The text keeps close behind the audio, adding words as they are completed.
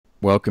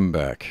Welcome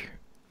back.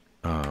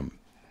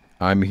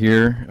 I'm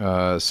here,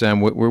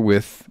 Sam Witwer,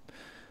 with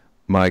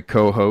my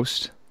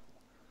co-host.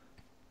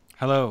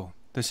 Hello,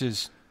 this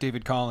is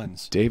David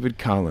Collins. David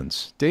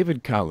Collins.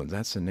 David Collins,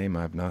 that's a name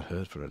I've not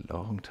heard for a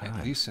long time.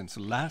 At least since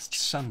last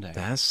Sunday.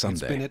 Last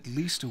Sunday. It's been at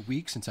least a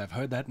week since I've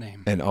heard that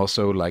name. And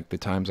also, like the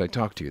times I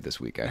talked to you this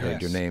week, I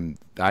heard your name.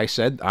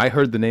 I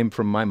heard the name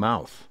from my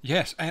mouth.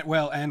 Yes,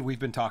 and we've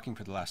been talking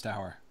for the last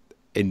hour.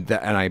 And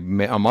I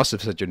must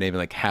have said your name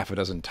like half a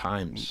dozen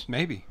times.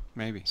 Maybe.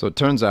 So it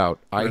turns out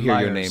I hear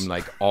liars. your name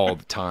like all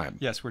the time.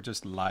 Yes, we're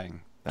just lying.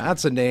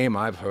 That's a name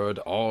I've heard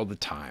all the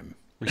time.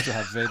 We still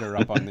have Vader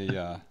up on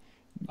the...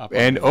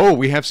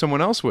 We have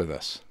someone else with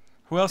us.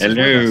 Who else is with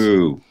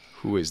us?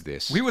 Who is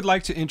this? We would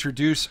like to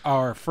introduce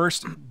our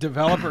first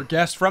developer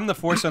guest from the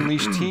Force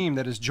Unleashed team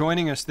that is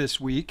joining us this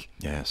week.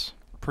 Yes.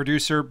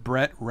 Producer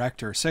Brett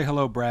Rector. Say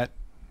hello, Brett.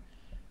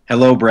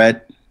 Hello,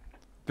 Brett.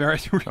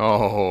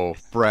 Oh,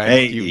 Brett,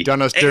 hey, you've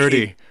done us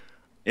dirty.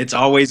 It's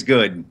always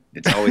good.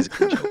 It's always a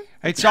good joke.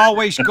 It's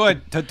always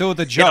good to do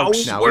the jokes.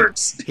 It always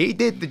works. He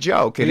did the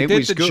joke, and he it did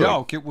was the good.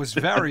 joke. It was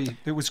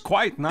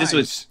quite nice.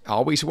 This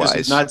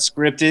was not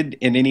scripted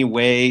in any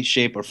way,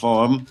 shape, or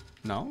form.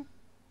 No?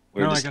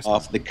 We're just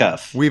off the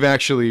cuff.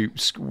 Brett,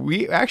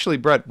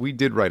 we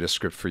did write a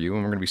script for you,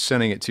 and we're going to be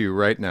sending it to you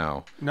right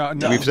now. No.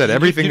 We've said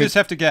everything. You just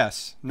have to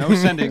guess. No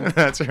sending.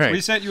 That's right. We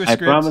sent you a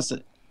script. I promise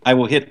I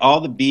will hit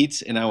all the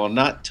beats, and I will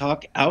not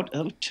talk out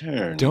of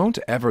turn. Don't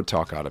ever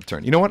talk out of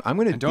turn. You know what? I'm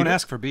going to... Don't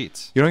ask for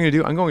beats. You know what I'm going to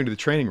do? I'm going to the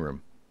training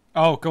room.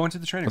 Oh, go into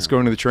the training room. Let's go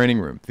into the training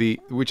room,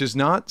 which is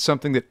not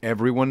something that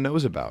everyone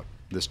knows about,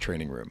 this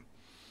training room.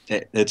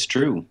 That's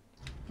true.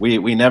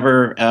 We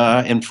never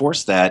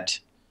enforced that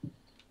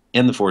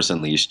in the Force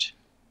Unleashed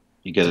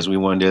because we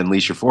wanted to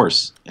unleash your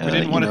force. We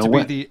didn't want it to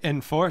be the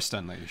enforced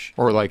unleash.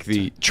 Or like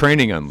the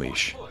training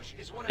unleash.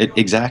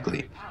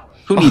 Exactly.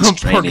 Who needs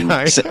training?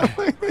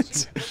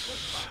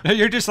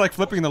 You're just like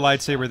flipping the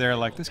lightsaber there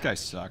like, this guy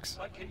sucks.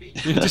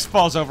 He just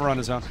falls over on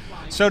his own.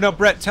 So now,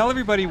 Brett, tell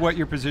everybody what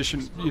your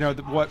position,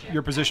 what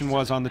your position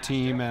was on the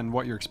team and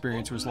what your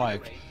experience was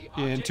like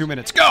in 2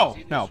 minutes. Go!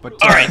 No,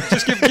 but all right.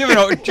 Just give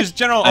it just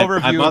general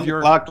overview I'm on of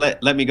your... the clock.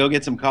 Let me go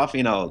get some coffee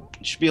and I'll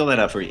spiel that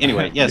up for you.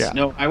 Anyway, yes, Yeah.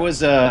 No, I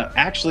was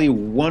actually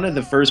one of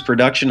the first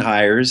production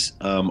hires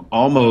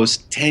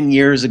almost 10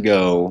 years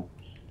ago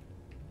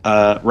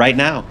right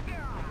now.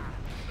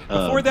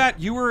 Before that,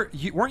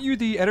 weren't you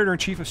the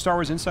editor-in-chief of Star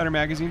Wars Insider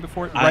magazine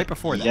right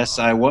before that? Yes,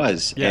 I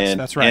was. Yes,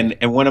 that's right.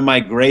 And one of my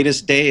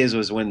greatest days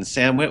was when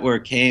Sam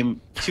Witwer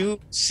came to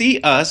see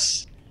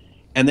us,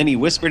 and then he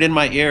whispered in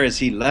my ear as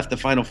he left the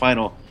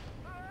final.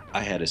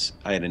 I had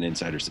an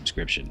Insider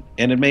subscription,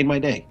 and it made my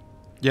day.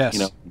 Yes.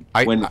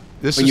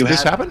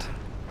 This happened?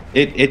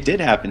 It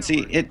did happen.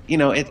 See,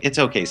 it's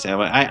okay,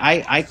 Sam.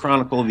 I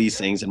chronicle these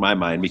things in my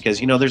mind because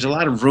there's a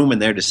lot of room in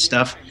there to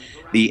stuff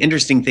the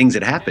interesting things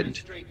that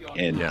happened,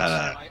 and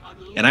Yes.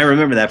 And I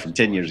remember that from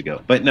 10 years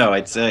ago. But no,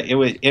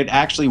 it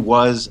actually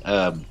was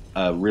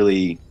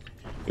really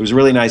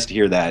nice to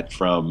hear that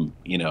from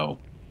a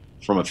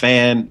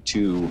fan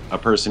to a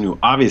person who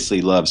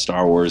obviously loves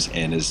Star Wars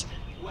and is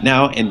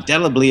now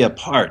indelibly a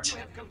part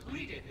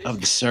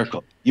of the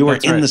circle. You are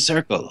in the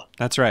circle.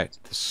 That's right.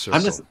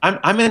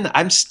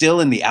 I'm still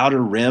in the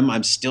outer rim.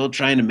 I'm still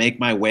trying to make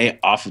my way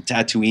off of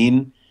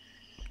Tatooine.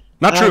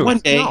 Not true. One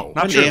day,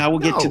 I will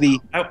get No. to the.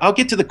 I'll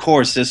get to the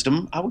core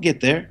system. I will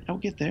get there.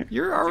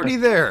 You're already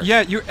there.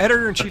 Yeah, you're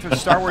editor-in-chief of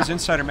Star Wars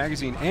Insider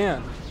magazine,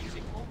 and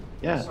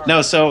Yeah.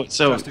 No. So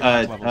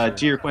to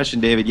your question,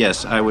 David.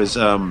 Yes, I was.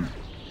 I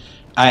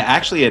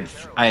actually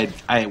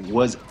I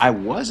was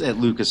at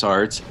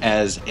LucasArts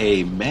as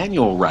a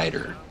manual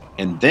writer,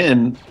 and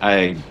then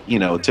I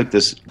took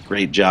this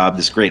great job,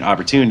 this great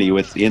opportunity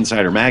with the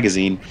Insider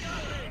magazine,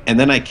 and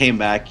then I came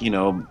back.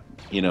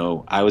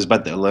 I was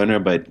but the learner,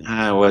 but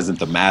I wasn't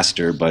the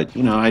master. But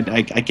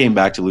I came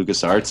back to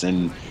LucasArts,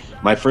 and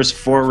my first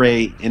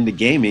foray into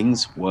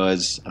gamings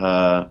was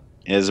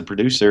as a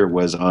producer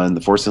was on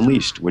The Force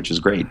Unleashed, which was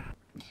great.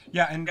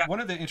 yeah, and one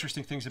of the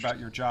interesting things about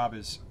your job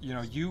is,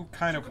 you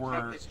kind of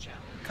were,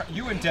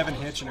 you and Devin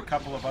Hitch and a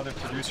couple of other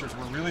producers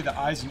were really the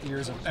eyes and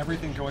ears of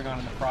everything going on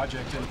in the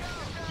project, and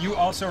you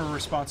also were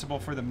responsible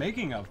for the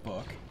making of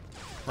book,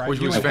 right?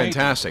 Which was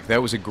fantastic.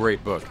 That was a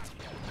great book.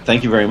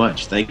 Thank you very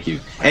much. Thank you.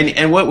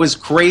 And what was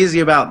crazy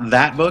about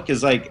that book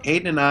is like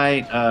Hayden and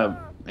I,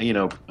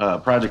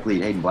 project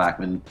lead Hayden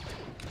Blackman,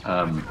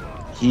 I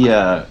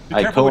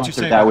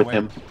co-authored that with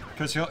him.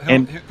 Because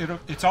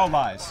it's all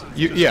lies.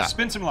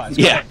 Spin some lies.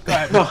 Yeah. Go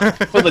ahead.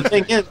 Well, the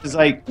thing is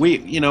like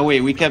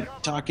we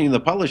kept talking to the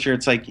publisher.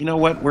 It's like,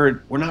 what, we're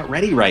not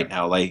ready right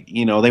now. Like,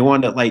 they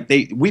wanted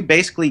to, we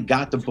basically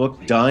got the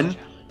book done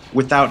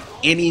without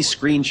any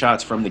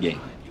screenshots from the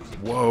game.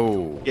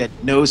 Whoa. We had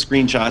no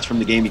screenshots from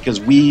the game because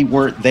we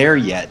weren't there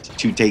yet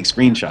to take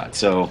screenshots.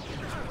 So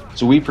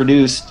we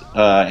produced,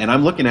 and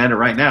I'm looking at it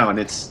right now, and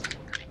it's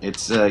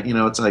like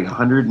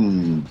 100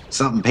 and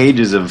something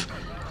pages of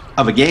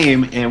a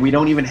game, and we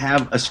don't even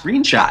have a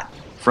screenshot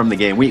from the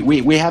game.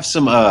 We have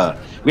some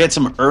we had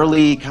some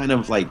early kind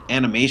of like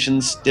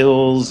animation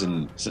stills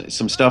and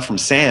some stuff from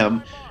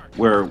Sam,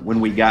 where when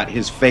we got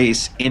his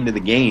face into the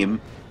game.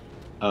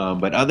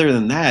 But other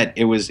than that,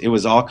 it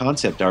was all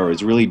concept art. It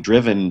was really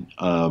driven,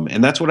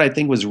 and that's what I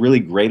think was really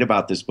great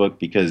about this book,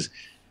 because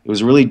it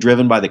was really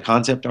driven by the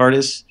concept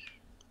artists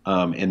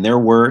and their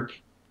work.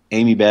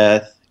 Amy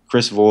Beth,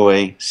 Chris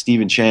Voy,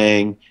 Stephen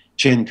Chang,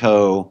 Chin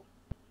Ko,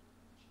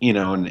 you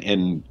know,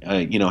 and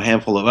you know, a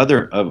handful of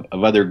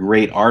other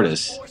great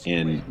artists.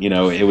 And you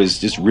know, it was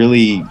just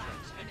really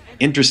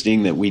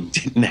interesting that we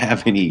didn't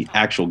have any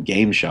actual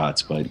game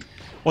shots, but.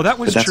 Well, that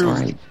was true.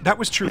 Right. That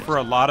was true for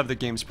a lot of the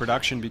game's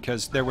production,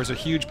 because there was a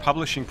huge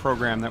publishing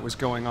program that was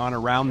going on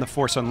around The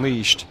Force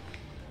Unleashed,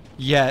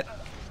 yet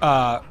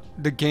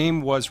the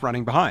game was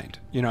running behind.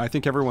 You know, I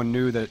think everyone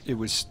knew that it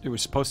was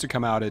supposed to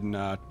come out in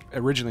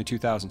originally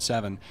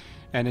 2007,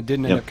 and it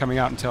didn't end up coming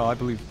out until, I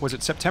believe, was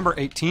it September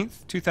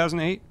 18th,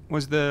 2008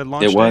 was the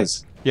launch date? It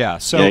was. Yeah,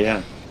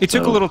 so it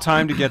took a little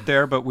time to get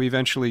there, but we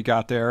eventually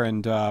got there,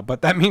 and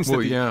but that means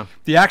that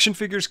the action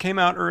figures came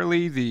out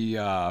early.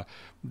 The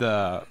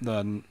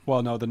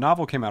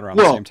novel came out around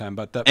the same time,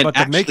 but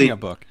the making a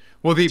book.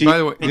 Well, by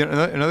the way,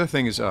 another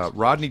thing is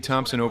Rodney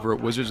Thompson over at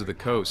Wizards of the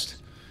Coast.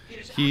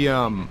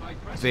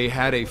 They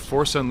had a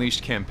Force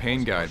Unleashed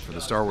campaign guide for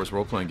the Star Wars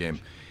role-playing game,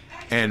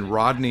 and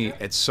Rodney,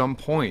 at some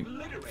point,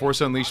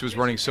 Force Unleashed was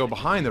running so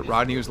behind that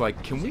Rodney was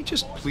like, "Can we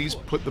just please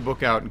put the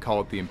book out and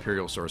call it the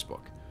Imperial Source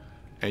Book,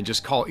 and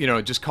just call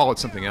it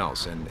something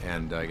else?"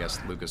 And I guess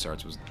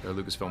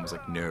Lucasfilm was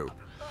like, "No."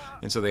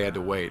 And so they had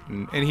to wait,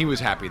 and he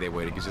was happy they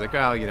waited, because he's like,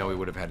 well, you know, we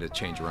would have had to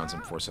change around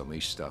some Force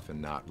Unleashed stuff and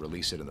not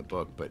release it in the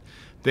book. But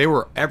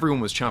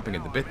everyone was chomping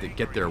at the bit to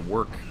get their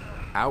work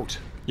out.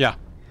 Yeah.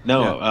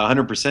 No,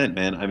 100%,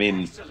 man. I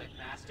mean,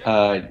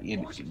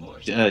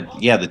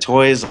 the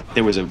toys.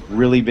 There was a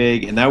really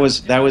big, and that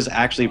was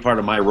actually part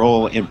of my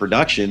role in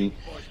production,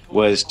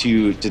 was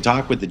to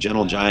talk with the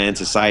Gentle Giants,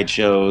 the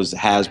Sideshows,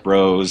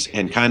 Hasbro's,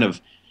 and kind of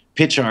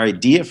pitch our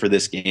idea for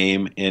this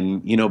game,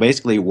 and you know,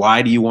 basically,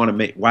 why would you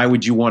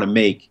want to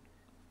make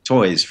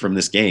toys from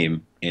this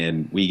game?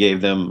 And we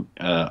gave them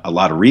a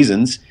lot of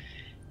reasons,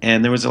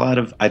 and there was a lot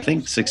of, I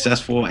think,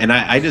 successful. And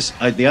I just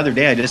the other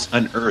day I just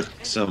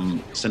unearthed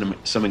some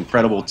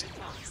incredible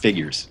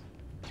figures.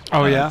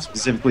 Oh yeah,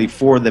 specifically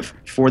for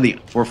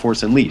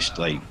Force Unleashed,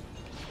 like,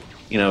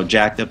 you know,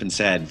 jacked up and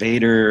sad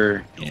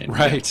Vader, and we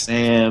got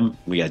Sam,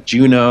 we got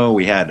Juno,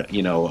 we had,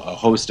 you know, a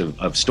host of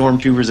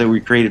stormtroopers that we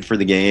created for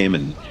the game,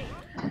 and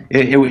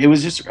it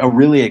was just a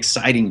really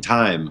exciting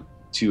time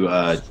to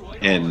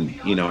and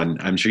you know,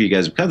 and I'm sure you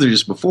guys have covered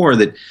this before,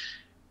 that,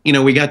 you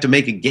know, we got to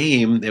make a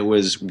game that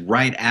was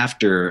right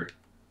after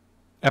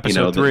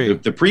Episode 3,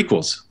 the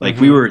prequels. Like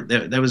we were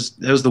that was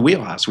the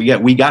wheelhouse.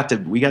 We got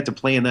to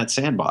play in that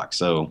sandbox.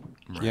 So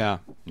yeah.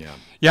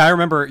 I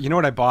remember. You know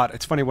what I bought?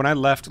 It's funny, when I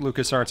left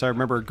LucasArts, I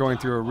remember going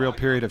through a real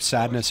period of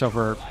sadness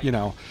over, you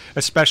know,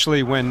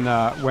 especially when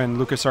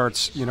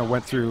LucasArts, you know,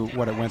 went through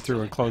what it went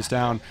through and closed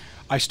down.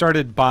 I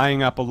started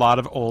buying up a lot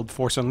of old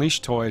Force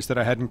Unleashed toys that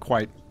I hadn't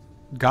quite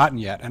gotten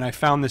yet, and I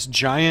found this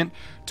giant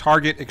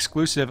Target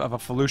exclusive of a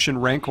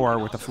Felucian Rancor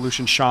with a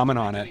Felucian Shaman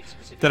on it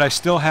that I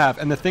still have,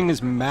 and the thing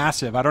is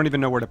massive. I don't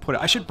even know where to put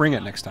it. I should bring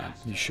it next time.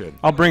 You should.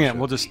 I'll bring it.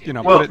 We'll just, you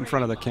know, put it in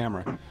front of the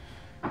camera.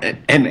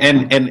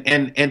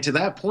 And to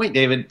that point,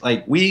 David,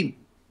 like the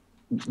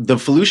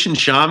Felucian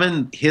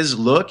Shaman, his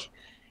look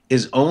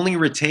is only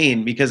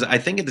retained because I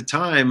think at the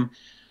time,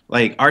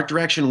 like, art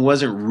direction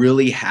wasn't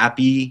really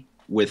happy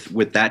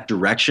with that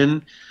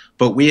direction,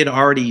 but we had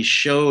already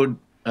showed,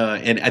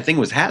 and I think it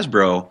was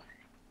Hasbro,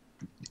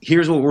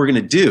 here's what we're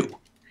gonna do.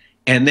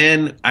 And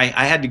then I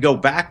had to go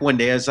back one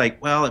day. I was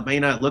like, well, it may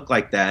not look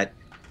like that.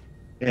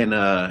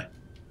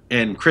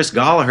 And Chris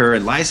Gallagher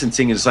in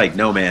licensing is like,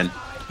 no, man,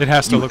 it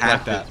has to look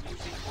like that.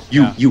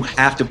 You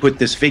have to put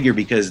this figure,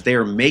 because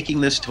they're making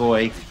this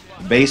toy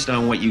based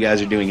on what you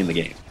guys are doing in the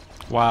game.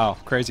 Wow,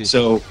 crazy.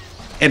 So,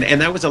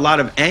 and that was a lot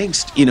of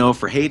angst, you know,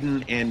 for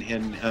Hayden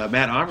and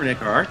Matt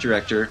Omernick, our art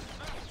director,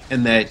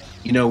 and that,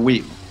 you know,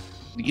 we,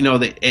 you know,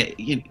 that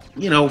you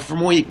know, from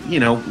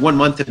 1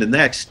 month to the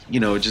next, you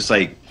know, just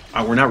like,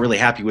 we're not really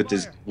happy with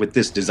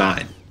this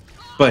design,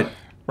 but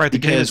right, the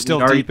game is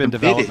still deep in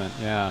development.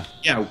 Yeah,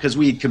 because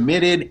we had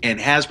committed, and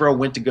Hasbro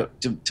went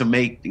to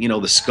make, you know,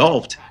 the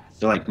sculpt.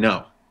 They're like,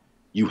 no,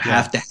 you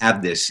have to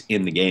have this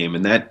in the game,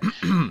 and that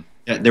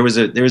there was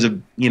a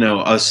you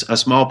know, a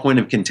small point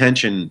of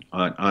contention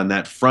on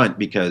that front,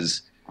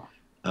 because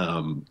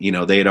you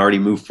know, they had already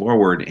moved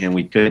forward, and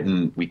we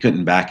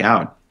couldn't back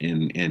out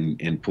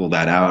and pull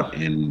that out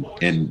and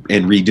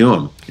redo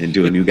them and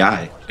do a new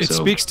guy. It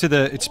speaks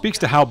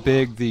to how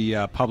big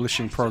the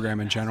publishing program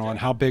in general, and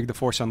how big the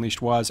Force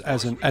Unleashed was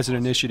as an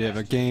initiative,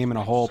 a game and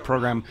a whole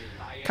program,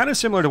 kind of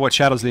similar to what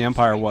Shadows of the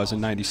Empire was in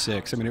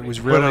 '96. I mean, it was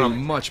really, but on a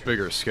much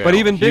bigger scale. But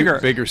even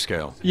bigger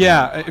scale.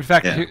 Yeah. In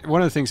fact,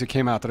 one of the things that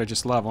came out that I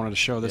just love, I wanted to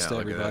show this to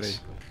everybody.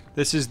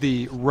 This is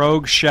the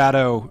Rogue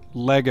Shadow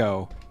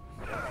Lego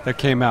that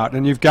came out,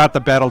 and you've got the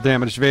battle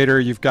damaged Vader,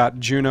 you've got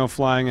Juno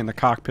flying in the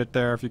cockpit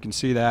there, if you can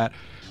see that.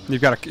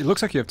 You've got it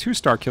looks like you have 2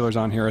 Star Killers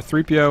on here, a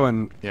 3PO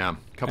and Yeah,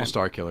 a couple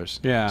Star Killers.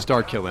 Yeah.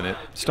 Star killing it.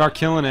 Star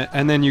killing it,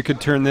 and then you could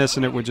turn this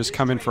and it would just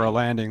come in for a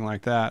landing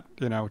like that,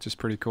 which is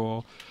pretty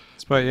cool.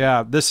 But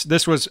yeah,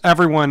 this was,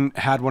 everyone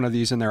had one of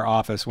these in their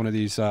office, one of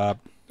these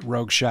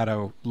Rogue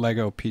Shadow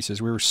Lego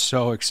pieces. We were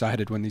so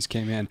excited when these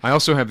came in. I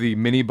also have the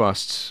mini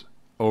busts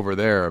over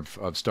there of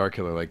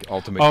Starkiller, like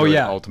Ultimate Good,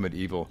 Ultimate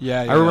Evil.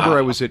 Yeah, I remember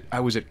I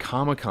was at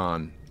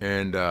Comic-Con,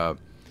 and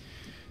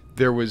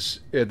there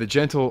was the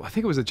Gentle, I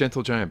think it was the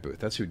Gentle Giant booth.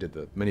 That's who did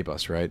the mini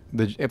bust, right?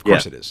 Of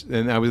course it is.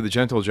 And I was at the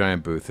Gentle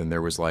Giant booth, and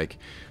there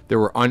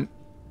were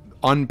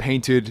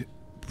unpainted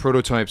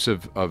prototypes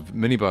of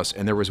mini busts,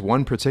 and there was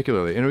one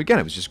particularly, and again,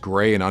 it was just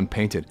gray and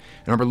unpainted.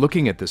 And I remember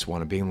looking at this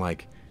one and being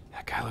like,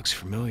 that guy looks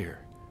familiar.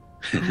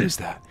 Who is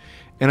that?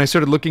 And I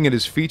started looking at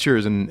his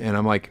features, and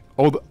I'm like,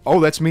 oh,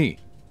 that's me.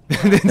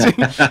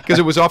 Because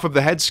it was off of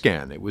the head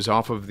scan. It was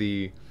off of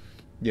the,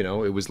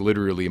 it was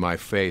literally my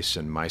face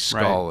and my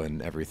skull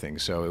and everything.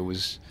 So it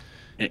was...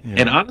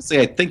 And honestly,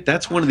 I think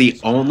that's one of the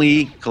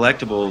only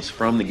collectibles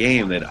from the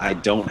game that I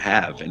don't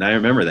have, and I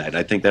remember that.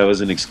 I think that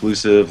was an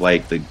exclusive,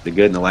 like the good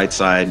and the light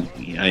side.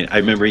 I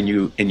remember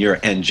you in your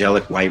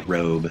angelic white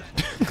robe.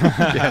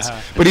 Yes,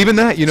 but even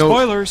that,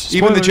 spoilers.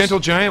 Even the Gentle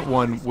Giant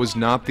one was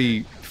not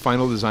the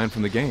final design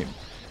from the game.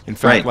 In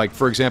fact, like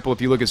for example, if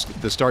you look at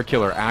the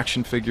Starkiller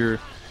action figure,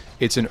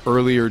 it's an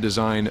earlier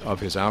design of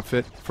his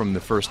outfit from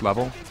the first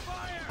level.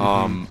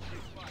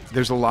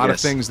 There's a lot of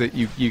things that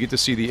you get to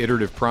see the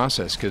iterative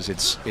process, because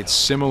it's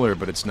similar,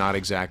 but it's not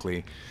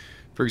exactly.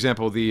 For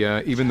example,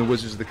 the even the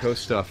Wizards of the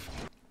Coast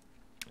stuff,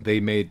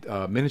 they made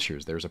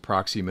miniatures. There's a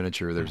Proxy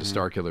miniature, there's a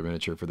Starkiller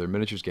miniature for their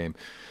miniatures game,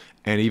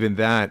 and even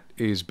that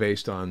is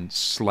based on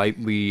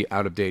slightly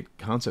out-of-date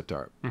concept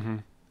art.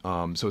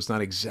 So it's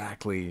not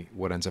exactly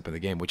what ends up in the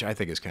game, which I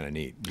think is kind of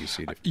neat. You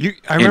see it.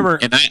 I remember,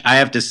 and I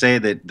have to say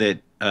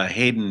that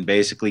Hayden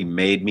basically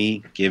made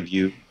me give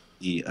you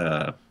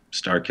the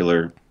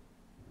Starkiller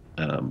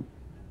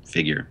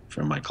figure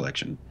from my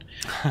collection.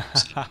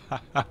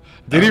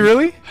 Did he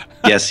really?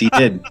 Yes, he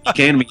did. He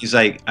came to me. He's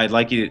like, "I'd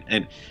like you to,"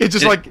 and it's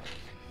just like,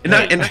 and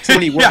not so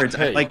many words.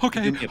 I'd like you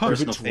to do me a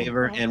personal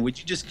favor, and would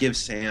you just give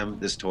Sam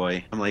this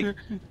toy? I'm like,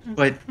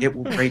 but it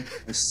will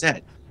break the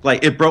set.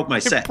 Like, it broke my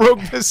set. It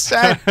broke the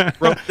set.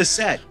 Broke the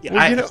set.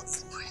 Well,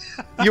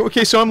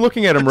 okay, so I'm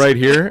looking at him right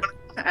here.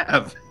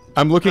 Have.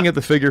 I'm looking at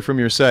the figure from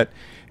your set,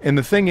 and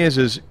the thing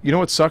is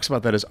what sucks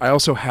about that is I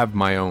also have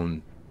my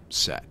own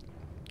set.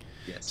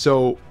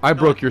 So I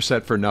broke your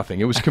set for nothing.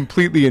 It was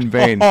completely in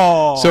vain.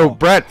 So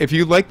Brett, if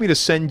you'd like me to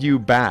send you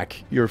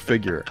back your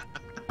figure,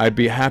 I'd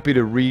be happy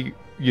to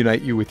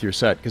reunite you with your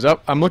set. Because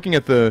I'm looking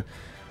at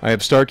I have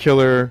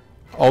Starkiller,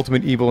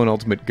 Ultimate Evil, and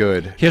Ultimate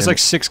Good. He has like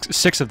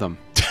six of them.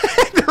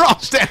 They're all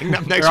standing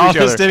up next to each other.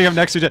 They're all standing up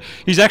next to each other.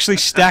 He's actually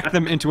stacked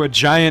them into a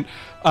giant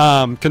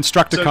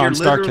Constructicon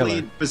so Starkiller.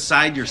 Literally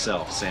beside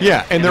yourself, Sam.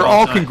 Yeah, and they're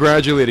all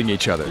congratulating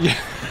each other. Yeah.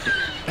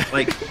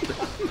 Like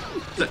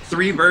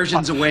 3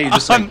 versions away,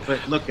 just like,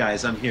 but look,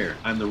 guys, I'm here.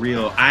 I'm the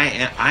real.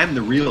 I'm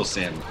the real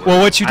Sam. Well,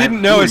 what you didn't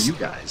know is you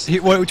guys.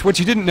 What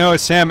you didn't know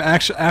is Sam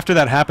actually, after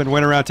that happened,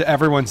 went around to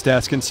everyone's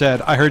desk and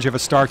said, "I heard you have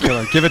a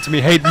Starkiller. Give it to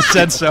me." Hayden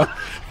said so.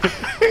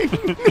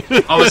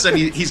 All of a sudden,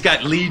 he's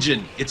got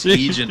Legion. It's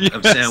Legion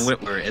of Sam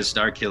Witwer as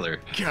Starkiller.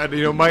 God,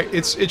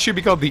 it should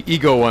be called the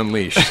Ego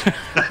Unleashed.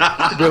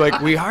 We're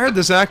like, we hired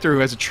this actor who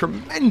has a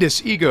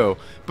tremendous ego,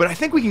 but I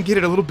think we can get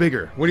it a little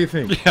bigger. What do you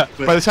think? Yeah.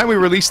 By the time we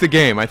release the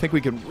game, I think we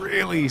can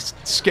really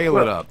scale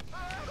it up.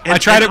 I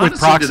tried it with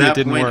Proxy. It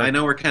didn't work. I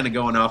know we're kind of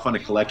going off on a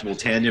collectible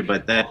tangent,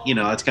 but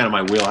that's kind of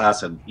my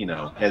wheelhouse. And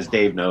as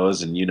Dave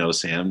knows, and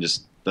Sam,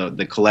 just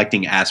the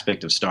collecting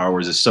aspect of Star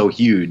Wars is so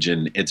huge,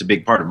 and it's a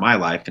big part of my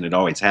life, and it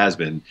always has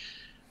been.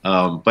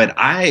 But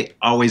I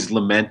always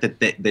lament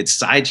that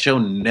Sideshow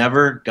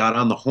never got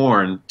on the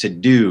horn to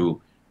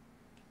do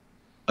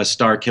a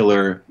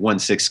Starkiller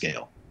 1/6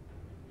 scale.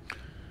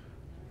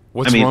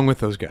 What's wrong with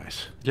those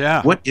guys?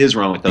 Yeah. What is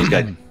wrong with those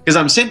guys? Because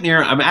I'm sitting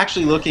here, I'm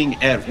actually looking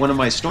at one of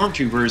my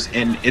stormtroopers,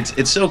 and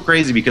it's so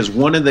crazy because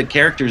one of the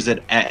characters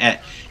that,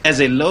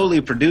 as a lowly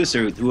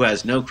producer who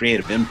has no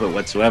creative input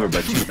whatsoever,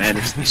 but to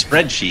manage the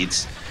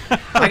spreadsheets,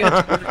 I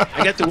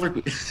got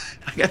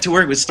to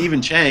work with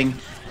Stephen Chang,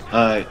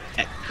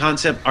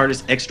 concept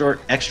artist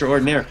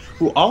extraordinaire,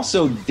 who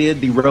also did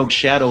the Rogue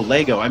Shadow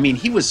Lego. I mean,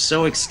 he was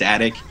so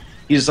ecstatic.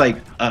 He's like,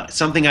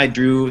 something I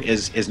drew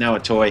is now a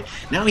toy.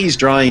 Now he's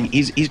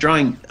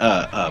drawing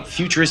a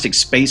futuristic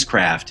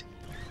spacecraft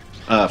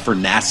for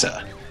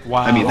NASA.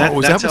 Wow! I mean,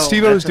 was that what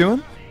Steve-O was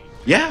doing?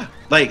 Yeah,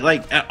 like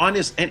on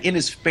in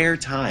his spare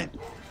time.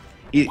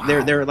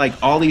 There are like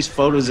all these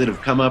photos that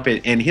have come up,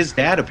 and his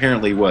dad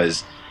apparently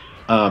was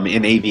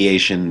in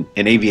aviation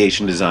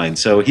design.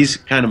 So he's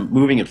kind of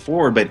moving it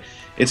forward. But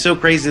it's so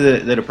crazy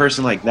that a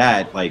person like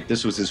that, like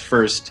this was his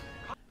first.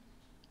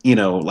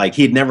 Like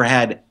he had never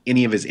had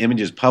any of his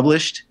images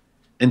published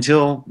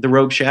until the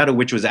Rogue Shadow,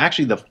 which was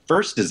actually the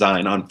first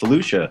design on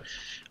Felucia.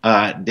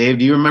 Dave,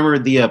 do you remember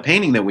the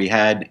painting that we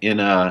had in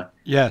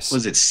yes,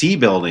 was it C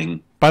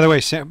Building? By the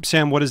way,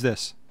 Sam, what is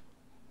this?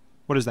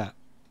 What is that?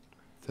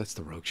 That's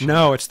the Rogue Ship.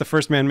 No, it's the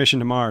first manned mission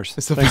to Mars.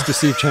 Thanks to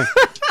Steve Chang.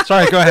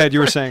 Sorry, go ahead. You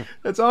were saying.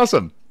 That's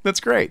awesome. That's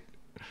great.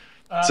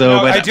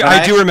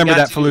 I do remember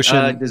that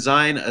Felucian.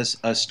 Design a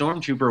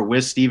stormtrooper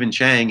with Stephen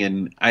Chang,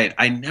 and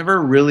I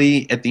never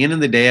really. At the end of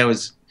the day, it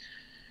was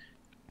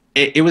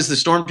the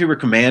stormtrooper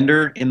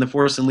commander in the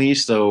Force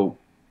Unleashed, so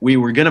we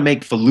were gonna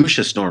make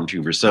Felucia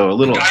stormtrooper. So a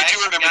little. I do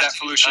remember that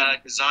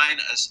Felucian. Design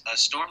a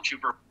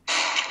stormtrooper.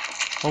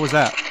 What was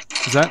that?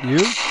 Is that you,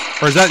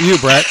 or is that you,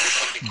 Brett?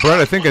 Brett,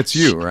 I think it's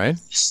you, right?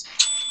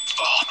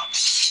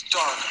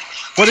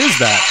 What is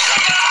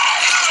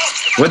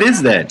that? What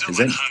is that? Is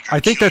that? I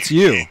think that's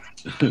you.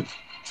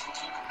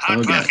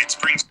 Oh, God.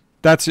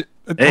 That's it.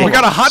 Hey, we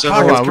got a Hot so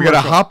Pockets Wow, commercial. we got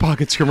a Hot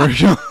Pockets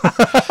commercial.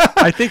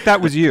 I think that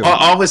was you.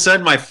 All of a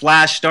sudden, my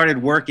flash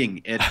started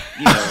working at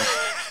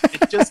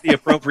at just the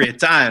appropriate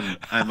time,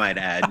 I might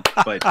add.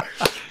 But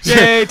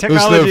Yay,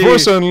 technology. The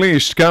Force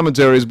Unleashed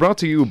commentary is brought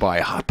to you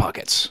by Hot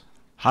Pockets.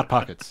 Hot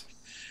Pockets.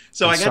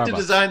 so I got Starbucks. to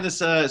design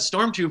this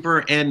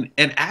stormtrooper, and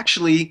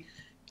actually,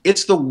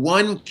 it's the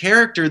one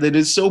character that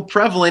is so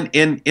prevalent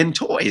in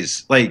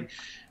toys. Like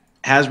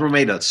Hasbro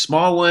made a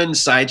small one,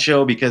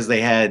 Sideshow, because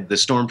they had the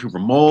stormtrooper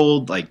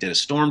mold. Like did a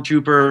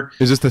stormtrooper.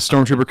 Is this the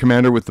Stormtrooper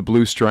commander with the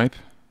blue stripe?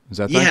 Is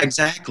that Yeah, that?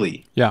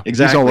 exactly. Yeah.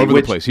 exactly. He's all over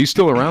Which- the place. He's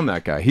still around,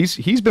 that guy.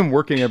 He's been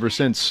working ever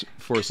since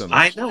Force I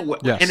Unleashed. know,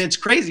 Yes. and it's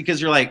crazy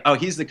because you're like, oh,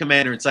 he's the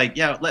commander. It's like,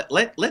 yeah,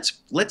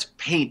 let's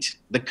paint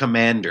the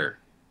commander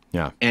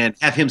Yeah. and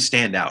have him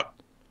stand out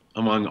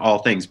among all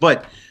things.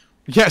 But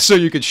Yeah, so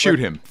you could shoot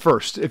him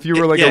first. If you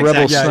were like Yeah, a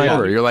rebel exactly.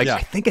 sniper, Yeah. you're like, Yeah.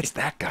 I think it's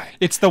that guy.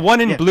 It's the one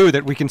in Yeah. blue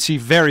that we can see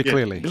very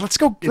clearly. Let's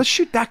go. Let's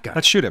shoot that guy.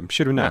 Let's shoot him.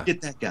 Shoot him now.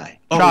 get that guy.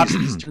 Oh, Shot.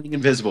 he's turning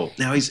invisible.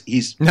 Now he's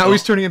Now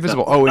he's turning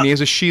invisible. Oh, and he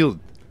has a shield.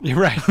 You're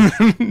right.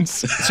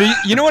 So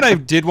you know what I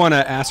did want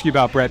to ask you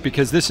about, Brett,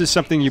 because this is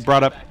something you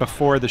brought up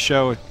before the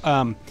show.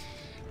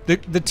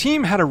 The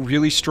team had a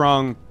really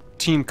strong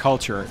team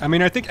culture. I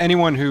mean, I think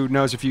anyone who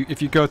knows if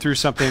you go through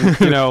something,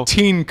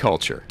 Teen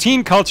culture.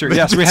 teen culture.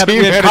 Yes, we The had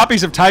team had a-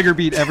 copies of Tiger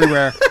Beat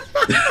everywhere,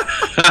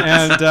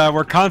 and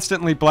we're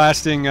constantly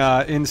blasting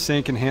In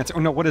Sync and Hanson. Oh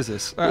no, what is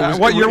this?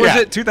 What year was Yeah.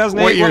 it?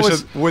 2008. What year?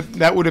 was?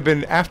 That would have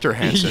been after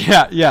Hanson.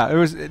 Yeah.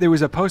 It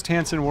was a post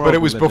Hanson world. But it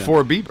we was lived in.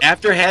 before Bieber.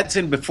 after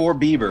Hudson, before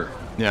Bieber.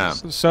 Yeah.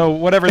 So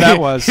whatever that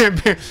was,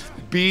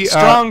 B,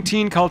 strong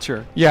teen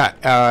culture. Yeah.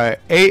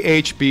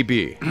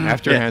 AHBB.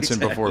 After Yeah, Hanson,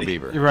 before exactly.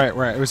 Bieber.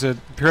 Right. It was a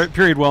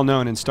period well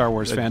known in Star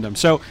Wars fandom.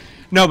 So,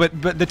 no,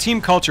 but the team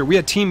culture, we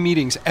had team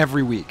meetings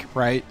every week,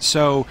 right?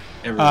 So,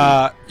 Every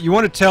week. you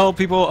want to tell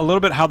people a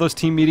little bit how those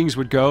team meetings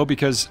would go?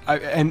 Because,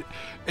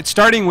 it's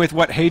starting with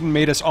what Hayden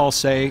made us all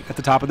say at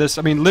the top of this.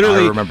 I mean,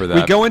 literally, I remember that.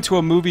 we go into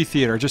a movie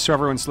theater, just so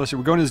everyone's listening,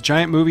 we go into this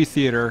giant movie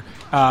theater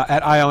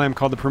at ILM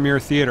called the Premier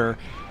Theater.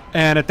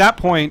 And at that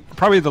point,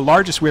 probably the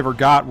largest we ever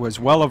got was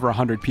well over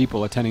 100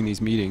 people attending these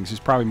meetings. It was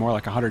probably more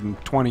like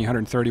 120,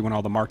 130 when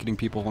all the marketing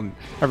people and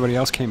everybody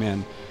else came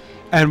in.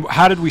 And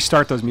how did we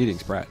start those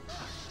meetings, Brett?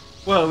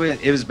 Well,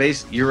 it was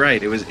based. You're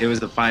right. It was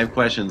the 5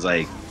 questions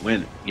like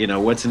when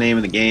what's the name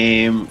of the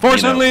game?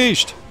 Force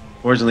Unleashed!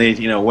 Force Unleashed.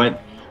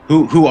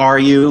 Who are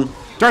you?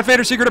 Darth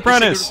Vader Secret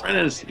Apprentice! Secret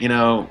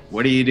Apprentice.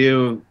 What do you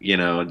do?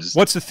 Just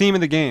What's the theme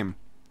of the game?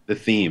 the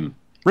theme.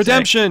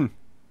 Redemption!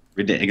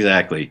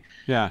 Exactly.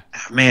 Yeah.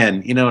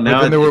 Man, now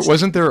But then it's-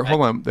 wasn't there?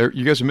 Hold on.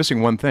 You guys are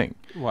missing one thing.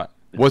 What?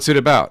 What's it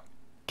about?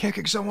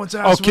 Kicking someone's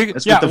ass. Oh,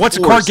 That's yeah. with the What's a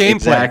core Force, gameplay?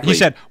 exactly. He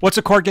said, "What's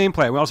a core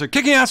gameplay?" We all said,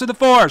 "Kicking ass with the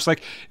Force."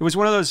 Like it was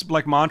one of those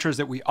like mantras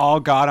that we all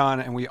got on,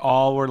 and we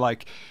all were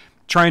like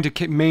trying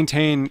to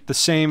maintain the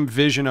same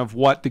vision of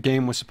what the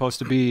game was supposed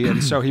to be.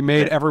 And so he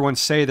made everyone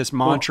say this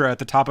mantra at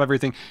the top of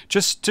everything,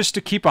 just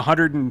to keep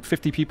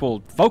 150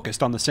 people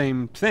focused on the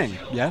same thing.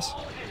 Yes.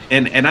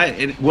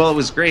 It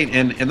was great,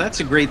 and that's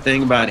a great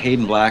thing about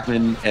Hayden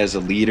Blackman as a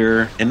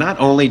leader, and not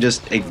only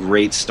just a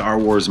great Star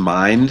Wars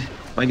mind,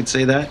 if I could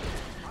say that,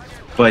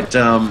 but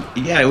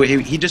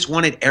he just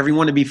wanted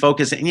everyone to be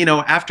focused. And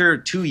after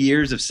 2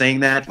 years of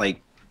saying that,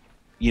 like,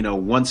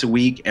 once a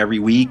week, every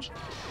week,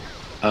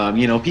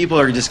 people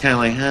are just kind of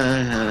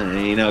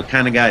like,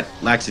 kind of got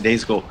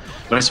lackadaisical.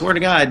 But I swear to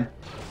God,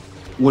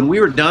 when we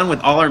were done with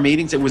all our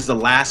meetings, it was the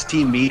last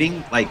team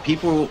meeting. Like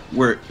people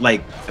were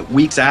like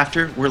weeks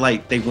after, were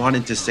like they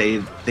wanted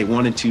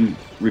to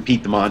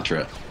repeat the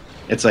mantra.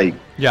 It's like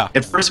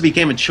at first it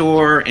became a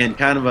chore and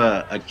kind of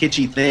a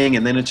kitschy thing,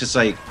 and then it's just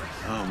like,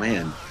 oh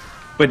man.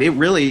 But it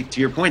really,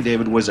 to your point,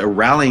 David, was a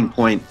rallying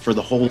point for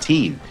the whole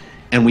team,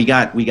 and we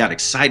got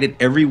excited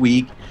every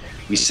week.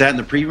 We sat in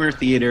the Premier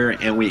Theater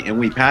and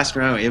we passed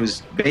around. It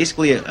was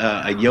basically a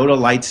Yoda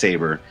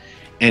lightsaber.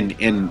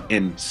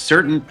 And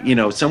certain,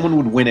 someone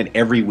would win it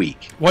every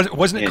week.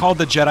 Wasn't it called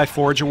the Jedi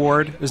Forge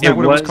Award? Is that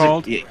what it was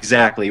called?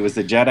 Exactly. It was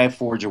the Jedi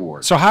Forge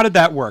Award. So how did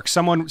that work?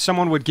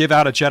 Someone would give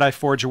out a Jedi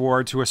Forge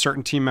Award to a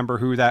certain team member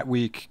who that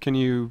week. Can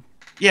you?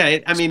 Yeah,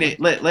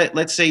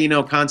 let's say,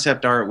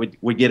 concept art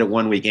would get it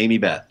 1 week, Amy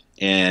Beth.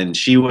 And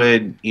she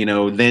would,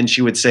 then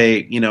she would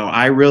say,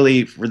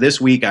 for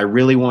this week, I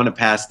really want to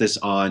pass this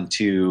on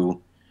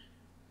to,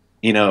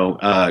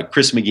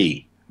 Chris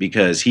McGee.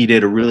 because he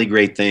did a really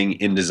great thing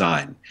in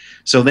design.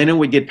 So then it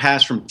would get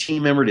passed from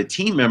team member to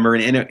team member,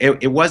 and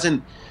it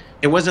wasn't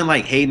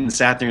like Hayden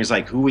sat there and was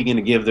like, who are we going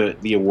to give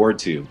the award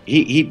to?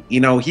 He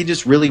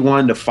just really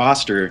wanted to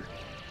foster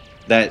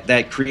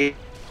that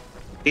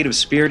creative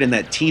spirit and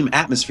that team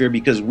atmosphere,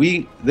 because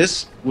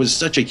this was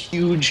such a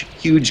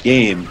huge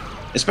game,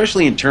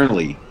 especially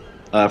internally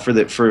for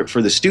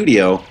the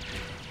studio,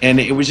 and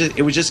it was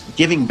just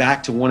giving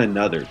back to one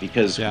another,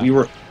 because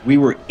we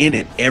were in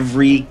it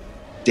every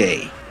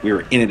day. We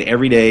were in it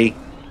every day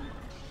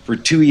for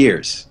 2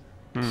 years,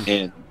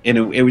 and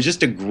it was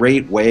just a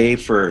great way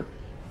for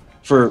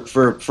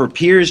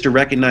peers to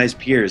recognize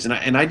peers,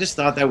 and I just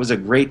thought that was a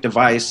great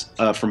device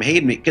from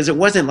Hayden, because it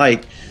wasn't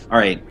like, all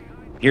right,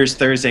 here's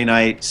Thursday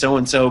night, so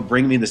and so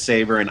bring me the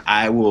saber, and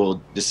I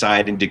will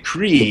decide and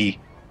decree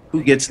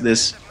who gets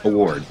this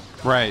award.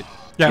 Right.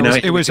 Yeah.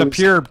 It was a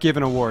peer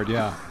given award.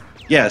 Yeah.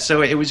 Yeah.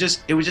 So it was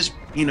just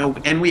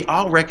and we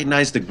all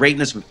recognized the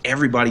greatness of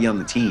everybody on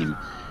the team,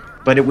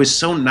 but it was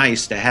so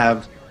nice to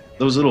have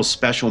those little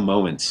special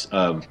moments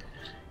of,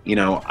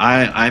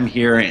 I'm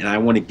here and I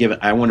want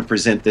to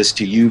present this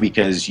to you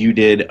because you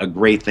did a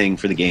great thing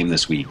for the game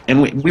this week.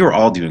 And we were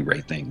all doing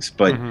great things.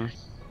 But,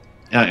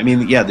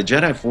 the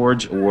Jedi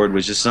Forge Award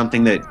was just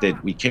something that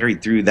we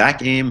carried through that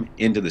game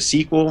into the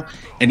sequel,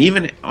 and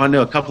even onto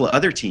a couple of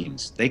other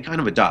teams. They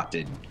kind of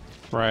adopted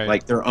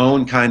like their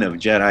own kind of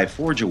Jedi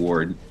Forge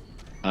Award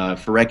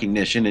for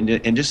recognition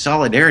and just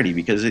solidarity,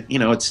 because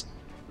it's,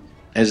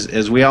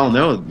 as we all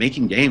know,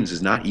 making games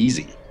is not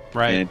easy.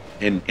 Right.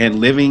 And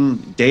living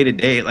day to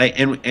day, like,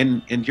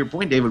 and to your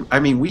point, David, I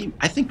mean,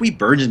 I think we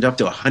burgeoned up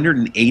to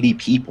 180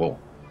 people.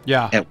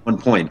 Yeah. At one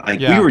point, like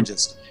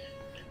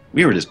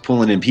we were just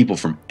pulling in people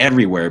from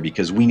everywhere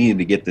because we needed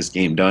to get this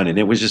game done, and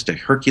it was just a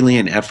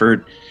Herculean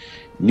effort,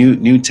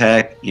 new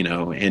tech,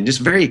 and just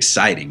very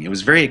exciting. It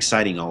was very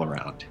exciting all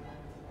around.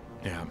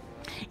 Yeah.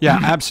 Yeah,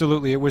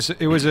 absolutely. It was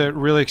a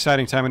really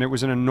exciting time, and it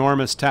was an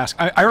enormous task.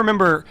 I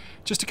remember,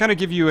 just to kind of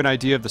give you an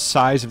idea of the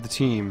size of the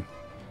team.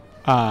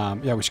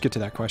 We should get to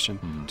that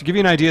question. To give you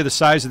an idea of the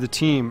size of the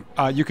team,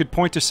 you could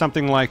point to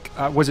something like,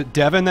 was it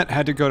Devin that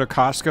had to go to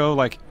Costco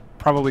like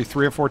probably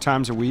 3 or 4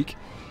 times a week?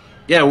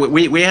 Yeah,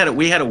 we had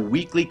a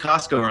weekly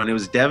Costco run. It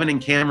was Devin and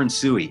Cameron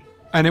Suey,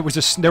 and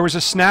there was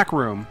a snack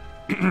room,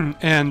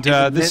 and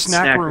this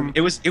snack room.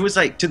 It was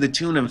like to the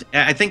tune of,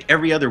 I think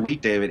every other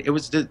week, David. It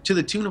was to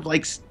the tune of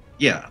like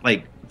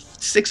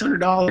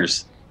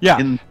 $600.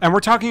 Yeah, and we're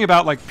talking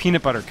about like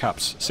peanut butter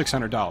cups,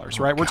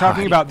 $600, right? We're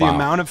talking about the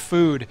amount of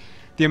food.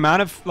 The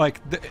amount of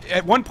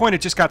at one point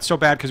it just got so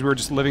bad because we were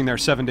just living there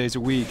 7 days a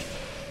week.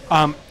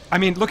 I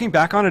mean, looking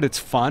back on it, it's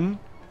fun.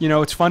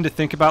 It's fun to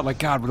think about, like,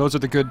 God, those are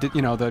the good,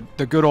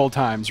 the good old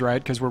times,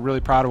 right? Because we're really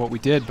proud of what we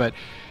did. But,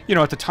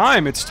 at the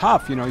time, it's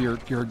tough. You're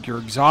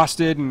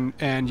exhausted,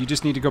 and you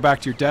just need to go back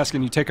to your desk,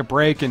 and you take a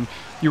break, and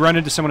you run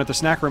into someone at the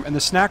snack room, and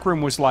the snack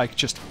room was like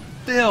just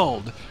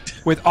filled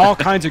with all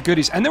kinds of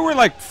goodies, and there were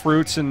like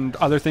fruits and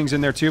other things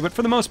in there too. But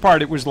for the most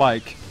part, it was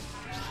like,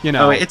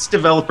 it's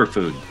developer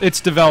food. It's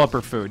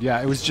developer food.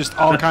 Yeah, it was just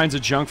all kinds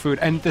of junk food,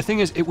 and the thing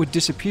is, it would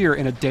disappear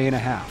in a day and a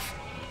half.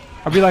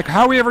 I'd be like,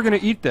 how are we ever going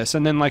to eat this?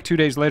 And then like 2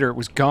 days later, it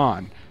was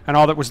gone. And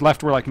all that was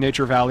left were like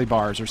Nature Valley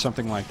bars or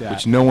something like that.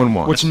 Which no one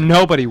wants. Which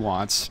nobody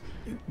wants.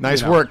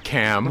 Nice work,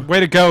 Cam.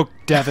 Way to go,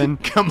 Devin.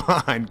 Come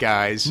on,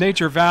 guys.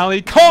 Nature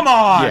Valley. Come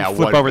on! Yeah,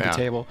 flip over the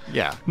table.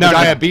 Yeah. No,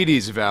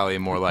 Diabetes Valley,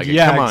 more like it.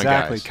 Yeah, come on,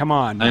 exactly. Guys. Come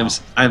on. Now.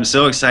 I'm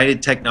so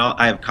excited.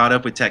 I have caught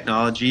up with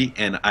technology,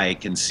 and I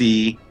can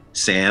see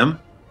Sam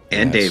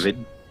and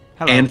David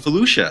and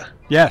Felucia.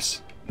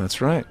 Yes. That's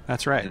right.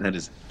 That's right.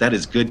 And that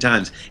is good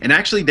times. And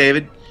actually,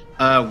 David,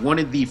 one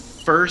of the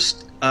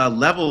first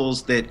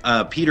levels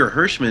that Peter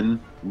Hirschman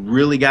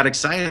really got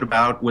excited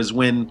about was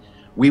when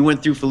we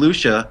went through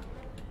Felucia,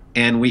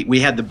 and we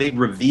had the big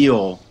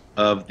reveal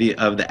of the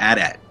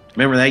AT-AT.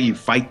 Remember that? You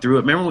fight through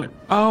it. Remember what?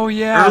 Oh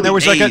yeah, there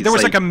was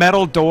like a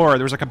metal door.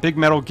 There was like a big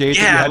metal gate.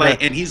 Yeah,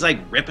 and he's like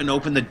ripping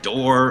open the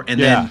door,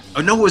 and then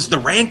it was the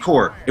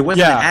Rancor. It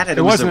wasn't an AT-AT.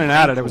 It wasn't an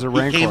AT-AT. It was a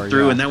Rancor. He came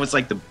through, and that was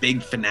like the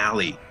big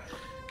finale.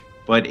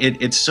 But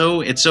it's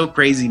so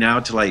crazy now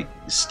to like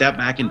step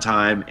back in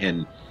time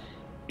and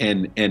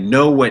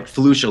know what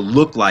Felucia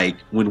looked like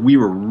when we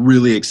were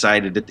really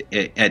excited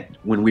at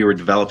when we were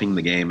developing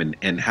the game,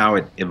 and how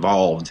it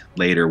evolved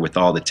later with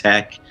all the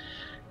tech,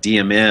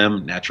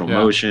 DMM, natural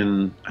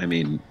motion. I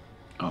mean,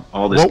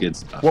 all this good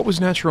stuff. What was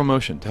natural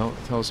motion? Tell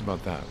us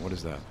about that. What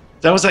is that?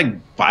 That was like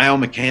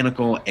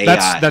biomechanical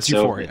AI. That's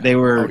so Euphoria. They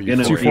were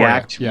going to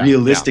react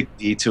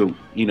realistically to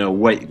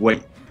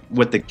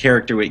what the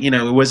character would.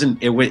 It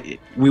wasn't.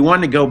 We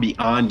wanted to go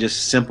beyond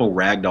just simple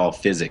ragdoll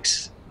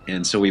physics,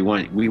 and so we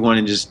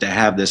wanted just to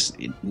have this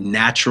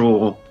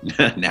natural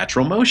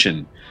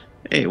motion.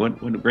 Hey,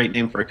 what a great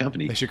name for a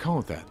company. They should call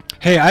it that.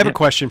 Hey, I have a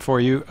question for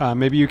you.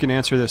 Maybe you can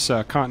answer this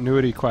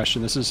continuity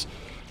question. This is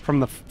from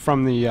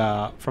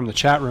the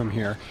chat room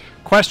here.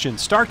 Question: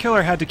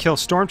 Starkiller had to kill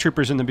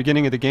stormtroopers in the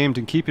beginning of the game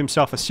to keep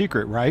himself a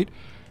secret, right?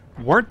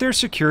 weren't there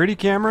security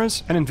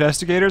cameras and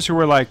investigators who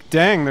were like,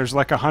 dang, there's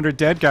like 100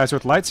 dead guys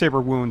with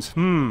lightsaber wounds.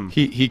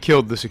 He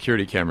killed the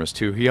security cameras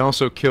too. He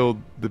also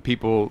killed the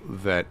people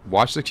that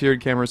watched the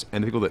security cameras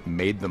and the people that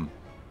made them.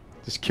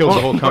 Just killed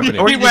the whole company.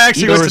 He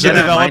actually was the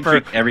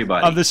developer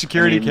everybody. of the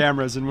security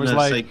cameras and was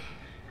like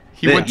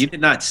you did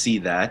not see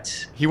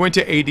that. He went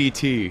to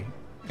ADT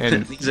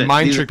and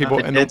mind trick people.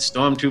 And the dead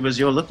stormtroopers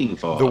you're looking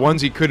for. The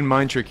ones he couldn't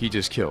mind trick, he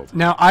just killed.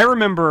 Now I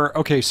remember.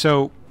 Okay,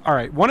 so all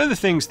right, one of the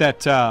things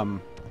that.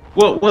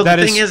 Well, the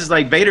thing is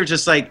like Vader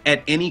just like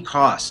at any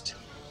cost.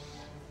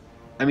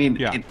 I mean,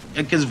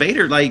 because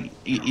Vader, like,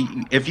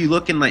 if you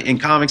look in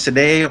comics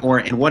today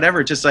or in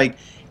whatever, just like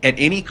at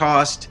any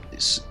cost,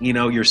 you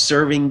know, you're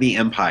serving the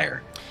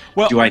Empire.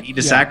 Well, do I need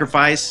to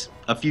sacrifice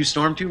a few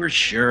stormtroopers?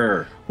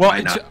 Sure.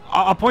 Well,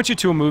 I'll point you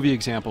to a movie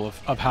example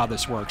of how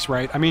this works,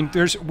 right? I mean,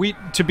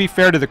 to be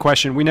fair to the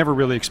question, we never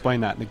really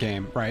explain that in the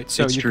game, right?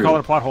 So you can call it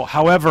a plot hole.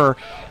 However,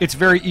 it's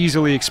very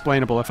easily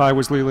explainable. If I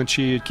was Leland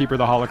Sheed, Keeper of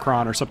the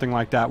Holocron, or something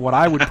like that, what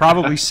I would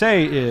probably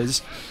say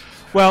is,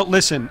 well,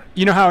 listen,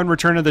 you know how in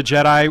Return of the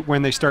Jedi,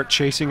 when they start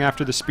chasing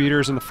after the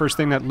speeders, and the first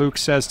thing that Luke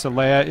says to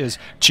Leia is,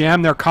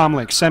 jam their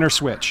comlink, center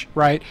switch,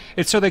 right?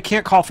 It's so they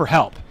can't call for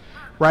help,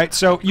 right?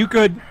 So you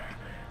could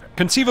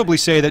conceivably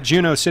say that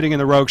Juno, sitting in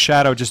the Rogue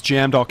Shadow, just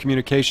jammed all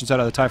communications out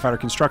of the TIE Fighter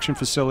construction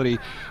facility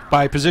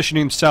by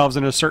positioning themselves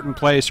in a certain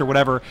place or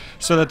whatever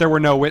so that there were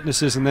no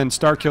witnesses, and then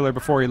Starkiller,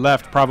 before he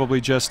left, probably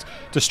just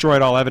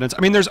destroyed all evidence.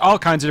 I mean, there's all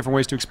kinds of different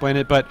ways to explain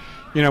it, but,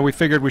 you know, we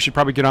figured we should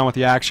probably get on with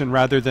the action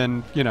rather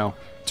than, you know,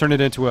 turn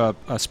it into a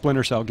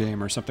Splinter Cell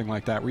game or something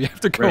like that where you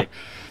have to go,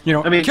 you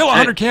know, kill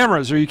 100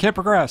 cameras or you can't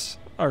progress.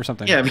 Or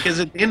something. Yeah, because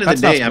at the end of the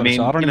day, I mean,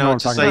 you know,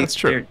 it's just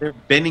like they're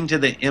bending to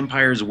the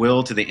Empire's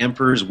will, to the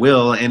Emperor's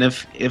will, and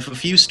if a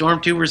few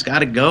stormtroopers got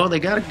to go,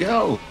 they got to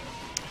go.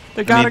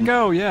 They got to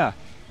go, yeah.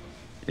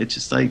 It's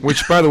just like...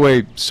 Which, by the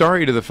way,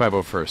 sorry to the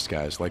 501st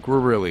guys. Like, we're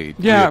really...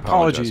 Yeah,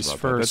 apologies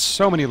for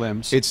so many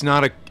limbs. It's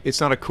not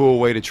a cool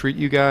way to treat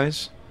you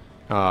guys.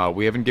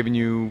 We haven't given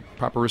you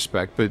proper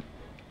respect, but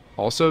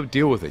also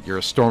deal with it. You're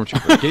a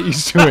stormtrooper. Get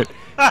used to it.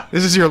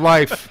 This is your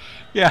life.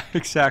 Yeah,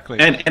 exactly.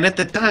 And at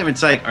the time,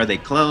 it's like, are they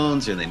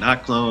clones? Are they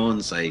not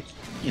clones? Like,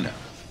 you know.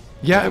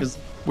 Yeah.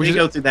 We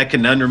go through that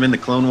conundrum in the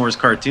Clone Wars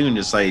cartoon,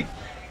 just like,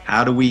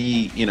 how do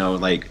we, you know,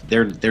 like,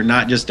 they're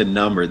not just a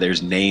number.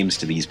 There's names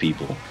to these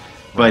people.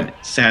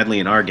 But sadly,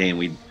 in our game,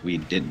 we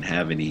didn't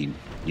have any,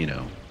 you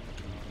know,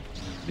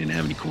 didn't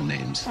have any cool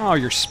names. Oh,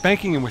 you're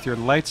spanking him with your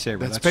lightsaber.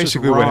 That's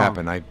basically what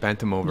happened. I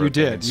bent him over. You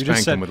did. You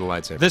just said him with a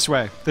lightsaber. This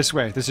way. This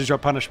way. This is your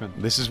punishment.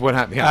 This is what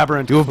happened. Yeah.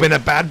 Aberrant. You have been a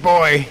bad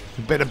boy.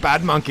 You've been a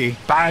bad monkey.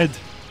 Bad.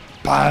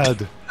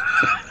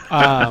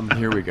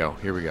 Here we go.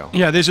 Here we go.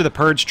 Yeah, these are the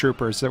Purge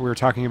troopers that we were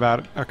talking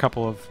about. A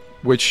couple of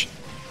which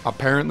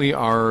apparently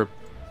are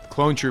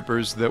clone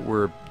troopers that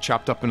were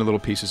chopped up into little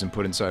pieces and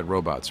put inside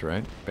robots,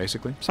 right?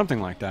 Basically. Something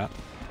like that.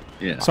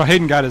 Yeah. So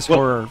Hayden got his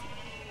horror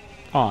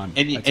on.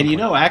 And you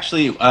know,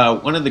 actually,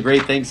 one of the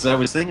great things, I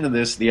was thinking of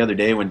this the other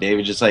day when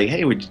David just like,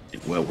 hey, which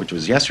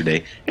was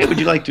yesterday, hey, would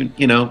you like to,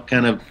 you know,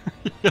 kind of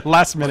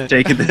last minute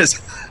taking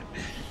this?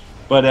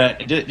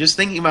 But just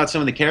thinking about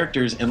some of the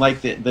characters, and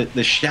like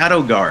the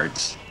Shadow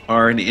Guards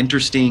are an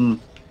interesting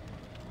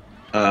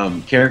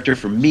character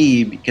for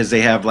me because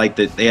they have like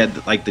the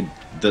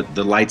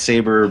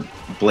lightsaber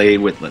blade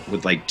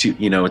with like two,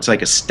 you know, it's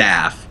like a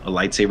staff, a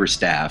lightsaber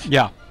staff.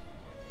 Yeah.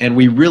 And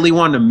we really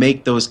want to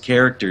make those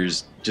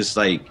characters just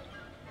like,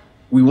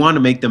 we want to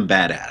make them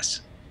badass,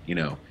 you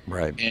know.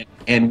 Right.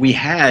 And we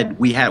had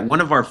one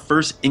of our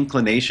first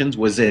inclinations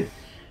was that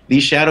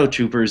these Shadow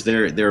Troopers,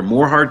 they're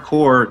more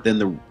hardcore than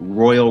the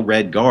Royal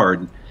Red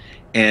Guard,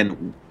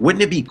 and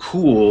wouldn't it be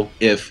cool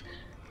if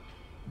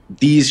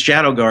these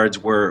Shadow Guards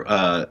were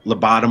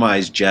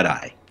lobotomized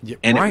Jedi? Yeah,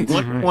 and at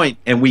one point,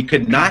 and we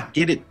couldn't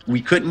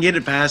get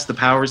it past the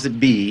powers that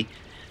be.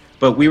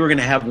 But we were going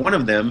to have one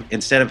of them,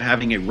 instead of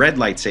having a red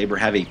lightsaber,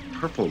 have a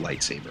purple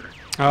lightsaber.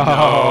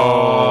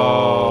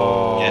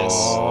 Oh. Yes.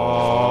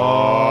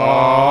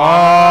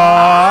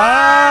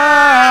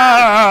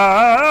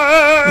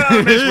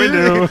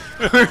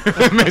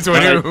 Mace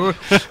Windu.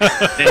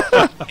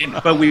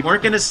 But we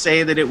weren't going to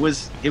say that it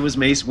was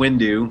Mace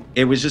Windu.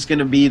 It was just going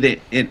to be to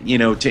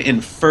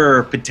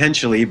infer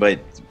potentially.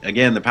 But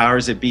again, the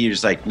powers that be are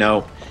just like,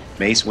 no,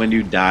 Mace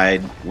Windu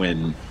died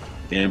when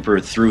the Emperor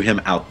threw him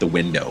out the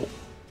window.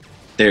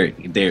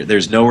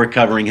 There's no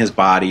recovering his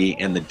body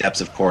in the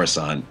depths of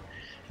Coruscant,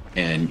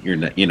 and you're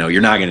not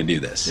going to do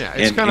this. Yeah,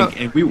 it's kind of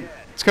like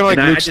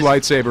Luke's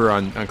lightsaber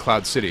on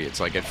Cloud City. It's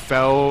like it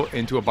fell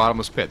into a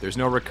bottomless pit. There's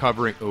no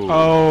recovering. Ooh.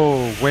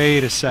 Oh,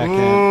 wait a second.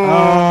 Ooh.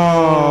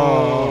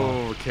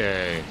 Oh,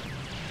 okay.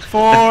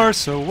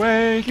 Force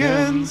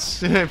Awakens.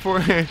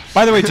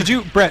 By the way,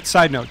 Brett,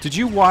 side note, did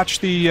you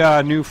watch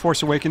the new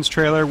Force Awakens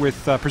trailer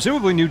with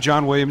presumably new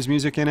John Williams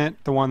music in it?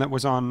 The one that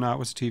was on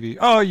was TV.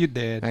 Oh, you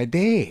did. I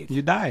did.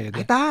 You died.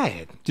 I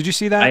died. Did you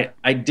see that?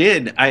 I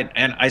did.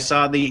 I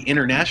saw the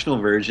international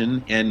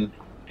version, and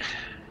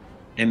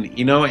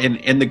you know,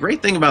 and the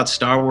great thing about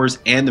Star Wars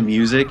and the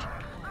music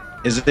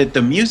is that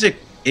the music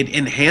it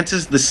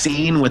enhances the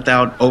scene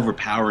without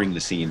overpowering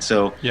the scene.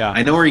 So Yeah.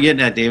 I know where you're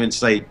getting at, David.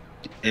 It's like,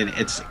 and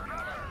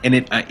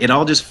it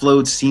all just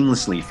flowed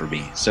seamlessly for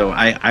me. So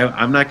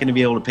I'm not going to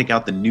be able to pick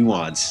out the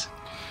nuance.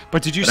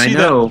 But did you see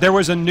that there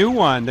was a new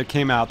one that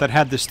came out that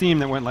had this theme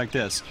that went like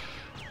this?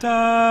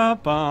 Da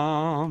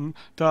bum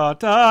da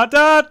da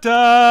da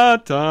da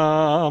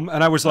dum,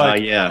 and I was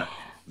like, yeah,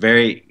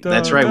 very.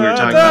 That's right. We were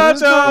talking about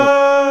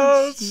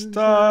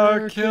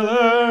Star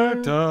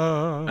Killer.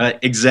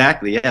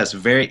 Exactly. Yes.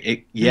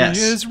 Very. Yes.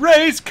 He is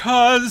Ray's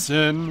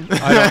cousin.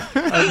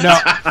 No,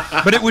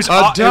 but it was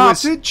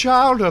adopted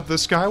child of the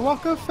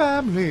Skywalker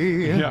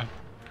family. Yeah.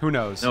 Who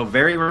knows? No,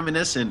 very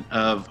reminiscent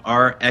of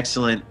our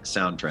excellent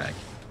soundtrack.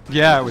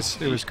 Yeah, it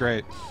was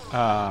great.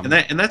 And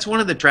that's one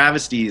of the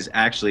travesties,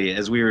 actually,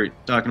 as we were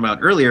talking about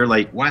earlier,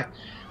 like why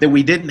that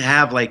we didn't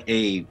have like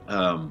a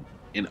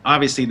and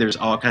obviously there's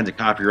all kinds of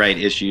copyright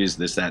issues,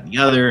 this, that, and the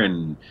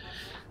other,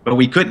 but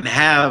we couldn't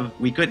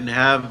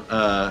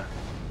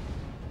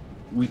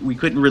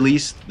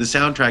release the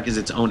soundtrack as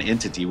its own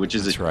entity, which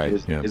is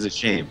is a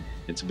shame.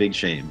 It's a big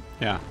shame.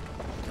 Yeah.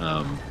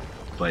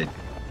 But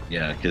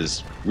yeah,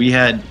 because we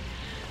had,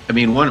 I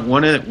mean,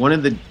 one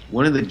of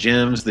the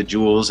gems, the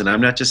jewels, and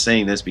I'm not just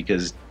saying this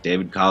because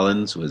David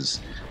Collins was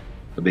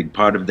a big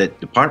part of that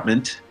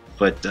department,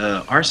 but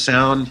our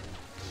sound,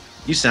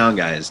 you sound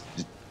guys,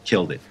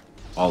 killed it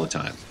all the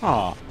time.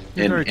 Oh,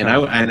 and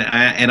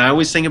I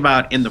always think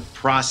about in the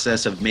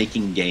process of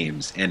making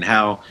games and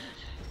how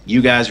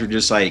you guys were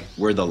just like,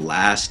 we're the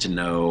last to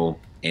know,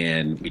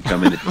 and we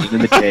come in at the end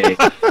of the day,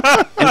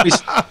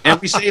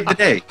 and we save the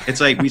day. It's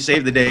like we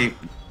save the day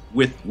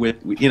with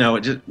you know,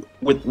 just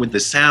with the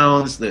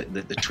sounds,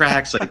 the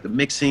tracks, like the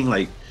mixing,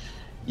 like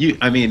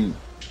I mean,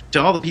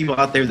 to all the people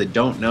out there that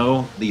don't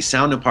know, the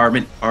sound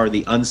department are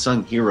the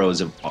unsung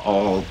heroes of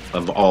all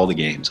the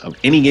games, of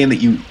any game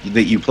that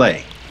you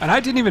play. And I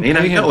didn't even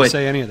pay him to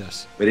say any of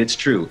this. But it's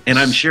true, and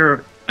I'm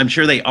sure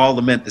they all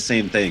lament the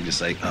same thing,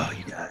 just like, oh,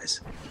 you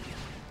guys.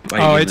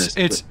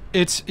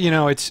 It's you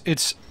know,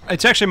 it's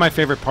actually my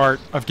favorite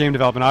part of game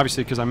development,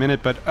 obviously because I'm in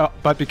it,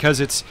 but because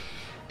it's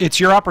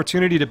your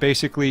opportunity to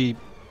basically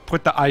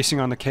put the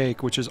icing on the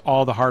cake, which is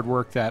all the hard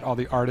work that all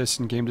the artists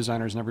and game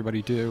designers and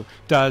everybody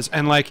does,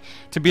 and like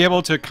to be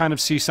able to kind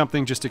of see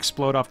something just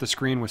explode off the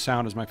screen with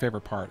sound is my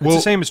favorite part. It's the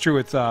same is true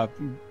with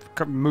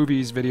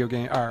movies, video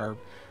game, or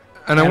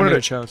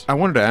animated shows. I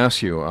wanted to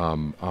ask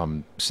you,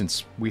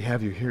 since we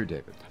have you here,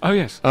 David. Oh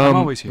yes, I'm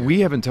always here.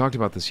 We haven't talked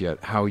about this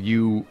yet. How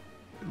you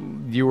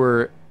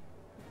were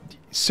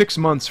 6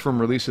 months from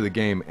release of the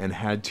game and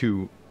had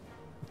to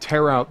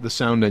tear out the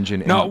sound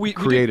engine and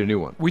create a new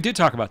one. We did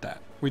talk about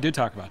that.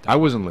 I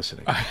wasn't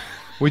listening.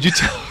 Would you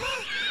tell?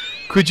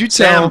 Could you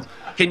Sam, tell?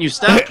 Can you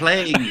stop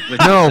playing with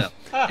No,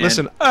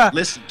 yourself?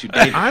 Listen to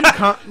David.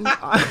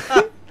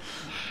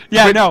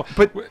 Yeah, no,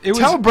 but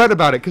tell Brett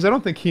about it because I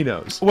don't think he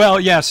knows. Well,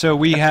 yeah. So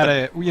we had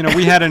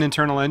an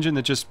internal engine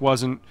that just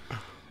wasn't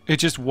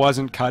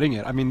cutting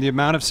it. I mean, the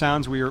amount of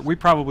sounds we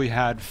probably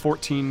had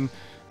 14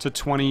 to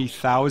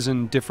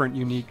 20,000 different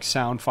unique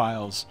sound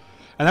files.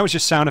 And that was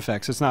just sound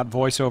effects. It's not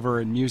voiceover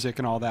and music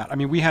and all that. I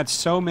mean, we had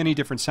so many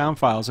different sound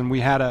files, and we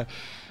had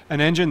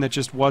an engine that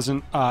just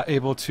wasn't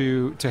able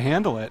to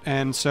handle it.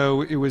 And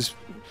so it was,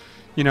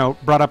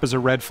 brought up as a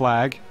red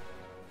flag.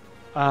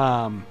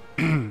 And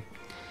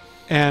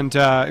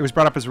it was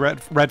brought up as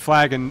red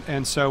flag,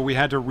 and so we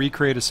had to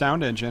recreate a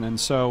sound engine. And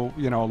so,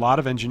 a lot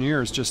of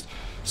engineers just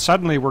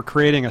suddenly were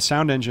creating a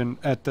sound engine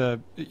at the,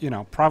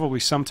 probably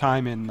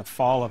sometime in the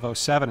fall of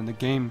 07, and the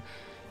game...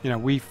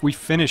 we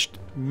finished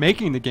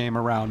making the game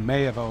around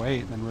May of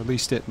 08 and then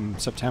released it in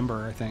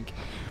September, I think.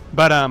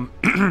 But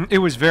it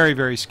was very,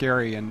 very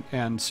scary.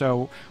 And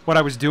so what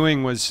I was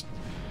doing was,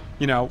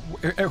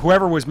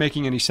 whoever was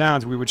making any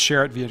sounds, we would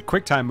share it via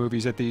QuickTime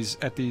movies at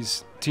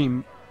these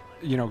team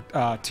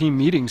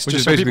meetings. Which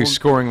is basically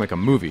scoring like a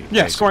movie.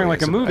 Yeah, scoring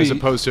like a movie. As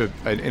opposed to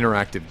an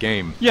interactive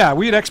game. Yeah,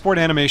 we would export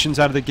animations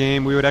out of the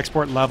game. We would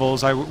export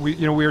levels.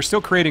 We were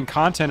still creating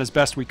content as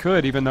best we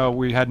could, even though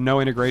we had no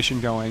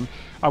integration going.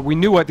 We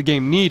knew what the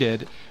game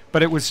needed,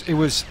 but it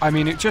was. I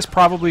mean, it just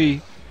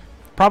probably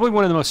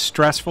one of the most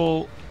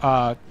stressful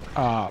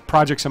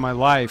projects in my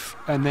life,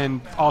 and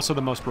then also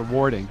the most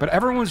rewarding. But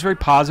everyone was very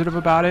positive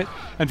about it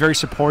and very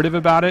supportive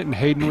about it, and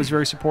Hayden was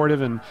very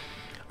supportive. And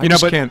I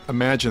just can't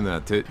imagine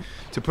that to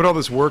put all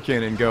this work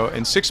in and go,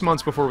 and 6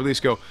 months before release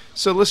go,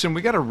 so listen,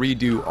 we got to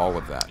redo all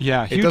of that.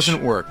 Yeah, it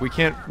doesn't work.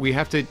 We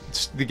have to.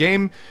 The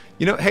game.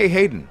 Hey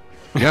Hayden.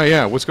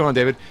 Yeah. What's going on,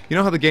 David? You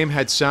know how the game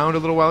had sound a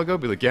little while ago?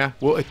 Be like, yeah.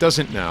 Well, it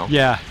doesn't now.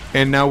 Yeah.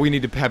 And now we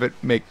need to have it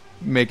make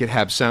it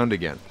have sound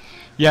again.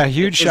 Yeah,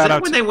 huge shout out. Is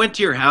that when they went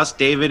to your house,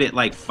 David, at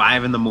like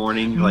 5 in the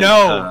morning? Like,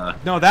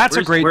 no, that's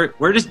a great.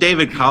 Where does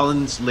David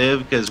Collins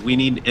live? Because we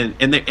need and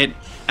I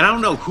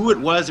don't know who it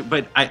was,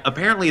 but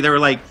apparently there were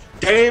like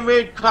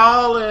David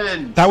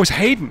Collins. That was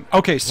Hayden.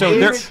 Okay, so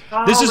David this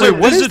is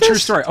Collins. a true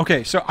story.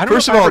 Okay, so I don't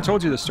First know of if I all, ever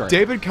told you this story.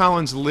 David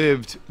Collins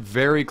lived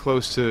very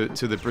close to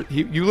the.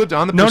 You lived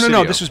on the. No,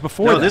 Presidio. this was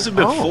before. No, that. this is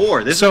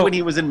before. This So- is when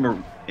he was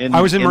in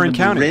I was in Marin the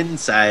County. Marin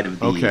side of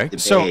the, Okay. the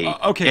So, bay.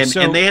 okay, and,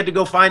 so- and they had to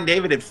go find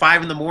David at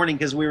 5 in the morning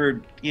because we were,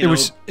 It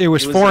was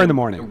 4 in the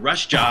morning. A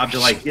rush job to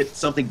like get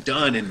something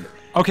done, and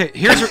Okay,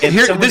 here. someone This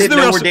is didn't the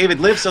know real. where David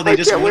lived, so they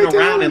just can't went wait to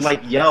around hear and this.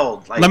 like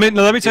yelled. Like, Let me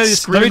tell you this. Let me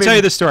screaming. tell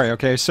you the story.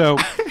 Okay, so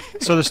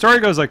the story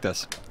goes like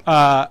this.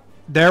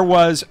 There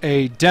was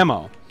a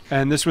demo,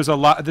 and this was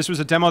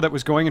a demo that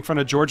was going in front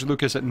of George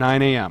Lucas at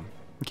 9 a.m.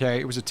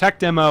 Okay, it was a tech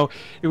demo.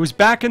 It was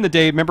back in the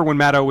day. Remember when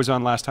Matt O was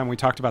on last time? We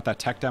talked about that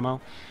tech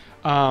demo.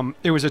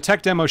 It was a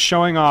tech demo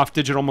showing off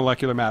digital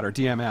molecular matter,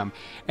 DMM.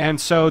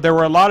 And so there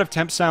were a lot of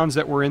temp sounds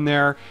that were in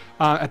there.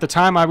 At the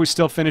time, I was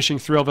still finishing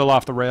Thrillville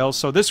Off the Rails.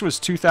 So this was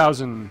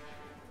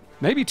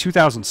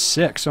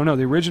 2006. Oh, no,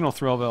 the original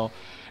Thrillville.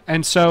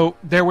 And so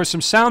there was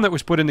some sound that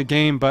was put in the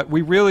game, but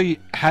we really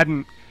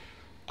hadn't...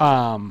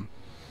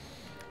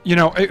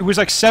 it was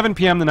like 7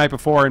 p.m. the night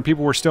before, and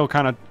people were still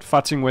kind of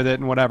futzing with it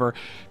and whatever.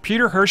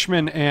 Peter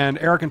Hirschman and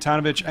Eric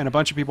Antonovich and a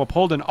bunch of people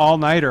pulled an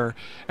all-nighter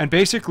and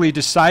basically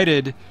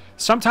decided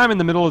sometime in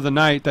the middle of the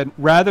night that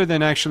rather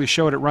than actually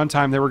show it at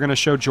runtime, they were going to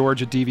show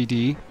George a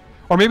DVD.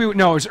 Or maybe,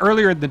 no, it was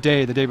earlier in the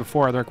day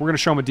before. They're like, we're going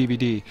to show him a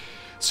DVD.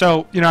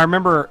 So, I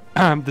remember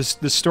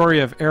this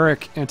story of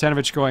Eric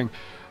Antonovich going,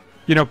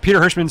 Peter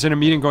Hirschman's in a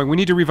meeting going, we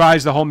need to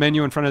revise the whole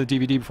menu in front of the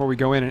DVD before we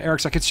go in. And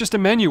Eric's like, it's just a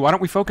menu. Why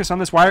don't we focus on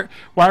this? Why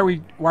are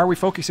we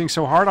focusing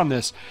so hard on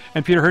this?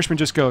 And Peter Hirschman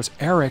just goes,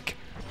 Eric,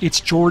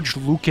 it's George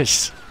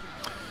Lucas.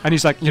 And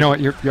he's like, you know what,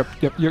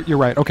 you're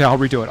right. Okay, I'll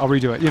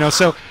redo it.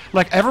 So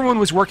like everyone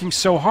was working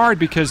so hard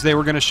because they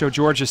were going to show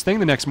George's thing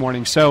the next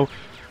morning. So,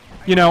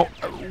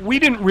 we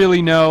didn't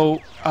really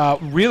know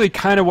really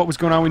kind of what was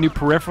going on. We knew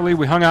peripherally.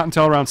 We hung out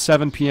until around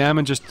 7 p.m.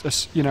 and just,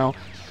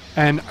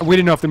 and we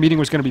didn't know if the meeting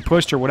was going to be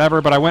pushed or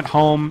whatever, but I went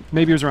home,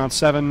 maybe it was around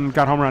 7,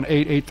 got home around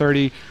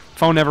 8:30,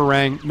 phone never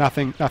rang,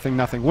 nothing.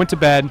 Went to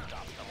bed.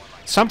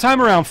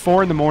 Sometime around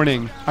 4 in the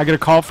morning, I get a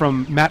call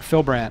from Matt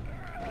Philbrandt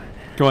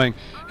going,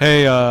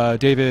 hey,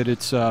 David,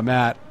 it's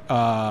Matt.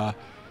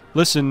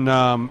 Listen,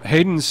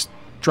 Hayden's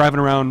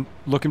driving around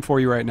looking for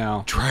you right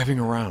now. Driving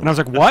around. And I was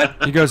like, what?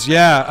 He goes,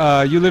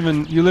 yeah, you live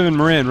in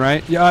Marin,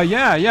 right?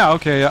 Yeah,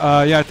 okay.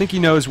 Yeah, I think he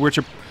knows which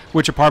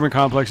apartment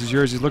complex is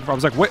yours he's looking for. I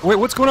was like, wait,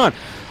 what's going on?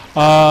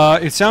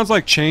 It sounds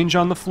like change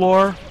on the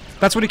floor.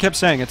 That's what he kept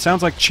saying. It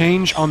sounds like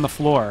change on the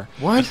floor.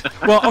 What?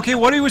 Well, okay,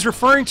 what he was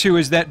referring to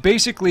is that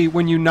basically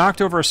when you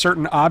knocked over a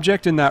certain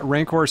object in that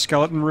Rancor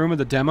skeleton room of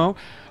the demo,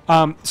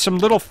 some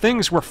little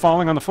things were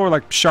falling on the floor,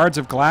 like shards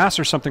of glass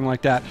or something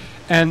like that,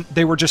 and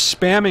they were just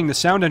spamming the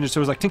sound engine. So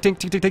it was like tink tink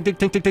tink tink tink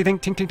tink tink tink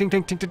tink tink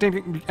tink tink tink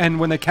tink,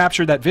 and when they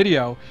captured that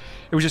video,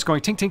 it was just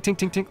going tink tink tink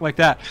tink tink like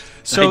that.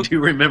 So I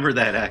do remember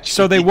that actually.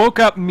 So they woke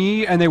up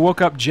me and they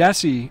woke up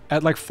Jesse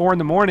at like 4 in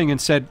the morning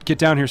and said, "Get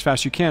down here as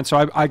fast as you can."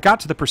 So I got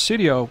to the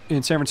Presidio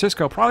in San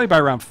Francisco probably by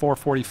around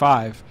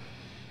 4:45,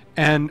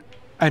 and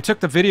I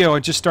took the video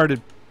and just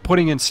started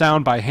putting in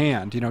sound by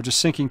hand,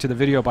 just syncing to the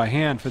video by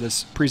hand for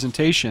this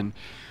presentation.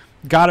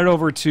 Got it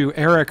over to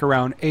Eric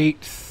around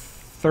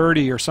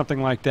 8:30 or something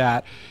like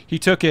that. He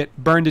took it,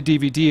 burned a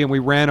DVD, and we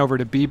ran over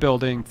to B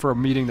Building for a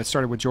meeting that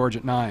started with George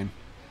at 9.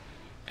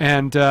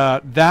 And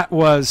that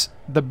was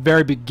the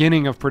very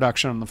beginning of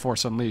production on The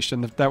Force Unleashed,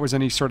 and if that was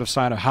any sort of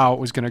sign of how it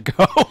was going to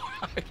go.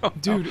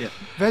 Dude,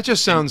 that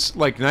just sounds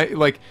like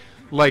I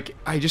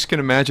just can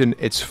imagine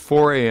it's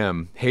 4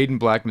 a.m. Hayden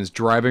Blackman's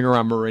driving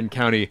around Marin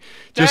County,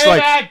 just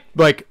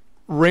like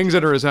rings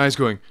under his eyes,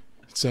 going,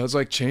 "It sounds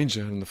like change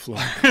on the floor."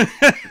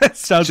 It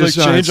sounds like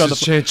change on the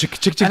floor.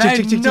 And I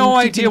had no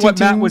idea what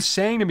Matt was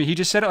saying to me. He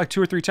just said it like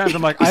 2 or 3 times.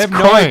 I'm like, I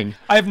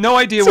have no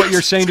idea what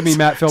you're saying to me,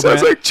 Matt Philbrandt.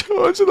 Sounds like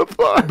change on the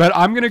floor. But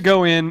I'm gonna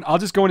go in. I'll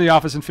just go into the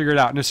office and figure it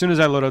out. And as soon as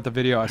I load up the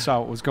video, I saw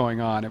what was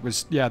going on. It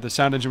was the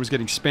sound engine was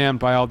getting spammed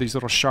by all these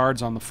little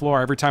shards on the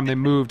floor. Every time they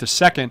moved a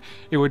second,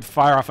 it would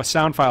fire off a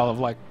sound file of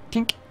like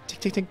tink,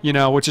 tink, tink,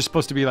 tink, which is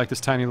supposed to be like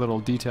this tiny little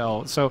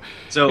detail. So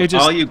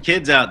all you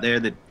kids out there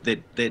that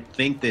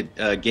think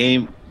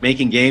that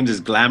making games is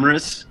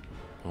glamorous,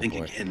 think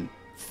again.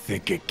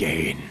 Think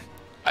again.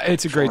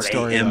 It's a great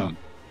story, though.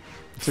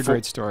 It's a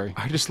great story.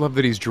 I just love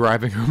that he's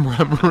driving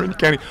around Marin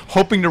County,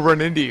 hoping to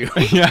run into you.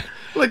 Yeah.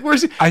 Like,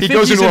 where's he? He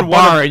goes into a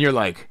bar, and you're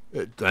like,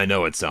 I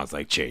know it sounds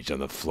like change on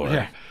the floor.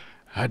 Yeah.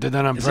 I did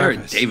that on Is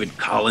purpose. there a David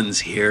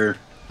Collins here?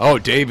 Oh,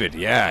 David,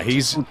 yeah,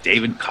 he's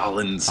David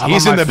Collins.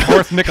 He's on in my the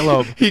 4th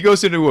Michelob. He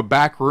goes into a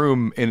back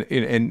room, and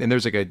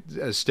there's like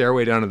a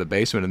stairway down to the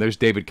basement, and there's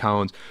David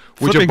Collins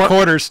flipping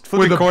quarters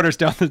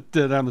down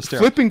the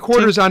stairs. Flipping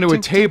quarters onto a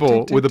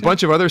table with a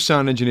bunch of other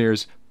sound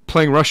engineers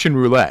playing Russian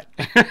roulette.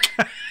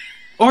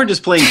 Or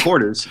just playing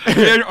quarters.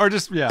 Or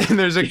just, And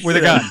there's with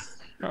a gun.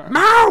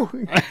 Mow!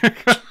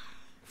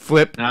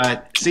 Flip.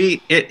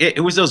 See,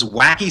 it was those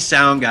wacky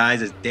sound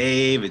guys. It's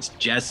Dave, it's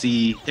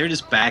Jesse. They're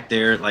just back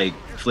there, like,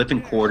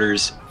 flipping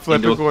quarters.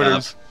 Flipping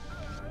quarters.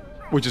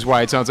 Which is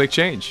why it sounds like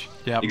change.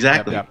 Yeah,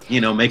 exactly.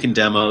 Yep. Making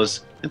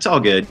demos. It's all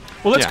good.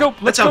 Well, let's go.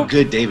 That's how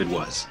good David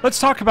was. Let's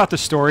talk about the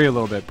story a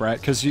little bit,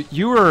 Brett, because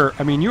you were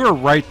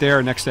right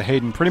there next to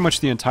Hayden pretty much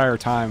the entire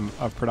time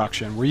of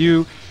production. Were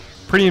you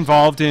pretty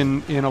involved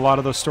in a lot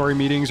of those story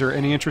meetings, or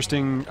any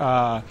interesting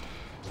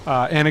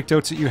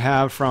anecdotes that you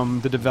have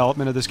from the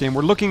development of this game?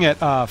 We're looking at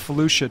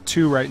Felucia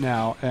 2 right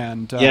now,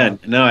 and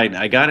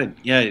I got it.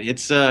 Yeah,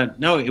 it's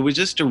no, it was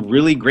just a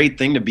really great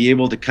thing to be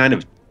able to kind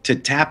of to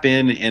tap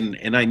in,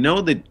 and I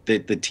know that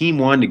the team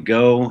wanted to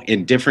go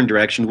in different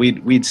directions.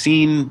 We'd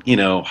seen,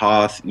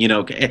 Hoth,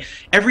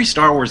 every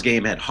Star Wars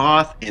game had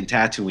Hoth and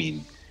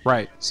Tatooine.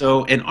 Right.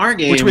 So in our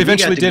game, which we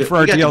eventually did for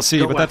our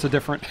DLC, but that's a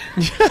different.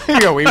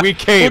 we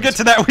caved. We'll get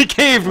to that. We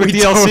caved with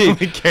DLC. Totally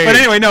caved. But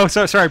anyway, no.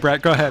 Sorry,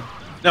 Brett. Go ahead.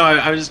 No,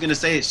 I was just going to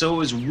say. So it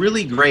was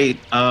really great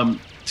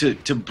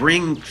to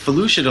bring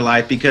Felucia to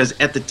life, because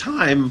at the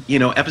time,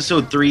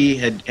 Episode 3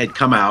 had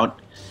come out.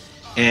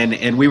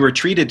 And we were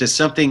treated to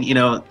something,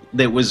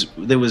 that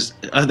was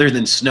other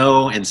than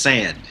snow and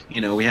sand.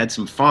 We had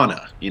some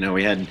fauna.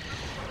 We had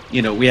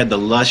the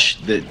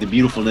lush, the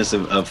beautifulness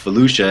of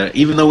Felucia.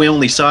 Even though we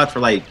only saw it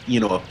for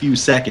a few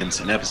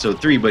seconds in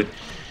Episode 3, but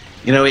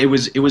it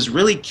was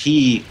really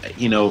key,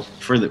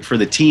 for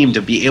the team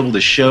to be able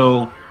to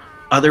show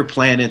other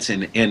planets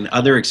and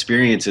other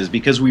experiences,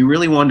 because we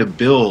really wanted to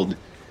build,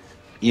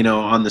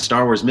 on the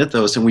Star Wars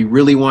mythos, and we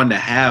really wanted to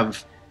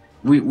have.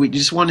 We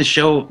just want to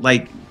show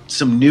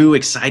some new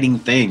exciting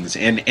things,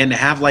 and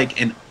have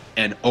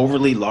an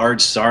overly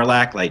large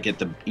Sarlacc, at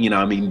the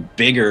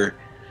bigger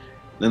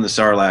than the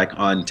Sarlacc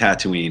on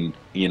Tatooine,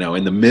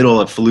 in the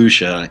middle of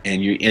Felucia,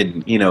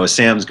 and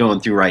Sam's going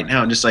through right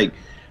now, and just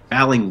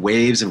battling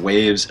waves and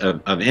waves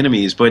of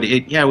enemies. But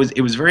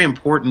it was very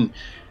important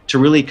to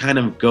really kind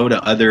of go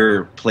to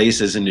other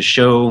places and to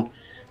show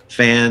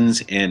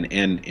fans and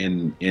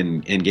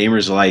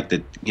gamers alike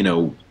that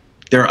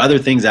there are other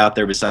things out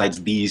there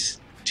besides these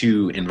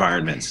two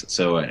environments.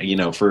 So,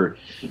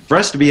 for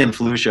us to be in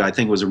Felucia, I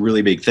think was a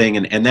really big thing,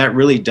 and that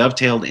really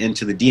dovetailed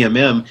into the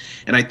DMM.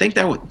 And I think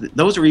that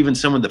those were even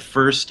some of the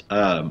first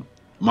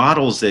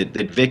models that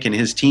Vic and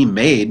his team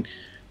made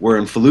were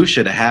in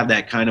Felucia, to have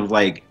that kind of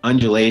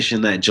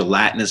undulation, that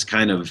gelatinous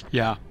kind of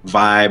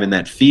vibe and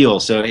that feel.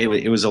 So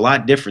it was a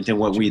lot different than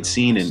what we'd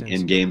seen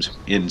in games,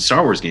 in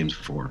Star Wars games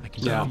before.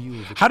 Yeah.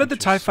 How did the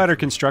TIE Fighter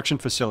construction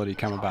facility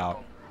come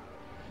about?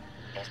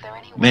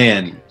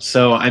 Man,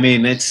 so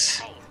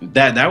it's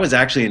that was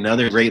actually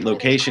another great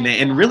location,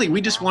 and really we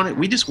just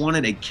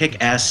wanted a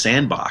kick-ass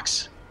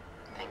sandbox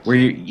where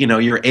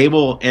you're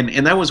able,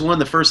 and that was one of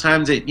the first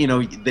times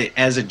that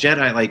as a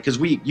Jedi, because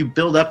you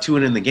build up to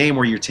it in the game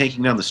where you're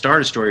taking down the Star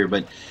Destroyer,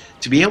 but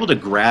to be able to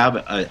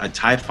grab a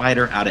TIE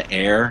Fighter out of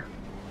air,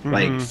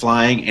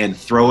 flying, and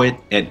throw it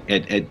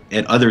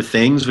at other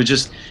things was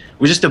just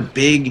a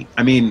big.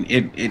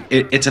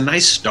 It's a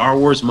nice Star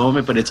Wars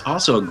moment, but it's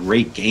also a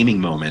great gaming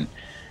moment.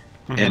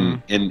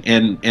 And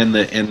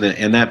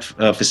that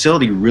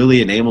facility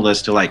really enabled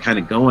us to kind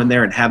of go in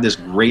there and have this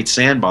great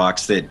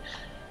sandbox that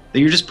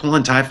you're just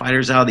pulling TIE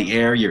fighters out of the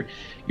air. You're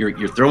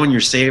throwing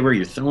your saber.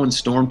 You're throwing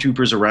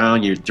stormtroopers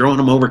around. You're throwing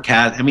them over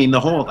cat. The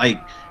whole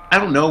I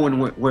don't know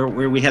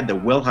where we had the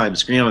Wilhelm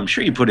scream. I'm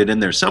sure you put it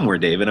in there somewhere,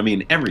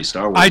 David. Every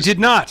Star Wars. I did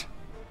not.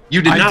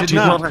 You did not. I did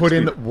not put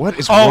in. What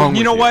is wrong? Oh,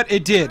 you know what?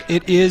 It did.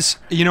 It is.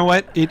 You know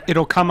what?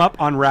 It'll come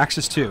up on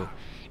Raxus 2.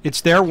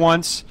 It's there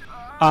once.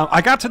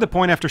 I got to the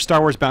point after Star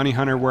Wars Bounty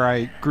Hunter where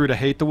I grew to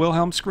hate the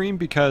Wilhelm scream,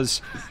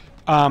 because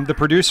the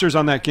producers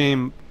on that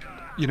game,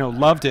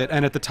 loved it,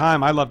 and at the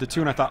time I loved it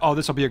too, and I thought, oh,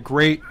 this will be a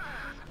great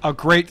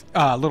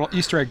little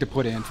Easter egg to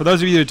put in. For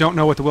those of you that don't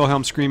know what the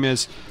Wilhelm scream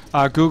is,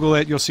 Google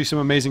it. You'll see some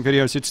amazing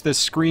videos. It's this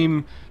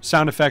scream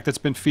sound effect that's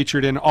been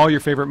featured in all your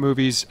favorite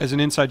movies as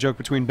an inside joke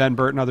between Ben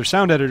Burtt and other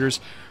sound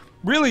editors.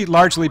 Really,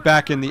 largely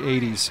back in the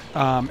 80s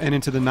and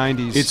into the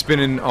 90s. It's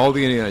been in all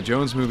the Indiana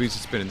Jones movies.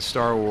 It's been in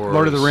Star Wars,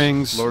 Lord of the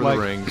Rings.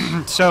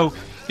 So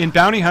in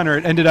Bounty Hunter,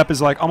 it ended up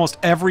as almost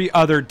every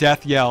other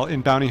death yell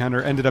in Bounty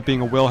Hunter ended up being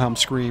a Wilhelm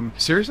scream.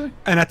 Seriously?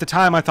 And at the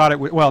time, I thought it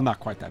was, well,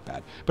 not quite that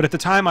bad, but at the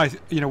time,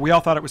 we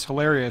all thought it was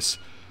hilarious.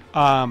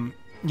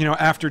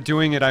 After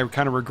doing it, I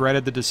kind of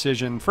regretted the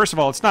decision. First of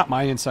all, it's not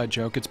my inside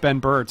joke; it's Ben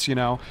Burtt's.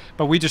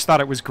 But we just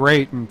thought it was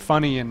great and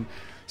funny, and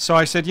so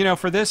I said,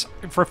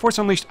 for Force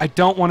Unleashed, I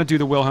don't want to do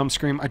the Wilhelm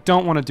scream. I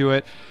don't want to do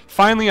it.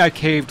 Finally, I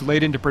caved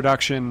late into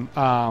production,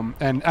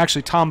 and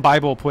actually Tom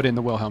Bible put in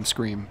the Wilhelm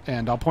scream,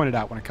 and I'll point it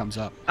out when it comes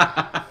up.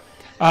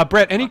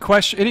 Brett, any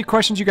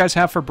questions you guys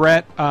have for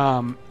Brett?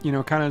 Kind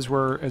of as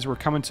we're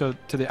coming to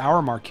the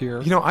hour mark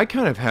here. I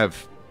kind of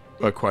have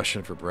a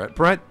question for Brett.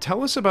 Brett,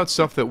 tell us about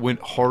stuff that went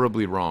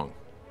horribly wrong.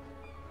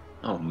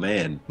 Oh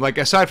man!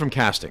 Aside from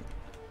casting.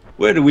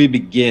 Where do we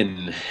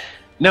begin?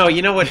 No,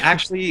 you know what?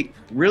 Actually,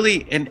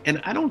 really, and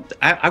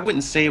I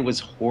wouldn't say it was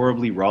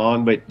horribly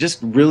wrong, but just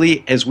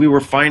really, as we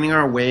were finding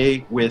our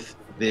way with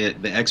the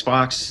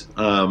Xbox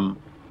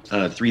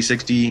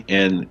 360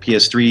 and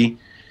PS3,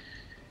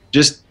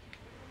 just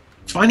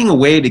finding a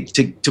way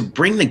to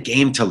bring the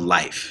game to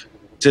life,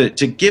 to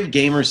give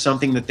gamers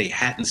something that they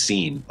hadn't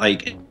seen.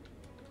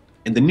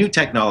 and the new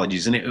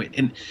technologies,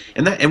 and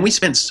we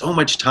spent so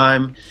much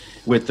time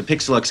with the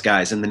Pixelux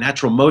guys and the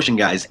natural motion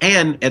guys,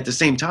 and at the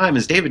same time,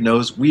 as David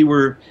knows, we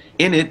were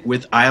in it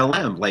with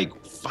ILM.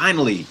 Like,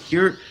 finally,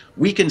 here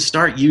we can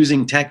start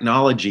using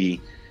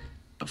technology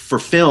for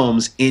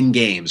films in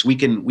games. We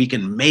can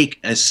make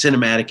a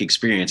cinematic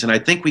experience, and I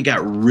think we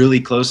got really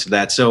close to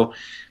that. So,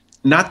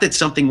 not that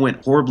something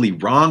went horribly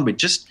wrong, but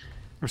just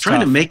trying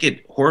to make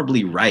it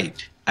horribly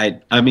right.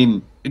 I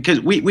mean,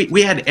 because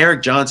we had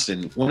Eric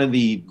Johnston, one of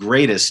the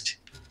greatest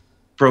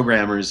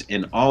programmers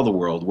in all the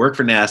world, worked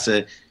for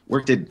NASA,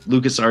 worked at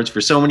LucasArts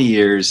for so many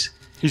years.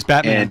 He's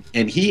Batman,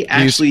 and he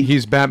actually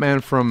he's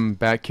Batman from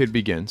Bat Kid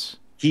Begins.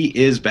 He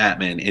is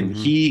Batman, and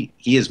he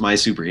is my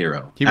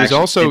superhero. He was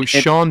also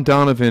Sean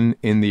Donovan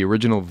in the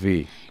original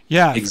V.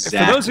 Yeah,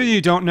 exactly. For those of you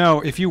who don't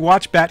know, if you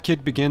watch Bat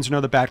Kid Begins, you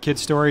know the Bat Kid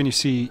story, and you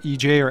see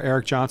EJ or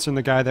Eric Johnson,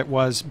 the guy that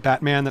was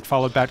Batman that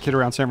followed Bat Kid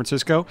around San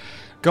Francisco,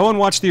 go and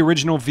watch the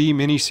original V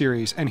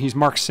miniseries, and he's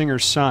Mark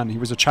Singer's son. He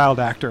was a child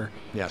actor.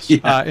 Yes,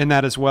 in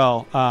that as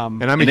well.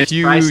 And I'm a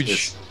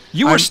huge.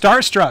 You were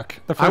starstruck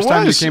the first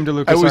time you came to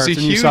LucasArts. I was a and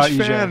huge you saw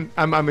fan.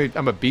 EJ.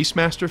 I'm a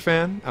Beastmaster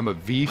fan. I'm a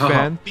V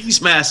fan.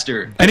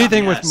 Beastmaster.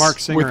 Anything with Mark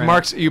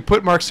Singer. You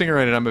put Mark Singer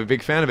in it. I'm a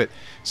big fan of it.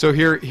 So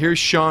here's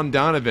Sean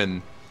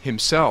Donovan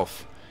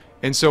himself,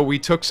 and so we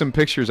took some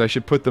pictures. I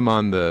should put them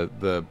on the.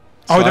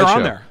 Oh, they're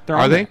on slideshow. there.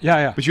 Are they? Yeah,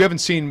 yeah. But you haven't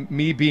seen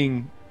me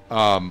being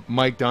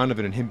Mike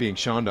Donovan and him being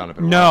Sean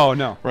Donovan. No,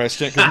 no. Right.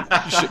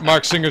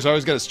 Mark Singer's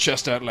always got his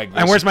chest out like this.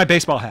 And where's my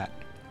baseball hat?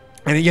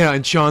 And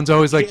and Sean's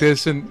always like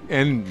this,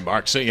 and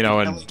Mark's,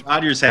 and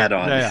Dodgers hat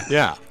on.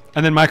 Yeah.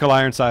 And then Michael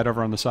Ironside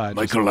over on the side.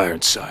 Michael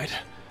Ironside.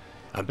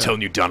 I'm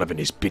telling you, Donovan,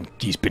 he's been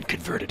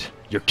converted.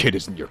 Your kid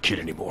isn't your kid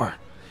anymore.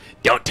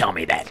 Don't tell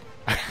me that.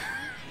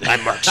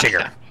 I'm Mark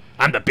Singer.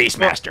 I'm the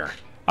Beastmaster.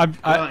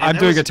 I'm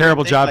doing a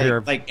terrible job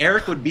here. Like,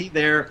 Eric would be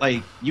there,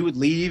 like, you would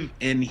leave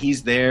and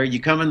he's there. You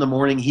come in the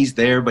morning, he's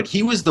there. But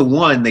he was the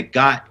one that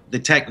got the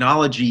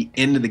technology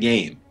into the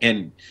game.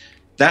 And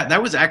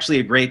that was actually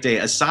a great day.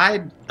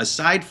 Aside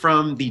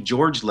from the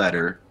George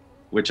letter,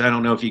 which I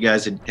don't know if you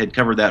guys had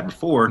covered that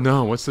before.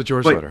 No, what's the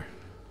George letter?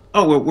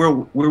 Oh,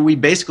 where we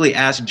basically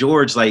asked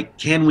George, like,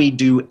 can we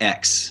do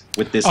X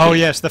with this game?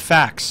 Yes, the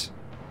facts.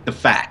 The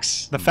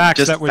facts. The facts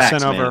just that was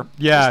sent man. over.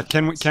 Yeah,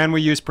 can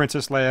we use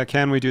Princess Leia?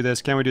 Can we do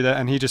this? Can we do that?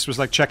 And he just was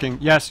like checking,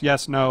 yes,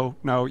 no,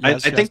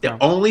 yes, I think the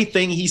only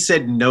thing he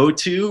said no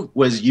to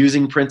was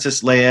using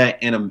Princess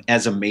Leia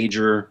as a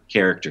major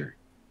character.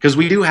 Because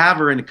we do have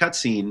her in a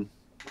cutscene,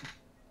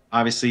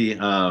 obviously,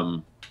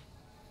 on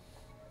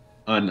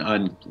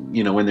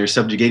when they're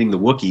subjugating the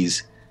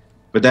Wookiees.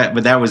 But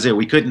that was it.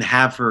 We couldn't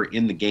have her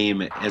in the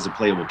game as a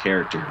playable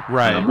character.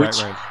 Right,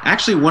 which right.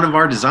 actually one of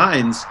our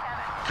designs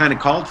kind of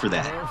called for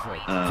that.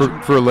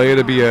 For Leia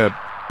to be a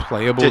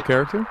playable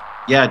character?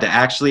 Yeah, to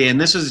actually, and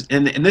this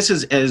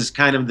is as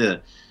kind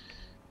of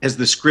as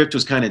the script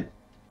was kind of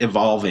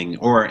evolving,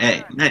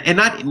 and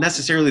not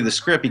necessarily the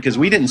script, because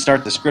we didn't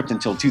start the script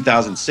until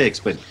 2006,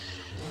 but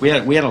we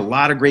had a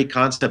lot of great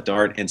concept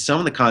art, and some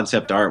of the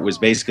concept art was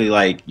basically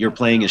like you're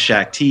playing as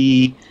Shaak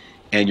Ti,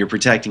 and you're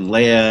protecting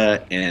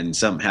Leia, and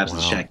something happens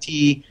to Shaak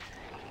Ti,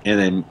 and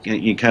then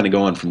you kind of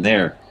go on from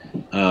there.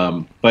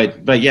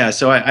 But yeah,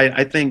 so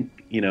I think,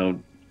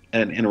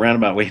 in a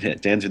roundabout way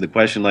to answer the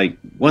question, like,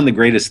 one of the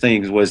greatest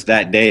things was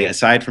that day,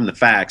 aside from the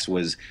facts,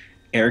 was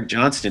Eric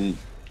Johnston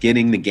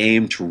getting the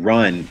game to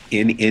run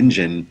in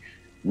engine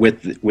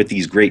with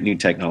these great new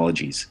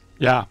technologies.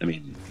 Yeah, I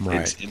mean,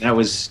 right. And that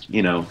was,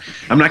 I'm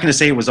not going to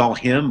say it was all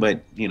him,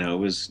 but it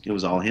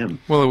was all him.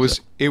 Well,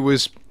 it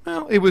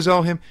was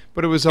all him,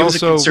 but it was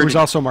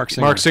also Mark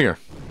Singer. Mark Singer.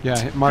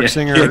 Yeah, Mark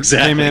Singer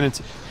exactly. came in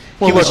and.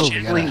 He was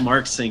channeling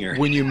Mark Singer.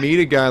 When you meet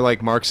a guy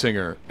like Mark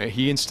Singer,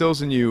 he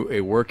instills in you a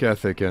work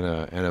ethic and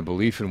a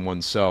belief in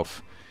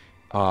oneself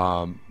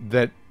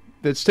that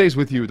stays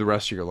with you the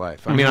rest of your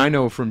life. I mean, I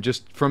know from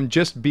just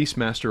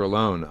Beastmaster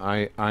alone,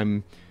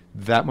 I'm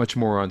that much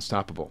more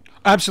unstoppable.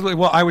 Absolutely.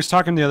 Well, I was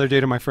talking the other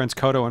day to my friends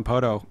Kodo and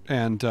Poto,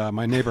 and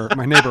my neighbor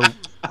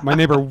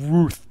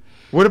Ruth.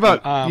 What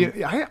about?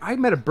 I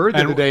met a bird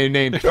the other day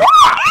named.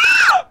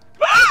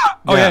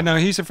 Oh yeah, no,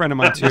 he's a friend of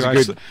mine too.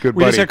 Good we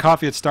buddy. just had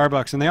coffee at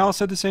Starbucks, and they all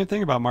said the same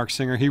thing about Mark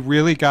Singer. He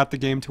really got the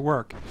game to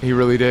work. He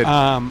really did.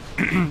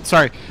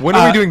 Sorry. When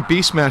are we doing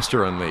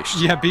Beastmaster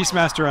Unleashed? Yeah,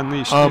 Beastmaster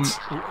Unleashed. It's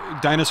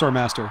Dinosaur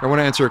Master. I want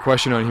to answer a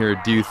question on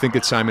here. Do you think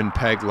that Simon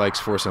Pegg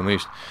likes Force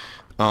Unleashed?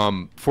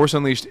 Force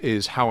Unleashed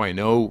is how I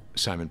know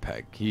Simon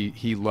Pegg.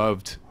 He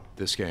loved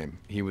this game.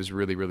 He was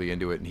really, really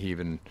into it, and he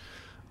even,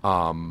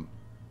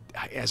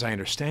 as I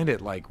understand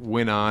it, like,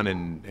 went on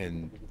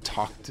and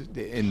talked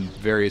in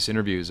various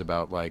interviews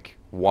about, like,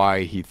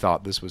 why he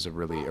thought this was a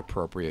really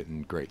appropriate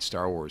and great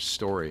Star Wars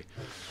story.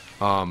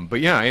 But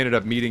yeah, I ended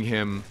up meeting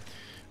him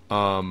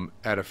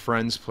at a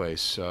friend's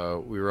place.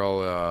 We were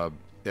all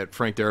at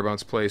Frank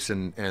Darabont's place,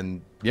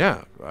 and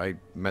yeah, I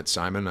met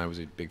Simon. I was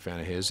a big fan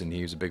of his, and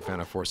he was a big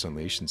fan of Force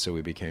Unleashed, and so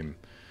we became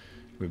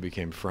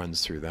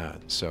friends through that.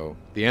 So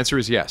the answer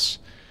is yes.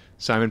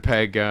 Simon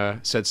Pegg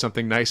said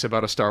something nice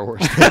about a Star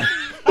Wars thing.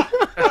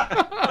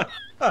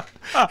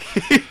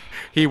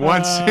 he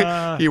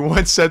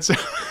once said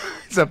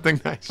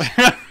something nice.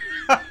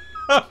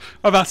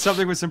 About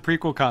something with some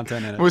prequel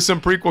content in it. With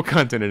some prequel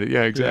content in it,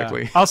 yeah,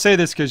 exactly. Yeah. I'll say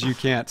this because you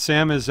can't.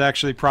 Sam is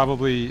actually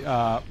probably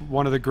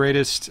one of the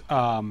greatest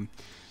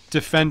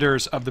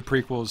defenders of the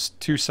prequels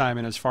to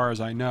Simon, as far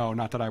as I know.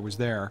 Not that I was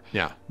there.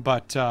 Yeah,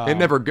 but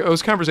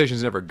those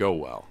conversations never go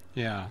well.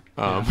 Yeah.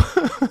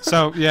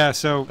 So you can't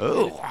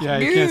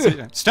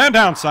say, stand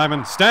down,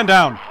 Simon. Stand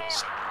down.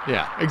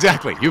 Yeah,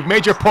 exactly. You've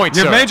made your point.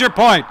 You've made your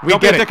point.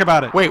 Don't be a dick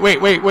about it.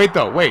 Wait,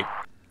 though. Wait.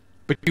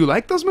 But you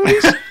like those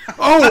movies?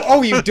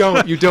 oh, you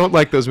don't. You don't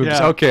like those movies.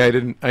 Yeah. Okay,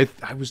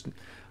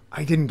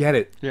 I didn't get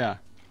it. Yeah.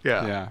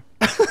 Yeah.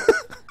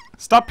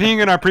 Stop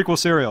peeing in our prequel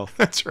cereal.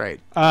 That's right.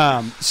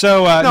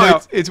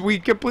 No, it's we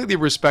completely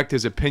respect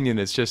his opinion.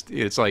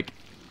 It's like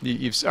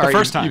you've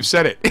first time you've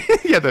said it.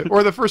 Yeah,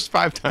 or the first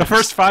 5 times. The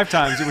first 5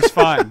 times it was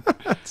fine.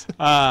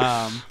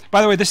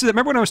 By the way,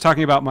 remember when I was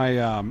talking about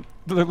my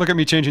look at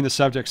me changing the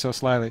subject so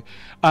slightly.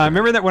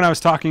 Remember that when I was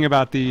talking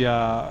about the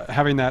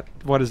having that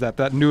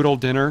noodle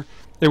dinner?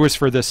 It was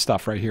for this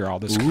stuff right here, all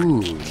this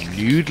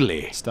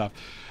noodly stuff.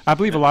 I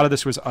believe a lot of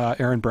this was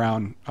Aaron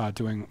Brown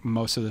doing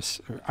most of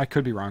this. I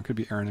could be wrong. Could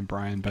be Aaron and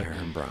Brian. But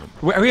Aaron Brown.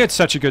 We had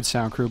such a good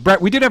sound crew.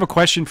 Brett, we did have a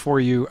question for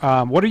you.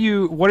 What are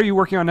you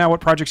working on now? What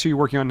projects are you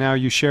working on now?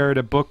 You shared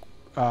a book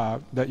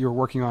that you were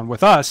working on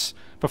with us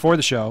before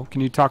the show.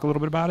 Can you talk a little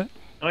bit about it?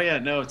 Oh yeah,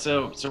 no.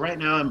 So right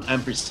now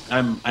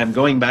I'm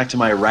going back to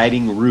my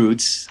writing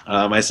roots.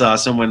 I saw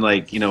someone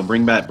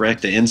bring back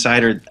Brett the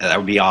Insider. That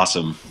would be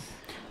awesome.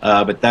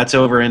 But that's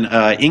over in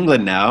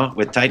England now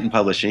with Titan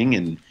Publishing,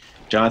 and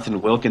Jonathan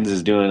Wilkins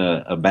is doing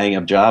a bang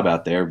up job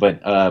out there.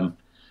 But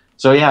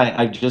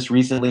I just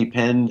recently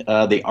penned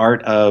The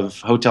Art of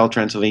Hotel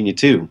Transylvania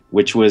 2,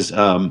 which was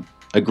it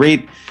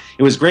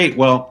was great.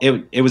 Well,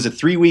 it was a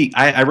 3-week.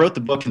 I wrote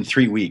the book in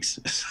 3 weeks.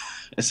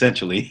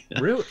 Essentially.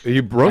 Really?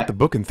 You wrote the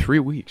book in 3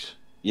 weeks?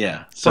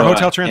 Yeah. So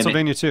Hotel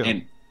Transylvania 2.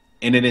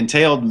 And it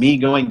entailed me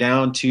going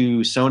down to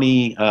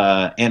Sony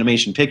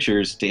Animation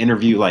Pictures to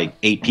interview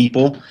 8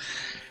 people.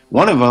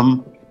 One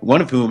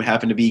of whom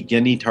happened to be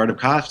Gendy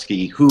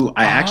Tartakovsky, who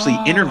I actually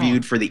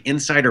interviewed for the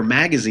Insider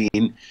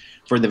magazine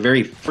for the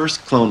very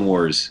first Clone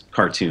Wars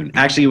cartoon.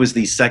 Actually, it was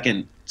the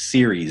second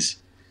series.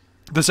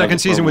 The second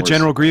season with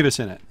General Grievous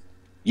in it.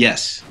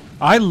 Yes.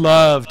 I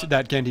loved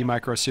that Gendy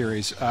micro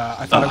series.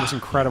 I thought it was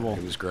incredible.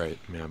 It was great,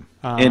 man.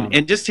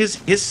 And just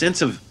his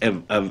sense of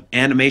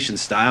animation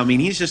style. I mean,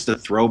 he's just a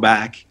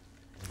throwback.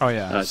 Oh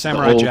yeah,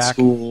 Samurai old Jack.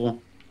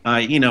 School.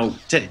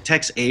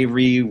 Tex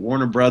Avery,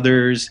 Warner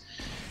Brothers.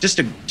 Just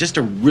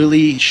a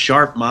really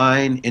sharp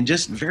mind and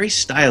just very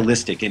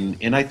stylistic.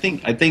 And I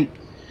think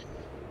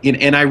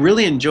and I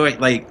really enjoy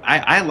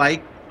I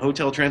like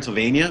Hotel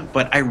Transylvania,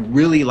 but I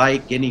really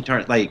like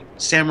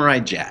Samurai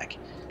Jack.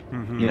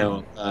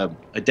 Mm-hmm.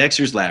 A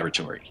Dexter's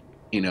Laboratory.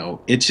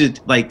 It's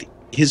just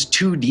his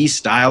 2D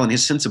style and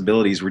his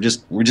sensibilities were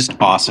just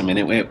awesome. And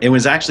it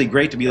was actually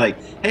great to be like,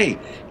 hey,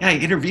 yeah, I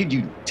interviewed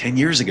you 10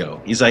 years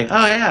ago. He's like,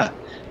 oh yeah,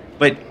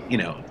 but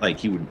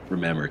he would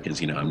remember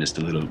because I'm just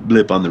a little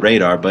blip on the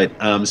radar.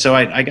 But so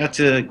I got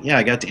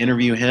to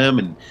interview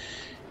him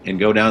and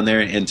go down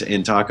there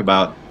and talk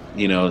about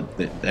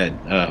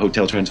that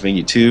Hotel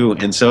Transylvania 2.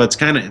 And so it's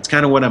kind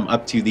of what I'm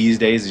up to these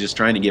days, is just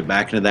trying to get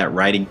back into that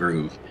writing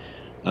groove.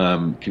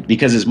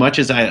 Because as much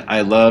as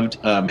I loved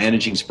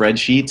managing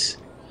spreadsheets,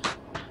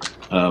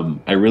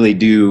 I really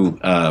do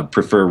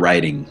prefer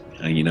writing.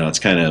 It's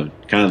kind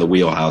of the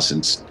wheelhouse, and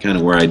it's kind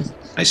of where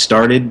I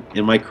started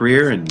in my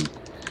career. And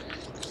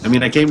I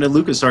mean, I came to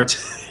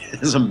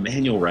LucasArts as a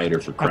manual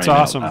writer for crying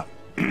That's out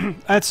awesome.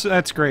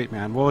 That's great,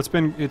 man. Well, it's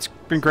been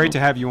great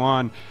to have you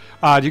on.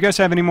 Do you guys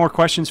have any more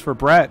questions for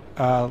Brett?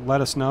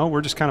 Let us know.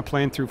 We're just kind of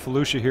playing through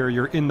Felucia here.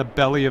 You're in the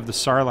belly of the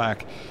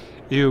Sarlacc.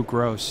 Ew,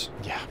 gross.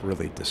 Yeah,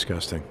 really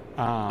disgusting.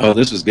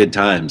 This was good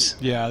times.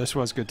 Yeah, this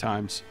was good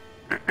times.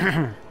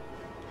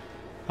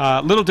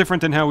 A little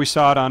different than how we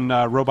saw it on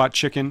Robot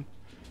Chicken,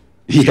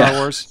 Star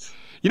Wars.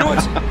 You know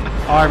what's...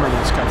 I remember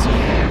this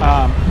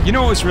cutscene. You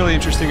know what was really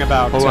interesting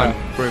about... Hold on.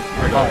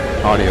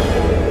 Audio.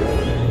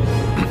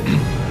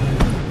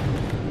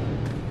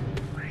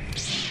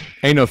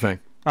 Ain't no thing.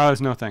 Oh,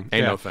 there's no thing.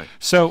 Ain't no thing.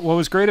 So what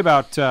was great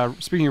about...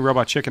 speaking of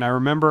Robot Chicken, I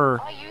remember...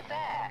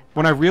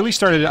 When I really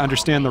started to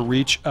understand the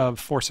reach of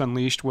Force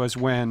Unleashed was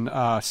when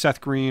Seth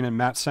Green and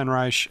Matt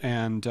Senreich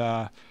and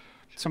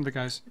some of the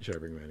guys... Should I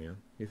bring Manny on,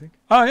 you think?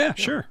 Oh, yeah,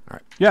 sure. All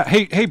right. Yeah.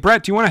 Hey,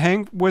 Brett, do you want to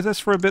hang with us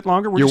for a bit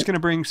longer? We're just going to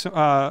bring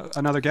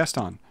another guest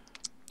on.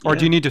 Or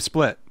do you need to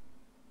split?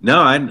 No,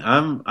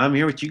 I'm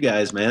here with you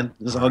guys, man.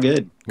 This is all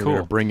good.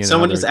 Cool.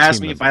 Someone just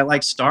asked me if I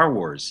like Star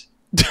Wars.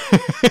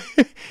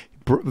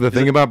 The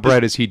thing about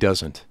Brett is he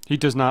doesn't. He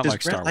does not Does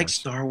like Brett Star Wars. like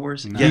Star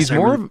Wars? No. Yes,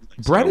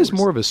 Brett is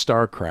more of a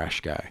Star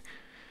Crash guy.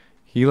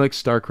 He likes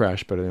Star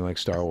Crash better than he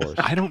likes Star Wars.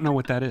 I don't know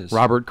what that is.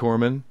 Robert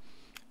Corman,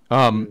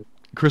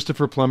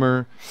 Christopher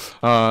Plummer,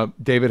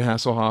 David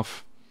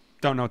Hasselhoff.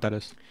 Don't know what that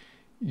is.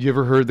 You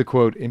ever heard the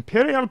quote,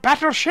 "Imperial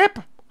battleship,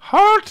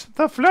 halt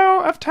the flow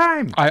of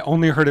time"? I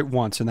only heard it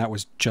once, and that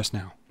was just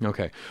now.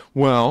 Okay.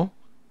 Well,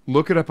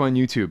 Look it up on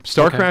YouTube.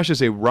 Star Crash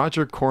is a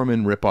Roger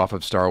Corman ripoff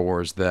of Star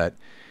Wars that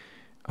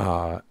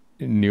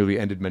nearly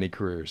ended many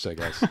careers, I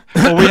guess.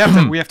 Well, we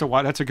have to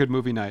watch. That's a good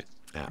movie night.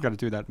 Yeah. Got to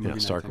do that movie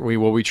night.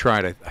 We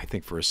tried, I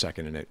think, for a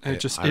second, and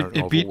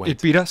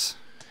it beat us.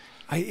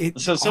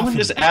 So someone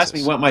just asked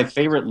me what my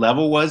favorite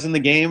level was in the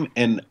game,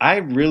 and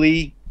I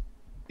mean,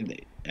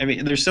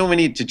 there's so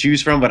many to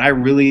choose from, but I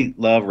really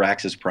love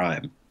Raxus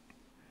Prime.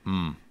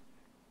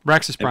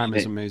 Raxus Prime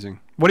is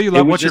amazing. What do you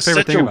love? What's your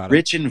favorite thing about it?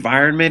 Rich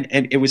environment,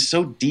 and it was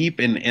so deep,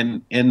 and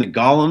the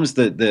golems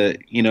that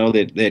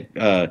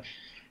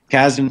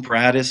Kazdan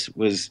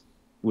Paratus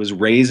was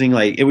raising,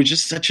 like it was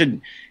just such a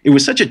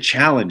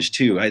challenge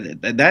too.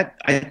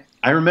 I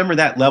remember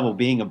that level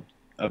being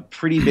a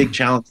pretty big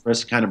challenge for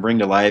us to kind of bring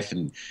to life,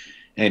 and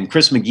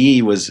Chris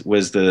McGee was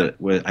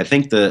I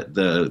think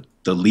the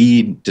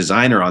lead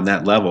designer on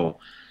that level,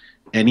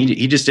 and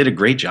he just did a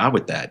great job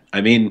with that.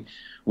 I mean,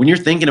 when you're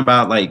thinking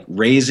about like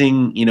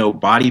raising,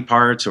 body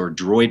parts or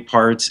droid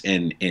parts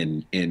and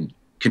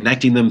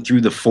connecting them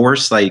through the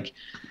Force, like,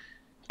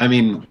 I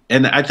mean,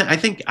 and I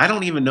think I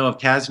don't even know if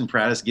Kazdan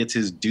Paratus gets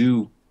his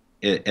due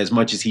as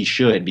much as he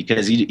should,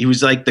 because he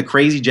was like the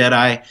crazy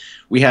Jedi.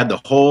 We had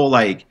the whole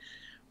like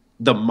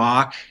the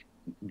mock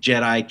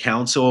Jedi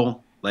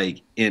Council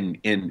like in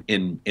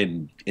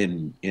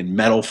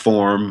metal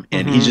form,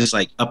 and he's just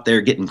like up there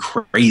getting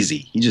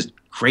crazy. He's just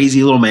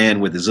crazy little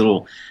man with his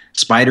little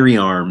spidery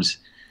arms.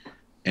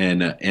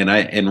 And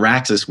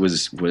Raxus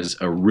was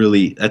a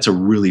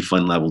really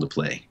fun level to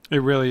play.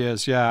 It really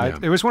is, yeah.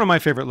 It was one of my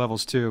favorite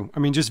levels too. I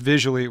mean, just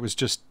visually, it was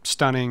just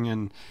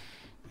stunning,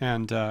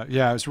 and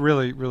yeah, it was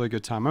really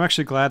good time. I'm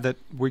actually glad that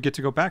we get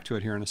to go back to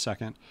it here in a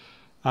second.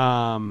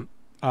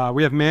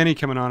 We have Manny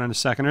coming on in a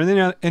second. Are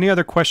there any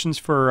other questions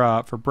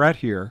for Brett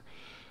here?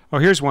 Oh,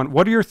 here's one.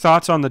 What are your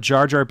thoughts on the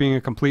Jar Jar being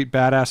a complete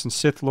badass and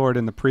Sith Lord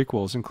in the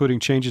prequels, including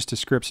changes to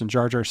scripts and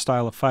Jar Jar's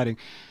style of fighting?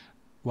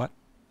 What?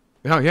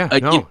 Oh yeah,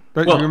 no.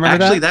 Well,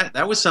 actually,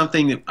 that was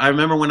something that I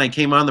remember when I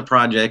came on the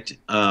project,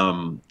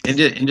 and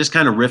just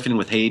kind of riffing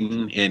with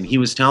Hayden, and he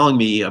was telling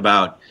me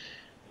about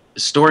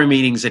story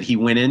meetings that he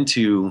went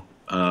into,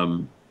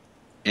 and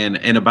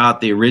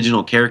about the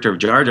original character of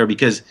Jar Jar,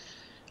 because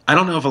I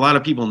don't know if a lot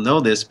of people know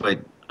this,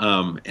 but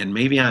and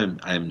maybe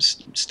I'm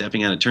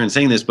stepping out of turn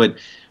saying this, but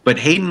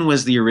Hayden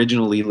was the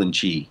original Leland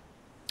Chi.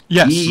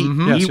 Yes, he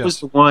was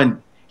the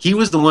one. He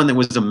was the one that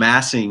was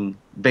amassing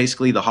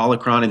basically the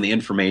holocron and the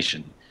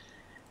information.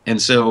 And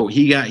so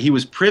he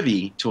was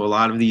privy to a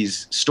lot of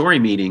these story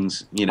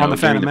meetings, on the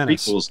Phantom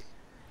Menace. Prequels.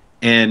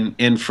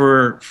 And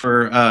for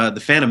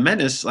the Phantom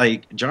Menace,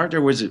 like Jar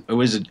Jar was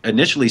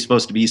initially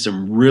supposed to be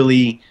some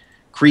really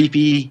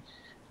creepy,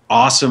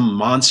 awesome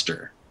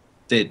monster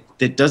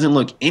that doesn't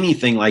look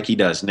anything like he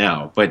does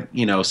now. But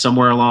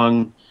somewhere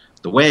along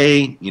the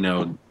way,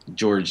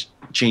 George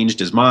changed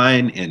his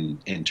mind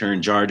and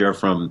turned Jar Jar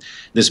from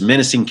this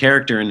menacing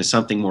character into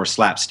something more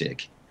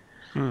slapstick.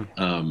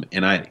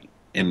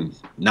 And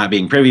not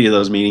being privy to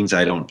those meetings,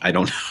 I don't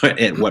know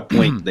at what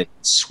point they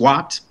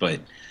swapped, but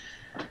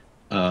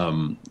there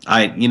were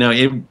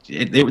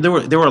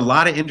a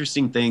lot of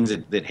interesting things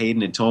that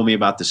Hayden had told me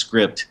about the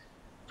script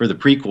for the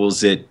prequels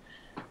that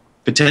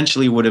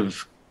potentially would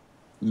have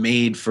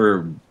made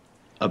for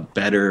a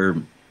better,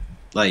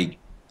 like,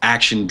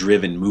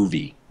 action-driven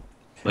movie.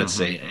 Let's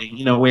say,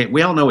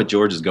 we all know what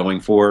George is going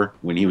for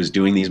when he was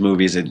doing these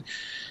movies, and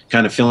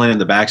kind of filling in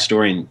the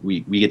backstory, and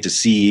we get to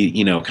see,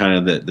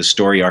 kind of the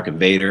story arc of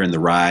Vader and the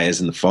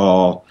rise and the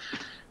fall,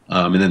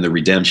 and then the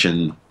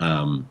redemption.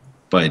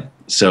 But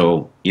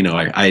so,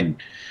 I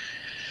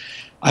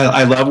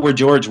love where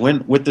George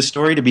went with the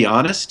story, to be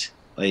honest.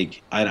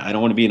 Like, I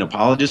don't want to be an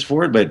apologist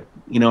for it, but,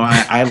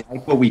 I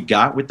like what we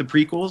got with the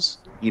prequels.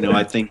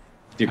 I think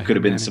there could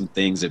have been some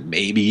things that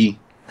maybe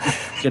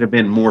could have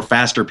been more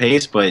faster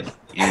paced, but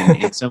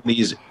in some of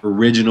these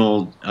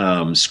original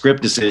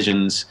script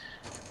decisions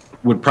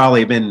would probably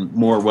have been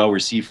more well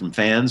received from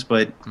fans.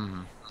 But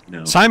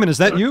Simon, is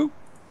that you?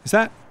 Is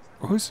that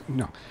who's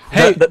no?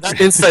 Hey, that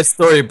inside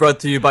story brought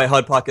to you by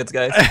Hot Pockets,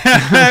 guys.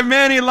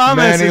 Manny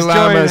Lamas is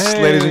joined.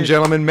 Hey. Ladies and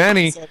gentlemen,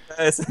 Manny.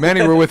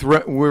 Manny, we're with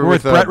Brett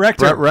Rector.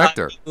 Brett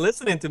Rector.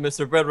 Listening to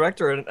Mr. Brett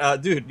Rector,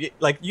 and dude,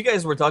 like you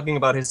guys were talking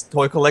about his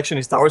toy collection,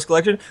 his Star Wars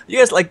collection. You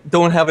guys like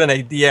don't have an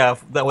idea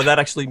of what that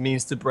actually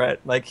means to Brett.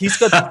 Like he's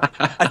got,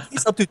 I think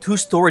he's up to 2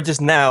 storages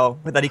now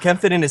that he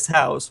can't fit in his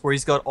house, where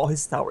he's got all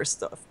his Star Wars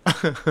stuff.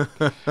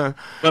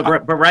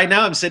 but right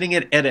now I'm sitting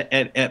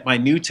at my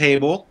new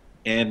table.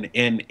 And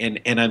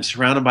I'm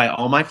surrounded by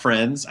all my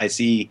friends. I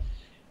see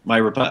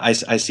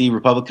I see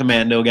Republic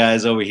Commando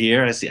guys over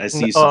here. I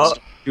see some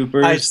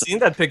troopers. I've seen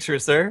that picture,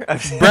 sir.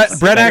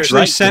 Brett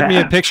actually sent me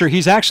a picture.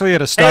 He's actually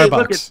at a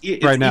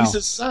Starbucks right now. He's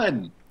his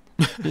son.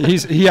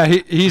 He's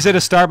at a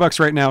Starbucks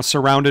right now,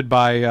 surrounded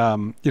by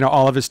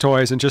all of his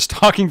toys, and just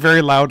talking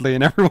very loudly,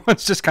 and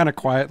everyone's just kind of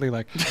quietly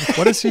like,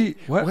 "What is he?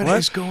 What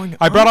is going on?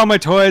 I brought all my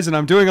toys, and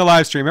I'm doing a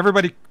live stream.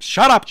 Everybody,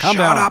 shut up, calm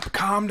down. Shut up,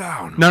 calm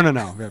down.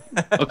 No.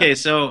 Okay,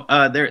 so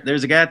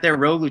there's a guy out there,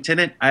 Rogue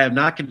Lieutenant. I am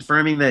not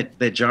confirming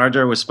that Jar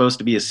Jar was supposed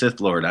to be a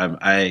Sith Lord.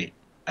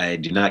 I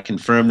do not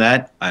confirm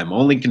that. I'm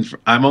only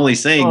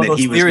saying that those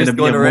he was going theories to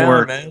be a going around,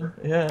 more man.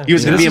 Yeah. he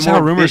was going to be a This is how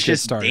more rumors get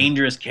vicious, started.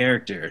 dangerous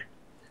character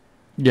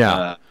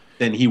Yeah.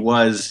 than he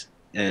was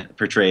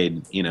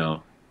portrayed.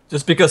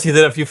 Just because he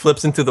did a few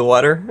flips into the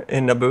water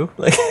in Naboo,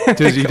 like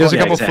He does a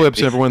Yeah, couple exactly.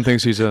 flips. Everyone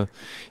thinks he's a.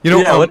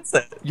 yeah, what is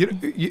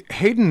that?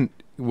 Hayden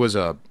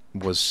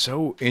was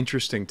so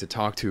interesting to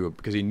talk to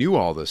because he knew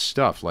all this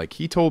stuff. Like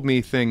he told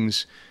me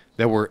things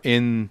that were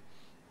in,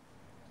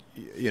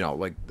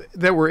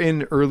 that were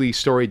in early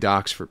story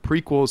docs for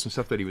prequels and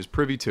stuff that he was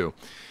privy to.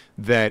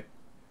 That,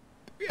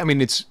 I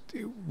mean,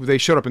 they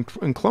showed up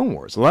in Clone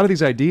Wars. A lot of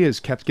these ideas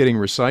kept getting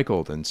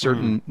recycled, and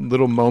certain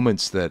little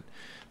moments that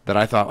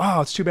I thought,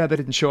 oh, it's too bad that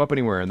didn't show up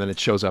anywhere, and then it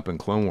shows up in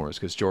Clone Wars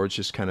because George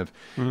just kind of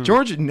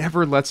George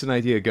never lets an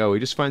idea go. He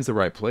just finds the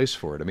right place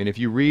for it. I mean, if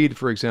you read,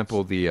 for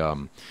example,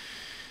 the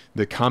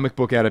comic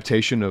book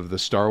adaptation of the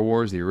Star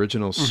Wars, the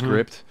original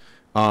script,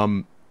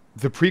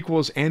 the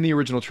prequels and the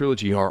original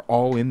trilogy are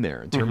all in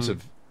there in terms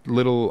of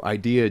little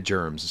idea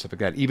germs and stuff like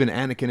that. Even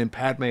Anakin and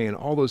Padme and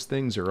all those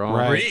things are all.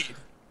 Right.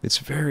 It's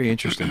very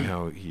interesting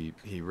how he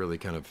really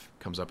kind of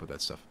comes up with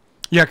that stuff.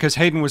 Yeah, because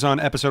Hayden was on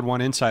Episode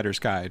 1 Insider's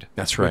Guide.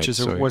 That's right.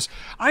 Which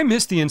I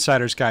missed the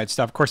Insider's Guide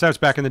stuff. Of course, that was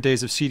back in the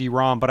days of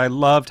CD-ROM, but I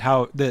loved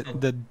how the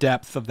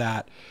depth of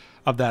that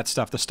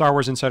stuff. The Star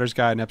Wars Insider's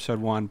Guide in Episode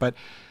 1. But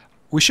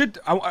we should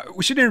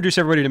introduce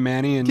everybody to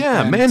Manny. And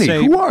Manny, say,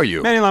 who are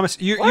you? Manny Lamas,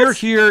 you're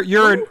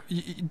here.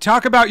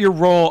 Talk about your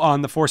role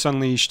on The Force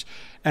Unleashed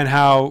and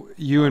how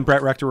you and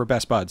Brett Rector were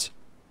best buds.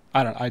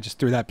 I just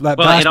threw that. Well,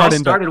 it all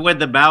started when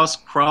the mouse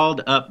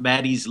crawled up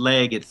Maddie's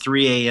leg at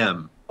 3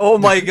 a.m. Oh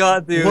my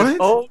god, dude! What?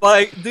 Oh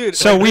my, dude!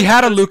 So we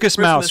had a Lucas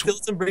mouse. Still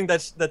doesn't bring that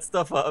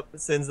stuff up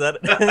since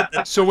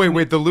that. So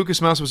wait, the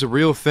Lucas mouse was a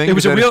real thing? It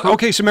was a real. Okay.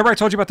 Okay, so remember I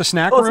told you about the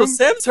snack Oh, room? so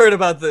Sam's heard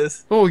about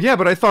this. Oh yeah,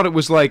 but I thought it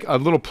was like a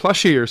little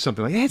plushie or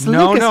something. Like, hey, it's a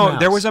No, Lucas no, mouse.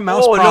 there was a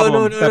mouse Oh,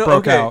 problem that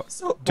broke okay. out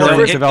So, during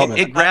well, its development.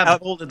 It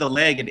grabbed hold of the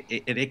leg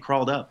and it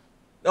crawled up.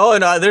 Oh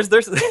no, there's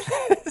a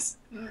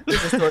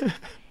story.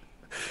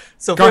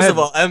 So Go first ahead. of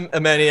all, I'm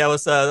Manny. I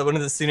was one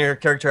of the senior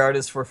character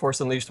artists for Force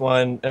Unleashed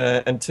 1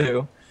 and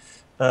 2.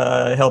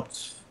 I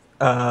helped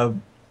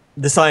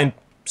design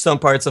some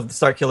parts of the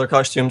Starkiller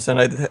costumes, and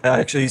I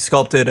actually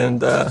sculpted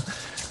and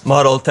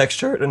modeled,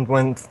 textured, and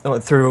went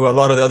through a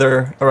lot of the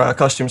other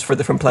costumes for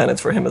different planets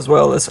for him, as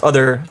well as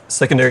other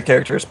secondary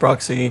characters,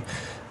 Proxy,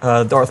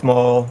 Darth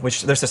Maul,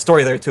 which there's a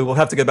story there too. We'll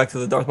have to get back to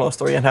the Darth Maul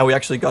story and how we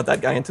actually got that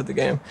guy into the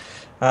game.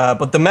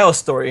 But the mouse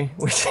story,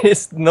 which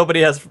is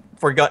nobody has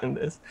forgotten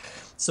this.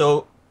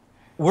 So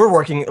we're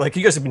working, like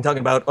you guys have been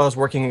talking about, us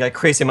working like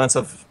crazy amounts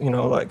of,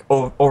 like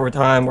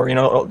overtime, or,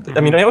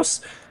 I mean, I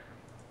was,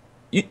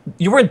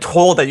 you weren't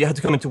told that you had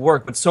to come into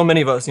work, but so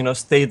many of us,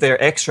 stayed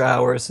there extra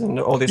hours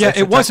and all these. Yeah,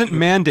 extra it wasn't time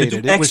mandated. to do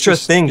It was extra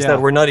just- things yeah.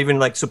 that we're not even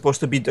like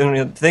supposed to be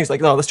doing. Things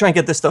like, no, let's try and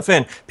get this stuff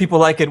in. People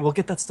like it, we'll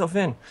get that stuff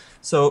in.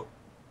 So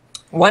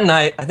one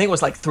night, I think it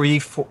was like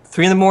 3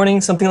 in the morning,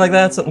 something like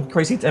that, something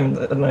crazy time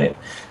at night,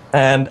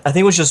 and I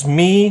think it was just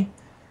me.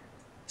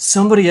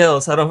 Somebody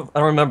else, I don't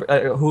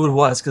remember who it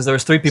was, because there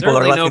was 3 people that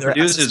were Certainly no laughing their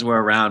asses. producers were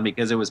around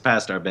because it was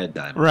past our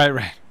bedtime.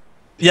 Right.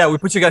 Yeah, we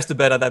put you guys to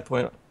bed at that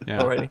point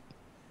Yeah. already.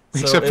 So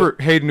Except for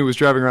Hayden, who was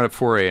driving around at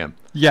 4 a.m.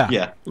 Yeah.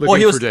 Yeah.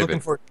 looking he was for David. looking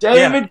for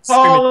David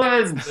screaming-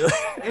 Collins!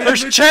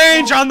 There's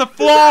change on the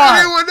floor.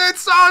 Everyone, that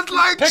sounds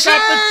like Pick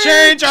up the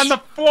change on the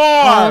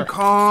floor. Honk,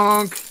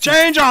 honk.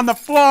 Change on the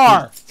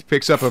floor.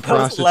 Picks up a I was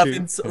prostitute.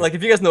 laughing, like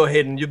if you guys know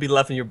Hayden, you'd be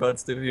laughing your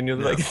butts, dude. You knew,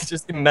 like,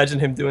 just imagine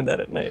him doing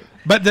that at night.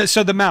 But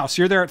so the mouse,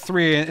 you're there at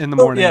 3 in the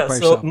morning. Yeah, by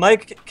so yourself.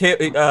 Mike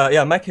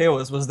K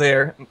was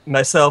there,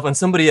 myself, and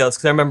somebody else,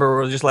 because I remember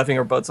we were just laughing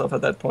our butts off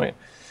at that point.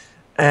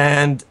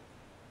 And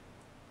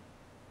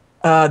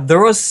there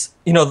was,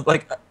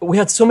 like, we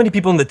had so many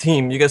people in the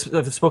team. You guys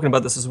have spoken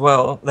about this as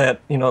well, that,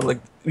 like,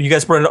 you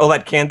guys brought in all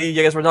that candy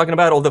you guys were talking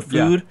about, all the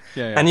food.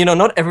 Yeah. And,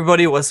 not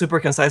everybody was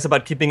super concise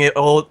about keeping it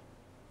all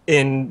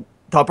in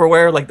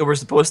Tupperware like they were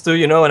supposed to,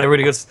 and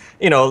everybody goes,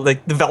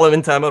 like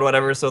development time or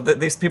whatever. So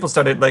these people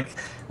started like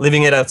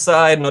leaving it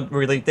outside, not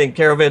really taking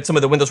care of it. Some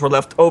of the windows were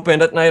left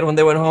open at night when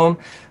they went home.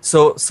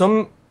 So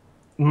some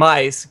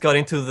mice got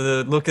into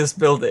the Lucas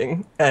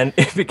building, and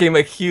it became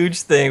a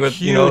huge thing with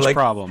Huge like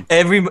problem.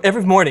 every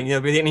morning,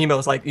 we get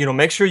emails like,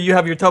 make sure you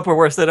have your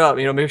Tupperware set up,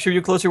 make sure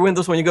you close your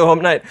windows when you go home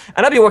at night.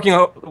 And I'd be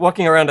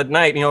walking around at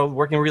night,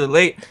 working really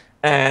late,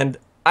 and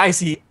I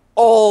see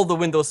all the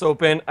windows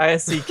open. I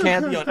see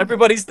candy on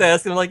everybody's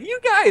desk, and I'm like, you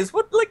guys,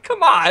 what? Like,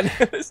 come on.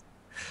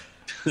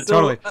 So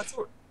Totally.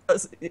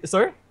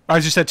 Sorry? I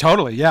just said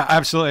totally. Yeah,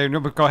 absolutely. No,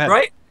 but go ahead.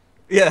 Right?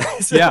 Yeah.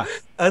 So Yeah.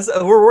 As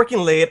we're working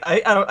late,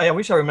 I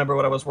wish I remember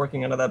what I was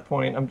working on at that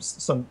point.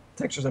 Some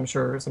textures, I'm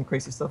sure, some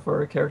crazy stuff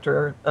for a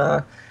character.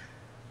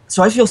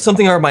 So I feel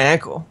something around my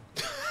ankle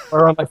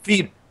or on my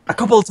feet a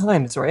couple of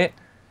times, right?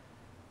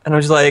 And I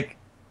was like,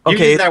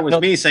 okay. Usually that was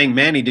me saying,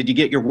 Manny, did you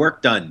get your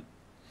work done?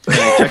 And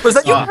I checked Was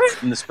that the you?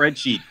 box in the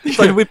spreadsheet. It's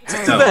like we put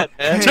to No. bed,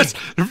 man.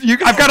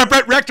 I've got a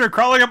Brett Rector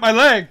crawling up my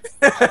leg.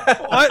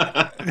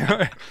 What? The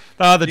You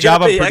gotta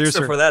Java pay extra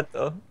producer. for that,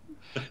 though.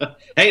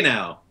 Hey,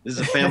 now this is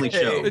a family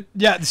show.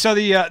 Yeah. So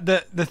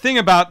the thing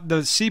about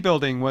the C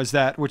building was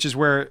that, which is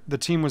where the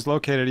team was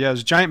located. Yeah, it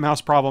was a giant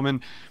mouse problem,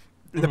 and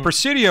the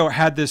Presidio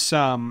had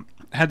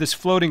this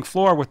floating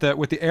floor with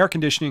the air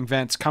conditioning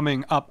vents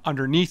coming up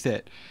underneath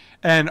it.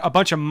 And a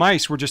bunch of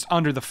mice were just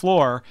under the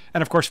floor,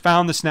 and of course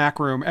found the snack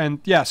room. And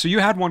yeah, so you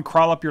had one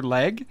crawl up your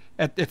leg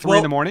at 3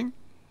 in the morning.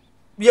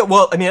 Yeah,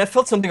 well, I mean, I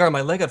felt something on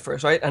my leg at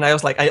first, right? And I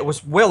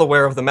was well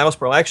aware of the mouse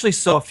problem. I actually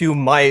saw a few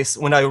mice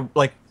when I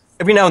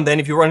every now and then,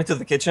 if you run into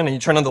the kitchen and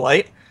you turn on the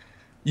light,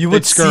 you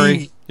would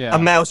see a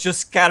mouse just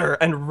scatter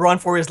and run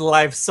for his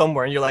life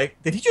somewhere. And you're like,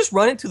 did he just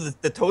run into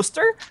the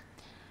toaster?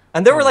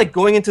 And they were like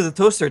going into the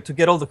toaster to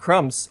get all the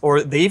crumbs,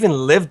 or they even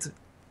lived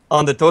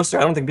on the toaster.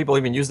 I don't think people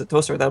even used the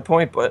toaster at that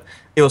point, but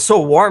it was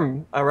so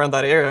warm around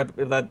that area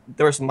that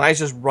there was mice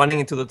just running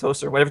into the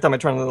toaster every time I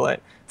turned on the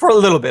light. For a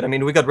little bit. I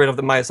mean, we got rid of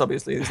the mice,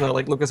 obviously. It's not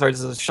like LucasArts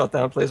is a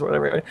shutdown place or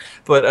whatever, right?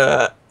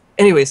 But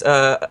anyways,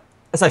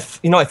 as I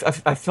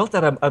felt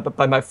that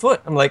by my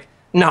foot. I'm like,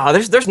 no,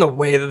 there's no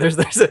way that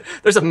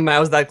there's a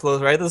mouse that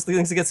close, right? Those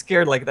things get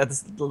scared like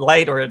that's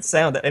light or it's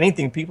sound,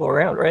 anything people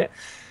around, right?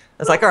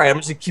 It's like, all right, I'm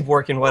just gonna keep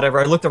working,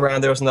 whatever. I looked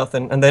around, there was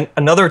nothing. And then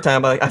another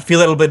time, I feel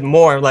a little bit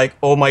more like,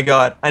 oh my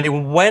God. And it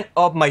went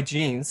up my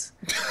jeans.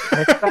 And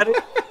I started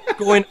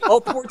going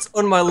upwards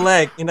on my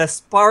leg in a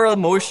spiral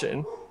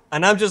motion.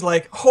 And I'm just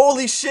like,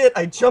 holy shit.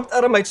 I jumped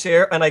out of my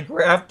chair and I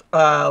grabbed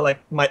like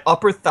my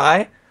upper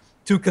thigh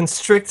to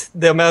constrict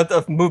the amount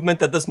of movement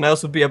that this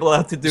mouse would be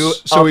able to do.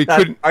 So he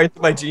couldn't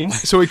into my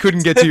jeans. So he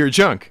couldn't get to your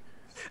junk.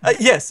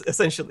 Yes,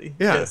 essentially.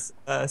 Yeah.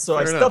 Yes. So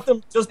I stuffed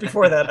him just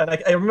before that, and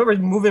I remember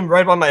moving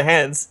right by my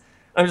hands.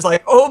 I'm just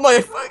like, oh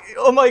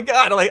my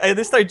God! Like I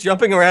just started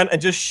jumping around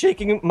and just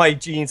shaking my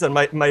jeans and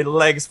my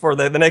legs for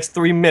the next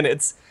 3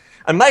 minutes.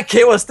 And Mike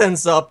Kawa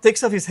stands up,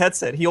 takes off his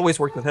headset. He always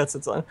worked with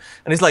headsets on,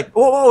 and he's like,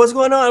 "Whoa, what's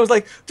going on?" I was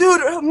like,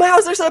 "Dude,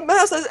 mouse! There's a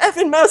mouse! There's an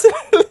effing mouse!"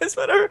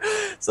 Whatever.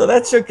 So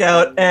that shook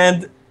out,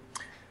 and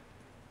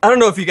I don't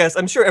know if you guys,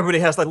 I'm sure everybody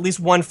has at least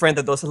one friend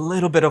that does a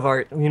little bit of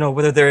art, you know,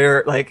 whether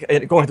they're like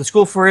going to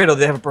school for it or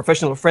they have a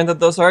professional friend that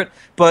does art.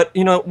 But,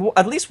 you know,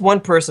 at least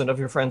one person of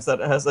your friends that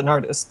has an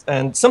artist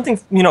and something,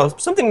 you know,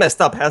 something messed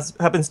up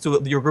happens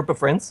to your group of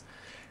friends.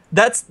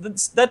 That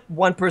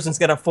one person's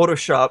going to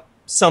Photoshop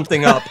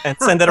something up and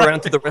send that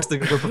around to the rest of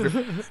the group of your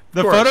friends.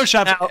 The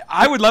Photoshop,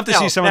 I would love to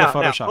see some of the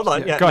Photoshop. Hold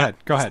on,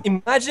 go ahead.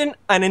 Imagine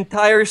an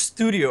entire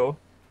studio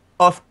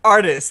of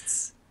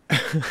artists.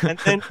 And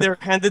then they're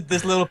handed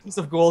this little piece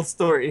of gold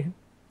story,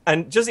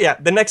 and just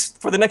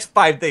for the next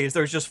 5 days,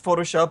 there's just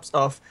photoshops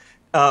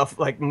of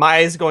like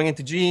mice going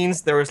into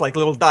jeans. There was like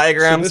little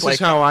diagrams. So this is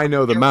how I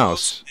know the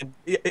mouse. And,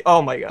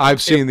 oh my God!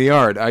 I've seen the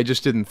art. I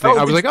just didn't think.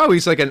 I was like, oh,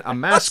 he's like a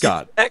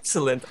mascot.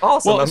 Excellent,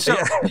 awesome. Well, so,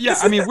 yeah,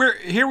 I mean,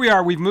 we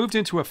are. We've moved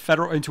into a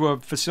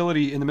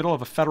facility in the middle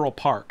of a federal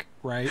park.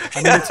 Right.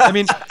 And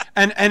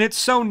it's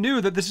so new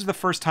that this is the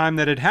first time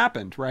that it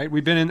happened. Right.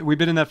 We've been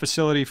in that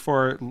facility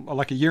for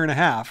like a year and a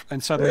half,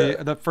 and suddenly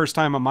the first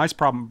time a mice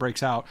problem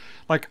breaks out,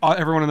 like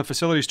everyone in the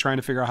facility is trying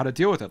to figure out how to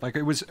deal with it. Like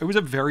it was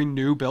a very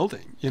new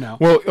building. You know.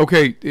 Well,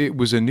 okay, it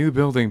was a new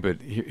building,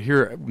 but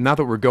here, now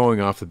that we're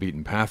going off the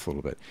beaten path a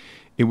little bit,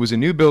 it was a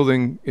new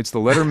building. It's the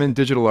Letterman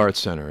Digital Arts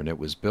Center, and it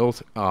was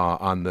built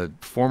on the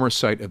former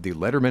site of the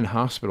Letterman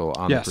Hospital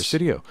on the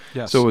Presidio.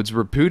 Yes. So it's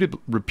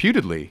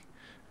reputedly.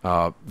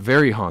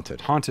 Very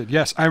haunted. Haunted,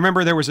 yes. I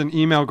remember there was an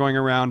email going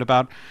around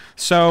about,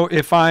 so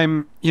if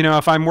I'm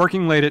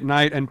working late at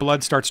night and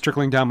blood starts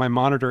trickling down my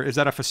monitor, is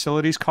that a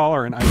facilities call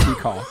or an IT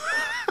call?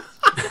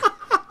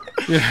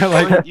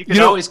 Like, you can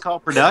always call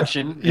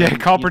production. Yeah,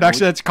 call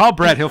production. Call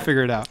Brett. He'll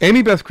figure it out.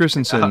 Amy Beth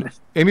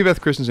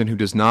Christensen, who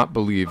does not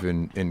believe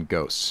in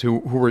ghosts, who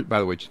were, by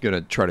the way, going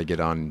to try to get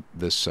on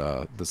this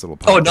little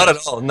podcast. Oh, not at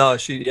all. No,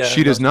 she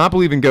does not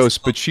believe in ghosts,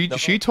 but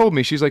she told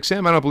me, she's like,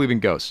 Sam, I don't believe in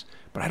ghosts.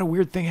 But I had a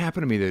weird thing happen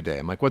to me the other day.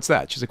 I'm like, what's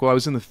that? She's like, well, I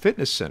was in the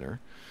fitness center,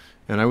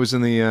 and I was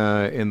in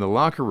the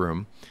locker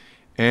room,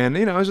 and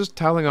I was just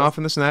toweling off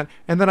and this and that,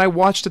 and then I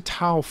watched a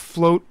towel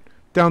float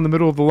down the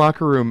middle of the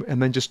locker room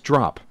and then just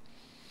drop.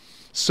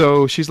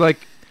 So she's like,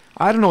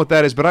 I don't know what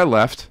that is, but I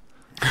left.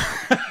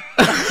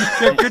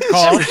 Good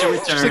call.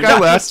 She's like, I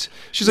left.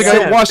 She's like,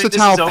 I watched the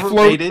towel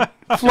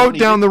float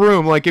down the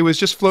room like it was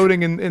just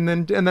floating, and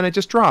then it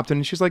just dropped.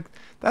 And she's like,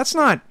 that's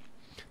not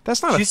a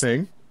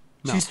thing.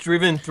 No. She's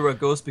driven through a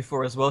ghost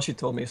before as well. She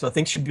told me, so I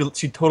think she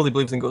totally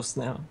believes in ghosts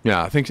now.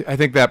 Yeah, I think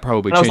that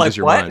probably changes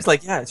your mind. It's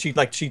like, yeah,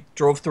 she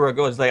drove through a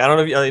ghost. It's like, I don't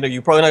know, if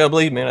you're probably not gonna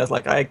believe me. And I was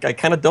like, I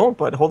kind of don't,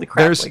 but holy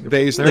crap!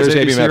 There's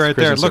Amy right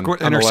there.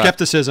 Look at her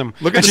skepticism.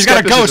 And she's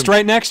got a ghost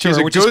right next to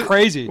her, which is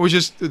crazy. Which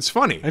is it's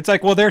funny. It's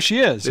like, well, there she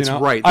is. It's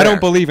right there. I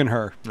don't believe in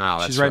her. No,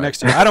 that's she's right next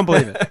to her. I don't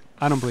believe it.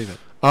 I don't believe it.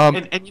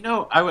 And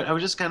I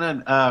was just kind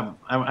of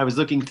I was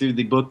looking through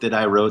the book that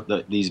I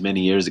wrote these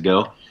many years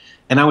ago.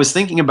 And I was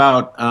thinking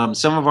about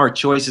some of our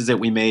choices that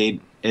we made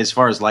as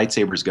far as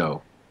lightsabers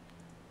go.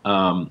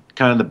 Kind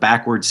of the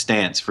backward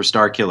stance for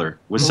Starkiller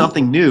was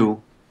something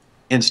new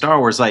in Star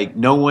Wars. Like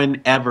no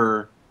one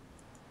ever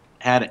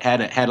had a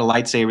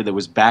lightsaber that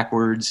was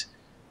backwards.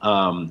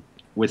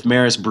 with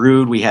Maris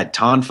Brood, we had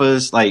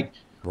Tonfas. Like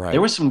Right.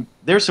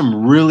 there's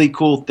some really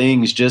cool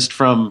things just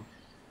from,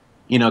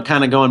 you know,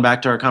 kind of going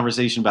back to our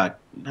conversation about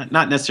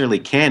not necessarily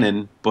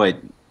canon, but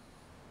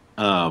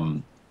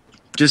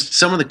just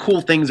some of the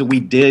cool things that we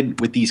did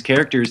with these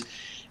characters.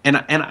 And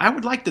I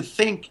would like to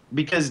think,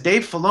 because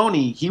Dave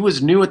Filoni, he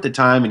was new at the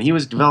time and he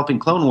was developing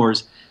Clone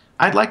Wars,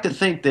 I'd like to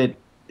think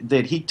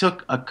that he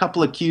took a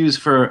couple of cues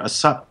for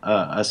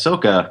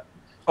Ahsoka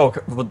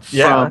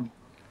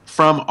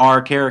from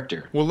our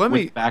character. Well, let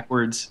me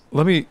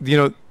you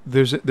know,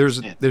 there's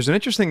an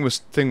interesting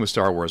thing with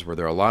Star Wars where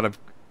there are a lot of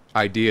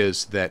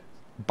ideas that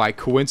by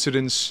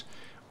coincidence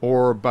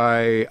or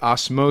by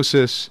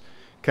osmosis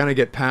kind of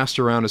get passed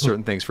around to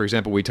certain things. For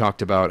example, we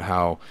talked about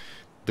how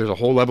there's a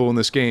whole level in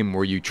this game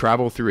where you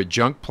travel through a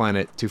junk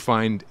planet to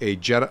find a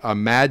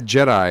mad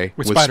Jedi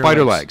with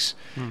spider legs.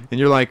 And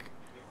you're like,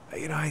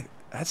 you know,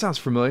 that sounds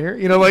familiar.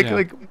 You know,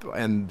 like,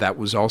 and that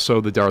was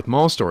also the Darth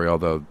Maul story,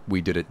 although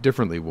we did it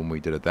differently when we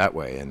did it that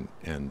way.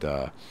 And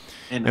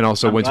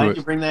also I'm went glad to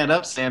you bring that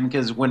up, Sam,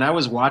 because when I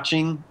was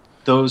watching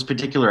those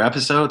particular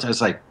episodes, I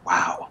was like,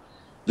 wow,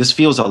 this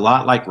feels a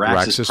lot like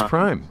Raxus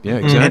Prime. Yeah,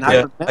 exactly.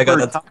 And I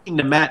remember talking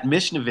to Matt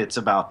Mishnovitz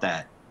about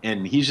that,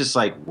 and he's just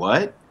like,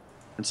 what?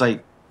 It's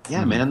like,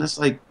 yeah, man, this is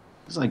like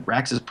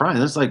Raxus Prime.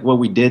 That's like what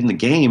we did in the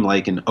game,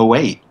 like in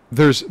 08.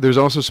 There's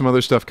also some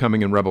other stuff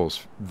coming in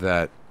Rebels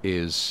that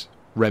is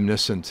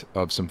reminiscent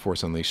of some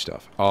Force Unleashed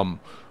stuff.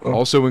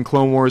 Also in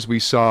Clone Wars, we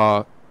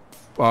saw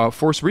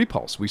Force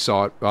Repulse. We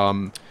saw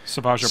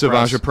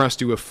Savage Press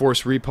do a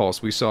Force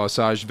Repulse. We saw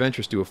Asajj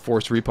Ventress do a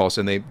Force Repulse,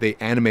 and they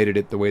animated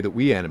it the way that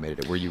we animated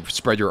it, where you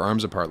spread your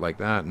arms apart like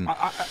that. And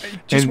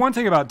one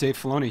thing about Dave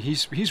Filoni,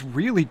 he's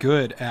really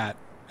good at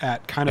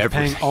kind of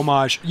paying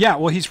homage. Yeah,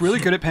 well, he's really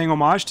good at paying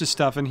homage to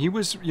stuff, and he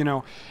was, you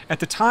know,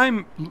 at the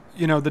time,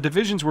 you know, the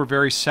divisions were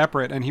very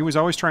separate, and he was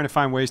always trying to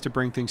find ways to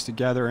bring things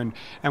together. And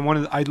one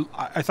of the,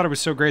 I thought it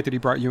was so great that he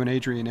brought you and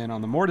Adrian in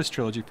on the Mortis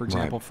trilogy, for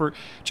example, for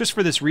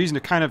this reason,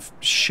 to kind of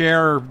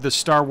share the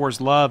Star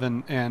Wars love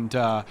and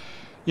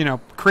you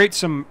know, create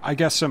some, I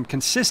guess, some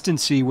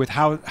consistency with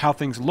how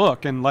things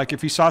look. And like,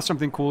 if he saw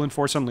something cool in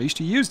Force Unleashed,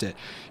 he used it.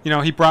 You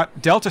know, he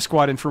brought Delta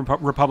Squad in from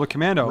Republic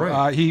Commando.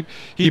 Right. He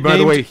by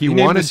the way, he named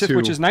wanted the Sith to,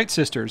 Witches Night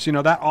Sisters. You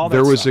know, that all that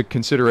there was stuff. a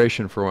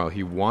consideration for a while.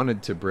 He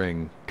wanted to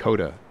bring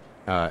Coda,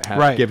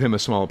 give him a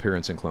small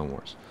appearance in Clone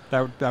Wars.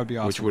 That would be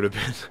awesome. Which would have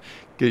been,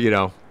 you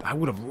know, I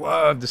would have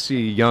loved to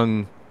see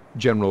young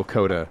General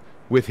Coda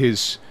with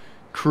his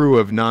crew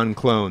of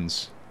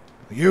non-clones.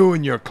 You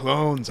and your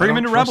clones. Bring him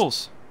into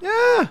Rebels.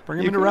 Yeah, bring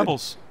him into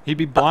Rebels. He'd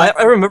be blind.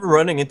 I remember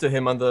running into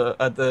him at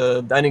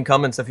the dining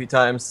comments a few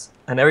times,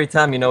 and every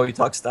time, you know, he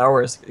talks Star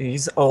Wars,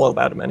 he's all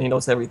about it, man. He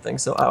knows everything.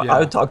 So I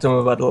would talk to him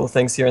about little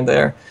things here and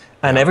there,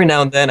 and every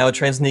now and then I would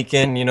try and sneak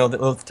in, you know,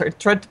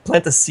 try to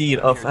plant the seed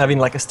of having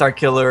like a Star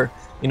Killer,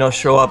 you know,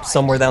 show up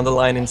somewhere down the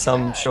line in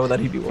some show that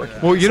he'd be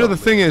working. Well, you know, the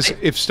thing is,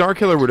 if Star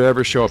Killer were to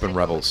ever show up in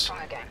Rebels,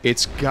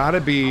 it's got to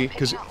be,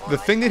 because the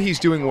thing that he's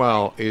doing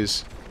well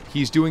is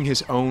he's doing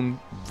his own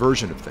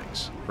version of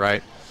things,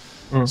 right?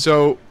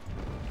 So.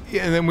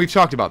 Yeah, and then we've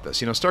talked about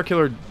this. You know,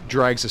 Starkiller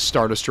drags a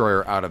Star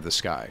Destroyer out of the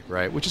sky,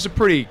 right? Which is a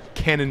pretty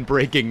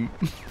canon-breaking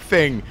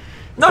thing.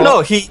 No,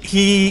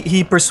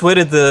 he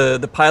persuaded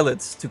the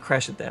pilots to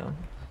crash it down.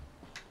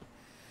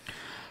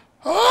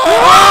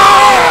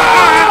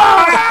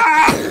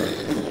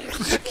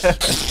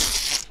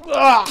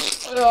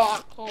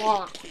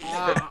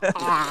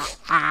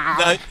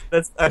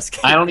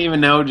 I don't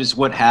even know just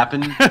what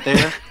happened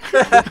there.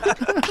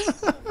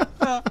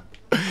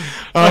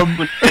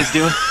 What he's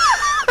doing.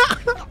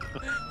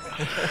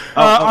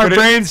 Our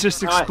brains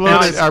just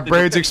exploded. Our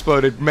brains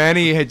exploded.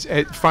 Manny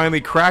had finally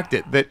cracked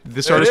it. That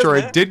the Star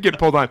Destroyer did get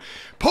pulled on.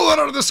 Pull it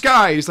out of the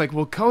sky. He's like,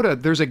 well, Coda,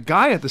 there's a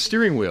guy at the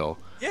steering wheel.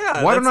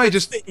 Yeah. Why don't I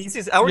just? He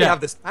says, I already have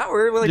this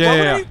power. We're like, why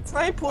would I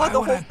try and pull out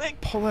the whole thing?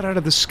 Pull it out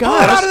of the sky. Pull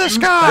it out of the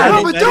sky.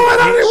 I'm gonna do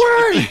it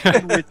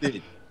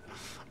everywhere.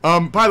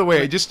 By the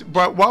way, just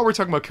while we're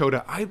talking about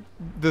Coda,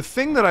 the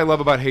thing that I love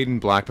about Hayden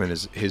Blackman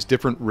is his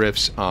different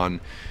riffs on,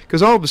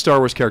 because all of the Star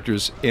Wars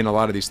characters in a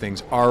lot of these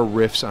things are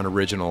riffs on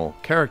original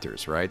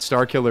characters, right?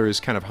 Starkiller is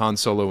kind of Han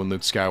Solo and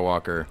Luke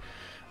Skywalker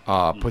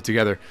put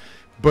together,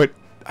 but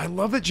I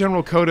love that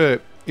General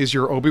Coda is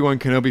your Obi-Wan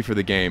Kenobi for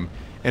the game,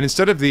 and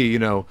instead of the, you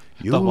know,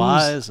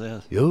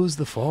 use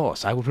the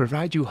Force, I will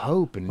provide you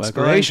hope and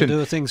inspiration. We're going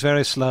to do things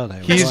very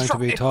slowly. We're going to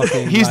be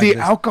talking. He's like the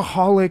this.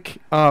 alcoholic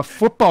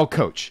football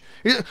coach.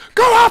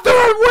 Go out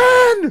there and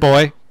win,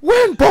 boy.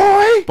 Win,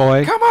 boy.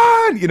 Boy, come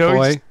on. You know,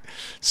 boy.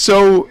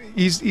 So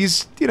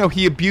he's you know,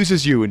 he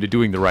abuses you into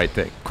doing the right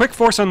thing. Quick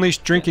Force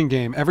Unleashed drinking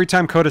game. Every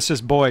time Coda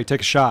says "boy,"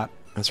 take a shot.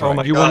 That's right. Oh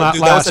my God. Will not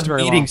last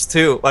very meetings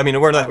long. too. I mean,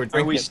 we're drinking.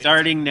 Are we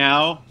starting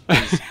now?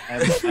 I've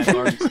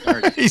already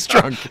started. He's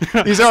drunk.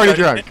 He's already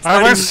drunk.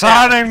 We're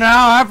starting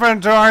now. I've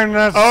been doing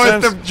this.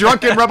 It's the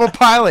drunken rebel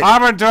pilot.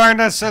 I've been doing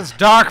this since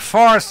Dark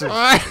Forces.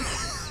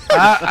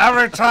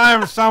 Every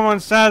time someone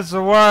says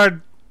the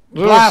word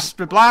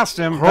blast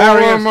him. Hold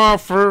him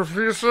off for a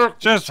few seconds.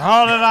 Just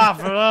hold it off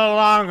a little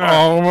longer.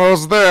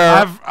 Almost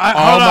there. Hold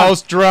on.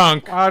 Almost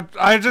drunk.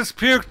 I just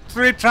puked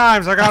 3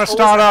 times. I gotta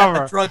start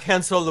over. Drunk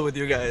Han Solo with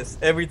you guys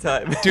every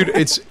time. Dude,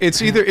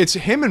 it's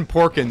him and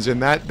Porkins,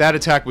 and that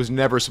attack was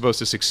never supposed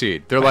to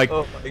succeed. They're like,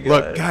 Oh my God.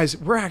 look, guys,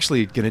 we're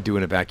actually gonna do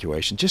an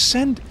evacuation. Just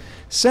send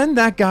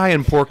that guy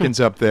and Porkins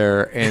up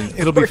there, and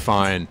it'll be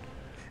fine.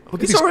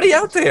 Look at He's already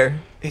out there.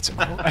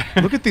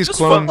 Look at these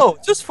clones.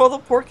 Just follow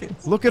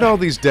Porkins. Look at all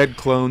these dead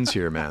clones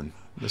here, man.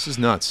 This is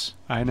nuts.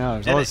 I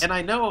know. And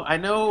I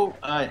know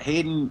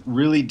Hayden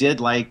really did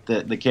like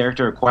the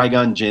character of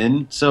Qui-Gon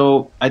Jinn.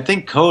 So I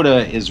think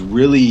Coda is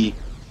really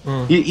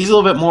he's a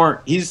little bit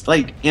more. He's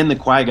like in the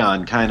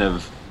Qui-Gon kind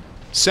of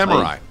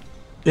Samurai.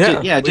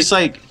 Like, just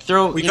like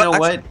throw. You know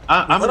what?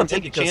 I'm let going him to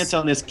take a because- chance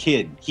on this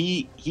kid.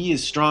 He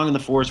is strong in the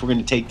Force. We're going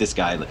to take this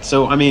guy.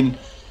 So I mean.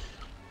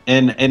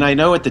 And I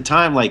know at the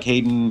time, like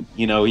Hayden,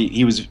 he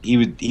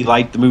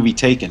liked the movie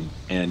Taken,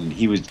 and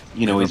he was,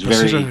 he's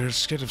very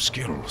set of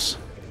skills.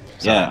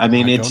 Yeah, I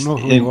mean,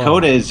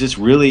 Coda is just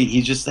really,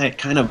 he's just that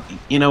kind of,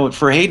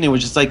 for Hayden, it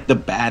was just like the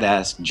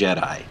badass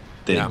Jedi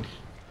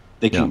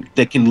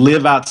that can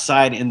live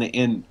outside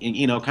in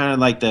kind of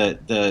like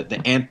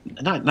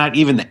not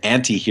even the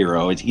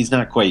anti-hero. He's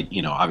not quite,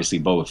 obviously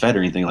Boba Fett or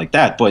anything like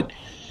that, but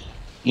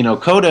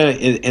Coda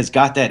has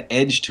got that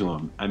edge to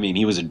him. I mean,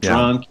 he was a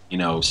drunk.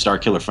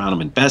 Starkiller found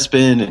him in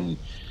Bespin and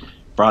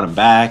brought him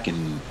back,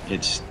 and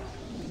it's,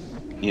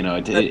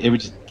 it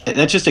was.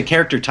 That's just a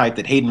character type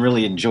that Hayden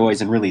really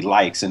enjoys and really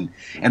likes, and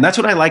that's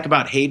what I like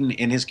about Hayden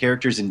and his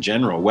characters in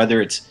general.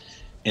 Whether it's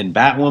in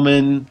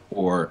Batwoman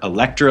or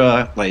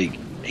Elektra, like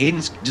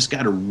Hayden's just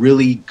got a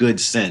really good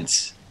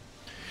sense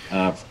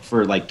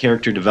for like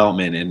character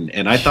development,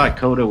 and I thought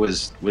Coda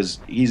was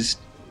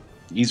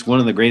he's one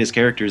of the greatest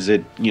characters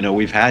that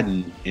we've had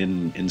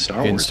in Star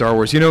Wars. In Star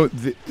Wars,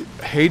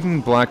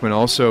 Hayden Blackman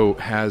also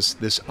has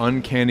this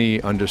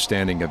uncanny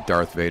understanding of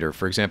Darth Vader.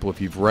 For example, if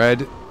you've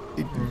read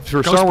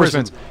for Star Wars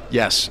fans,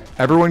 yes,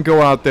 everyone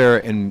go out there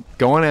and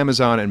go on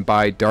Amazon and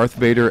buy Darth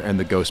Vader and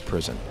the Ghost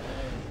Prison,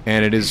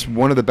 and it is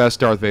one of the best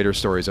Darth Vader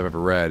stories I've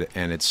ever read.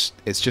 And it's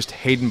just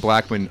Hayden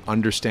Blackman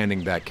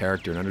understanding that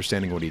character and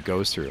understanding what he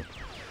goes through.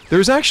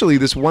 There's actually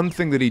this one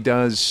thing that he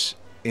does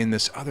in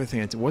this other thing.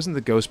 It wasn't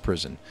the Ghost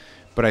Prison.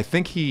 But I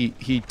think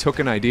he took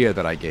an idea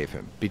that I gave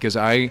him, because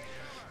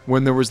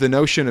when there was the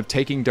notion of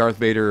taking Darth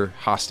Vader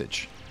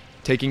hostage,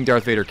 taking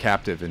Darth Vader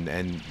captive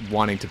and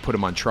wanting to put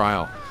him on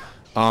trial,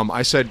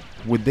 I said,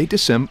 would they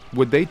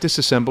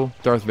disassemble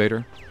Darth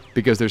Vader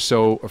because they're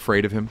so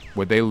afraid of him?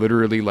 Would they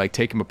literally like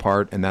take him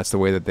apart, and that's the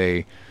way that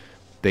they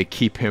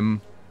keep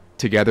him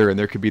together, and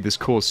there could be this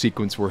cool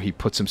sequence where he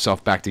puts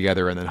himself back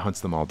together and then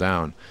hunts them all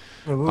down.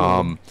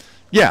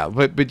 Yeah,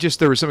 but just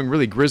there was something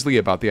really grisly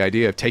about the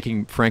idea of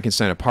taking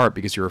Frankenstein apart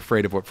because you're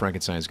afraid of what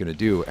Frankenstein is going to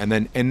do,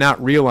 and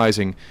not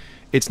realizing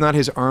it's not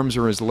his arms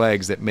or his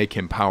legs that make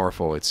him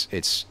powerful.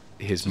 It's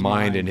his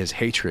mind and his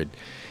hatred,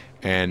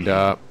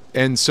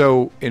 and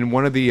so in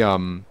one of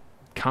the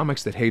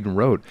comics that Hayden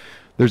wrote,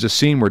 there's a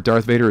scene where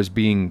Darth Vader is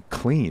being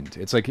cleaned.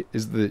 It's like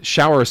is the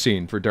shower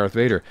scene for Darth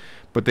Vader,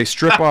 but they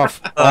strip off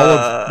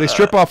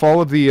all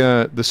of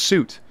the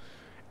suit.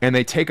 And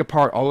they take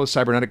apart all those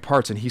cybernetic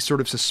parts, and he's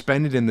sort of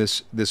suspended in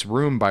this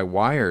room by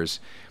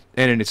wires,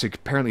 and it's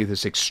apparently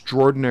this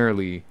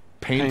extraordinarily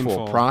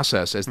painful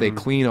process as they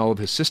clean all of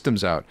his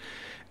systems out.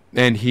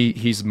 And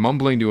he's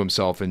mumbling to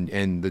himself,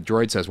 and the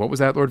droid says, "What was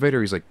that, Lord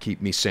Vader?" He's like,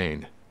 "Keep me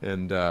sane."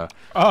 And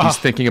he's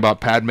thinking about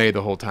Padme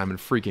the whole time and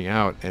freaking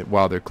out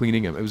while they're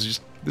cleaning him. It was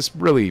just this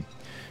really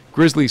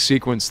grisly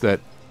sequence that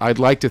I'd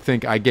like to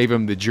think I gave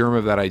him the germ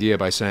of that idea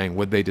by saying,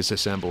 would they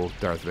disassemble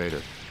Darth Vader?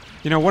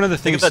 One of the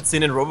Think things of that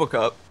scene in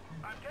RoboCop.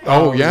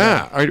 Oh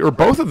yeah, or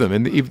both of them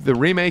in the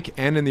remake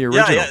and in the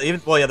original.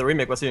 Yeah, the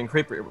remake was even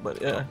creepier,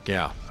 but yeah.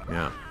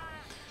 Yeah.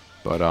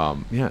 But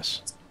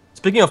yes.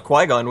 Speaking of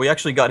Qui-Gon, we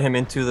actually got him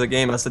into the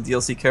game as a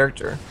DLC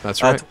character.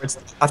 That's right.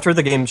 After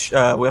the game,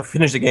 we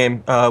finished the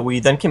game,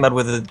 we then came out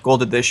with a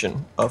gold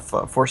edition of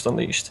Force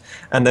Unleashed,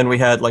 and then we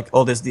had like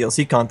all this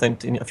DLC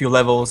content in a few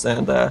levels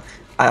and a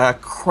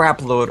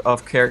crap load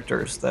of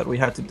characters that we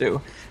had to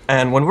do.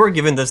 And when we were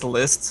given this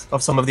list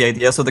of some of the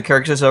ideas of the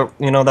characters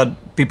that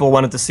people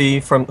wanted to see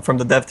from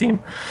the dev team,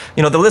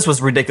 the list was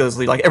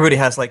ridiculously like everybody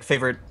has like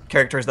favorite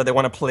characters that they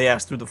want to play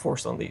as through the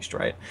Force Unleashed,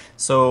 right?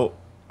 So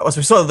as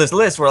we saw this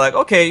list, we're like,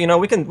 okay,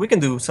 we can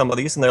do some of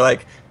these, and they're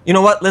like, you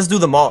know what, let's do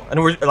them all.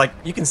 And we're like,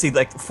 you can see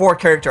like 4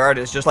 character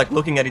artists just like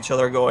looking at each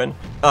other, going,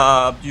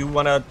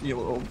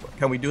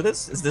 can we do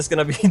this? Is this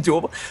gonna be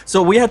doable?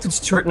 So we had to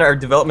shorten our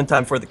development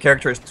time for the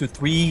characters to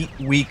 3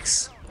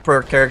 weeks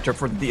per character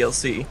for the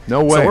DLC.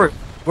 No way. So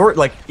we're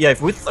like,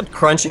 if we thought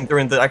crunching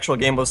during the actual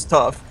game was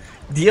tough,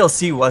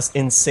 DLC was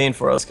insane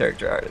for us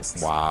character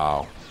artists.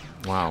 Wow.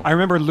 I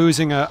remember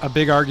losing a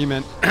big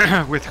argument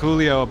with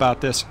Julio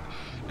about this.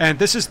 And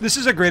this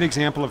is a great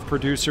example of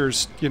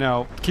producers,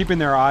 keeping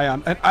their eye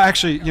on. And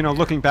actually,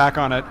 looking back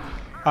on it,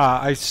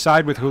 I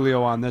side with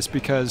Julio on this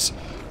because,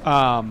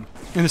 and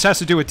this has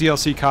to do with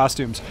DLC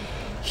costumes.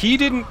 He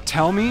didn't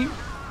tell me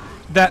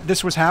that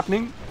this was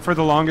happening for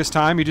the longest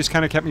time. He just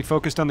kind of kept me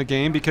focused on the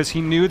game because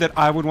he knew that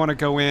I would want to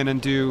go in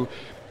and do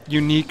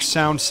unique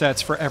sound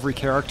sets for every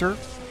character.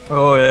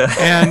 Oh yeah.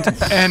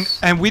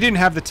 and we didn't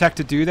have the tech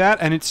to do that,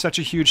 and it's such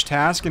a huge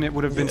task, and it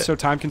would have been so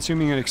time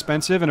consuming and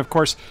expensive. And of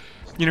course,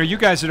 you know, you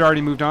guys had already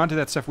moved on to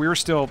that stuff. We were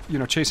still, you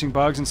know, chasing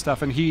bugs and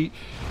stuff, and he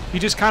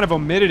just kind of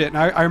omitted it. And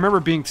I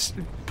remember being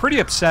pretty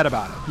upset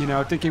about it, you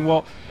know, thinking,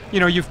 well, you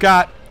know, you've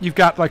got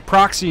like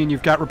Proxy, and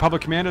you've got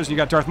Republic Commandos, and you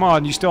got Darth Maul,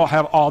 and you still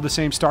have all the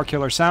same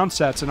Starkiller sound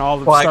sets and all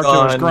the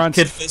Starkiller's grunts.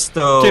 Kid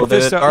Fisto,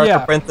 the Dark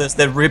Apprentice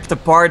that ripped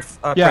apart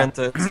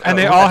Apprentice. And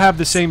they all have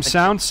the same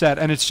sound set,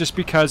 and it's just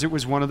because it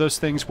was one of those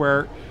things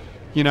where,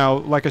 you know,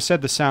 like I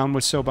said, the sound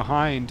was so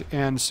behind,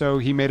 and so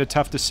he made a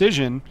tough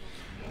decision,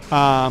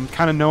 kind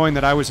of knowing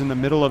that I was in the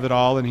middle of it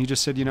all, and he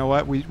just said, you know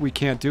what, we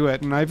can't do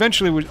it. And I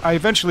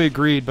eventually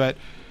agreed, but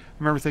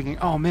I remember thinking,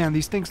 oh man,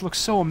 these things look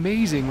so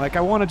amazing. Like, I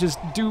want to just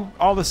do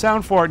all the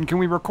sound for it, and can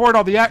we record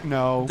all the act?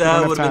 No.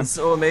 That would have been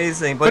so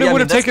amazing. But yeah, it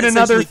would have taken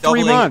another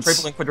 3 months.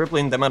 Tripling,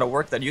 quadrupling the amount of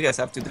work that you guys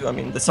have to do. I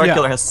mean, the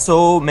Starkiller has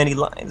so many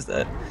lines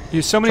that... You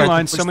have so many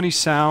lines, so many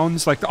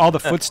sounds, like all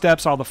the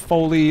footsteps, all the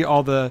Foley,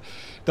 all the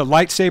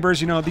lightsabers.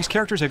 You know, these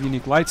characters have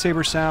unique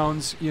lightsaber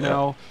sounds, you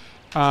know.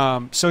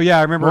 So yeah,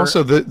 I remember...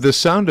 Also, the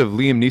sound of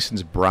Liam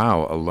Neeson's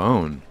brow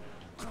alone,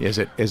 as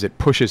it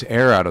pushes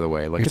air out of the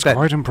way. Like, it's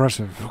quite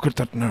impressive. Look at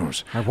that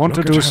nose. I want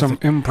to do some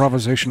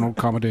improvisational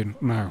comedy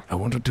now. I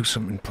want to do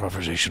some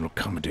improvisational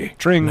comedy.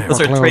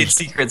 Those are trade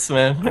secrets,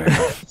 man.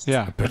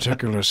 Yeah. A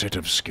particular set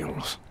of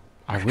skills.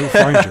 I will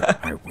find you.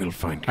 I will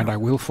find you. And I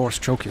will force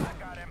choke you.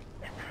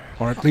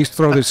 Or at least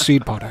throw this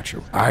seed pod at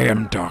you. I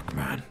am Dark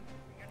Man.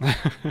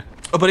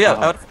 Oh, but yeah,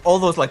 out of all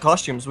those like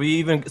costumes, we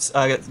even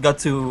got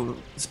to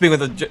speak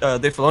with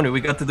Dave Filoni.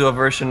 We got to do a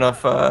version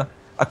of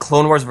a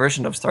Clone Wars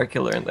version of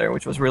Starkiller in there,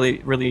 which was really,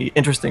 really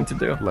interesting to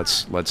do.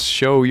 Let's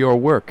show your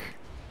work,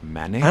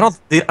 Manny. I don't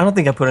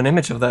think I put an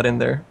image of that in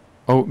there.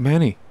 Oh,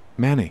 Manny.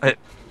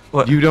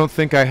 What? You don't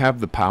think I have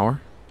the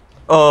power?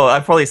 Oh, I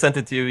probably sent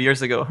it to you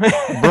years ago.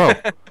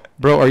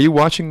 Bro, are you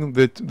watching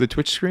the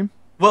Twitch stream?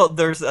 Well,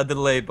 there's a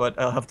delay, but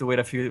I'll have to wait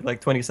a few,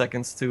 like 20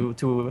 seconds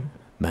to.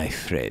 My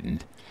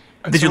friend.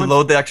 Did you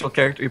load the actual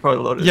character? You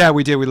probably loaded it. Yeah,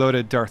 we did. We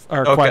loaded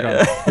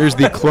Qui-Gon. Here's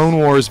the Clone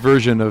Wars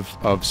version of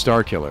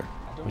Starkiller.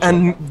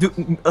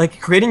 And like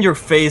creating your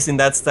face in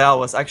that style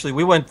was actually,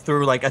 we went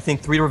through like I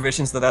think 3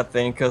 revisions to that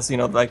thing, because you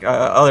know, like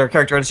other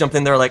character artists jumped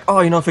in there like,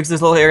 oh, you know, fix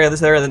this little area,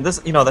 then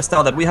this, you know, the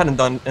style that we hadn't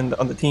done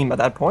on the team at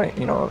that point,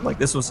 you know, like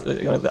this was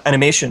you know, the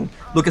animation,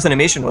 Lucas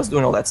Animation was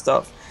doing all that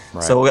stuff.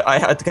 Right. So I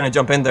had to kind of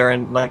jump in there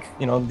and like,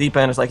 you know, deep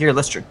end is like, here,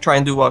 let's try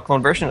and do a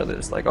clone version of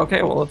this. Like,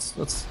 okay, well, let's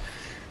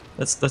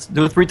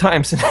do it 3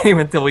 times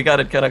until we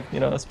got it kind of, you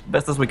know, as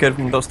best as we could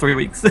in those 3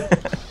 weeks.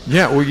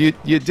 Yeah, well,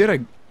 you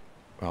did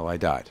well, I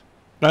died.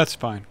 That's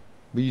fine.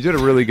 But you did a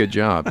really good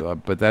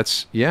job. But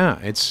that's, yeah,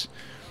 it's...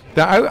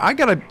 I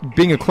got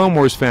being a Clone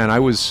Wars fan, I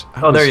was...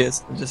 there he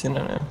is. Just, you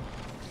know.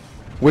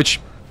 Which,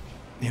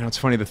 you know, it's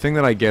funny, the thing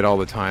that I get all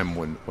the time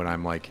when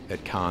I'm, like,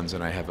 at cons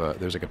and I have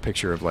there's, like, a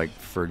picture of, like,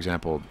 for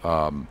example,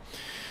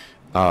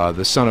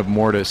 the son of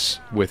Mortis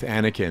with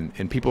Anakin,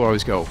 and people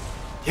always go,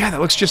 yeah,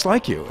 that looks just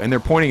like you. And they're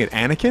pointing at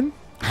Anakin?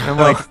 And I'm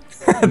like,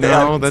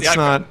 no, that's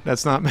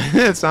not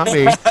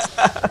me.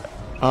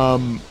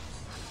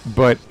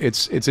 But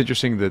it's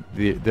interesting that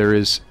there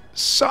is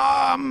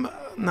some,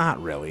 not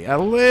really, a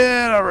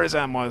little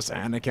resemblance to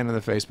Anakin in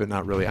the face, but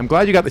not really. I'm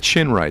glad you got the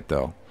chin right,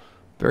 though.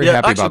 Very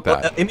happy about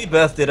that. Amy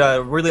Beth did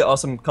a really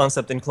awesome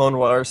concept in Clone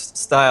Wars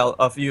style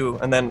of you,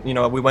 and then, you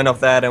know, we went off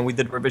that and we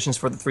did revisions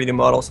for the 3D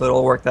model, so it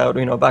all worked out,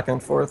 you know, back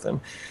and forth,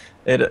 and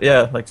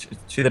like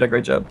she did a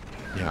great job.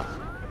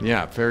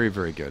 Yeah, very,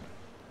 very good.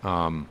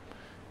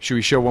 Should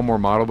we show one more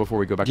model before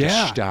we go back to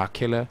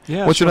Starkiller?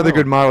 Yeah. What's another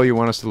good model you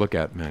want us to look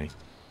at, Manny?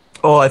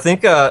 Oh, I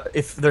think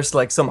if there's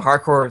like some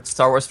hardcore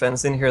Star Wars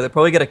fans in here, they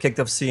probably get a kick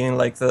of seeing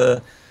like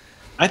the.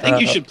 I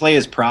think you should play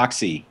as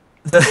Proxy.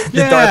 The Darth Scion.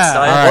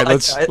 All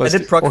right, I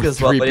did Proxy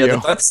as well, but yeah, the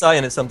Darth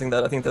Scion is something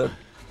that I think the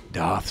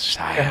Darth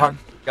Scion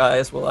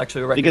guys will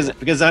actually recognize.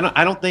 Because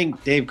I don't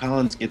think Dave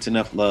Collins gets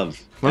enough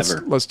love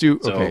ever. Let's do.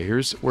 Okay,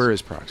 where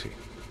is Proxy?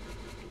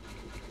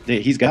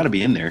 He's got to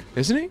be in there,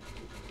 isn't he?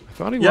 I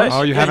thought he was.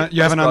 Oh, you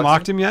haven't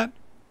unlocked him yet?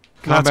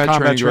 Combat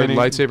training droid,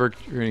 lightsaber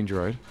training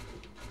droid.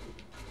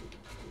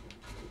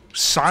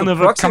 Son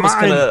of a command. Was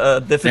kind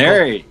of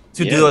difficult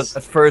to do it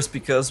at first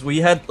because we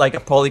had like a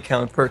poly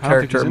count per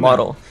character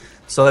model.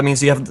 So that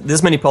means you have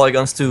this many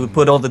polygons to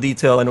put all the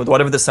detail and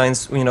whatever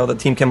designs, you know, the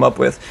team came up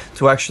with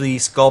to actually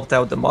sculpt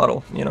out the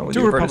model, you know, with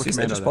your vertices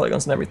and just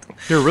polygons and everything.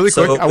 Here, really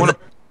quick, I want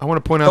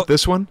to point out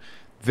this one.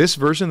 This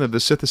version of the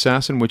Sith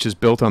Assassin, which is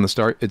built on it's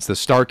the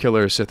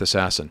Starkiller Sith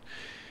Assassin.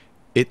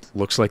 It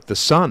looks like the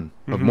son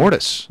of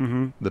Mortis.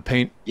 The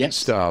paint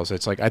styles.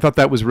 It's like, I thought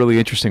that was really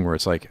interesting where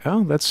it's like,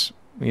 oh, that's,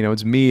 you know,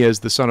 it's me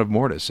as the son of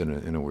Mortis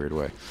in a weird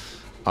way.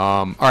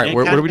 All right,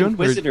 what are we doing?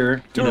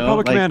 Inquisitor, do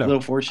Republic Commando.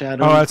 Little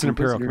foreshadowing. Oh, that's an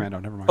Imperial Commando.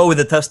 Never mind. Oh, with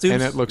the test tubes.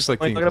 And it looks like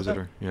the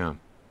Inquisitor. Yeah.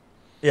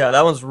 Yeah,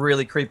 that one's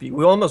really creepy.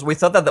 We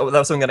thought that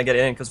was something gonna get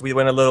in because we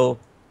went a little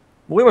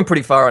we went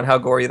pretty far on how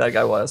gory that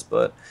guy was,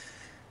 but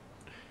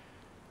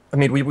I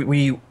mean,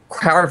 we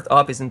carved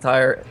up his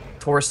entire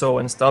torso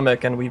and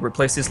stomach, and we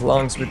replaced his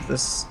lungs with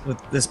this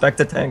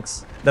Bacta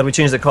tanks that we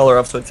changed the color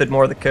of so it fit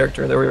more of the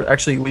character.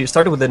 We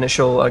started with the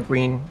initial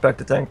green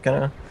Bacta tank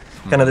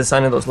kind of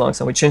designing those lungs,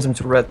 and we changed them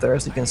to red there,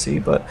 as you can see.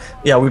 But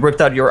yeah, we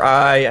ripped out your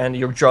eye, and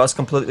your jaw's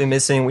completely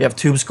missing. We have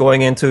tubes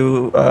going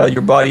into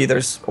your body.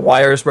 There's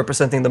wires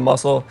representing the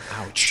muscle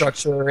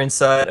structure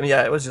inside. I mean,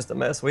 yeah, it was just a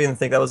mess. We didn't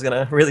think that was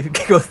gonna really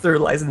go through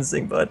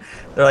licensing, but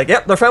they're like,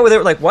 "Yep, they're fine with it."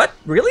 We're like, "What?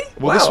 Really?"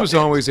 Well, wow. This was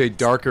always a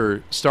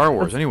darker Star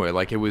Wars anyway.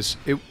 Like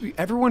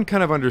everyone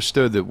kind of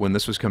understood that when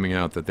this was coming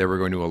out that they were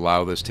going to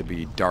allow this to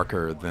be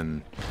darker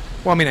than.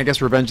 Well, I mean, I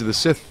guess Revenge of the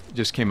Sith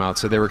just came out,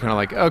 so they were kind of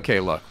like, "Okay,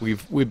 look,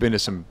 we've been to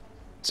some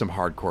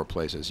hardcore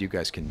places. You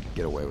guys can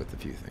get away with a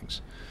few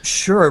things."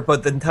 Sure,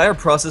 but the entire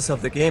process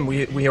of the game,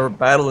 we were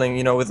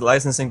battling, with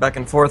licensing back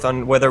and forth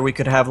on whether we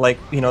could have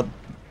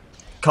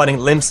cutting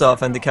limbs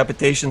off and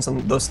decapitations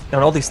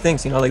and all these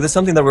things. Like this is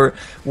something that we're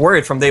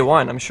worried from day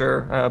one. I'm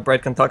sure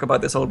Brett can talk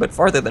about this a little bit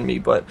farther than me,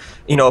 but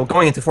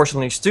going into Force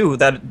Unleashed 2,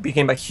 that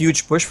became a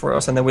huge push for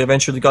us, and then we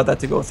eventually got that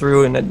to go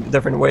through in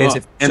different ways.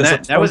 Well,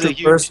 that was a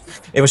huge.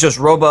 It was just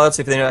robots.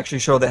 If they didn't actually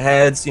show the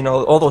heads,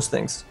 all those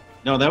things.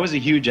 No, that was a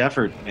huge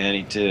effort,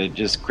 Manny, to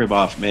just crib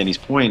off Manny's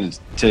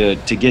point. To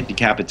get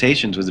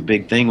decapitations was a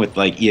big thing with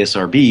like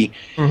ESRB,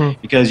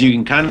 because you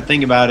can kind of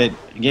think about it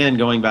again,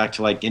 going back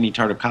to like any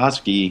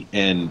Tartakovsky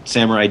and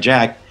Samurai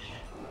Jack.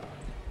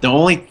 The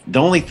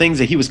only things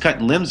that he was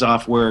cutting limbs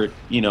off were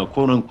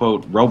quote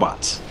unquote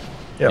robots.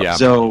 Yep. Yeah.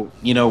 So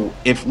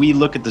if we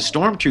look at the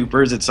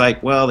stormtroopers, it's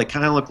like, well, they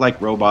kind of look like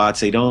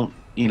robots. They don't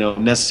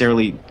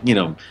necessarily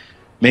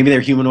maybe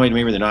they're humanoid,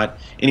 maybe they're not.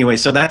 Anyway,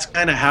 so that's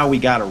kind of how we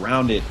got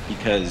around it,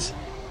 because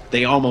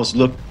they almost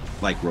look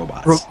like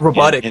robots.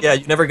 Robotic, yeah.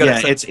 You never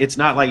got. Yeah, it's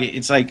not like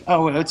it's like,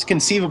 oh, it's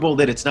conceivable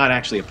that it's not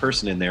actually a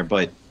person in there,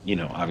 but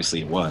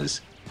obviously it was.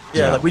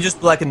 Yeah, like we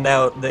just blackened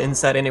out the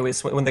inside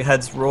anyways when the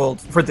heads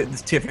rolled for the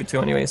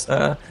TFU2 anyways.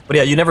 But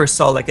yeah, you never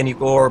saw like any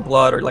gore or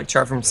blood or like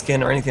char from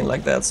skin or anything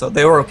like that. So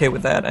they were okay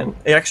with that, and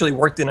it actually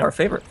worked in our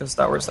favor because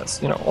Star Wars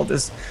has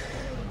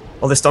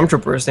all the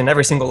stormtroopers in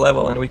every single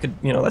level, and we could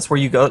that's where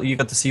you got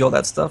to see all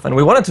that stuff. And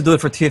we wanted to do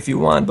it for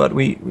TFU1, but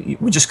we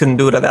just couldn't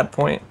do it at that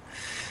point.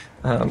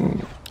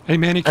 Hey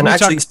Manny, and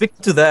actually,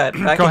 speaking to that,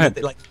 back Go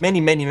ahead. like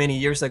many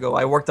years ago,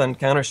 I worked on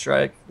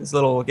Counter-Strike, this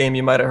little game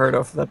you might have heard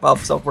of that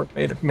Valve Softwork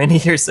made many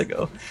years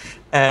ago.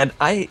 And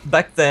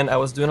back then I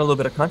was doing a little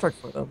bit of contract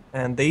for them,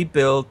 and they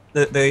built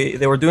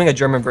they were doing a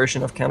German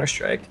version of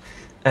Counter-Strike,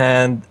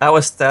 and I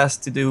was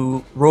tasked to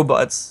do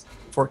robots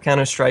for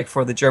Counter-Strike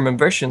for the German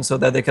version so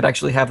that they could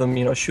actually have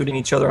them, shooting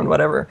each other and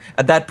whatever.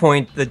 At that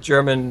point, the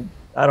German,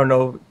 I don't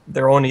know,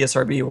 their own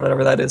ESRB,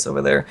 whatever that is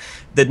over there,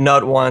 did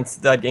not want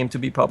that game to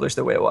be published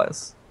the way it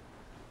was.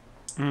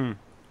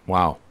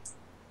 Wow.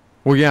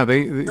 Well, yeah,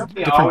 they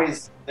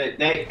always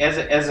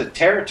as a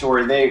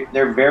territory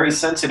they're very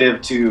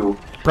sensitive to.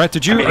 Brett,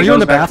 are you in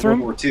the bathroom?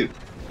 World War II.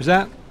 Is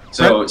that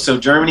so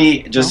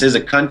Germany just as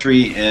a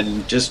country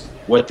and just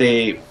what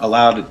they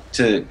allowed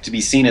to be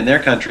seen in their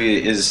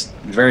country is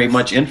very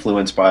much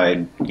influenced by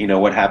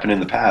what happened in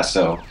the past.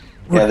 So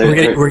yeah,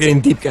 we're getting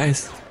deep,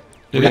 guys.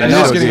 It is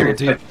getting a little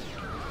deep.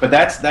 But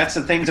that's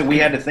the things that we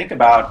had to think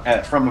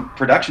about from a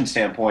production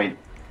standpoint.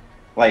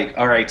 Like,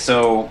 all right,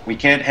 so we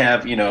can't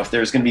have if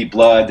there's going to be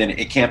blood, then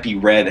it can't be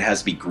red; it has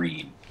to be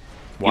green.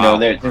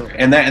 Wow.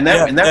 And that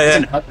was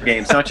in other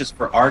games, not just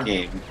for our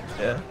game.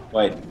 Yeah.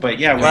 But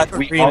yeah,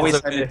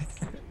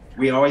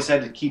 we always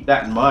had to keep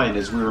that in mind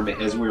as we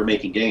were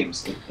making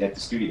games at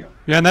the studio.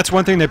 Yeah, and that's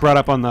one thing they brought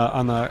up in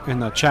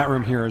the chat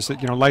room here is that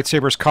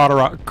lightsabers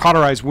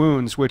cauterize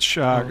wounds, which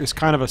is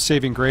kind of a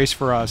saving grace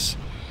for us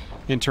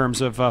in terms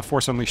of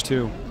Force Unleashed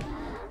 2.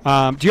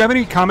 Do you have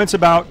any comments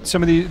about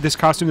some of this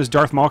costume, this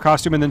Darth Maul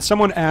costume? And then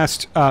someone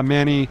asked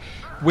Manny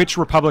which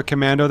Republic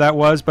Commando that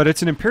was, but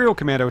it's an Imperial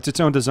Commando. It's its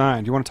own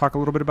design. Do you want to talk a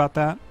little bit about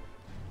that?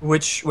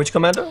 Which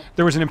Commando?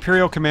 There was an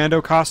Imperial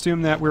Commando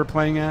costume that we were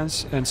playing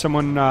as, and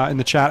someone in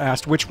the chat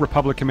asked which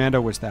Republic Commando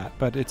was that,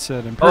 but it's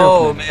an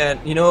Imperial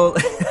Commando.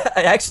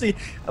 Man,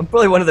 I'm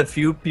probably one of the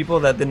few people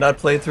that did not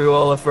play through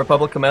all of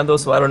Republic Commando,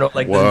 so I don't know,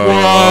 like... Whoa. Oh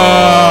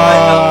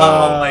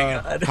my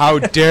god. How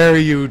dare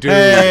you, dude.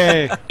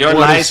 Hey. Your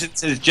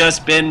license has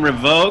just been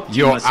revoked.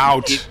 You're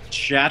out.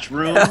 Chat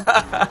room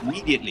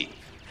immediately.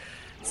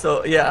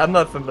 So yeah, I'm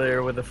not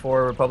familiar with the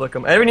 4 Republic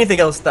Commando.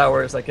 Anything else Star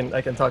Wars I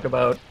can talk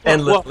about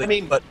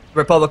endlessly. But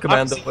Republic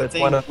Commando was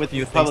one of the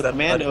few things that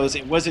Commandos.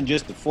 It wasn't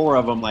just the 4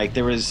 of them. Like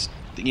there was,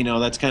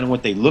 that's kind of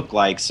what they look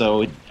like.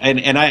 So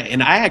and I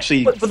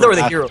actually but they were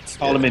the heroes.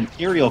 Called them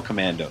Imperial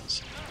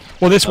Commandos.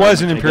 Well, this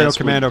was an Imperial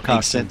Commando costume.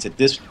 Makes sense at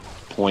this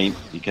point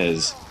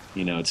because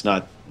it's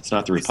not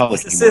the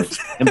Republic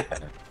anymore.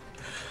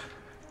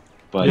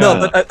 But,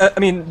 no, but I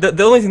mean,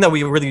 the only thing that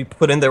we really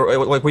put in there,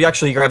 like we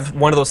actually grabbed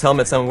one of those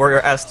helmets and we're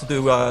asked to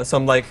do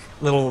some like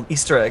little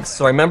Easter eggs.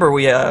 So I remember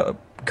we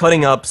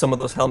cutting up some of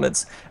those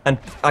helmets and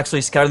actually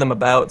scattered them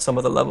about some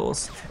of the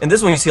levels. And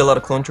this one you see a lot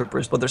of clone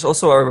troopers, but there's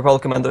also a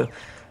Republic Commando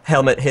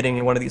helmet hitting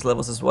in one of these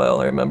levels as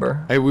well. I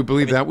remember. Hey, we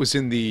believe that was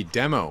in the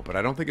demo, but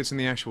I don't think it's in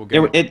the actual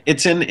game.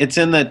 It's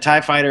in the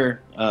TIE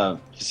Fighter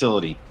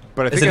facility.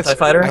 But I Is think it TIE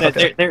Fighter?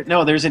 Okay.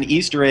 No, there's an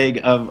Easter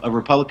egg of a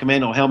Republic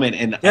Commando helmet,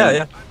 and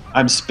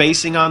I'm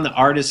spacing on the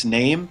artist's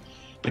name,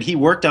 but he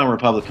worked on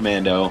Republic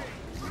Commando,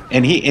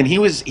 and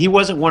he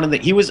wasn't one of the.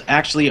 He was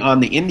actually on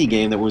the indie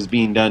game that was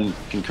being done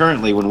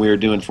concurrently when we were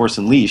doing Force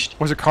Unleashed.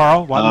 Was it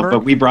Carl Wattenberg?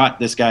 But we brought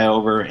this guy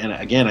over, and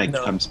again,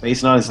 I'm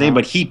spacing on his name,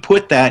 but he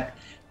put that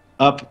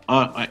up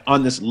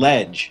on this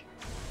ledge,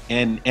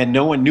 and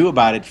no one knew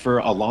about it for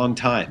a long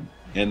time,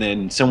 and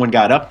then someone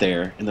got up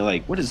there, and they're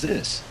like, "What is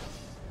this?"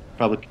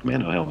 Republic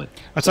Commando helmet.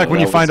 That's like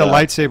when you find a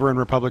lightsaber in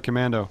Republic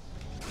Commando.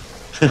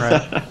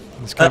 Right.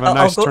 It's kind of a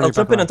nice I'll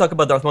jump in and talk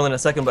about Darth Maul in a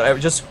second, but I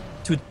just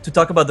to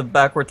talk about the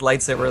backwards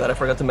lightsaber that I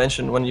forgot to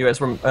mention when you guys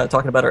were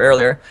talking about it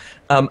earlier.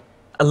 A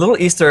little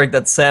Easter egg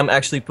that Sam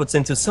actually puts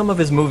into some of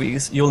his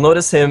movies. You'll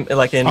notice him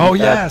like in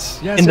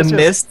in the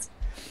Mist.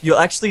 You'll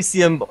actually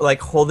see him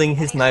like holding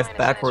his knife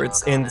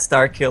backwards in the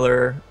Star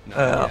Killer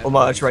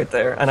homage right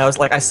there. And I was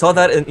like, I saw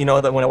that, in,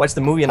 that when I watched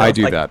the movie, and I was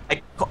do like, that.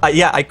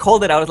 I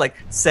called it out. I was like,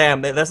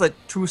 Sam, that's a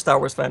true Star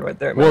Wars fan right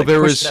there. Man. Well, like, there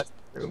was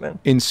man.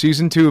 in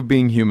season 2 of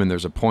Being Human.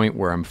 There's a point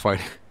where I'm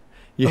fighting.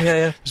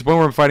 There's a point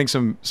where I'm fighting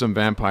some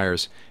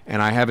vampires,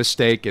 and I have a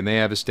stake, and they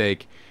have a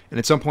stake, and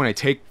at some point I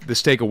take the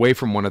stake away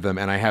from one of them,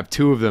 and I have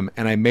 2 of them,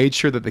 and I made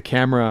sure that the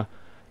camera,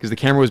 because the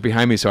camera was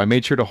behind me, so I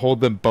made sure to hold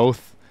them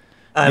both.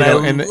 And I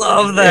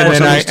love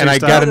that. And I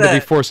got into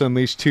the Force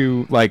Unleashed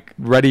 2 like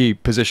ready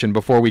position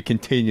before we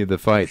continue the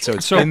fight. So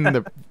it's in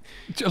the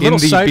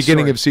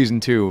beginning of season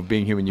 2 of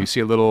Being Human, you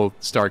see a little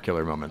Star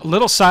Killer moment. A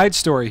little side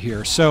story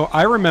here. So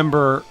I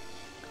remember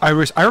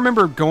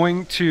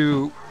going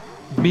to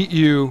meet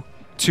you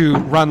to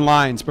run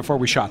lines before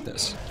we shot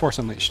this Force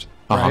Unleashed,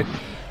 right?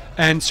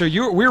 And so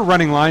we were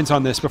running lines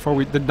on this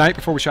the night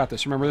before we shot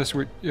this. Remember this?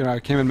 I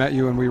came and met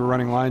you, and we were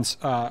running lines,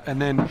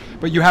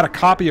 but you had a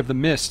copy of The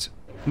Mist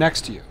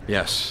next to you.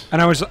 Yes.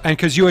 And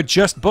because you had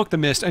just booked The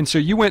Mist, and so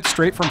you went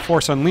straight from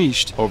Force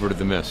Unleashed over to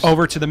The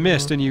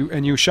Mist. And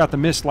you shot The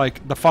Mist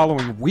like the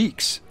following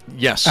weeks.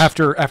 Yes.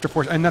 After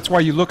Force, and that's why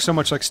you look so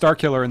much like Star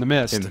Killer in The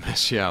Mist. In The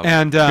Mist, yeah.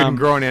 And couldn't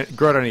grow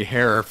out any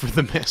hair for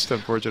The Mist,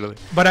 unfortunately.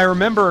 But I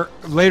remember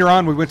later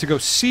on we went to go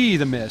see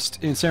The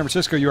Mist in San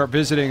Francisco. You were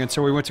visiting, and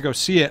so we went to go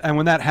see it. And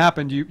when that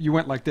happened, you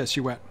went like this.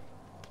 You went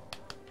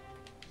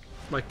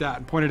like that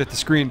and pointed at the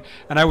screen,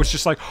 and I was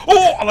just like,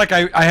 oh, like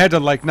I had to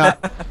like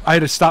not, I had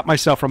to stop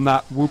myself from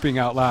not whooping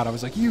out loud. I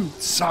was like, you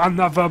son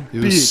of a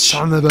bitch. You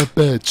son of a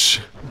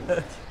bitch.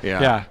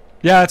 Yeah,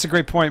 that's a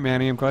great point,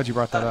 Manny. I'm glad you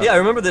brought that up. Yeah, I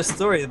remember this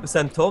story that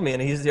Sam told me,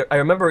 and I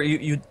remember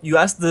you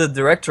asked the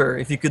director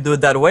if you could do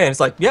it that way, and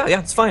it's like, yeah,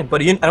 it's fine,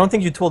 but I don't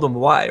think you told him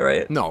why,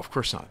 right? No, of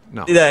course not.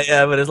 No.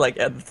 Yeah, but it's like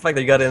the fact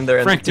that you got in there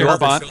and Frank you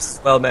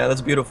Darabont. well, man, that's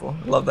beautiful.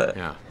 I love that.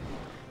 Yeah.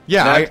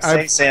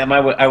 Yeah, Sam,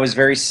 I was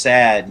very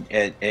sad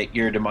at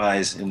your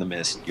demise in The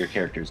Mist, your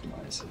character's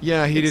demise.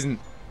 Yeah, it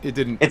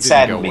didn't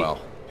go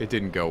well. It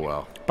didn't go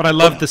well. But I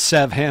love the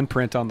Sev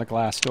handprint on the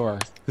glass door.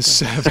 The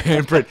Sev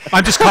handprint.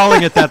 I'm just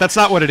calling it that. That's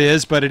not what it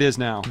is, but it is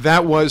now.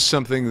 That was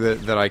something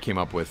that I came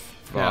up with.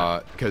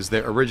 Because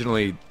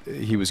originally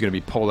he was going to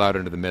be pulled out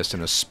into the mist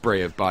and a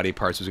spray of body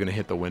parts was going to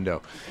hit the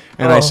window.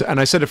 And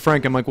I said to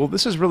Frank, I'm like, well,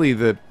 this is really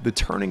the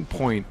turning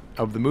point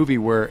of the movie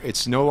where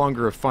it's no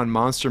longer a fun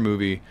monster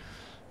movie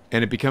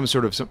and it becomes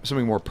sort of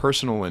something more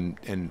personal and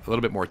a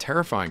little bit more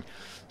terrifying.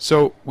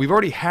 So we've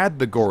already had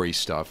the gory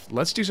stuff.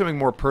 Let's do something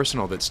more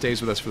personal that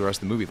stays with us for the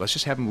rest of the movie. Let's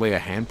just have him lay a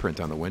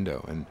handprint on the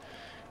window.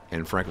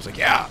 And Frank was like,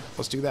 yeah,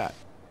 let's do that.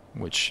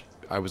 Which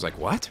I was like,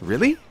 what?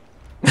 Really?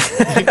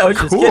 I was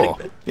just cool.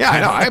 kidding. Yeah,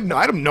 I know.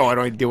 I don't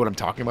idea what I'm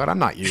talking about. I'm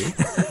not you.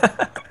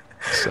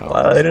 So,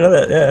 wow, I didn't know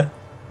that. Yeah.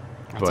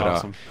 That's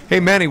awesome. Hey,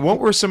 Manny, what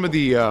were some of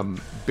the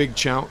big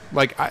challenge?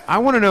 Like, I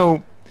want to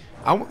know.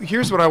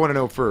 Here's what I want to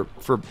know for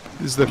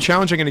this is the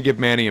challenge I'm going to give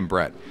Manny and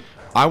Brett.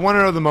 I want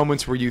to know the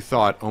moments where you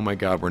thought, "Oh my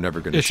God, we're never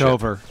going to." It's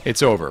over.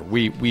 It's over.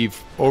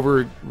 We've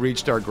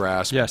overreached our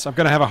grasp. Yes, I'm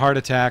going to have a heart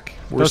attack.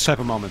 Those type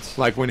of moments.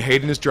 Like when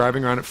Hayden is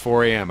driving around at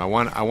 4 a.m. I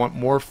want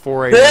more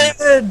 4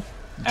 a.m.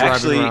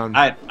 Actually,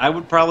 I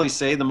would probably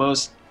say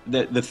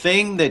the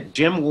thing that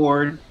Jim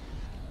Ward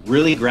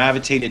really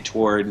gravitated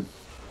toward,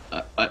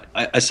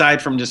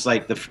 aside from just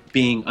like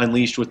being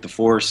unleashed with the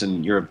Force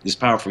and you're this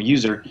powerful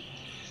user,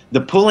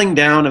 the pulling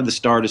down of the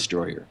Star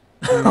Destroyer.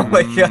 Oh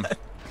my God.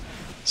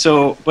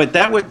 So, but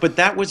that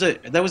was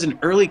an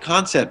early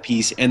concept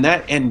piece,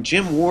 and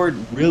Jim Ward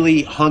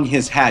really hung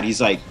his hat.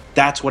 He's like,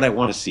 that's what I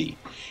want to see,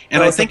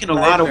 and I think in a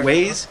lot of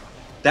ways,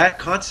 that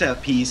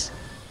concept piece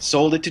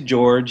sold it to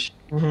George.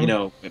 You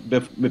know,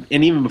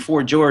 and even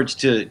before George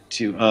to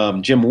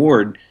Jim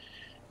Ward,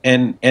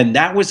 and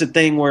that was a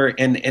thing where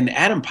and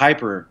Adam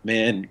Piper,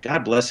 man,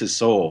 God bless his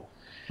soul,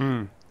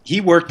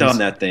 he worked on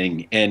that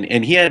thing,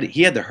 and he had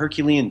the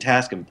Herculean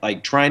task of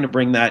like trying to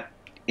bring that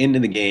into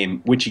the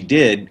game, which he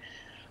did,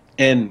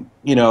 and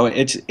you know,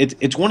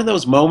 it's one of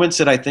those moments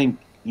that I think,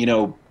 you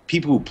know,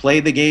 people who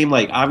play the game,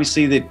 like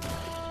obviously that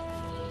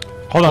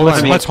Hold on,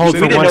 let's hold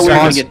for we didn't one know we were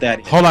gonna second. get that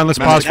in. Hold on, let's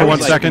pause for That one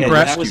was second, like,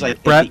 Brett. That was like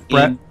at Brett, the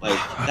end, like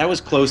that was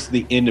close to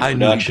the end of I knew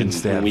you production can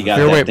stab when we me. got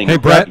Here, that wait, thing. hey,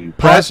 working.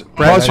 Pause your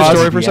Guys story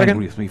would for a be second.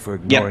 angry with me for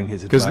ignoring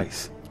his Because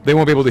advice. they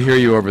won't be able to hear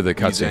you over the He's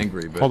cutscene.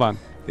 angry, but Hold on.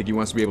 I think he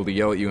wants to be able to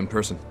yell at you in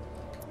person.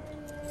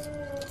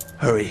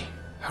 Hurry.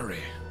 Hurry.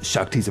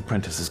 Shakti's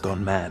apprentice has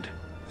gone mad.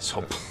 This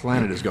whole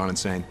planet has gone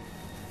insane.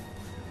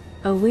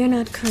 Oh, we're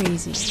not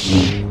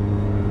crazy.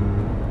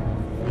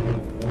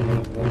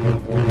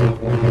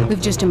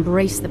 We've just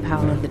embraced the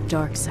power of the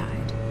dark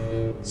side.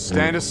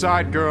 Stand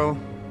aside, girl.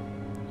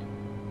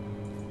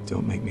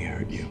 Don't make me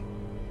hurt you.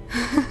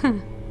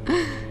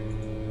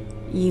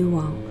 You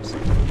won't.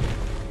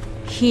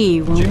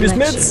 He won't Genius let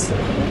mitts. you.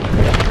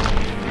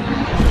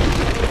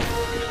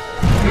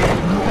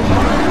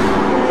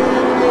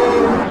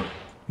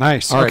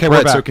 Nice. All right, Okay, Brett,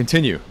 we're back. so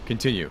continue.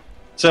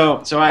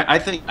 So I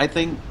think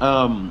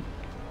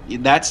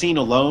that scene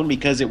alone,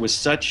 because it was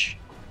such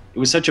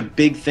a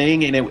big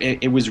thing, and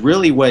it was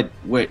really what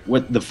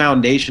the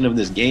foundation of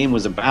this game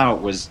was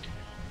about, was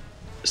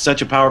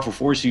such a powerful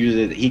force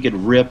user that he could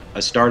rip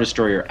a Star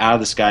Destroyer out of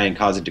the sky and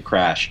cause it to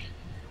crash.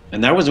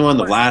 And that was one of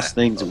the last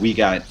things that we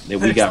got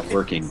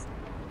working.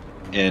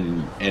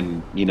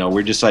 And you know,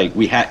 we're just like,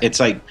 we had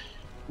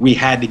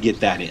to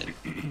get that in.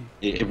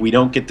 If we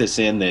don't get this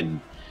in,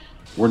 then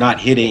we're not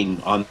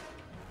hitting on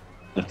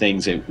the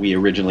things that we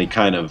originally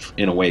kind of,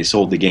 in a way,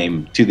 sold the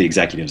game to the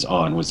executives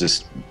on, was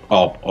this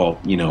all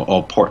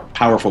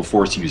powerful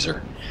force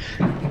user.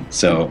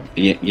 So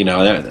you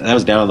know, that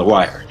was down on the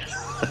wire.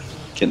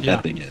 Getting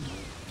that thing in.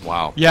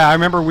 Wow. Yeah, I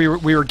remember we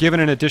were given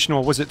an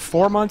additional. Was it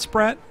 4 months,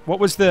 Brett? What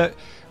was the?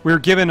 We were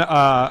given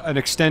an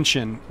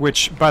extension,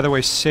 which, by the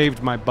way,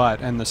 saved my butt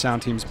and the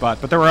sound team's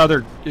butt. But there were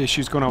other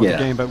issues going on with the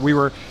game. But we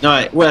were.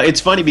 No, well, it's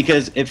funny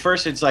because at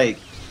first it's like,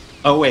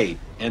 oh wait,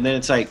 and then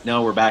it's like,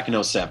 no, we're back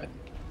in 07,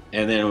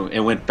 and then it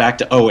went back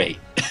to 08.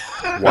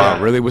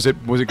 Wow, really? Was it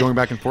going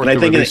back and forth? And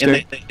I think release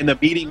date? in the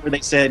meeting where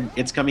they said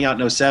it's coming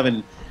out in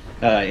 07,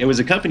 it was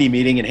a company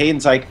meeting, and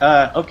Hayden's like,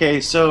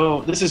 okay,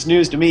 so this is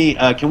news to me.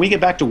 Can we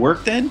get back to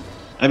work then?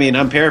 I mean,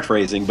 I'm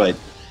paraphrasing, but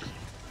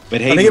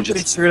Hayden I think I'm just,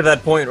 pretty sure to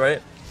that point,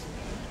 right?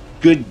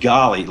 good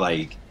golly,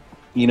 like,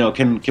 you know,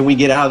 can we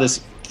get out of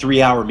this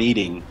 3-hour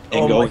meeting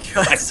and go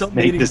God, so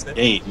make this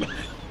meetings, game?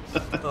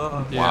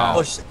 Yeah.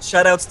 Oh,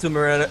 shout outs to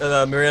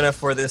Marina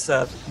for this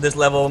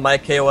level.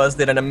 Mike KOS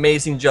did an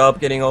amazing job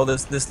getting all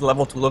this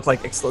level to look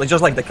like just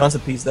like the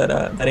concept piece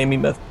that Amy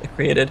Meth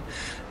created.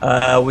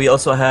 We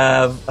also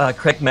have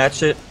Craig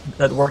Matchett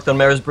that worked on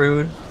Mare's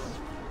Brood,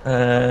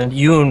 and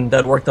Yoon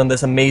that worked on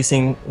this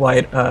amazing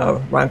white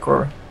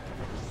Rancor.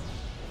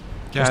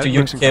 Yeah, Mr. it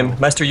looks Yoon Kim,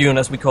 incredible. Master Yoon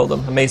as we called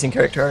him, amazing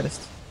character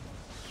artist.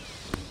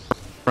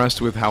 Impressed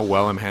with how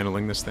well I'm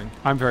handling this thing.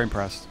 I'm very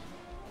impressed.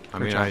 I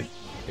Great mean, job.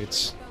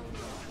 it's.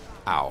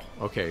 Ow.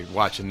 Okay,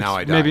 watch, and now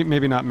I die.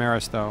 Maybe not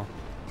Maris though.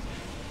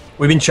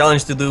 We've been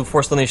challenged to do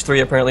Force Unleashed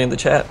 3 apparently in the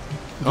chat.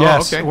 Oh,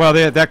 Yes. okay. Well,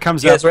 that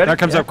comes You up. guys ready? That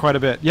comes Yeah. up quite a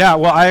bit. Yeah.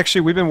 Well,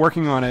 we've been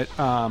working on it.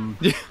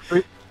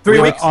 3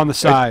 weeks. On the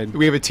side.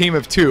 We have a team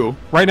of 2.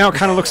 Right now, it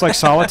kind of looks like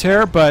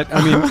solitaire, but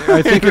I mean,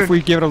 I think if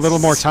we give it a little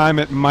more time,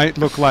 it might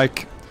look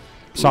like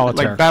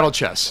solitaire. Like battle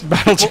chess.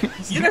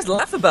 You guys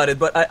laugh about it,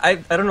 but I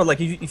don't know.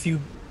 Like if you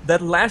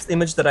that last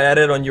image that I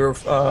added on your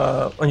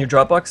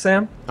Dropbox,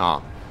 Sam.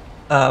 Oh.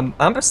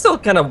 I'm still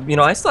kind of,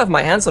 I still have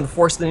my hands on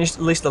Force Unleashed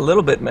at least a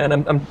little bit, man.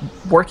 I'm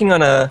working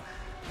on a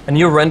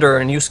new render,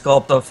 a new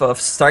sculpt of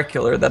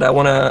Starkiller that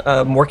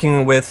I'm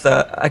working with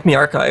Acme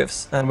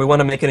Archives, and we want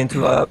to make it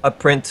into a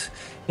print,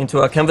 into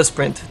a canvas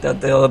print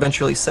that they'll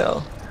eventually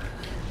sell.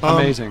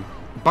 Amazing.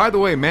 By the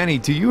way, Manny,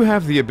 do you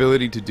have the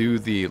ability to do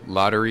the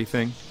lottery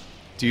thing?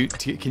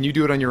 Can you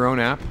do it on your own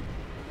app?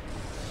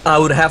 I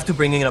would have to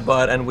bring in a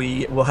bot, and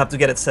we will have to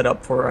get it set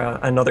up for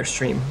another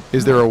stream.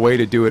 Is there a way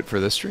to do it for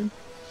this stream?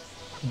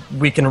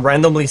 We can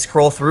randomly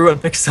scroll through and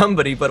pick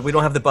somebody, but we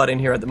don't have the bot in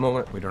here at the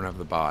moment. We don't have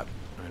the bot.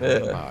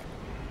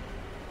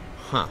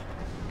 Huh.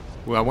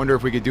 Well, I wonder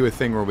if we could do a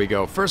thing where we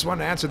go, first one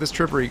to answer this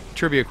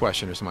trivia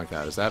question or something like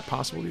that. Is that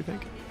possible, do you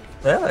think?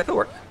 Yeah, that could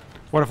work.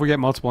 What if we get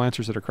multiple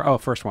answers that are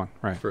first one,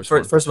 right? First one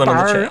in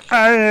the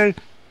chat.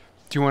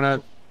 Do you want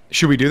to?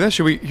 Should we do that?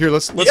 Should we? Here,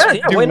 let's do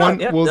why not? one.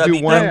 Yeah, We'll that'd do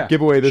be one great.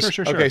 giveaway. This.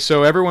 Sure. Okay,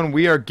 so everyone,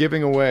 we are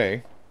giving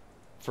away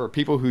for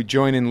people who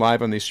join in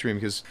live on these streams,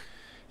 because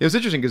it was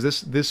interesting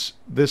because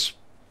this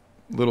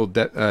little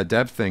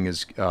dev thing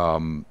is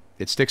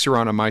it sticks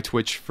around on my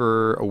Twitch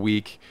for a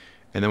week,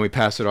 and then we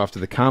pass it off to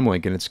the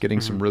comlink, and it's getting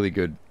some really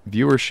good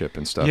viewership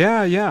and stuff.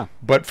 Yeah.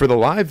 But for the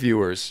live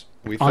viewers,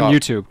 we On thought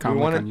YouTube,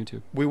 comlink on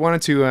YouTube. we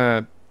wanted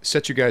to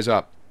set you guys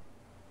up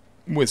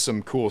with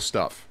some cool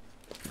stuff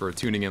for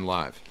tuning in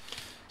live.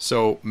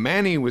 So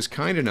Manny was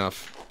kind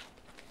enough.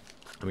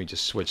 Let me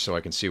just switch so I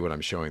can see what I'm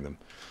showing them.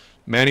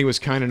 Manny was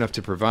kind enough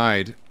to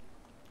provide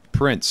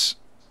prints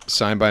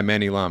signed by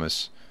Manny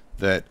Lamas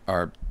that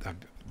are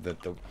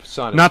that the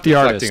sun Not is the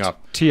reflecting artist.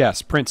 off.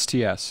 TS Prince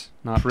TS,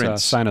 not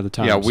Prince. Sign of the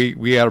Times. Yeah,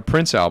 we had a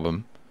Prince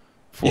album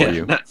for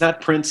you.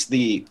 Not Prince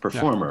the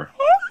performer.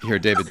 Here,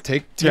 David,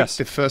 take Yes.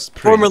 the first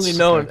Prince. Formerly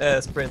known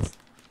as Prince.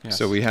 Yes.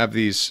 So we have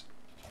these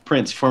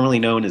Prince, formerly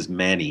known as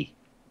Manny.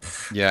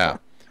 Yeah.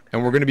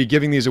 And we're going to be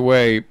giving these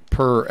away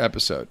per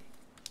episode.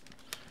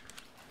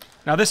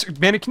 Now,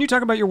 Manny, can you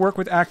talk about your work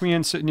with Acme?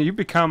 And you've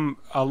become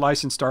a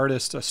licensed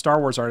artist, a Star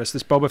Wars artist.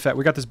 This Boba Fett,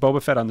 we got this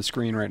Boba Fett on the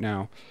screen right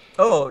now.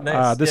 Oh,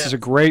 nice. This is a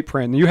great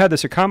print. You had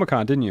this at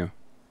Comic-Con, didn't you?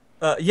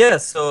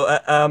 Yes. So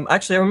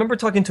actually, I remember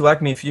talking to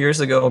Acme a few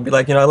years ago. Be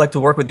like, I'd like to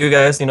work with you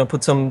guys.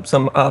 Put some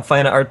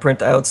fine art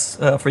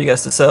printouts for you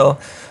guys to sell.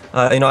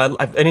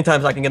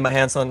 Anytime I can get my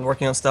hands on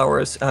working on Star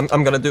Wars,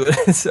 I'm gonna do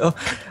it. So,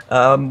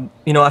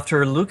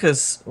 after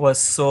Lucas was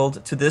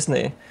sold to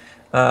Disney,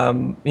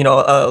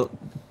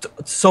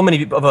 so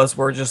many of us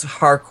were just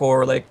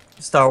hardcore like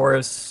Star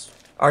Wars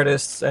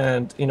artists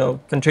and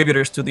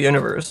contributors to the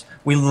universe.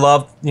 We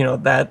loved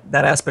that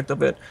aspect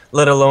of it,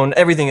 let alone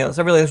everything else.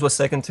 Everything else was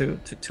second to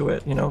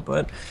it,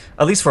 But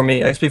at least for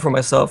me, I speak for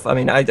myself. I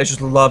mean, I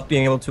just love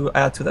being able to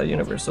add to that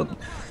universe. So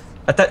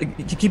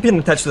keeping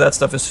attached to that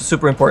stuff is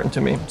super important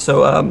to me.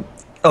 So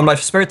on my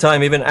spare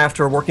time, even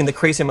after working the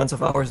crazy amounts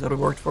of hours that we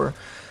worked for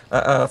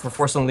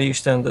Force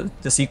Unleashed and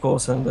the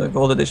sequels and the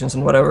gold editions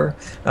and whatever,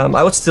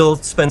 I would still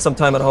spend some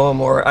time at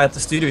home or at the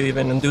studio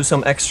even and do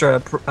some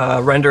extra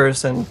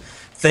renders and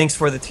things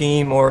for the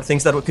team or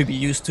things that could be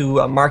used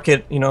to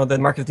market, the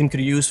market team could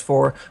use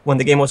for when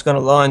the game was going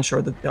to launch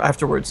or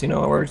afterwards,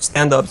 or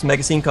stand-ups,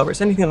 magazine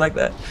covers, anything like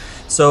that.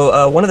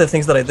 So one of the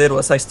things that I did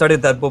was I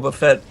started that Boba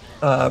Fett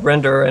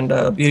render and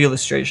beauty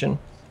illustration.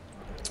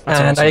 That's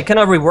and awesome. I kind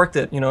of reworked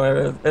it,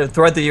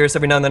 throughout the years.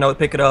 Every now and then I would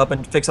pick it up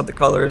and fix up the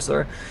colors,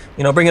 or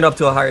bring it up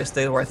to a higher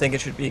state where I think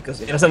it should be.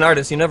 Because as an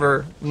artist, you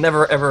never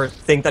ever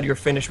think that you're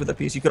finished with a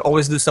piece. You could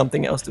always do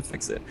something else to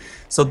fix it.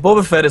 So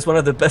Boba Fett is one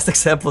of the best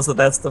examples of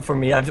that stuff for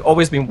me. I've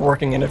always been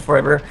working in it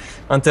forever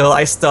until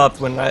I stopped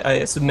when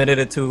I submitted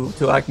it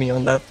to Acme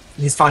on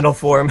his final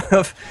form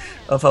of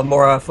a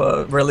more of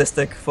a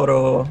realistic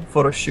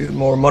photo shoot,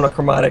 more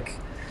monochromatic.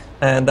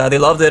 And they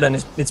loved it, and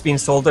it's being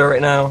sold there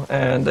right now.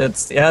 And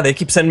they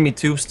keep sending me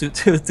tubes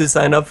to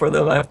sign up for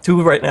them. I have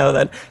 2 right now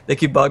that they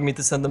keep bugging me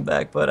to send them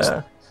back.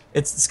 But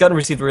it's gotten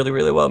received really,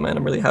 really well, man.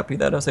 I'm really happy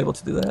that I was able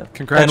to do that.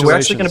 Congratulations. And we're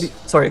actually going to be...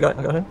 Sorry, go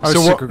ahead.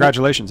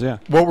 Congratulations, yeah.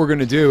 What we're going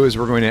to do is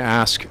we're going to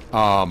ask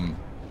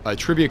a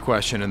trivia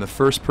question, and the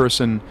first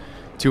person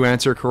to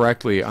answer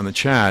correctly on the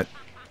chat,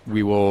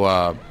 we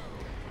will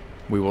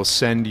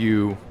send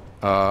you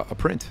a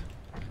print.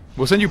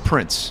 We'll send you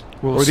prints.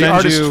 Or the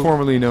artist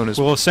formerly known as...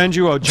 We'll send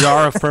you a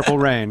jar of Purple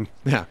Rain.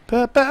 Yeah.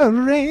 Purple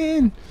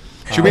Rain.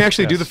 Should we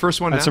actually do the first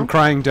one now? And some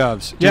crying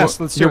doves. Yes,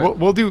 let's do it.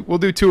 We'll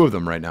do 2 of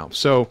them right now.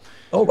 So...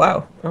 Oh,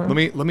 wow.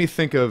 Let me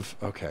think of...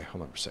 Okay,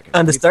 hold on for a second.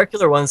 And the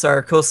Starkiller ones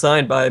are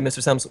co-signed by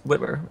Mr. Sam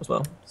Witwer as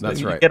well. So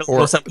That's right.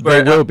 Or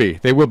they will be.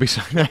 They will be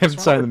signed. I haven't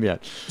signed them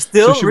yet.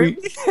 Still? So Really?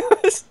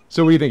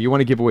 So what do you think? You want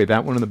to give away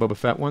that one and the Boba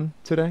Fett one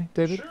today,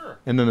 David? Sure.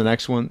 And then the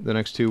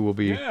next 2 will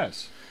be...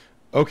 Yes.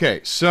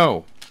 Okay,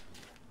 so...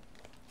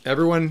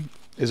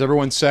 Is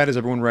everyone set? Is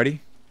everyone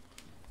ready?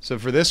 So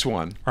for this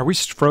one... Are we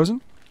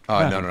frozen?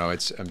 No.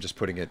 I'm just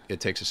putting it...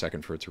 It takes a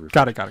second for it to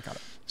refresh. Got it.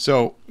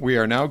 So we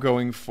are now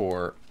going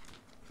for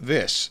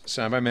this,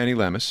 signed by Manny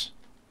Lamas.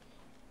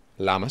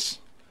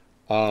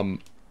 For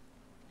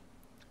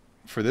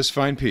this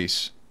fine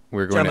piece,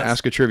 we're going to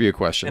ask a trivia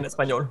question. In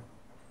Espanol.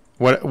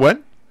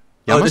 What?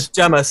 Oh, it's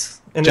llamas.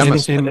 In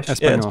Llamas. Spanish. In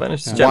Yeah, in Espanol.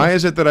 Spanish. Yeah. it's Why llamas.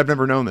 is it that I've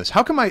never known this?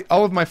 How come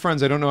all of my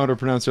friends, I don't know how to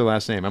pronounce their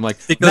last name? I'm like,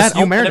 Because Matt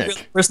every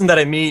Omernick. person that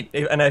I meet,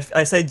 and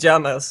I say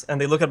llamas,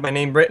 and they look at my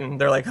name written,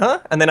 they're like,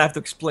 huh? And then I have to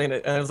explain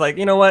it. And I was like,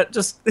 you know what?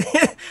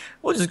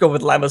 We'll just go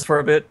with llamas for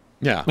a bit.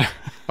 Yeah.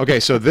 Okay,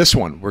 so this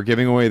one, we're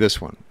giving away this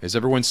one. Is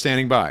everyone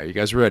standing by? Are you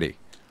guys ready?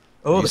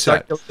 Oh, You the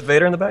set. Dark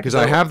Vader in the back? Because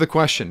I have the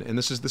question, and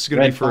this is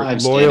going to be Red for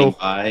 5 standing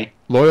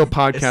loyal by.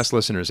 podcast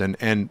listeners.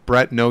 And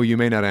Brett, no, you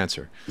may not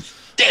answer.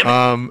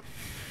 Damn it.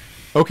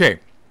 Okay.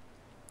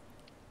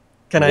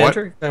 Can I What-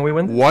 enter? Can we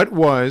win? What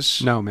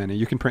was No, Manny,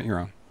 you can print your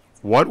own.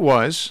 What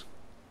was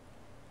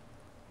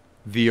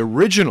the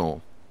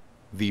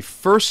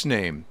first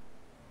name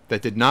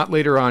that did not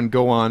later on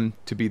go on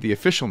to be the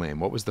official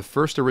name? What was the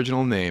first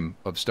original name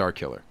of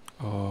Starkiller?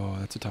 Oh,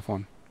 that's a tough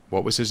one.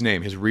 What was his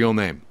name? His real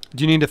name?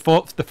 Do you need the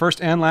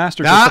first and last,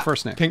 or just the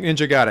first name? Pink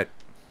Ninja got it.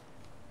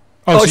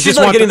 Oh, so you she's just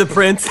not want getting the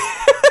print.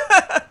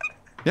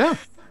 Yeah.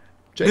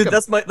 Jacob. Dude,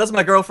 that's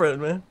my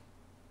girlfriend, man.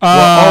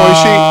 Oh, is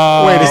she?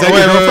 Wait, is that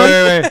your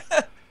girlfriend?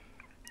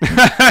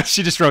 Wait.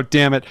 She just wrote,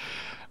 "Damn it."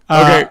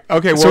 Okay.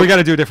 Well, so we got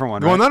to do a different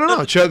one. Well,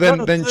 right? no. Then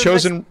the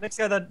chosen next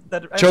guy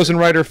that chosen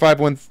writer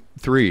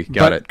 513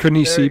 got But it. Couldn't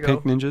he There see you go.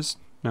 Pink Ninjas?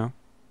 No.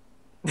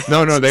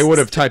 No, they would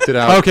have typed it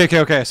out.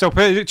 Okay. So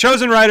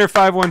chosen writer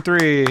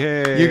 513.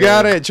 Hey. You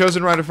got it.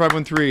 Chosen Rider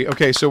 513.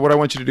 Okay, so what I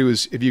want you to do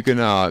is, if you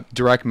can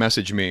direct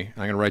message me,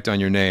 I'm going to write down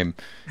your name,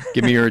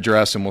 give me your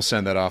address, and we'll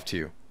send that off to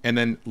you. And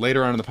then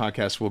later on in the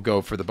podcast, we'll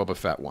go for the Boba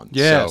Fett one.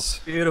 Yes.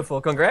 Beautiful.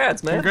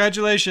 Congrats, man.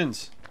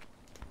 Congratulations.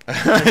 So,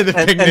 the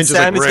Pink And Ninja's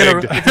Sam like is going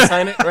rigged. to get to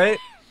sign it, right?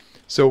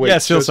 So wait.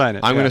 Yes, he'll sign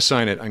it, I'm yeah. going to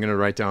sign it. I'm going to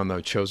write down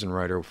the Chosen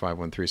Rider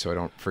 513 so I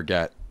don't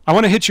forget. I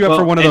want to hit you up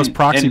for one of those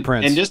proxy and,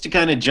 prints. And just to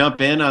kind of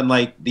jump in on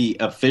like the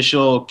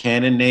official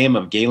canon name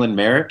of Galen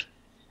Merrick,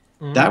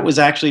 that was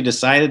actually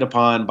decided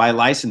upon by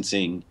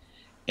licensing,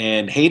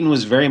 and Hayden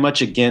was very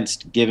much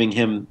against giving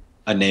him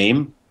a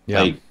name,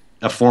 like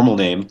a formal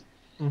name,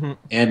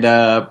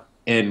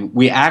 and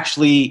we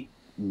actually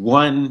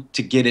won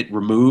to get it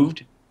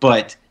removed,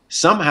 but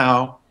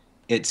somehow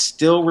it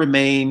still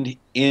remained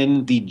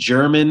in the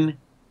German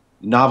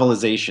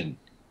novelization,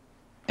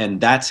 and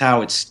that's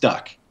how it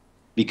stuck,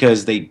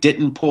 because they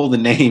didn't pull the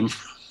name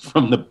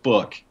from the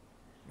book.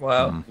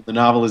 Wow. The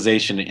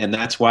novelization, and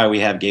that's why we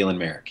have Galen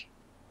Merrick.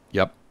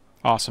 Yep.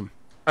 Awesome.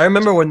 I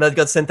remember when that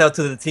got sent out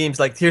to the teams,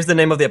 like, here's the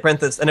name of the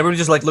apprentice, and everybody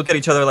just like look at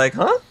each other like,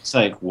 huh? It's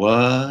like,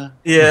 what?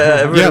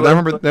 Yeah. Yeah, I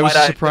remember that was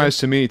a surprise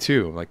to me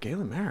too. Like,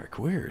 Galen Merrick,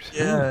 weird.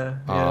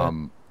 Yeah.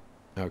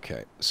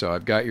 Okay, so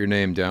I've got your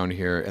name down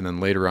here, and then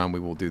later on we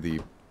will do the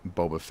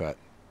Boba Fett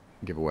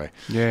giveaway.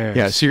 Yeah.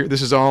 Yeah. So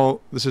this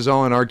is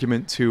all an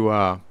argument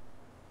to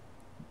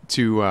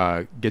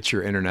get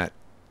your internet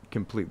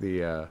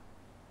completely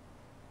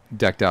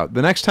decked out.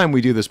 The next time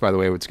we do this, by the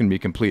way, it's going to be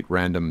complete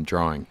random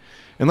drawing,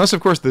 unless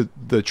of course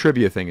the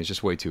trivia thing is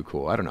just way too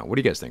cool. I don't know. What do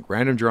you guys think?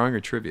 Random drawing or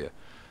trivia?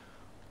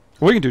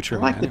 We can do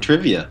trivia. I like the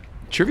trivia.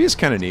 Trivia is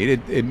kind of neat.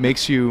 It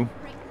makes you.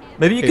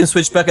 Maybe you can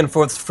switch back and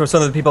forth for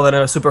some of the people that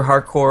are super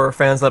hardcore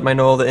fans that might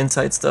know all the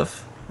inside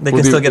stuff. They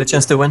can still get a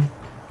chance to win.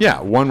 Yeah,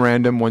 one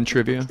random, one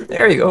trivia.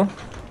 There you go.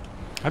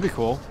 That'd be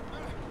cool.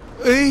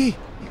 Hey.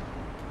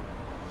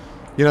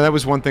 You know, that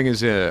was one thing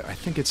is, I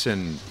think it's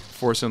in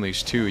Force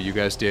Unleashed 2, you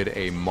guys did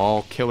a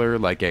Maul killer,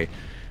 like a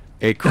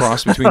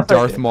cross between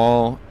Darth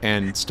Maul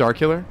and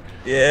Starkiller.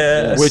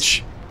 Yeah.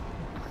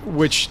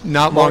 Which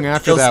not long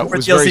after that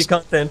was DLC very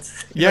content.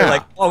 Yeah. You're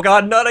like, oh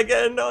god, not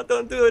again! No,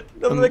 don't do it!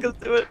 Don't make us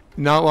do it!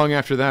 Not long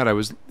after that,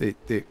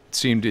 it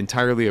seemed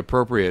entirely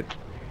appropriate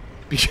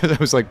because I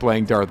was like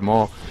playing Darth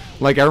Maul.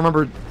 Like I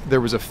remember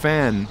there was a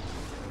fan.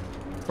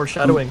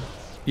 Foreshadowing.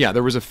 Yeah,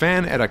 there was a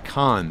fan at a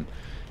con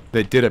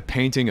that did a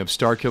painting of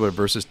Starkiller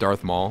versus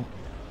Darth Maul,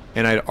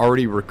 and I'd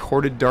already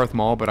recorded Darth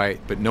Maul,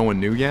 but no one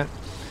knew yet.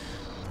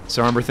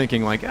 So I remember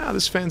thinking like,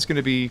 this fan's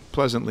gonna be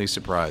pleasantly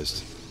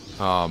surprised.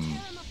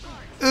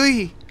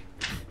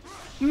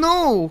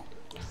 No!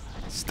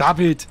 Stop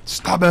it!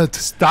 Stop it!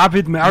 Stop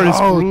it, Maris!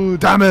 No,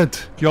 damn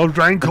it! Your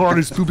rancor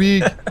is too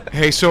big.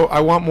 Hey, so I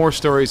want more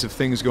stories of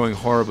things going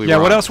horribly wrong.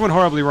 Yeah, what else went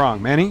horribly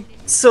wrong, Manny?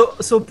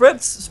 So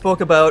Brett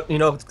spoke about,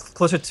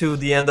 closer to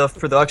the end of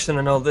production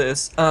and all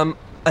this.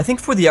 I think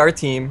for the art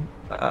team,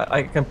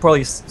 I can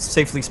probably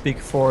safely speak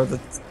for the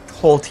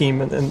whole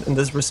team in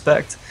this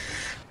respect.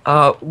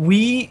 There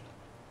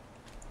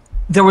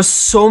was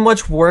so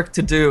much work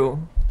to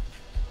do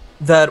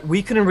that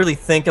we couldn't really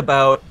think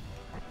about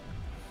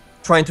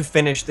trying to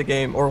finish the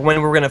game, or when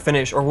we were going to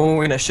finish, or when we were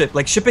going to ship.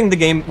 Like, shipping the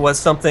game was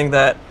something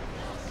that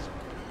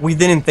we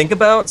didn't think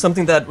about,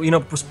 something that,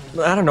 was,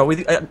 I don't know,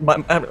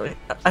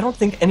 I don't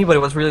think anybody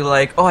was really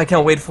like, oh, I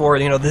can't wait for,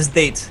 this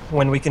date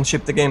when we can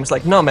ship the game. It's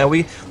like, no, man,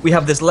 we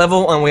have this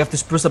level, and we have to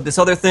spruce up this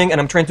other thing, and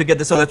I'm trying to get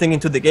this other thing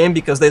into the game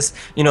because this,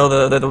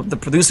 the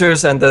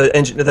producers and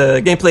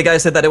the gameplay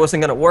guys said that it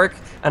wasn't going to work,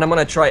 and I'm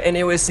going to try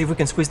anyway, see if we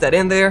can squeeze that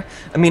in there.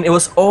 I mean, it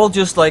was all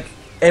just like,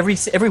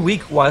 every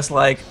week was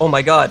like, oh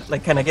my god,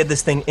 like, can I get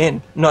this thing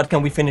in? Not,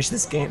 can we finish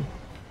this game?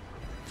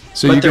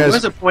 So but there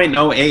was a point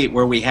in 08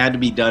 where we had to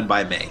be done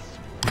by May.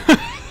 The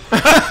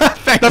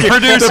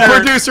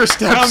producer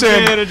steps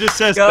in and just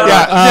says,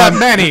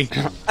 Manny,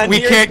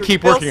 we can't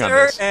keep working on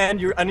this.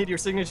 And I need your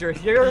signature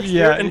here,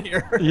 here, and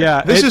here.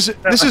 Yeah, this is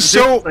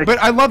so. But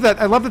I love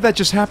that. I love that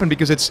just happened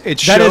because it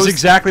shows. That is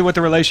exactly what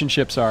the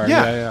relationships are.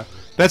 Yeah.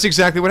 That's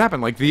exactly what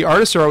happened. Like the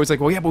artists are always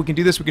like, well, yeah, but we can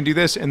do this,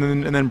 and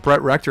then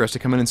Brett Rector has to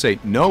come in and say,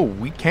 no,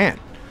 we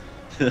can't.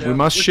 We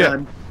must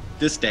ship.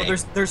 This day. Well,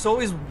 there's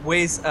always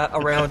ways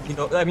around,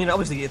 I mean,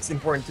 obviously it's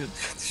important to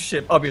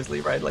ship, obviously,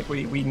 right? Like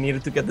we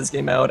needed to get this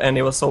game out, and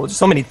it was so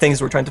many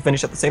things we're trying to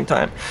finish at the same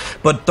time.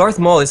 But Darth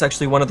Maul is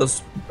actually one of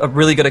those, a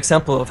really good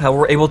example of how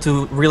we're able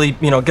to really,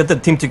 get the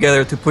team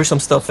together to push some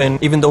stuff in,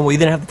 even though we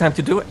didn't have the time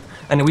to do it.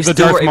 And we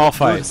still were able to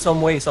do it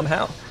some way,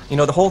 somehow.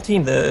 The whole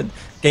team, the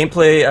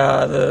gameplay,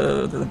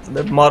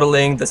 the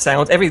modeling, the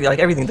sounds,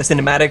 everything, the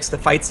cinematics, the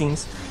fight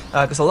scenes.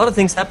 Because a lot of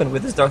things happened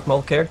with this Darth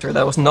Maul character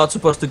that was not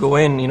supposed to go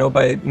in,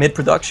 by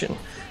mid-production.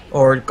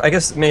 Or I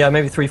guess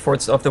maybe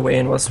 3/4 of the way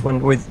in was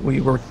when we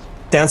were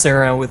dancing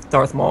around with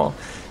Darth Maul.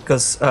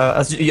 Because,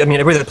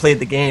 everybody that played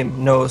the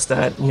game knows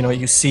that,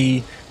 you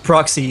see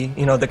Proxy,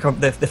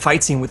 the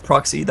fight scene with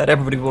Proxy that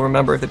everybody will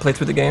remember if they played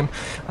through the game,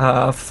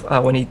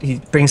 when he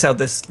brings out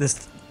this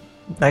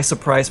nice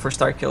surprise for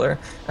Starkiller,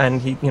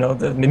 and he,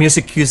 the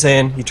music cues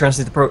in, he turns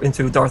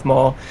into Darth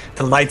Maul,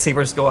 the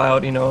lightsabers go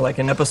out, like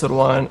in episode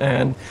 1,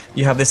 and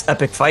you have this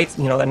epic fight,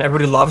 and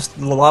everybody loves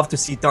to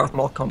see Darth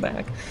Maul come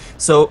back.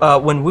 So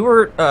when we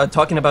were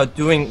talking about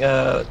doing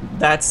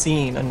that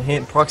scene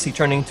and Proxy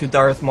turning to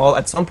Darth Maul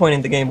at some point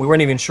in the game, we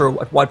weren't even sure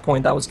at what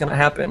point that was going to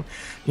happen.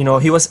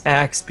 He was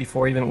axed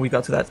before even we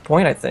got to that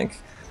point, I think,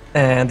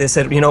 and they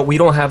said, we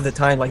don't have the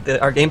time, like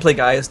our gameplay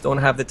guys don't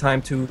have the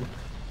time to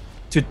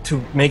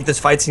make this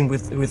fight scene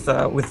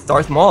with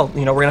Darth Maul.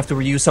 We're gonna have to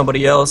reuse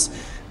somebody else.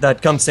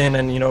 that comes in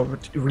and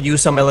reuse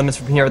some elements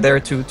from here or there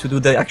to do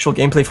the actual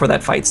gameplay for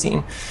that fight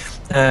scene.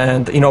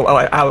 And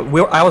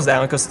I was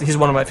down because he's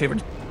one of my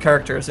favorite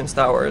characters in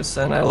Star Wars,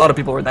 and a lot of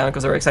people were down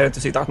because they were excited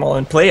to see Darth Maul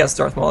and play as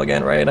Darth Maul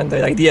again, right? And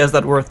the ideas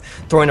that were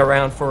throwing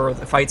around for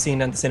the fight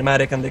scene and the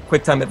cinematic and the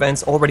quick time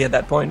events already at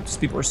that point, just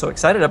people were so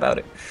excited about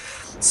it.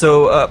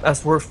 So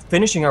as we're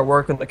finishing our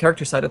work on the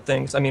character side of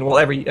things, I mean, well,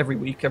 every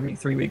week, every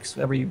 3 weeks,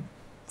 every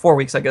 4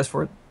 weeks, I guess,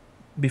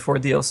 before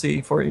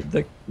DLC, for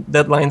the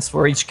deadlines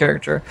for each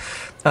character,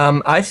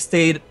 I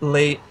stayed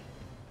late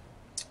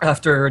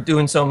after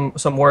doing some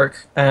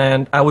work,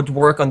 and I would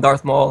work on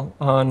Darth Maul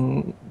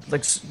on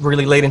like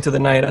really late into the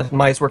night as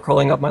mice were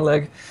crawling up my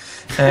leg,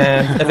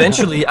 and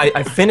eventually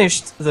I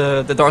finished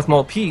the Darth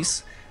Maul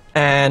piece,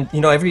 and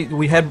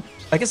we had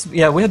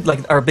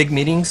like our big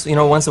meetings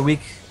once a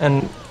week,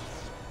 and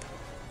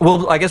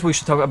well, I guess we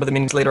should talk about the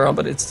meetings later on,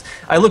 but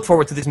I look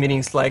forward to these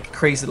meetings like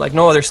crazy, like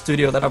no other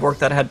studio that I've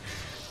worked at had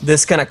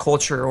this kind of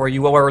culture, or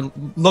you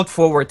look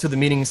forward to the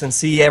meetings and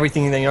see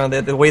everything,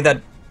 the way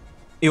that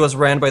it was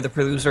ran by the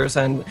producers,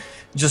 and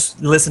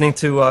just listening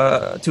to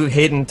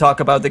Hayden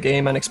talk about the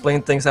game and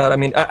explain things out. I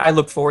mean, I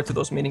look forward to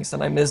those meetings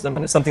and I miss them,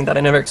 and it's something that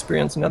I never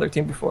experienced in another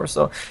team before.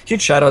 So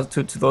huge shout out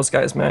to those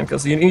guys, man,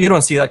 because you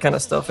don't see that kind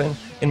of stuff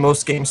in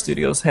most game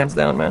studios, hands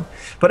down, man.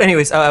 But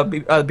anyways,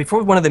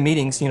 before one of the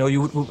meetings,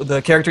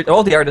 the character,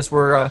 all the artists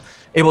were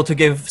able to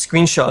give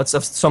screenshots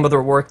of some of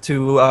their work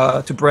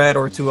to Brett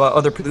or to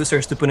other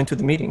producers to put into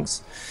the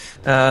meetings.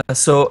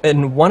 So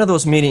in one of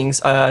those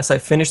meetings, as I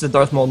finished the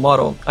Darth Maul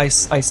model, I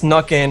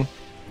snuck in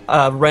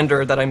a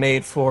render that I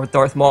made for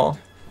Darth Maul. And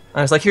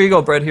I was like, here you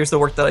go, Brett, here's the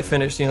work that I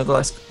finished, the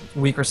last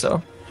week or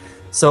so.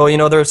 So,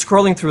 they're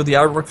scrolling through the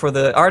artwork for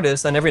the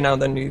artist, and every now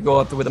and then you go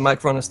up with a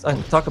microphone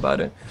and talk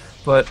about it.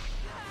 But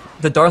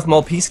the Darth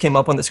Maul piece came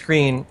up on the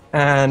screen,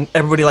 and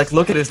everybody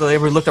looked at it, so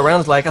everybody looked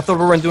around like, I thought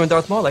we weren't doing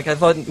Darth Maul, I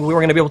thought we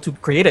were going to be able to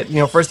create it,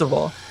 first of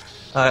all.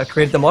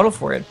 Created the model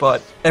for it,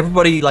 but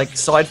everybody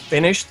saw it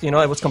finished. It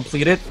was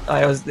completed.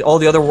 All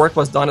the other work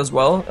was done as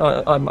well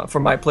for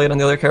my plate and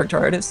the other character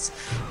artists,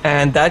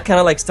 and that kind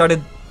of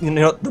started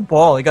the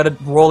ball. It got it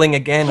rolling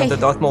again on the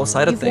Darth Maul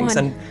side of things,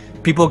 and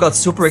people got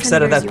super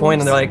excited at that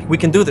point, and they're like, "We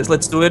can do this.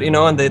 Let's do it!"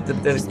 And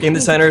the game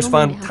designers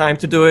found time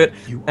to do it,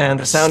 and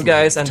the sound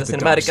guys and the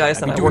cinematic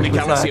guys, and I worked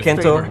with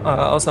Kento,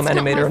 awesome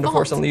animator on The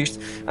Force Unleashed,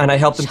 and I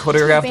helped him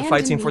choreograph the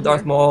fight scene for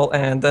Darth Maul,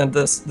 and then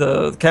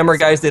the camera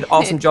guys did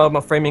awesome job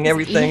of framing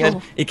everything,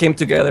 and it came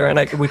together, and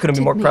we couldn't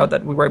be more proud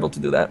that we were able to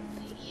do that.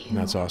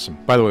 That's awesome.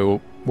 By the way,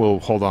 we'll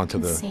hold on to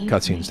the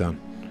cutscenes down.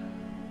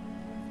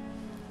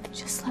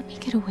 Just let me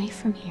get away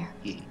from here.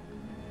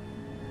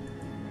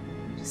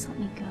 Just let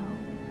me go.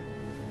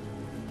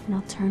 And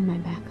I'll turn my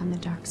back on the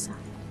dark side.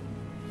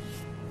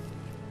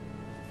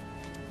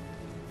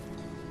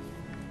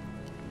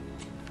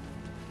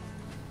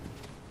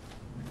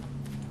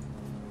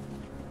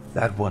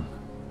 That one.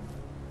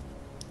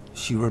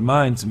 She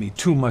reminds me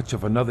too much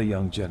of another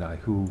young Jedi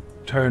who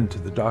turned to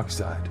the dark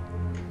side.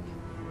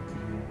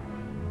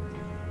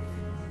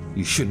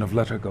 You shouldn't have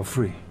let her go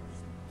free.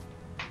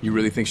 You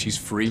really think she's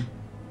free?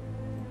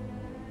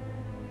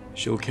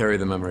 She'll carry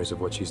the memories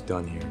of what she's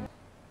done here.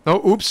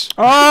 Oh, oops.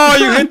 Oh,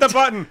 you hit the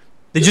button.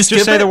 Did you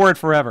just say the word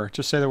forever?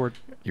 Just say the word.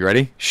 You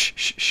ready? Shh,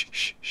 shh, shh,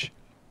 shh, shh.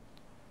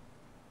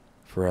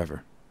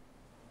 Forever.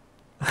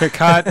 Okay,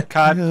 cut.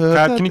 Can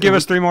you give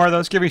us 3 more of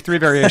those? Give me 3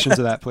 variations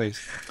of that,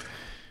 please.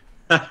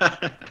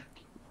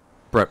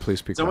 Brett, please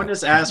speak. Someone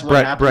just asked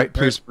what happened Brett, to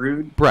please.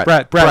 Brood.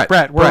 Brett,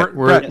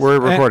 we're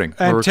recording.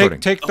 And we're recording.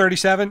 take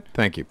 37.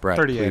 Thank you, Brett.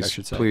 38, please, I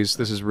should say. Please,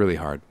 this is really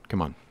hard.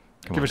 Come on.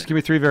 Give me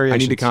 3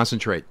 variations. I need to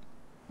concentrate.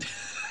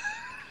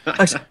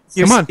 Actually,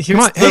 Come on.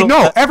 Hey,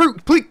 no,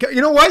 please.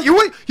 You know what? You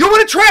want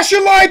to trash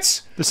your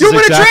lights? You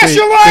want to trash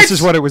your lights? This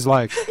is what it was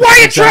like. Why are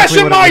you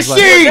trashing my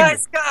scene?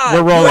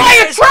 We're rolling. Why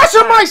are you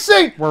trashing my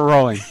scene? We're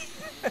rolling.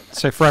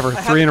 Say forever.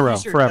 3 in a row.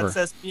 Forever. That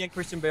says me and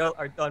Christian Bale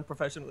are done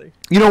professionally.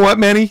 You know what,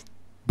 Manny?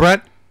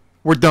 Brett,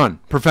 we're done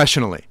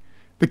professionally.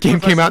 The game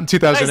came out in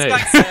 2008.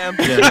 Nice guy, Sam.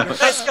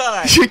 Nice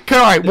guy.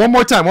 All right, one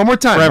more time.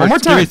 Forever. One more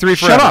time. Give me 3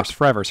 Shut up.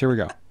 Forevers. Here we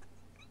go.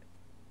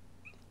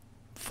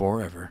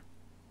 Forever.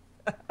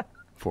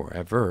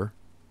 Forever.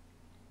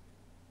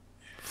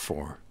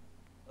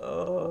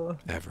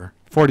 Ever.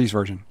 40s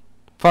version.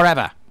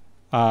 Forever.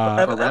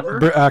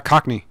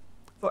 Cockney.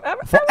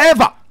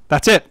 Forever.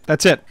 That's it. Put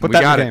that in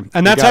the game.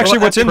 And We that's got actually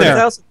what's in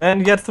there. And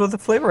you got to throw the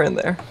flavor in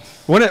there.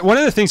 One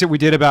of the things that we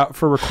did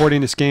for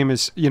recording this game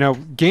is,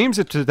 games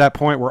up to that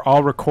point were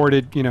all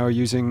recorded,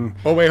 using...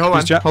 Oh, wait, hold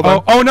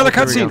on. Oh, another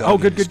cutscene. Oh,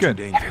 good.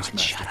 Everyone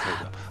shut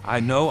up. I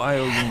know I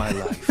owe you my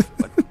life,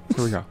 but...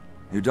 Here we go.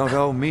 You don't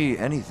owe me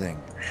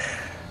anything.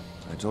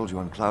 I told you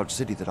in Cloud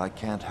City that I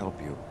can't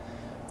help you.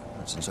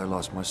 Not since I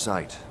lost my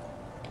sight.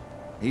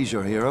 He's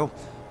your hero,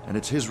 and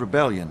it's his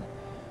rebellion.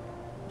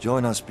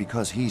 Join us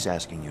because he's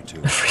asking you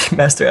to.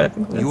 Master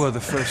Adam. You are the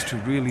first to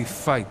really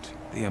fight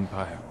the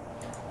Empire.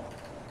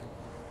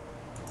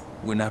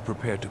 We're not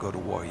prepared to go to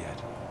war yet.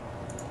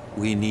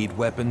 We need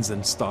weapons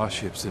and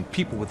starships and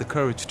people with the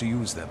courage to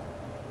use them.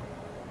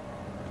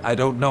 I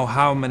don't know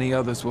how many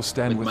others will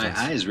stand With with my us.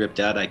 eyes ripped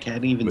out, I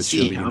can't even But see.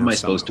 surely How you am know I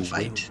supposed to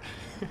someone who fight?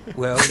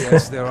 Well,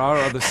 yes, there are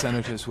other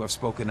senators who have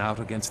spoken out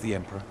against the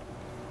Emperor,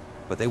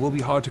 but they will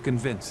be hard to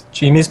convince.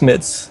 Jimmy's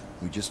mitts.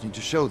 We just need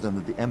to show them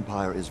that the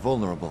Empire is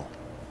vulnerable.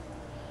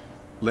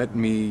 Let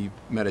me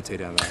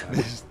meditate on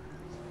that.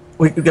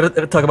 We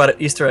gotta talk about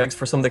Easter eggs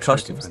for some of the Try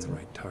to costumes. find the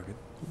right target.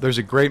 There's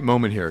a great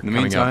moment here In the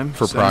coming meantime, up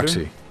for Senator,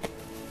 Proxy.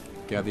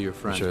 Gather your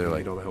friends. Sure, We like-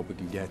 need all the help we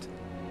can get.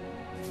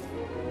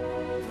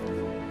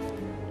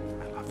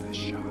 I love this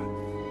shot.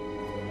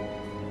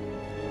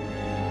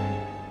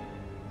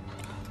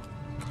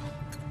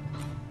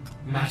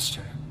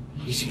 Master,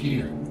 he's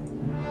here.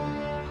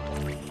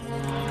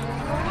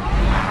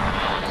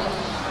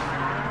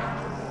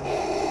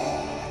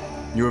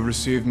 You have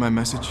received my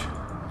message?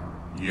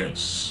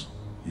 Yes,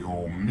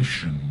 your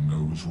mission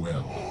goes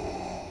well.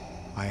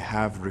 I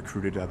have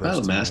recruited others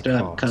Well, to my Master,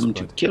 I've cause, come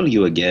to but kill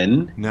you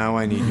again. now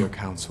I need your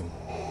counsel.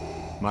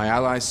 My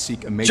allies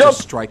seek a major Jump!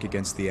 strike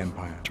against the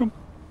Empire.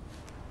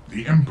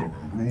 The Emperor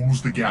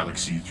rules the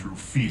galaxy through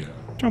fear.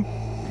 Jump.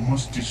 We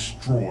must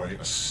destroy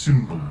a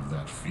symbol of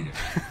that fear.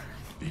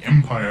 The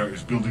Empire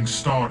is building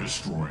Star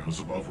Destroyers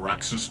above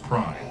Raxus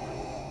Prime.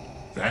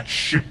 That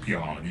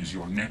shipyard is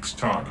your next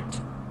target.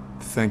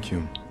 Thank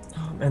you.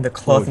 And the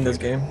cloth in this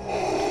game.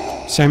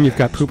 Sam, you've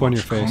got poop on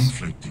your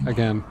face.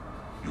 Again.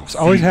 This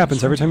always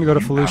happens every time you go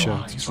to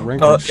Felicia. It's just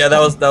wrinkles. Oh yeah,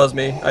 that was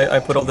me. I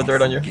put all the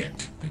dirt on you.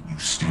 Forget that you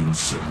still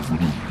serve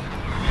me.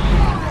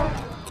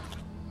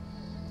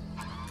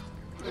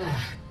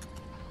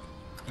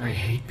 I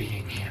hate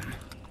being him.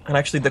 And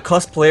actually, the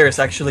cosplayers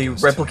actually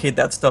replicate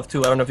that stuff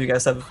too. I don't know if you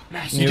guys have.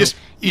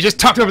 You just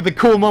talked over the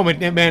cool moment,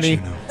 Manny.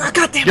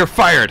 You're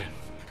fired.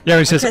 Yeah,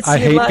 he says, can't I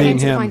see a hate light being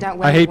to him. find out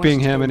where I I hate want being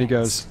to him, go and he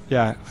next. goes,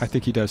 yeah, I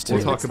think he does too.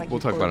 We'll Looks talk. like We'll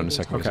you've talk about it in a already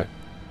second. Okay.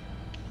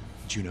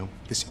 Juno,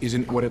 this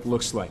isn't what it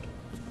looks like.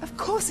 Of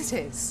course it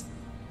is.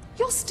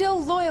 You're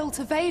still loyal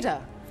to Vader.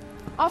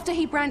 After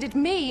he branded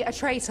me a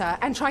traitor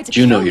and tried to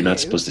Juno, kill you're not you,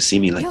 supposed to see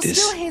me like you're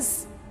this. still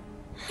his...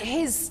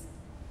 His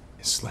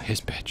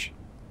bitch.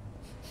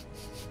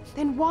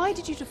 Then why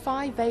did you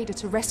defy Vader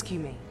to rescue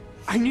me?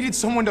 I needed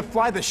someone to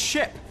fly the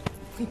ship.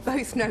 We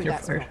both know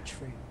that's fired. not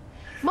true.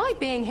 My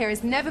being here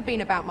has never been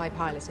about my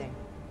piloting.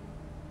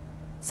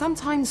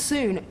 Sometime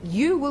soon,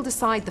 you will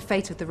decide the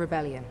fate of the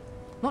rebellion,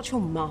 not your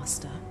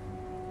master.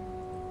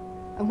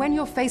 And when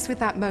you're faced with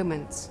that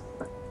moment,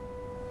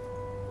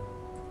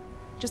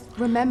 just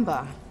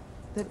remember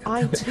that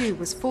I too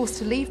was forced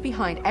to leave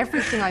behind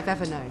everything I've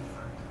ever known.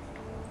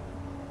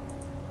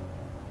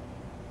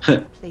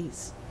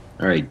 Please.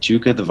 All right,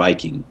 Juka the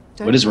Viking.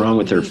 Don't What is make wrong me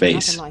with her leave another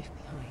face? life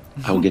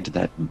behind. I will get to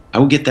that. I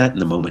will get that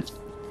in a moment.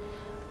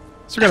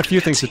 So we got a few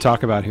things to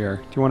talk about here.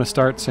 Do you want to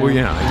start, Sam? Well,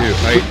 yeah,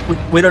 I do.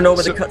 We don't know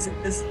where So- the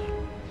cutscene is.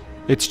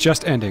 It's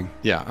just ending.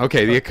 Yeah,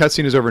 okay, the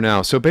cutscene is over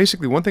now. So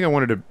basically, one thing I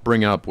wanted to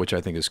bring up, which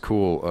I think is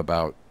cool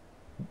about...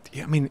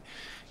 Yeah, I mean,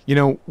 you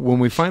know, when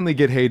we finally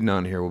get Hayden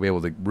on here, we'll be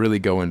able to really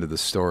go into the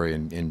story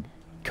and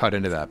cut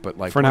into that. But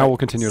like For now, we'll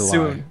continue to lie.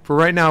 Soon. For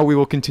right now, we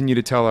will continue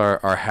to tell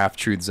our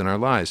half-truths and our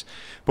lies.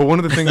 But one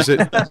of the things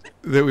that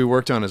we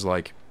worked on is,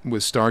 like,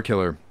 with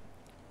Starkiller,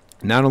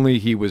 not only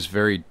he was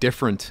very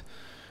different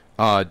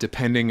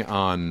depending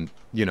on,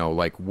 you know,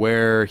 like,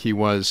 where he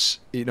was,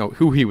 you know,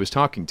 who he was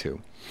talking to.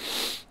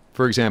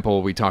 For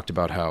example, we talked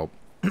about how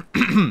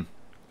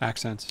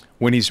Accents.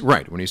 when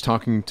he's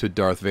talking to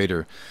Darth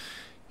Vader,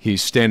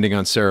 he's standing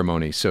on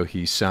ceremony, so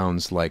he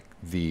sounds like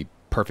the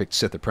perfect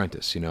Sith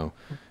apprentice. You know,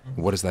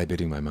 what is thy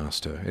bidding, my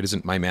master? It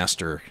isn't my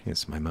master;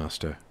 it's my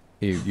master.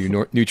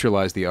 You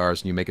neutralize the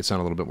R's and you make it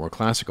sound a little bit more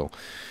classical.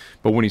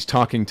 But when he's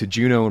talking to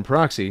Juno and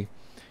Proxy,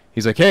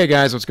 he's like, "Hey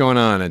guys, what's going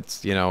on?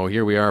 It's, you know,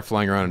 here we are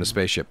flying around in a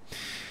spaceship."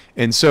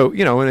 And so,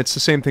 you know, and it's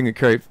the same thing that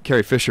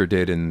Carrie Fisher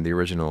did in the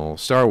original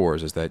Star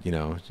Wars, is that, you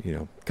know,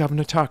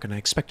 Governor Tarkin, I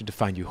expected to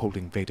find you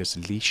holding Vader's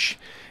leash.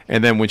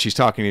 And then when she's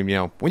talking to him, you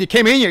know, when you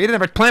came in here, you didn't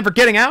have a plan for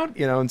getting out,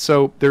 you know. And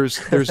so there's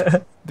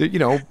you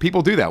know,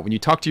 people do that. When you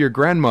talk to your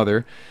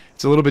grandmother,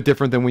 it's a little bit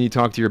different than when you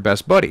talk to your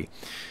best buddy.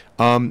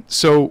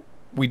 So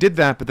we did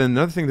that, but then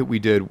another thing that we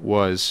did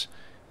was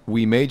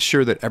we made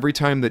sure that every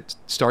time that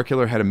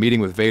Starkiller had a meeting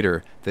with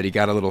Vader, that he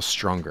got a little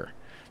stronger.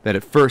 That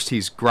at first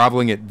he's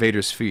groveling at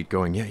Vader's feet,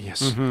 going, "Yeah,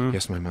 yes,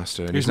 yes, my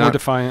master." And He's more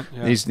defiant.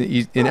 Yeah. He's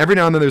and every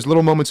now and then there's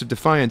little moments of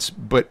defiance,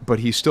 but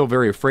he's still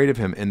very afraid of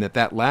him. And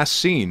that last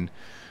scene,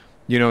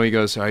 you know, he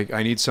goes, "I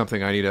need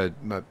something. I need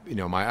you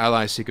know, my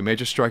allies seek a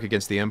major strike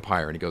against the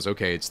Empire." And he goes,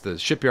 "Okay, it's the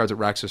shipyards at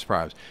Raxus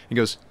Prime." He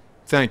goes,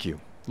 "Thank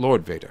you,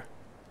 Lord Vader."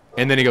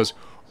 And then he goes,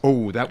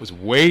 "Oh, that was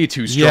way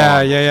too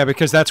strong." Yeah,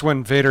 because that's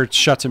when Vader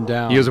shuts him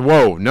down. He goes,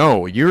 "Whoa,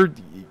 no, you're."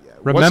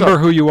 Remember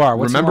who you are.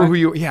 What's Remember the who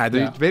line? you.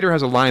 Yeah, Vader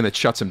has a line that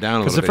shuts him down a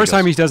little bit. Because the first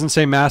time he doesn't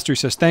say master, he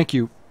says thank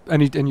you,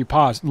 and you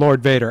pause,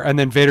 Lord Vader, and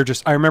then Vader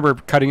just. I remember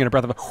cutting in a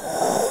breath of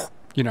a,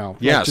 you know.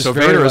 Yeah, like, just so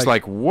very, Vader is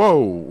like,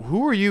 "Whoa,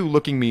 who are you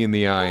looking me in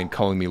the eye and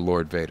calling me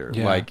Lord Vader?"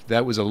 Yeah. Like,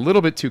 that was a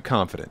little bit too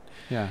confident.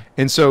 Yeah.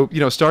 And so, you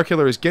know,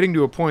 Starkiller is getting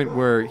to a point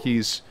where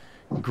he's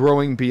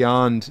growing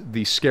beyond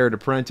the scared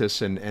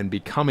apprentice and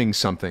becoming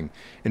something.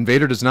 And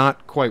Vader does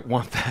not quite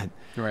want that.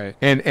 Right.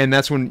 And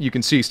that's when you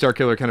can see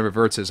Starkiller kind of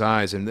averts his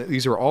eyes. And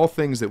these are all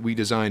things that we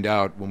designed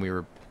out when we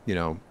were,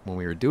 when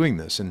we were doing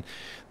this. And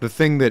the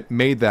thing that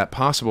made that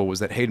possible was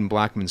that Hayden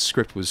Blackman's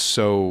script was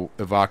so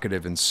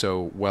evocative and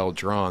so well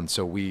drawn.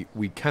 So we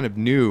kind of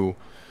knew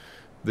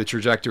the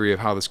trajectory of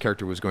how this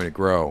character was going to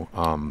grow.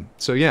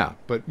 So yeah,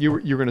 but you were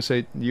going to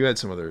say you had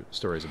some other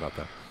stories about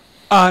that.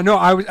 No,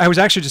 I was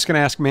actually just going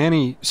to ask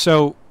Manny.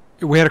 So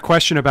we had a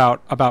question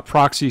about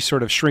Proxy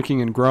sort of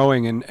shrinking and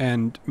growing,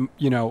 and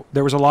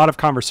there was a lot of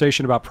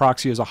conversation about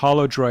Proxy as a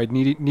holo droid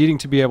needing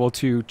to be able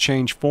to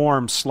change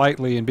form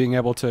slightly and being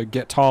able to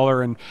get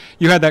taller. And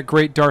you had that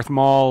great Darth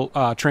Maul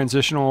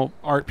transitional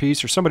art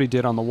piece, or somebody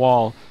did on the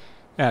wall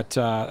at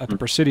the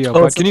Presidio.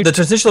 Oh, but the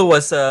transitional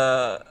was.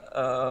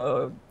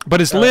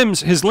 But his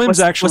limbs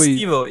actually.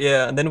 Was Evo,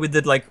 yeah. And then we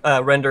did like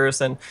renders,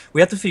 and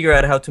we had to figure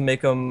out how to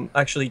make them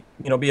actually,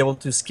 be able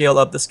to scale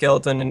up the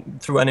skeleton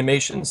through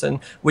animations, and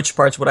which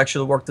parts would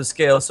actually work to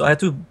scale. So I had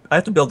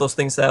to build those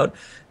things out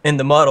in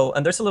the model.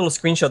 And there's a little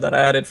screenshot that I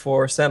added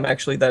for Sam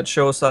actually that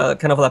shows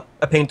kind of like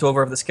a paint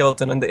over of the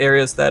skeleton and the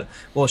areas that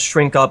will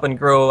shrink up and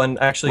grow and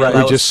actually. Right.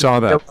 Allow We just saw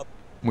that. Up.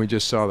 We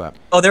just saw that.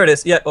 Oh, there it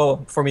is. Yeah.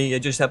 Oh, for me,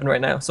 it just happened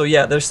right now. So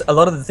yeah, there's a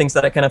lot of the things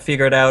that I kind of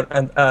figured out,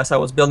 and as I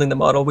was building the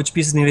model, which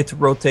pieces needed to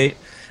rotate,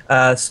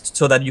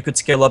 so that you could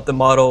scale up the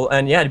model.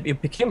 And yeah,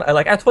 it became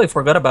like I totally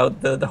forgot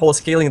about the whole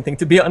scaling thing,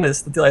 to be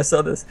honest, until I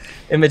saw this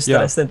image that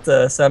I sent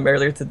Sam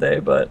earlier today.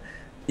 But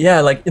yeah,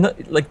 like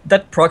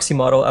that Proxy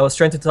model, I was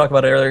trying to talk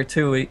about it earlier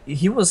too.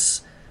 He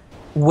was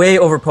way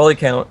over poly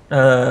count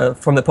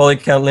from the poly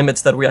count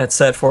limits that we had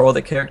set for all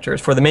the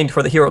characters, for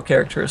the hero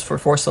characters for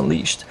Force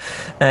Unleashed.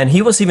 And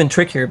he was even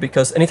trickier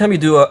because anytime you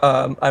do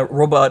a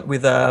robot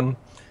with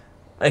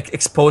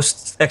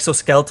exposed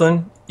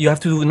exoskeleton, you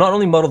have to not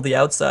only model the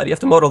outside, you have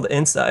to model the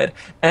inside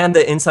and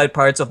the inside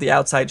parts of the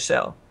outside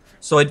shell.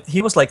 So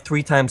he was like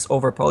 3 times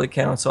over poly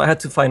count. So I had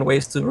to find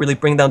ways to really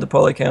bring down the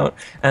poly count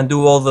and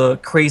do all the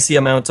crazy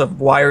amounts of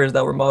wires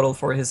that were modeled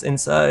for his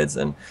insides.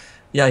 And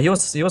yeah, he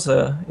was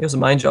a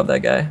mind job,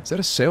 that guy. Is that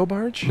a sail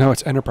barge? No,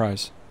 it's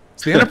Enterprise.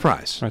 It's the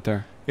Enterprise right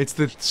there. It's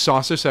the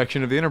saucer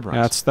section of the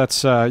Enterprise.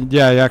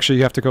 Yeah, actually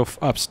you have to go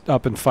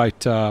up and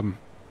fight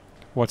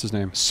what's his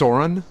name?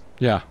 Soren?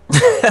 Yeah.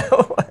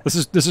 This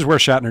is where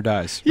Shatner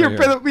dies.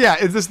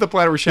 Is this the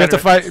planet where Shatner? You have to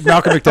fight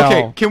Malcolm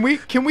McDowell. Okay,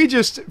 can we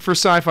just, for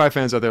sci-fi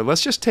fans out there,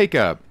 let's just take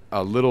a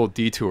little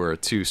detour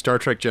to Star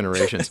Trek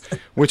Generations,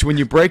 which when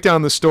you break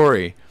down the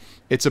story,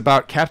 it's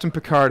about Captain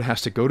Picard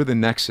has to go to the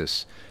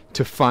Nexus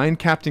to find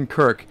Captain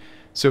Kirk.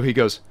 So he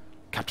goes,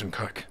 Captain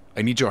Kirk,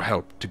 I need your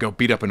help to go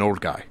beat up an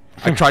old guy.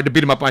 I tried to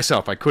beat him up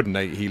myself. I couldn't.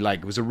 He's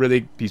a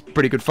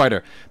pretty good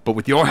fighter. But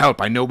with your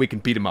help, I know we can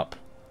beat him up.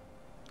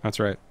 That's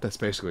right. That's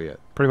basically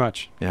it. Pretty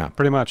much. Yeah.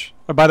 Pretty much.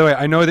 By the way,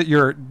 I know that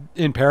you're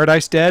in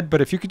Paradise dead,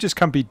 but if you could just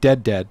come be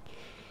dead,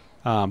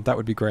 that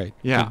would be great.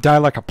 Yeah. You'd die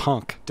like a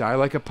punk. Die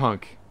like a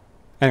punk.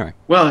 Anyway.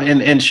 Well,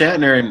 and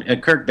Shatner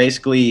and Kirk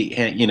basically,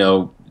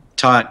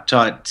 taught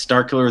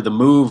Starkiller the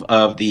move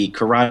of the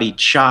karate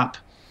chop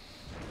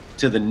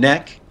to the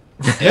neck.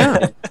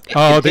 Yeah.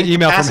 Oh, the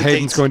email from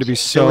Hayden's going to be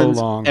so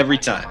long. Every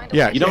time.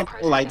 Yeah. You don't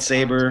need a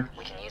lightsaber.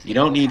 You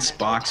don't need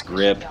Spock's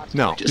grip.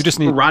 No. You just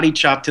need karate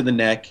chop to the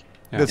neck.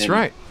 Yeah. That's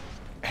right.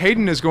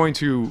 Hayden is going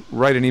to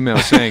write an email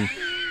saying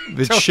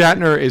that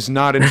Shatner is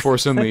not in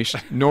Force Unleashed,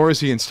 nor is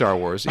he in Star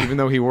Wars, even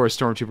though he wore a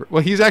stormtrooper.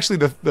 Well, he's actually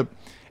the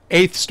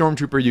 8th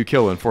stormtrooper you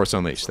kill in Force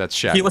Unleashed. That's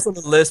Shatner. He was on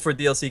the list for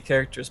DLC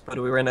characters, but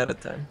we ran out of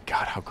time.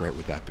 God, how great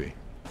would that be?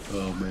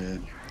 Oh,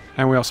 man.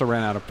 And we also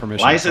ran out of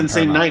permission.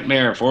 Licensing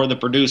nightmare for the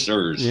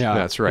producers. Yeah,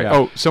 that's right. Yeah.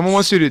 Oh, someone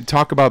wants you to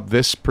talk about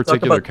this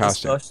particular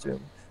costume.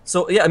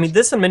 So yeah, I mean,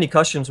 this and many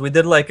costumes. We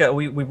did like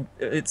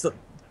it's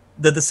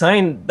the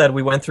design that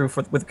we went through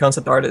with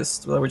concept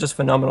artists. They were just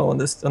phenomenal on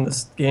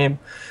this game.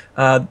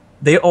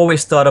 They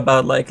always thought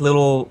about like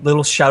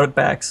little shout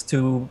backs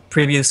to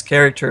previous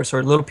characters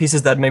or little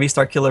pieces that maybe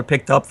Starkiller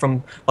picked up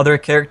from other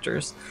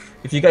characters.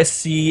 If you guys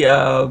see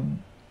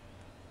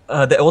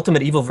the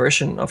Ultimate Evil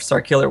version of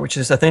Starkiller, which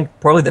is I think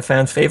probably the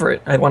fan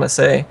favorite, I want to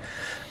say,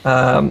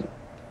 a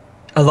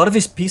lot of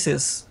his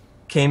pieces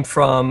came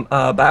from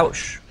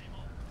Bausch,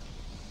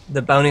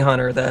 the bounty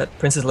hunter that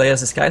Princess Leia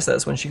disguised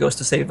as when she goes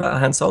to save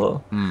Han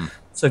Solo.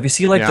 So if you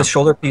see like the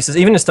shoulder pieces,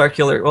 even in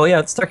Starkiller, well,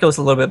 yeah, Starkiller's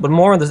a little bit, but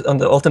more on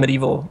the Ultimate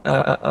Evil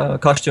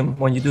costume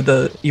when you do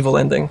the evil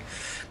ending.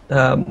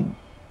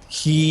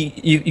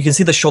 You can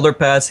see the shoulder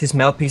pads, his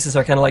mouthpieces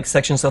are kind of like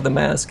sections of the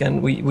mask,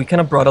 and we kind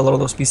of brought a lot of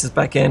those pieces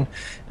back in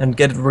and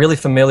get really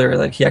familiar.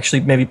 Like he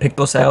actually maybe picked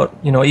those out.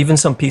 Even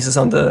some pieces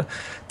on the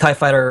TIE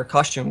Fighter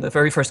costume, the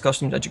very first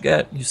costume that you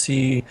get, you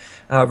see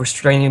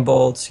restraining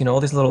bolts,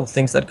 all these little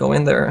things that go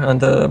in there. On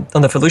the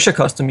Felucia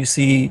costume, you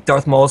see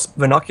Darth Maul's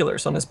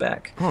binoculars on his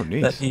back. Oh,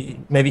 neat. That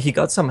he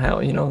got somehow,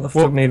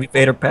 maybe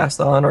Vader passed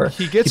on, or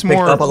he picked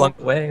more up along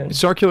the way.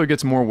 Starkiller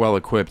gets more well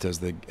equipped as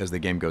the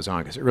game goes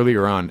on, because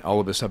earlier on all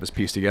of this stuff is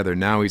pieced together.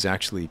 Now he's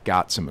actually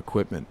got some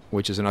equipment,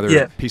 which is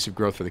another piece of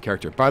growth for the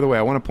character. By the way,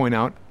 I want to point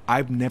out,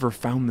 I've never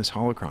found this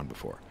holocron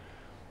before.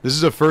 This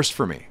is a first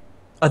for me.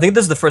 I think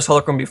this is the first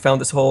holocron we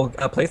found this whole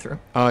playthrough.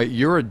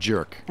 You're a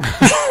jerk.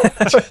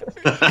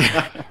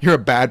 You're a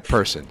bad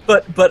person.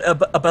 But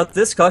about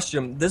this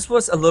costume, this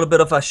was a little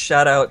bit of a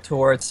shout out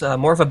towards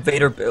more of a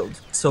Vader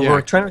build. So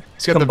we're trying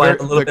to combine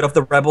a little bit of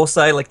the rebel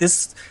side. Like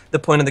this, the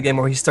point in the game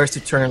where he starts to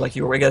turn, like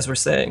you guys were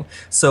saying.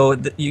 So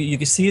you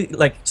can see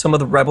like some of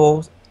the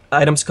rebel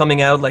items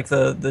coming out, like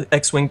the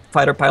X-wing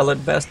fighter pilot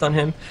vest on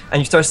him,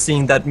 and you start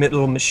seeing that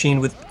little machine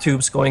with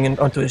tubes going in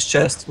onto his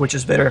chest, which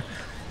is Vader,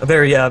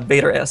 very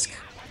Vader-esque.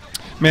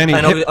 Manny,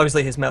 and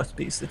obviously his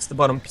mouthpiece. It's the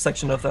bottom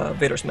section of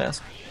Vader's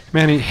mask.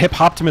 Manny, Hip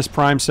Optimus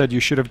Prime said you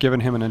should have given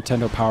him a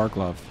Nintendo Power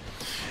Glove.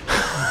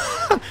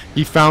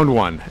 He found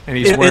one, and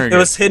he's wearing it. It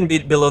was hidden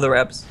below the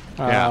wraps.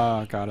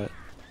 Yeah, got it.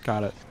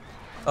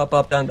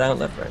 Up, down,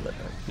 left, right.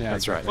 Yeah,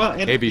 that's right. Well,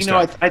 and,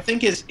 I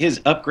think his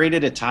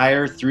upgraded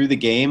attire through the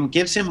game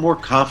gives him more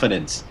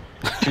confidence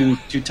to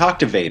talk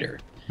to Vader.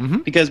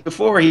 Because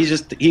before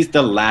he's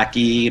the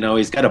lackey.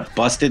 He's got a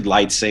busted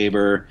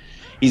lightsaber.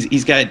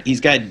 He's got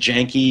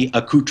janky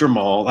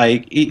accoutrement.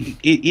 Like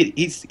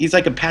he's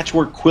like a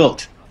patchwork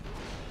quilt.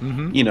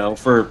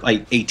 For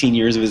like 18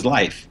 years of his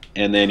life.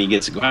 And then he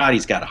gets to go out.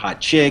 He's got a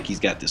hot chick. He's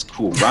got this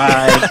cool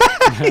ride.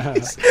 he's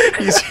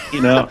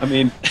got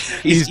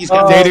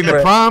dating the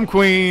prom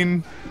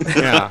queen.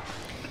 Yeah.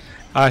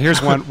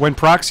 Here's one. When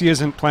Proxy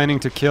isn't planning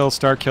to kill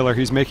Starkiller,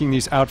 he's making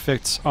these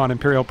outfits on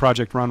Imperial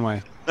Project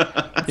Runway.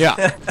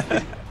 Yeah.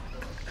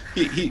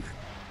 He's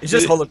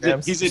just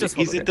holograms.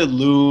 He's at the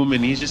loom,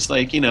 and he's just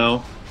like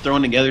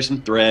throwing together some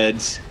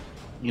threads.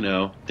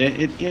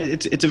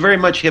 It's a very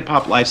much hip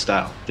hop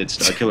lifestyle that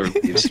Starkiller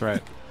lives. That's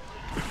right.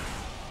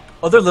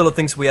 Other little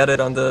things we added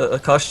on the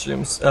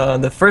costumes.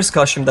 The first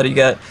costume that you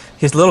get,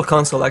 his little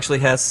console actually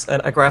has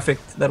a graphic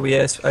that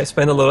I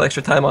spent a little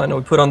extra time on. And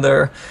we put on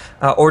there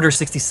Order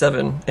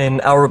 67 in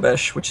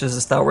Aurebesh, which is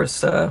a Star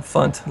Wars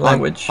font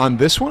language. On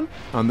this one?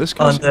 On this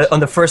costume? On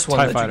the first one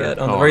TIE that Fighter. you get,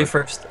 on the very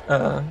first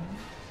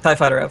TIE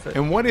Fighter outfit.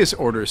 And what is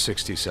Order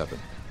 67?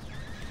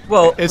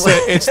 Well, it's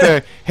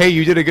the hey,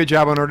 you did a good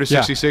job on Order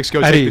 66.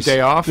 Go take the day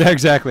off. Yeah,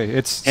 exactly.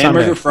 It's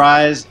hamburger, Sunday.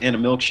 Fries, and a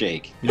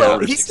milkshake. Well,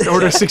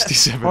 Order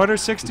 67. Order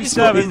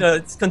 67.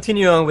 It's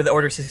continuing with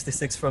Order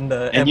 66 from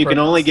the. And you can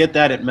only get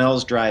that at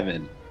Mel's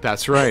Drive-In.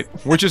 That's right.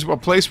 Which is a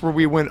place where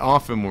we went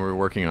often when we were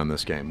working on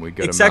this game. We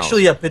go It's to Mel's.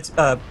 actually a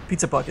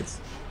Pizza Pockets.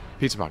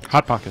 Pizza Pockets.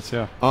 Hot Pockets,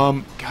 yeah.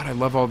 God, I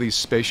love all these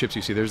spaceships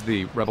you see. There's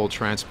the Rebel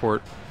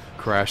transport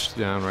crashed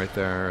down right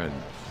there, and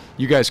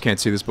you guys can't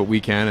see this, but we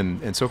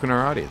can, and so can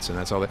our audience, and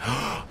that's all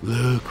that.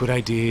 Look what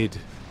I did.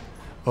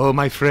 Oh,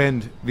 my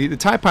friend. The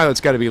TIE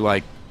pilot's got to be,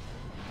 like,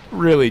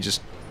 really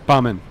just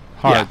bumming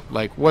hard. Yeah,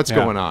 like, what's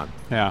going on?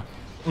 Yeah.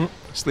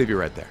 Just leave you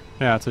right there.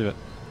 Yeah, let's leave it.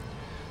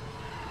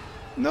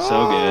 No.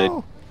 So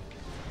good.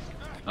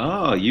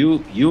 Oh,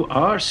 you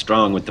are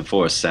strong with the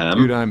Force, Sam.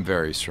 Dude, I'm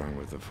very strong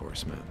with the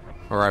Force, man.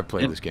 Or I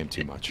played this game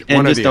too much. And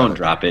One or just the don't other.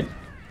 drop it.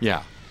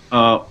 Yeah.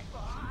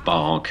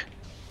 Bonk.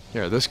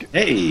 Yeah, this.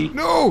 Hey.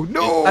 No.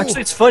 Actually,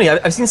 it's funny.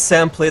 I've seen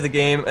Sam play the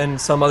game and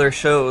some other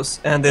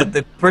shows, and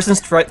the person's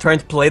trying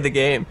to play the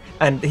game,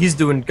 and he's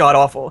doing god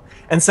awful.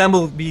 And Sam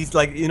will be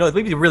like,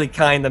 maybe really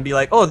kind and be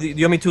like, "Oh, do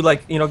you want me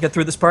to get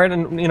through this part?"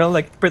 And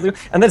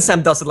and then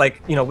Sam does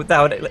it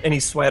without any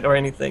sweat or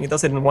anything. He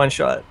does it in one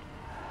shot.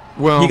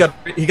 Well,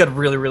 he got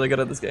really, really good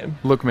at this game.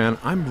 Look, man,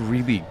 I'm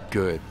really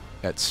good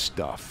at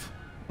stuff.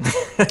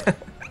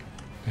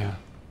 Yeah.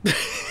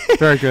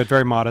 Very good,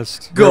 very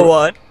modest. Go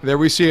on. There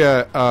we see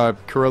a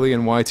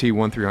Corellian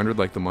YT-1300,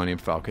 like the Millennium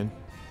Falcon,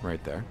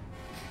 right there.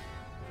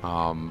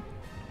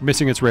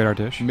 Missing its radar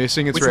dish.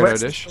 Which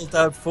was built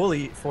out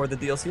fully for the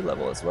DLC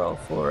level as well,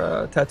 for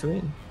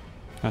Tatooine.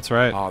 That's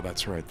right. Oh,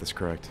 that's right. That's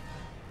correct.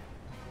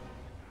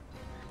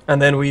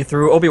 And then we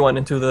threw Obi-Wan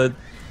into the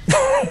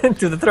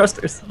into the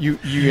thrusters. You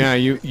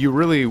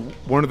really,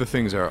 one of the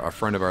things a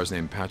friend of ours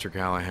named Patrick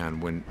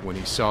Callahan, when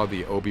he saw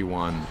the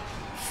Obi-Wan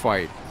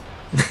fight,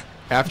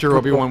 after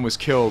Obi-Wan was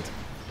killed,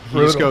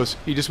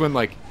 he just went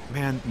like,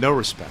 man, no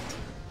respect.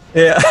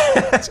 Yeah.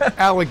 It's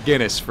Alec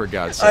Guinness, for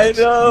God's sake. I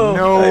know.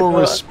 No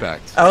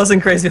respect. I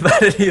wasn't crazy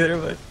about it either,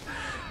 but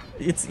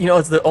it's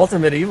the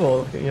ultimate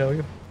evil.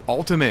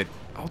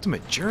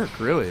 Ultimate jerk,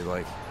 really.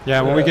 Like.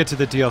 Yeah, when we get to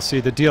the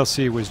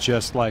DLC was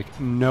just like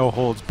no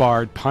holds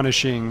barred,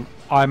 punishing.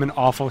 I'm an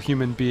awful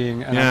human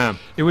being. And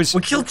it was.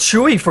 We killed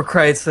Chewie for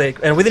Christ's sake,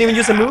 and we didn't even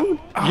use a moon.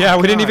 Yeah,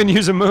 we didn't even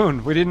use a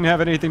moon. We didn't have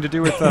anything to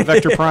do with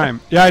Vector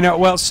Prime. Yeah, I know.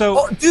 Well, so.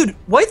 Oh, dude,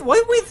 why did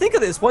we think of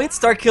this? Why did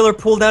Starkiller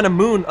pull down a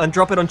moon and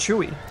drop it on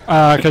Chewie?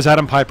 Because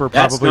Adam Piper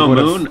probably would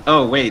have. Moon.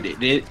 Oh wait,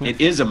 it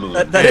is a moon.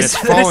 It's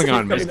falling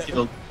on me.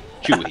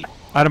 Chewie.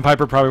 Adam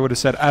Piper probably would have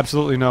said,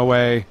 "Absolutely no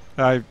way.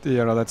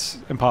 That's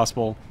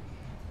impossible."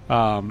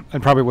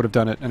 And probably would have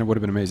done it, and it would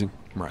have been amazing.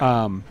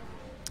 Right.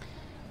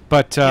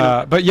 But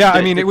yeah,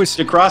 I mean, it was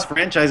to cross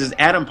franchises.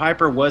 Adam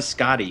Piper was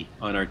Scotty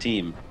on our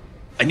team.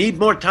 I need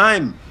more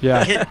time.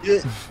 Yeah. I can't do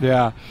it.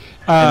 Yeah.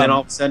 And then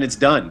all of a sudden, it's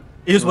done.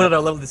 He was one of our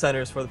level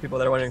designers for the people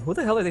that are wondering, who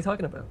the hell are they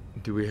talking about?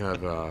 Do we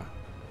have?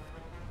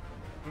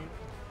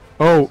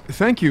 Oh,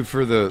 thank you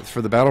for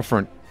the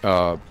Battlefront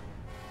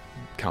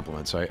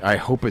compliments. I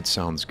hope it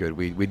sounds good.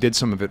 We did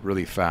some of it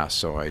really fast,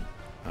 so maybe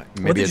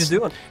what did you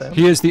do on that?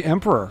 He is the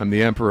Emperor. I'm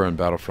the Emperor on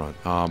Battlefront.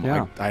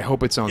 Yeah. I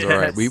hope it sounds Yes. all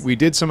right. We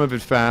did some of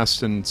it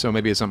fast, and so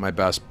maybe it's not my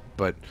best,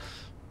 but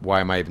why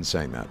am I even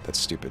saying that? That's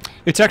stupid.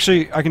 It's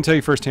actually, I can tell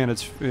you firsthand,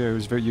 it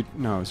was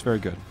very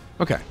good.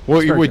 Okay.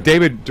 Well, good.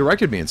 David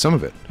directed me in some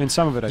of it. In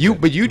some of it, I did.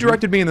 But you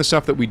directed me in the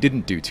stuff that we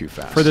didn't do too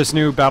fast. For this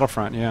new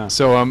Battlefront, yeah.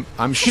 So I'm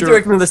He sure.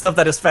 directed me the stuff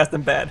that is fast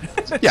and bad.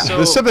 Yeah, So,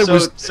 the stuff that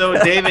was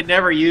so David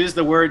never used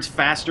the words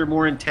faster,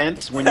 more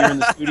intense when you're in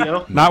the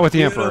studio? Not with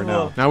the Emperor,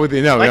 no. not with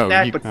the Like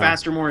that, but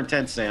faster, more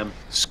intense, Sam.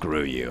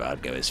 Screw you. I'll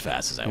go as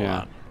fast as I Yeah.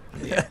 want.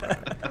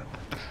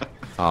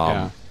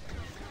 Yeah.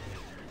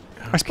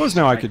 I suppose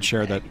now I could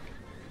share that.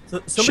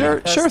 So,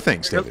 share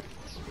things, David.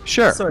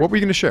 Share. Sorry. What were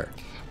you going to share?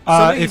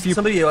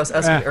 Somebody was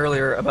asking me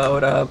earlier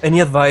about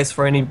any advice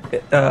for any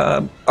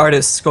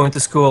artists going to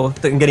school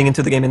and getting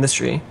into the game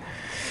industry,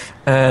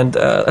 and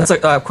that's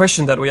a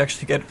question that we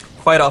actually get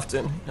quite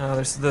often.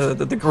 There's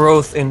the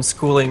growth in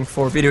schooling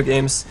for video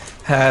games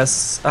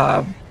has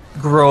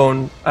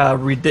grown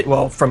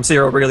from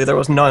zero. Really, there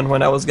was none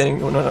when I was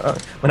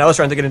when I was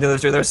trying to get into the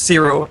industry. There was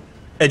zero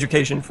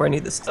education for any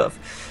of this stuff,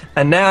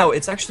 and now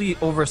it's actually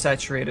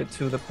oversaturated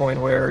to the point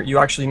where you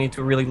actually need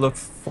to really look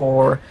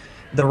for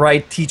the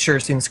right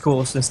teachers in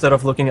schools instead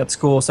of looking at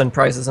schools and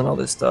prizes and all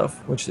this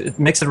stuff, which it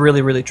makes it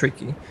really, really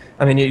tricky.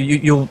 I mean,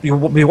 you'll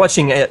be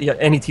watching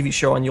any TV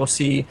show and you'll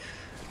see,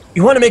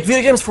 you want to make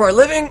video games for a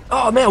living?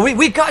 Oh man,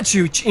 we got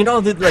you. You know,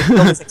 like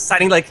all this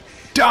exciting, like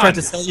trying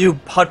to sell you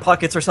Hot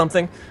Pockets or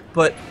something.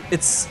 But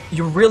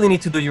you really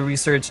need to do your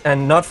research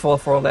and not fall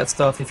for all that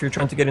stuff if you're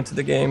trying to get into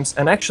the games.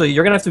 And actually,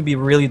 you're gonna have to be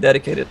really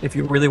dedicated if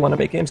you really want to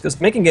make games, because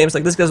making games,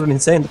 like this guy's been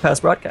saying in the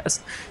past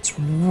broadcast, it's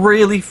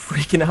really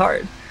freaking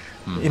hard.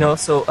 You know,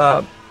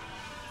 so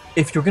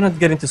if you're gonna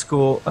get into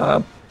school,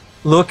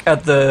 look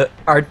at the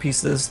art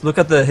pieces, look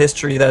at the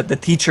history that the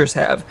teachers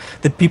have,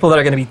 the people that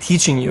are gonna be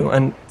teaching you,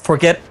 and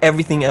forget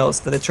everything else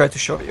that they try to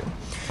show you.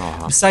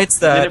 Besides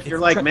that, And if you're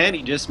like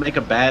Manny, just make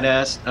a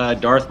badass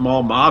Darth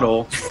Maul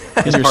model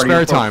in your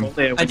spare time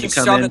when you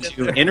come in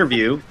to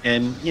interview,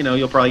 and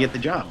you'll probably get the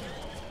job.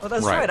 Oh,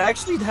 that's right. I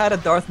actually had a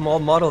Darth Maul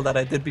model that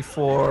I did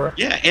before.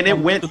 Yeah, and it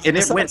went on.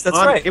 That's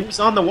right. It was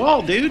on the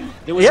wall, dude.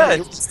 It was.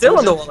 It's still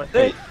on the wall, I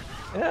think.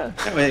 Yeah.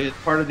 It's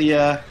part of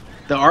the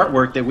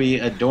artwork that we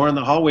adorn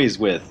the hallways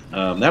with.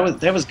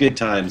 That was good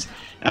times.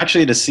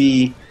 Actually, to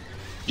see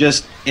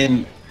just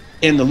in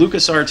the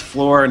LucasArts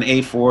floor and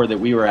A4 that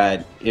we were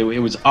at, it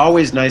was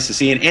always nice to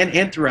see,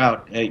 and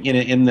throughout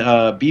in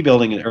the B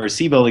building or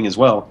C building as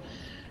well,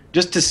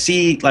 just to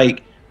see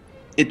like.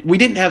 We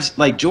didn't have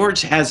like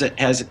George has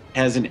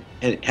an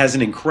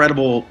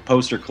incredible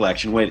poster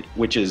collection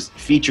which is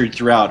featured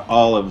throughout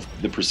all of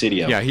the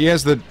Presidio. Yeah, he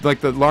has the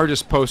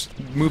largest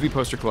movie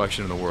poster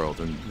collection in the world,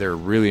 and they're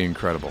really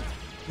incredible.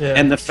 Yeah.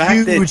 And the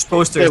fact huge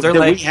posters, that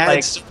like we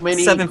had so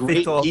many 7 great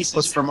feet tall pieces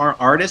posters from our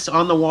artists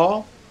on the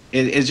wall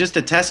is just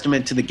a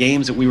testament to the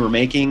games that we were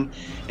making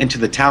and to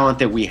the talent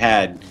that we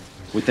had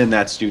within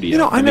that studio. You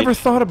know, I never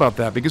thought about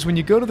that, because when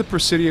you go to the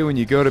Presidio and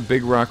you go to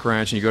Big Rock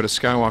Ranch and you go to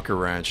Skywalker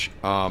Ranch,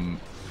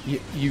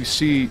 you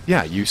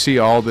see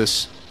all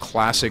this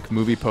classic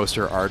movie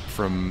poster art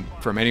from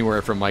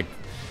anywhere from like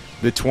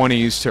the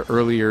 20s to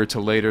earlier to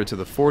later to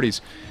the 40s,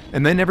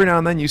 and then every now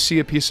and then you see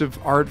a piece of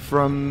art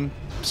from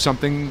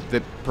something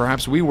that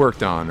perhaps we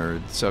worked on, or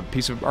it's a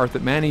piece of art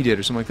that Manny did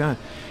or something like that.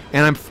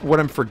 And what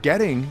I'm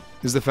forgetting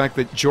is the fact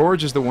that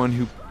George is the one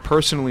who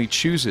personally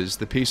chooses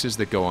the pieces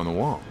that go on the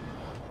wall.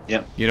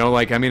 Yep. You know,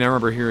 like, I mean, I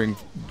remember hearing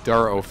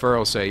Dara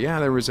O'Farrell say, yeah,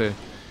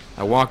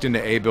 I walked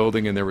into A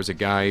building and there was a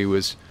guy who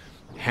was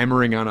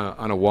hammering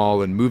on a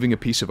wall and moving a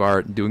piece of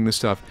art and doing this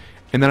stuff.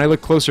 And then I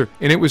looked closer,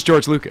 and it was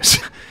George Lucas.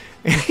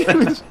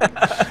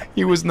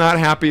 He was not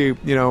happy,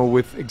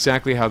 with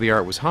exactly how the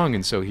art was hung,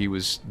 and so he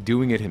was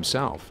doing it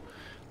himself.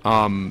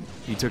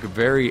 He took a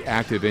very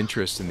active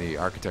interest in the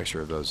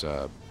architecture of those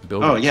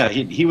buildings. Oh yeah,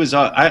 he was.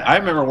 I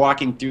remember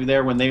walking through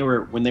there when they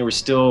were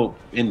still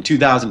in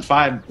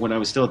 2005, when I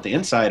was still at the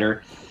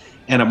Insider,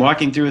 and I'm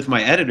walking through with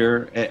my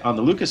editor on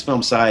the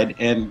Lucasfilm side,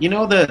 and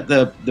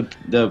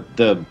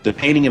the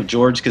painting of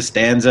George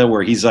Costanza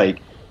where he's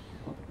like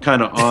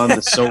kind of on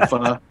the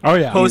sofa. Oh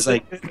yeah, he's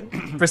like,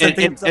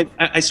 and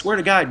I swear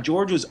to God,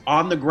 George was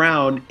on the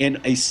ground in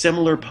a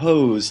similar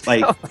pose,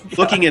 like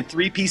looking at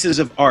 3 pieces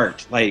of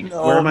art. Like,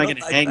 where am I going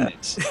to hang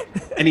this?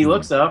 And he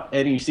looks up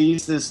and he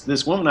sees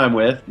this woman I'm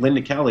with,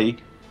 Linda Kelly,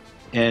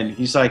 and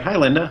he's like, "Hi,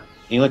 Linda."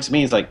 And he looks at me,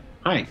 he's like,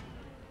 "Hi,"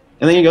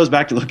 and then he goes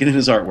back to looking at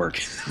his artwork.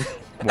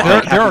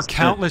 There are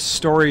countless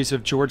stories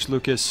of George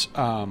Lucas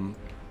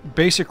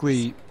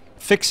basically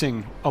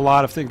fixing a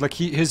lot of things. Like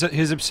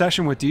his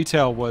obsession with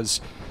detail was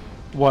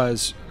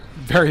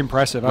very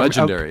impressive.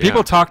 Legendary.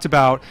 People talked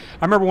about.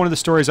 I remember one of the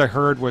stories I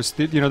heard was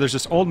there's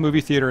this old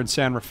movie theater in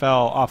San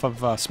Rafael off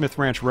of Smith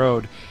Ranch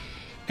Road,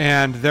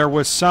 and there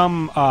was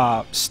some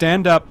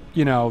stand-up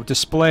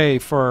display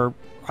for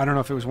I don't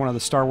know if it was one of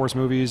the Star Wars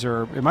movies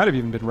or it might have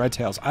even been Red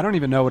Tails. I don't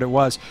even know what it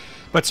was.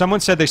 But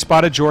someone said they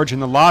spotted George in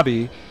the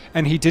lobby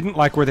and he didn't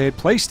like where they had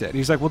placed it.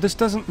 He's like, well, this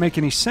doesn't make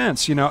any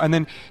sense, you know. And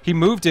then he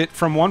moved it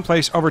from one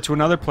place over to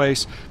another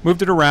place,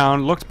 moved it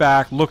around, looked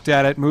back, looked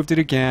at it, moved it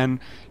again,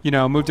 you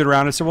know, moved it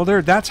around and said,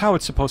 well, that's how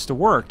it's supposed to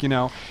work, you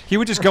know. He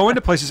would just go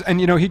into places and,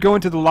 you know, he'd go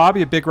into the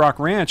lobby of Big Rock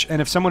Ranch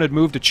and if someone had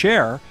moved a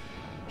chair,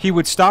 he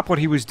would stop what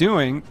he was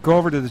doing, go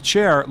over to the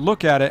chair,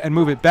 look at it, and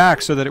move it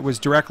back so that it was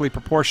directly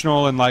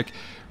proportional and like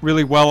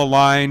really well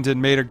aligned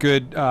and made a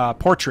good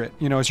portrait,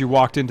 you know, as you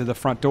walked into the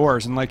front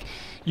doors. And like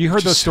you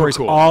heard those stories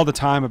all the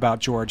time about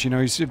George. You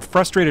know, he's a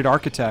frustrated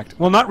architect.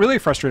 Well, not really a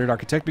frustrated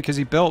architect because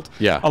he built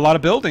a lot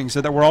of buildings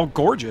that were all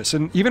gorgeous.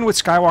 And even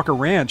with Skywalker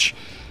Ranch,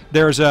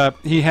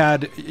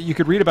 you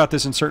could read about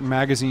this in certain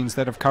magazines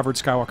that have covered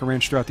Skywalker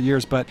Ranch throughout the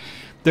years, but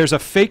there's a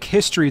fake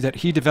history that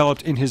he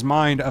developed in his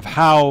mind of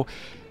how,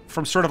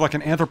 from sort of like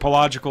an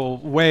anthropological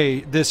way,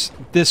 this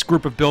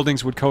group of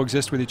buildings would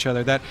coexist with each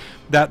other.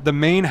 That the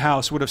main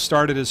house would have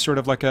started as sort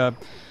of like a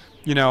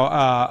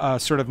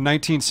sort of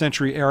 19th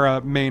century era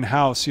main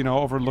house, you know,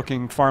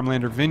 overlooking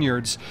farmland or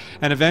vineyards,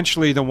 and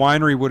eventually the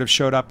winery would have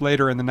showed up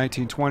later in the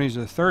 1920s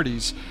or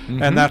 30s,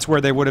 and that's where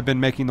they would have been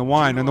making the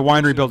wine. And the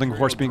winery building, of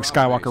course, being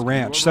Skywalker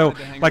Ranch. So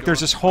like there's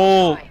this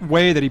whole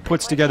way that he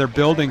puts together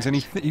buildings, and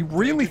he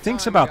really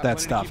thinks about that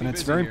stuff, and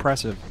it's very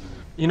impressive.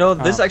 You know,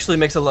 this actually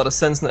makes a lot of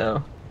sense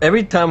now.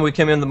 Every time we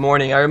came in the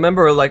morning, I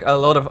remember like a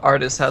lot of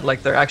artists had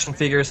like their action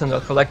figures and the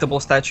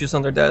collectible statues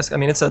on their desk. I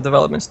mean, it's a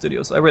development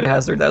studio, so everybody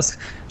has their desk,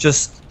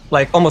 just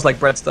like almost like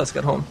Brett's desk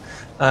at home.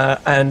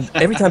 And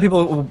every time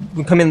people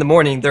would come in the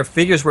morning, their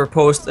figures were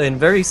posed in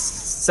very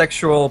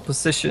sexual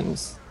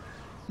positions.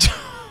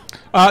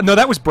 No,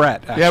 that was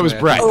Brett. Actually. Yeah, it was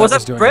Brett. Oh, was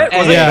that Brett?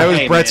 That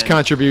was Brett's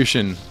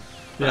contribution.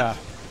 Yeah.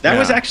 That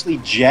was actually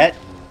Jet.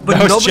 But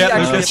that was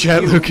nobody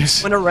Jet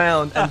Lucas. went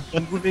around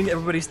and moving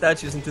everybody's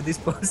statues into these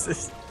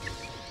poses.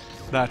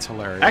 That's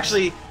hilarious.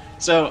 Actually,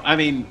 so I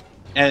mean,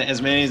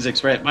 as many as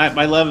expressed,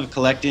 my love of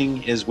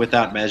collecting is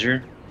without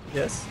measure.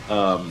 Yes.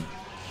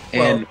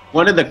 And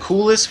one of the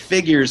coolest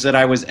figures that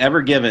I was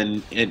ever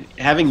given, and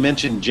having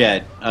mentioned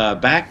Jet,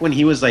 back when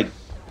he was like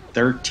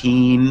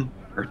 13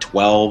 or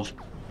 12,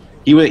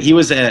 he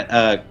was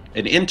an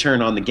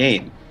intern on the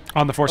game.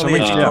 On the Force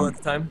Unleashed, yeah. At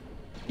the time.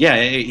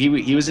 Yeah,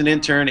 he was an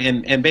intern,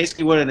 and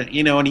basically what,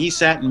 you know, and he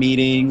sat in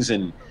meetings,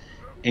 and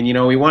you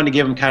know, we wanted to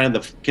give him kind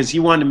of because he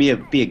wanted to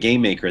be a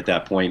game maker at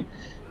that point,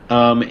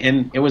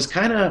 and it was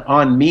kind of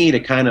on me to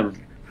kind of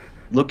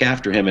look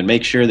after him and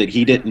make sure that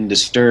he didn't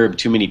disturb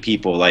too many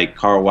people like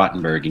Carl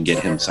Wattenberg and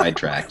get him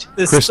sidetracked.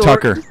 Chris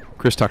Tucker,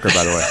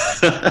 by the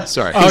way.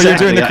 Sorry. Oh, exactly. You're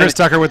doing the Chris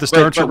Tucker with the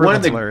Stormtrooper? But one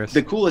of hilarious.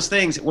 The coolest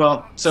things,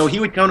 well, so he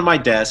would come to my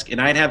desk,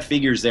 and I'd have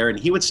figures there, and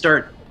he would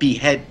start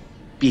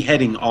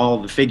beheading all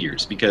the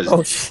figures, because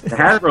the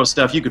Hasbro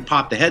stuff, you could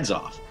pop the heads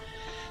off.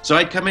 So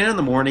I'd come in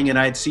the morning, and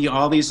I'd see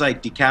all these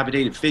like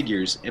decapitated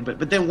figures,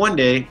 but then one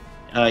day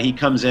he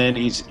comes in,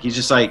 he's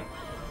just like,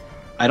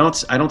 I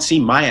don't see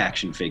my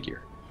action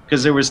figure,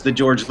 because there was the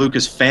George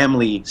Lucas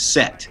family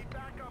set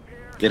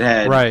that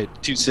had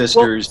two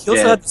sisters. Well,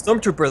 he also had the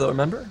Stormtrooper, though.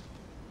 Remember?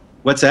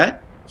 What's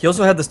that? He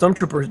also had the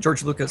Stormtrooper,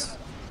 George Lucas.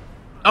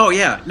 Oh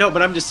yeah, no,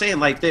 but I'm just saying,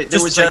 like there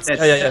was like that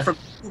set from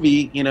the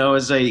movie, you know,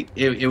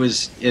 it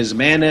was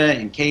Amanda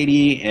and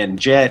Katie and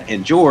Jet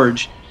and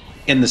George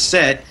in the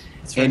set,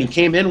 and he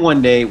came in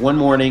one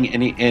morning,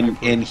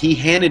 and he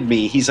handed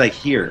me, he's like,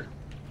 here,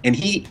 and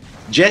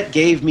Jet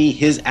gave me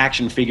his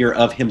action figure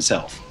of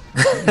himself.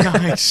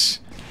 Nice.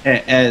 From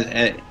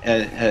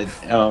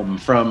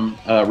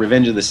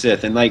Revenge of the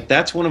Sith, and like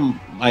that's one of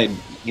my,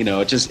 you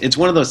know, it's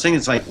one of those things.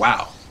 It's like,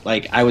 wow,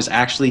 like I was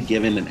actually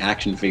given an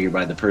action figure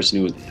by the person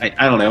who was, I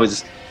don't know, it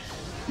was,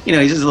 you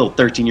know, he's just a little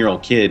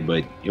 13-year-old kid,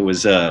 but it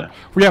was for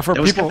it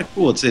was kind of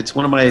cool. It's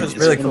one of my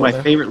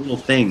favorite little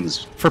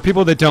things. For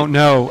people that don't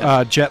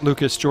know, Jet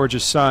Lucas,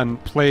 George's son,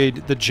 played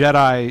the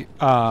Jedi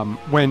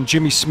when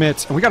Jimmy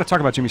Smits, and we got to talk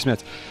about Jimmy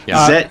Smits.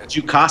 Zet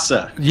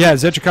Jukasa. Yeah,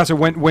 Zet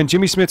Jukasa. When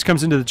Jimmy Smits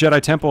comes into the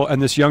Jedi Temple and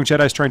this young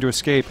Jedi is trying to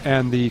escape,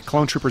 and the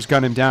clone troopers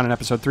gun him down in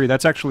Episode 3,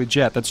 that's actually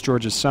Jet. That's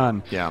George's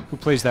son. Yeah. Who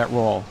plays that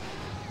role.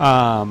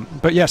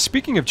 But yeah,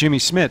 speaking of Jimmy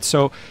Smits,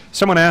 so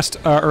someone asked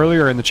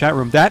earlier in the chat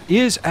room, that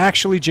is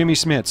actually Jimmy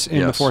Smits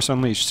in The Force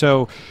Unleashed.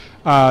 So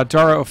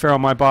Dara O'Farrell,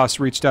 my boss,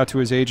 reached out to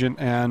his agent,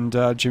 and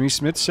Jimmy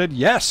Smits said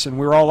yes, and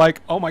we were all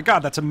like, oh my God,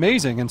 that's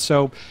amazing. And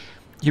so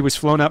he was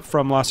flown up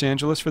from Los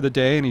Angeles for the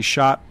day, and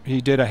he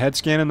did a head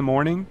scan in the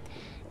morning,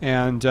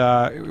 and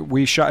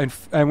we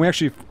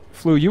actually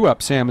flew you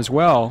up, Sam, as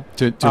well,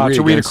 to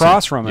read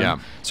across from him. Yeah.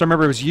 So I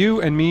remember it was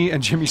you and me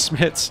and Jimmy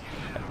Smits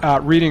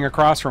reading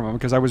across from him,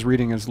 because I was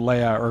reading as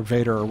Leia or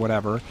Vader or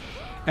whatever.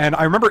 And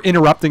I remember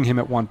interrupting him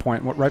at one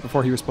point, right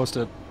before he was supposed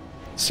to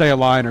say a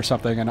line or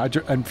something, and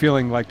I'm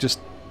feeling like just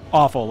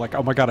awful, like,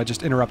 oh my God, I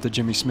just interrupted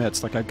Jimmy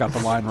Smits, like I got the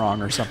line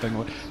wrong or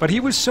something. But he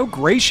was so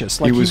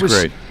gracious. Like, he was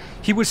great.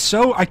 he was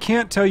so, I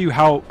can't tell you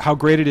how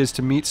great it is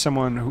to meet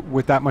someone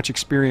with that much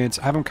experience,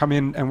 have him come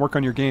in and work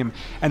on your game,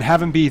 and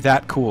have him be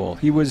that cool.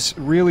 He was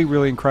really,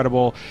 really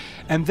incredible.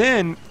 And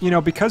then,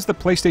 because the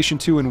PlayStation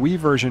 2 and Wii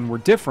version were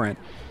different,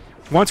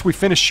 once we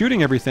finished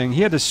shooting everything,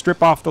 he had to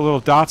strip off the little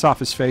dots off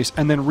his face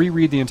and then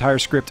reread the entire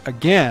script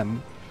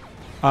again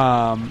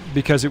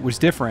because it was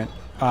different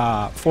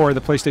for the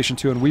PlayStation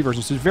 2 and Wii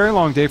version. So it was a very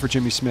long day for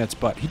Jimmy Smits,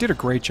 but he did a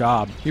great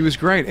job. He was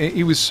great.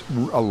 He was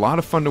a lot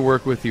of fun to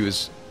work with. He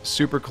was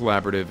super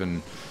collaborative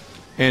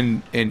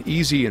and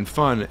easy and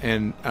fun.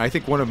 And I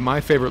think one of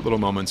my favorite little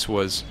moments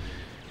was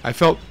I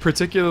felt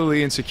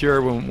particularly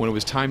insecure when it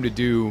was time to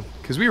do,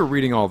 because we were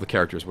reading all the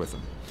characters with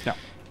him. Yeah.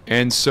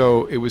 And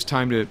so it was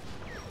time to,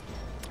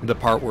 the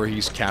part where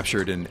he's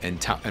captured and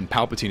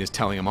Palpatine is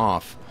telling him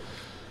off.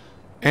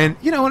 And,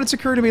 and it's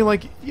occurred to me,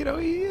 like, he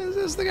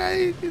is the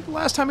guy,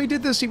 last time he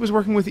did this, he was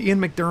working with Ian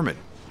McDermott.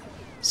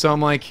 So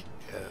I'm like,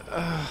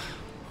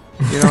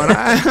 and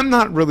I'm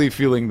not really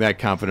feeling that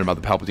confident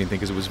about the Palpatine thing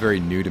because it was very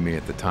new to me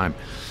at the time.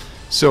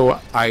 So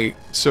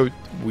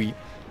we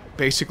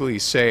basically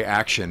say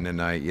action,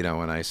 and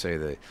I say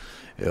that,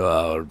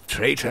 "You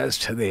traitors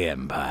to the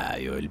Empire,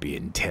 you will be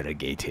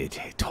interrogated,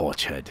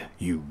 tortured.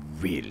 You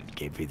will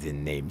give me the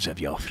names of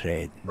your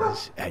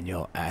friends and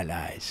your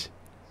allies.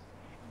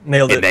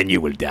 Nailed it. And then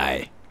you will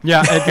die."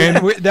 Yeah,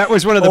 and that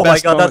was one of the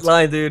best Oh my god, moments. that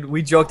line, dude.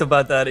 We joked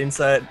about that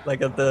inside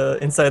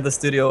the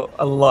studio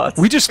a lot.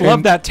 We just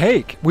loved that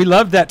take. We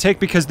loved that take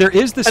because there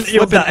is this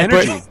flippant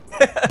energy.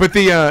 But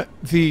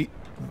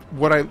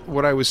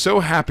what I was so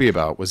happy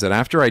about was that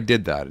after I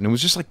did that, and it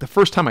was just like the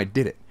first time I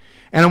did it,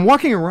 and I'm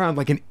walking around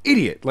like an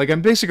idiot, like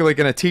I'm basically like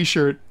in a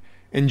t-shirt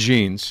and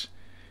jeans,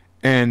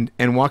 and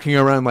walking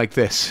around like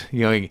this,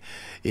 going,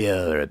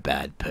 "You're a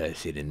bad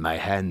person," and my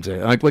hands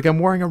are like I'm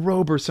wearing a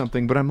robe or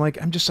something, but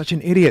I'm just such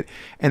an idiot,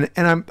 and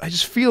I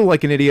just feel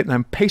like an idiot, and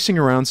I'm pacing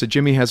around. So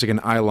Jimmy has like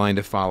an eye line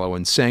to follow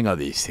and saying all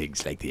these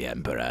things like the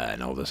Emperor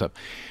and all this stuff,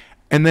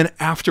 and then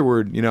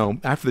afterward,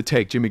 after the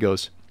take, Jimmy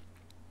goes,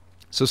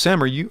 "So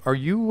Sam, are you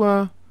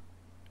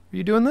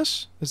doing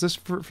this? Is this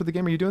for the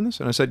game? Are you doing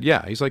this?" And I said,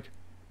 "Yeah." He's like,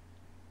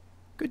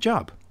 "Good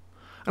job."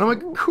 And I'm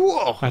like,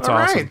 "Cool. That's all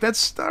awesome. right.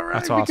 That's all right."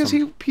 That's because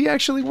awesome. he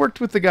actually worked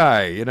with the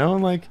guy,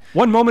 like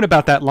one moment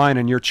about that line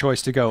and your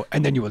choice to go,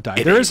 "And then you will die."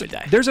 And then you will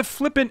die. There's a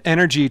flippant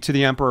energy to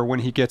the Emperor when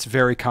he gets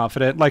very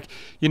confident. Like,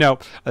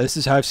 this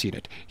is how I've seen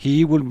it.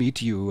 He will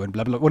meet you and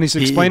blah blah. When he's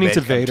explaining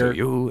to Vader,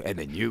 you, and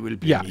then you will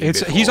be. yeah,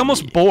 he's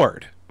almost me.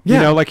 bored.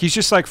 Yeah. Like he's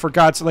just like, for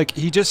God's, like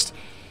he just.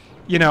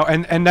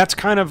 And that's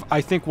kind of,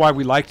 I think, why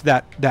we liked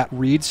that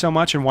read so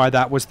much and why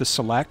that was the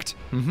select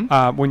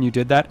when you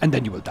did that. And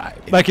then you will die.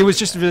 Like, it was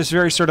just this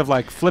very sort of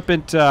like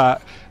flippant,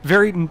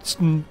 very,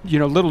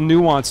 little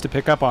nuance to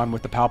pick up on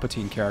with the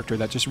Palpatine character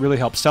that just really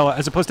helps sell it,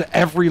 as opposed to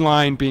every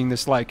line being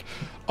this like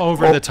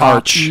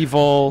over-the-top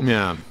evil.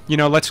 Yeah.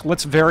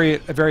 Let's vary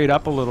it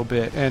up a little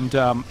bit. And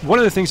one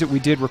of the things that we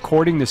did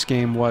recording this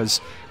game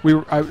was,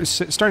 I was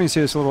starting to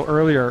say this a little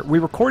earlier, we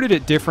recorded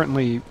it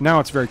differently.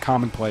 Now it's very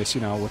commonplace,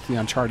 with the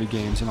Uncharted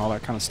games and all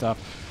that kind of stuff.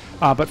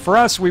 But for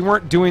us, we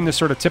weren't doing the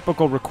sort of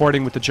typical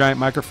recording with the giant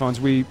microphones.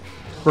 We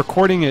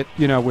recording it,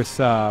 with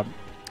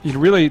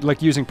really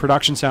like using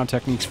production sound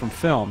techniques from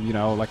film,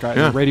 like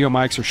radio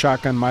mics or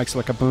shotgun mics,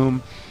 like a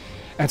boom.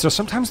 And so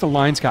sometimes the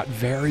lines got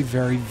very,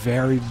 very,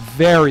 very,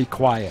 very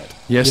quiet.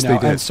 Yes, they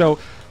did. And so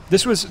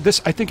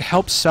this I think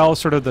helped sell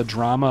sort of the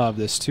drama of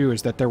this too,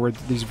 is that there were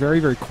these very,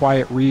 very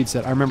quiet reads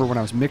that I remember when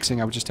I was mixing,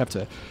 I would just have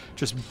to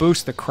just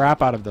boost the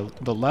crap out of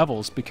the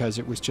levels because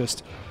it was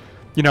just,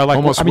 like,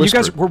 almost I mean, you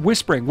guys whispered. were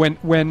whispering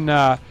when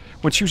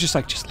she was just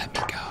like, "Just let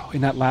me go,"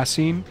 in that last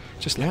scene,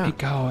 "Just let me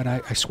go," and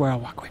I swear I'll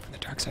walk away from the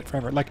dark side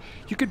forever. Like,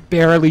 you could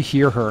barely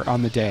hear her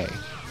on the day.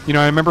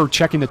 I remember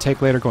checking the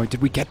take later going,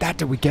 "Did we get that?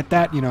 Did we get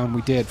that?" And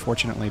we did,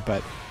 fortunately.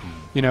 But,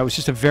 it was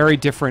just a very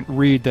different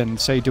read than,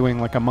 say, doing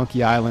like a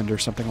Monkey Island or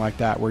something like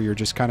that, where you're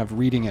just kind of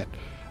reading it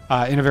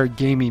in a very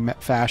gamey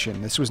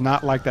fashion. This was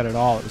not like that at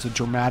all. It was a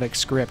dramatic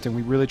script, and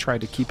we really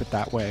tried to keep it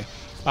that way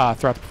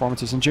throughout the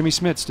performances. And Jimmy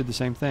Smits did the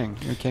same thing.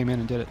 He came in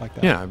and did it like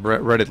that. Yeah, I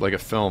read it like a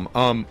film.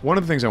 One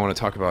of the things I want to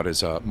talk about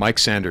is Mike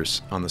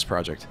Sanders on this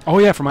project. Oh,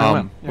 yeah, from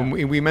ILM.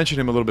 We mentioned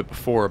him a little bit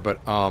before, but,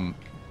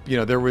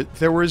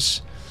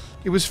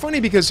 it was funny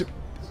because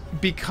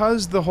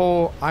the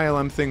whole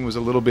ILM thing was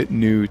a little bit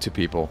new to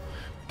people.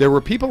 There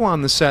were people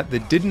on the set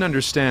that didn't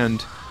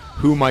understand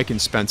who Mike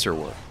and Spencer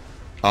were.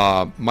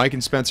 Mike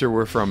and Spencer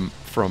were from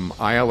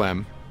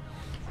ILM,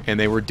 and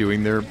they were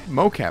doing their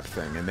mocap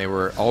thing, and they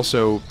were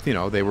also,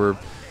 they were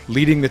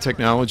leading the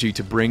technology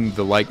to bring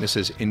the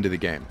likenesses into the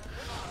game,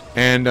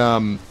 and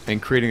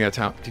creating that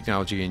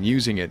technology and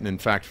using it. And in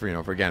fact,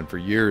 for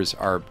years,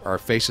 our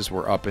faces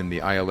were up in the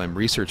ILM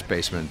research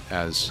basement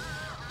as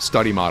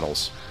study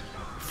models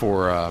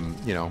for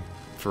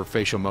for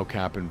facial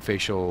mocap and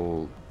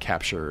facial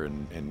capture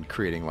and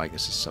creating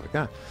likenesses and stuff like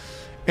that.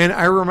 And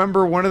I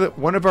remember one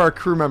of our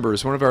crew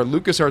members, one of our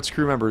LucasArts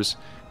crew members,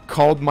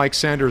 called Mike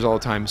Sanders all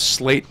the time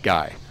Slate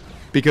Guy,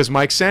 because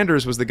Mike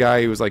Sanders was the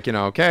guy who was like,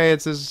 okay,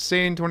 it's this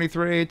scene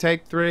 23,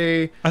 take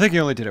 3. I think he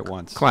only did it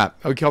once. Clap.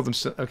 Oh, he called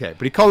him. Okay,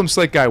 but he called him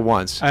Slate Guy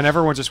once. And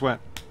everyone just went,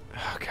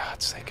 oh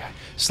God, Slate Guy.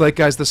 Slate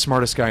Guy's the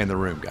smartest guy in the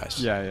room, guys.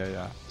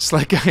 Yeah.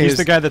 Slate Guy He's is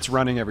the guy that's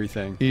running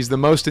everything. He's the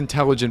most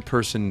intelligent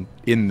person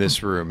in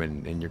this room,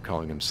 and you're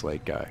calling him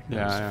Slate Guy.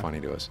 That's funny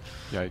to us.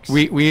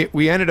 Yikes.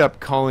 We ended up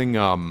calling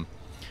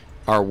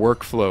our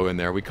workflow in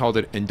there. We called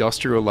it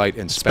Industrial Light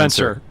and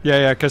Spencer.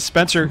 Yeah, because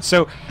Spencer.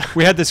 So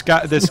we had this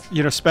guy.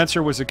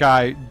 Spencer was a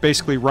guy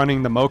basically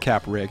running the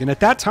mocap rig, and at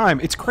that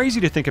time, it's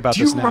crazy to think about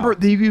this now.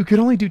 Do you remember you could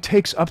only do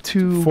takes up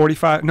to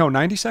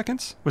 90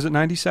 seconds? Was it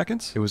 90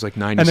 seconds? It was like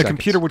 90 and seconds. The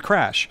computer would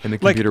crash. And the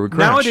computer would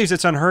crash. Nowadays,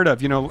 it's unheard of.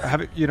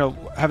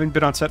 Having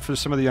been on set for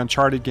some of the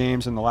Uncharted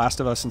games and The Last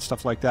of Us and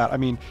stuff like that. I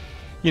mean,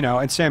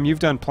 and Sam, you've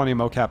done plenty of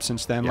mocap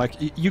since then. Yeah.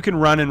 Like you can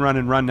run and run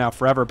and run now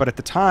forever, but at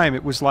the time,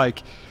 it was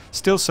like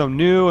still so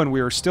new, and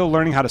we were still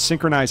learning how to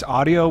synchronize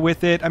audio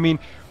with it. I mean,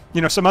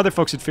 some other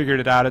folks had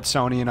figured it out at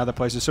Sony and other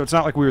places, so it's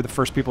not like we were the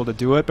first people to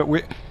do it, but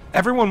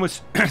everyone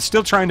was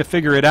still trying to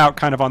figure it out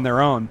kind of on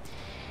their own.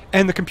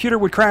 And the computer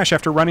would crash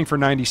after running for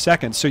 90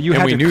 seconds, so you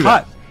had to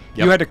cut.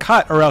 Yep. You had to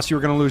cut, or else you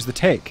were going to lose the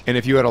take. And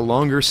if you had a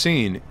longer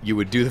scene, you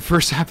would do the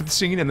first half of the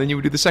scene, and then you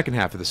would do the second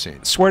half of the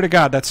scene. Swear to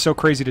God, that's so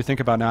crazy to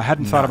think about now. I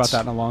hadn't thought about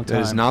that in a long time.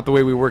 That is not the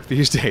way we work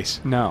these days.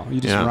 No, you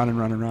just run and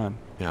run and run.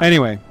 Yeah.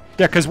 Anyway.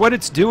 Yeah, because what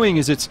it's doing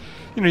is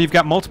you've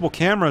got multiple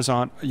cameras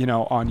on you.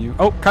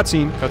 Oh,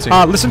 cutscene.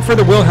 Listen for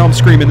the Wilhelm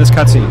scream in this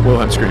cutscene.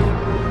 Wilhelm scream.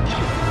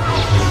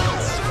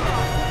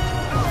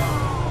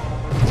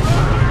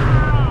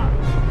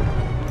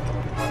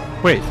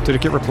 Wait, did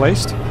it get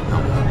replaced?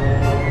 No.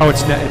 Oh,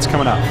 it's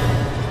coming up.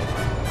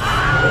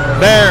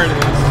 There it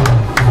is.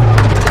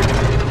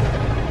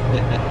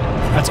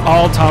 That's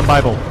all Tom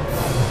Bible.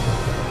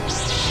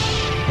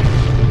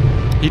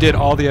 He did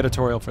all the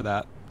editorial for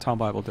that. Tom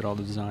Bible did all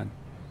the design.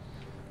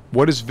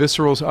 What is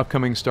Visceral's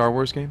upcoming Star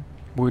Wars game?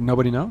 Well,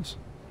 nobody knows.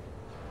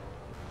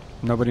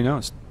 Nobody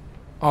knows.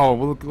 Oh,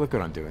 well, look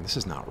what I'm doing. This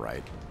is not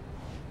right.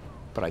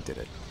 But I did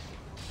it.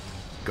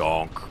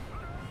 Gonk.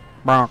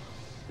 Bonk.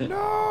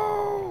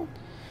 No.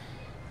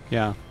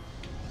 Yeah.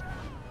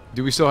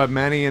 Do we still have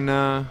Manny and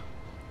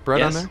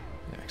Brett on there?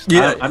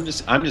 Yeah, I'm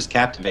just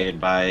captivated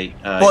by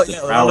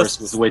the prowess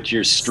with which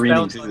you're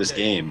streaming through this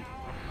game.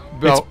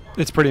 Well,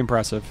 it's pretty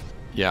impressive.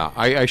 Yeah,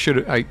 I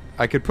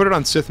could put it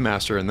on Sith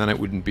Master, and then it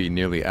wouldn't be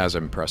nearly as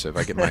impressive.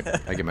 I get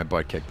my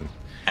butt kicked.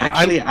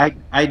 Actually,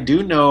 I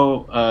do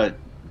know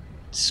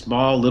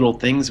small little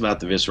things about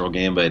the Visceral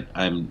game, but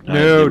I'm not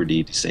at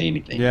liberty to say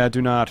anything. Yeah,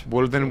 do not.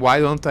 Well, then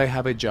why don't I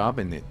have a job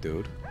in it,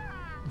 dude?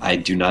 I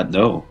do not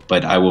know,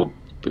 but I will.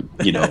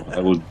 I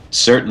will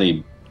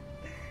certainly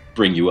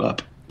bring you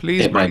up.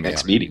 Please at my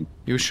next meeting.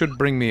 You should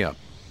bring me up.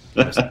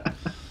 Oh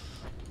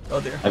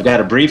dear. I've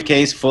got a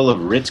briefcase full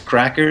of Ritz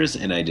crackers,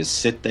 and I just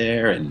sit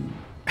there and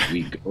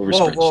we go over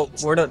spreadsheets. Whoa,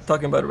 we're not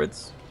talking about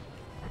Ritz.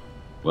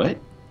 What?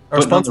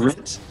 Our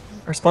sponsors.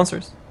 Our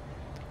sponsors.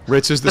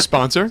 Ritz is the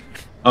sponsor?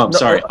 Oh, I'm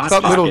sorry.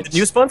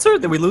 New sponsor?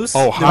 Did we lose?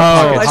 Oh,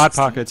 Hot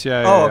Pockets.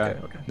 Yeah. Oh, okay.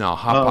 No,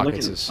 Hot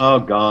Pockets is. Oh,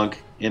 gonk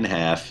in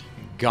half.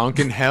 Gonk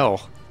in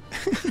hell.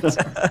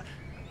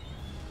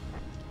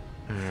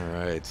 All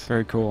right.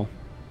 Very cool.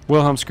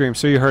 Wilhelm scream.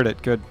 So you heard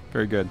it. Good.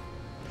 Very good.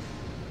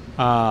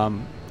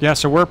 Yeah.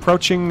 So we're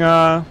approaching.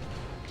 We're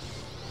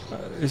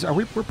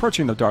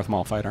approaching the Darth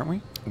Maul fight, aren't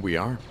we? We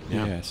are.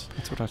 Yeah. Yes.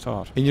 That's what I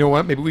thought. And you know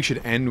what? Maybe we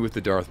should end with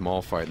the Darth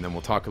Maul fight, and then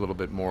we'll talk a little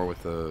bit more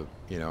with the,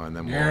 and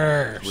then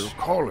we'll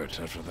call it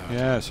after that.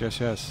 Yes.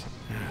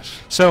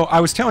 So I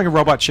was telling a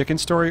Robot Chicken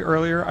story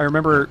earlier. I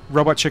remember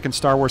Robot Chicken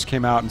Star Wars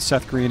came out, and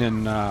Seth Green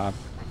and Matt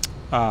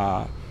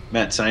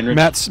Seinrich.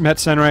 Matt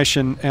Seinrich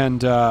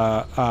and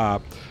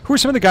who are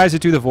some of the guys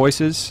that do the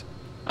voices?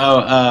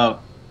 Dude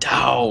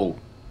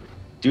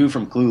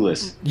from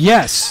Clueless.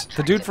 Yes,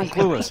 the dude from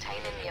Clueless.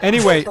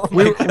 Anyway,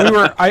 we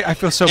were. I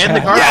feel so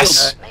bad.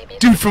 Yes,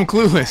 dude from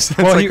Clueless.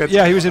 Well,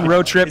 he was in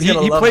Road Trip.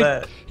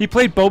 He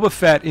played Boba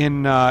Fett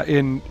in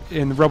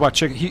Robot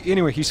Chicken.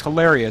 He's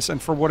hilarious, and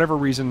for whatever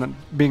reason,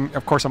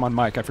 of course I'm on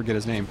mic, I forget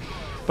his name,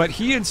 but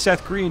he and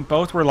Seth Green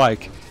both were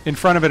like in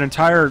front of an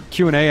entire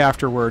Q&A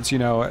afterwards.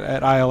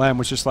 At ILM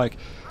was just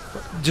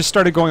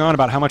started going on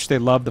about how much they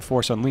loved The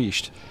Force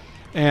Unleashed.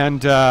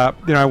 And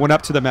I went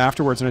up to them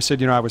afterwards and I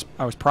said, I was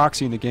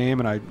proxying the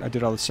game and I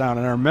did all the sound,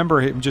 and I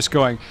remember him just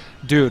going,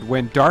 dude,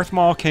 when Darth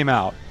Maul came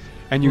out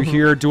and you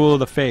hear Duel of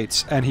the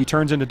Fates and he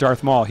turns into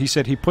Darth Maul, he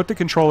said he put the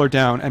controller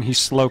down and he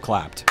slow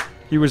clapped.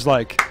 He was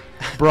like,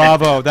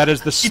 bravo, that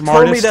is the smartest.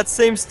 He told me that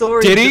same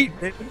story. Did he?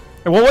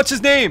 Well, what's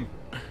his name?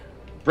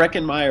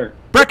 Breckenmeyer.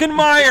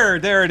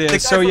 There it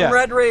is. The guy from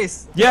Red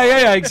Race.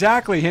 Yeah,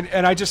 exactly.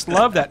 And I just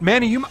love that.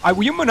 Manny, you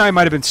and I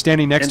might have been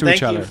standing next to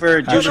each other.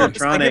 Thank you for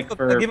Jubitronic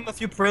for give him a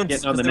few prints,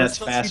 getting on the nets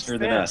faster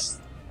than us.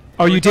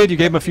 Oh, you did? You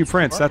gave him a few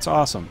prints. That's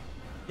awesome.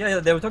 Yeah,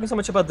 they were talking so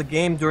much about the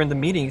game during the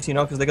meetings,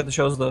 because they got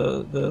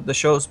the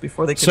shows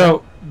before they came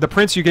out. So the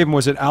prints you gave him,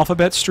 was it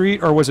Alphabet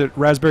Street or was it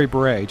Raspberry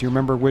Beret? Do you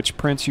remember which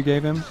prints you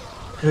gave him?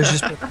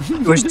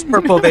 It was just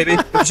purple, baby.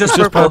 It was just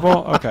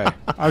purple. Okay.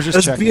 I was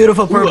just checking.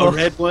 Beautiful purple. A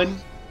red one.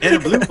 And a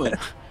blue one.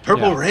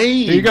 Purple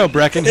Rain. Here you go,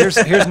 Brecken.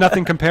 Here's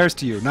Nothing Compares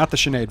to You, not the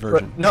Sinead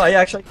version. No,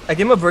 I gave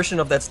him a version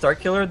of that Star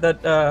Killer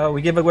that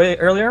we gave away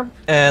earlier,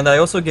 and I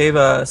also gave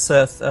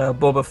Seth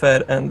Boba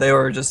Fett, and they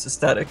were just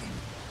ecstatic.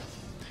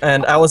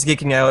 And I was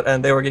geeking out,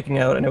 and they were geeking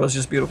out, and it was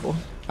just beautiful.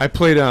 I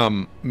played.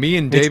 Me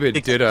and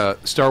David did a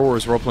Star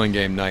Wars role-playing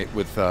game night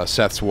with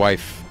Seth's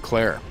wife,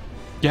 Claire.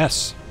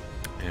 Yes.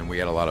 And we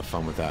had a lot of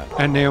fun with that.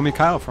 And Naomi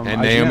Kyle from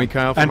and IGN. Naomi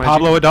Kyle from and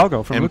Pablo IGN.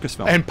 Hidalgo from and,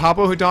 Lucasfilm. And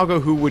Pablo Hidalgo,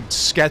 who would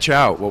sketch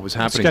out what was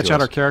happening. Sketch to out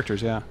us. our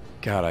characters, yeah.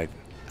 God,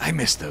 I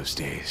miss those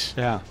days.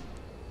 Yeah.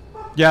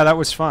 Yeah, that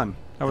was fun.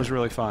 That was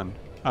really fun.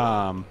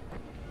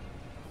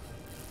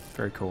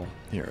 Very cool.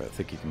 Here, I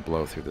think you can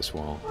blow through this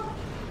wall.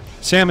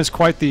 Sam is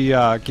quite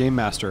the game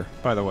master,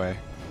 by the way.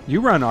 You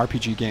run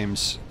RPG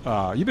games.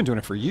 You've been doing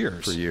it for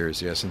years. For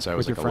years, yeah, since I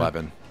was With like your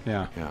 11.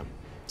 Yeah. Yeah.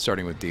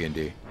 Starting with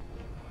D&D.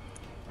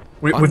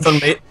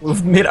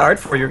 We've made art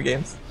for your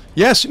games.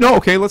 Yes. No.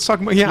 Okay. Let's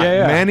talk about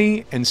Yeah.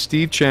 Manny and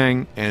Steve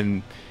Chang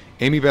and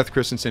Amy Beth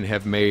Christensen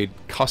have made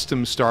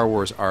custom Star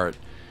Wars art.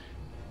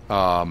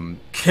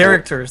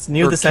 Characters,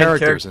 new design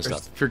characters and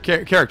stuff for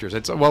characters.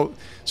 It's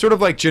sort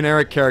of like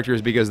generic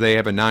characters because they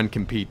have a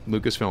non-compete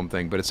Lucasfilm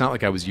thing, but it's not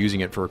like I was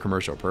using it for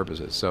commercial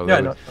purposes. So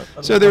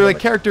they were like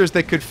characters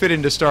that could fit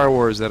into Star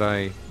Wars that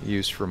I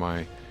used for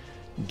my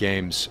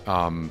games.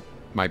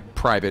 My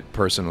private,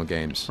 personal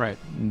games. Right.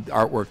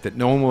 Artwork that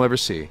no one will ever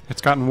see.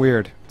 It's gotten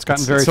weird. It's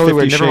gotten very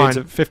totally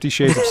 50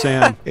 Shades of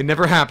Sam. It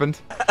never happened.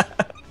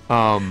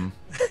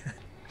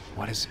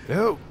 What is...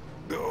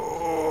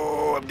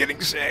 Oh, I'm getting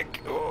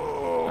sick.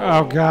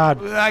 Oh,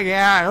 God.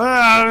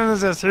 Yeah,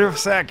 just a few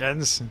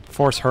seconds.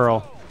 Force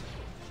hurl.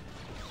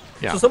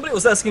 Yeah. So somebody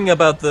was asking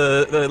about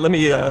the let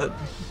me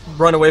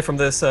run away from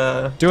this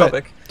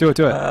topic. Do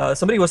it.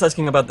 Somebody was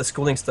asking about the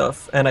schooling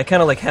stuff, and I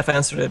kind of like half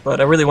answered it, but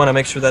I really want to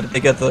make sure that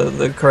they get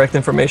the correct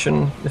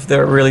information if they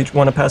really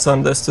want to pass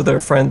on this to their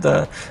friend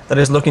that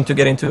is looking to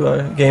get into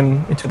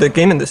the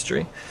game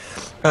industry.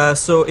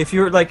 So if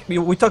you're like,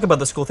 we talked about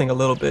the school thing a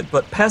little bit,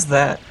 but past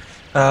that,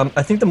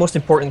 I think the most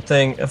important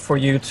thing for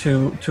you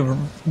to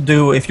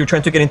do if you're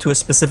trying to get into a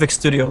specific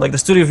studio, like the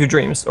studio of your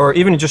dreams, or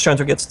even just trying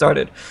to get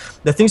started,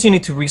 the things you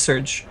need to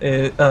research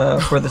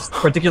for this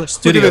particular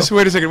studio. Look at this.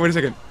 Wait a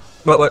second.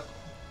 What?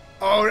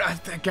 Oh,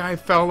 that guy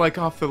fell like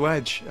off the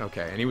ledge.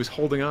 Okay, and he was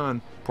holding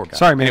on. Poor guy.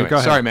 Sorry, Manny. Anyway, go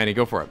ahead. Sorry, Manny.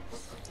 Go for it.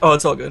 Oh,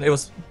 it's all good. It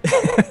was.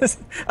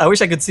 I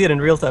wish I could see it in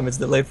real time. It's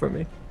delayed for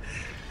me.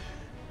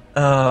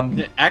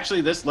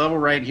 Actually, this level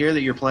right here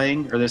that you're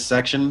playing, or this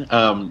section,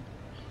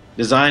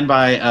 designed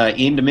by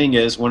Ian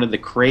Dominguez, one of the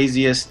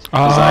craziest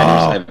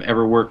designers I've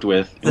ever worked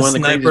with, one of the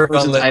craziest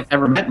persons I've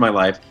ever met in my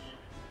life.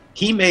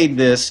 He made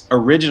this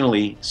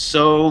originally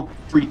so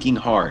freaking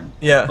hard.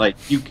 Yeah.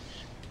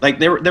 Like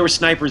there were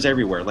snipers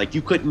everywhere. Like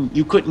you couldn't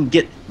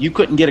get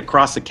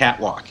across the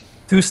catwalk.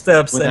 2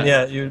 steps and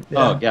yeah.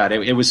 Oh god,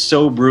 it was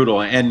so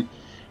brutal. And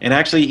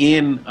actually,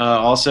 Ian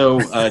also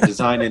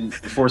designed in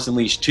Force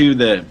Unleashed 2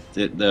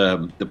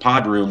 the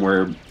pod room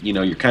where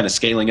you're kind of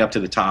scaling up to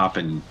the top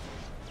and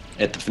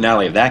at the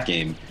finale of that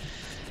game,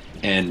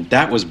 and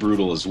that was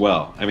brutal as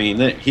well. I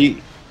mean,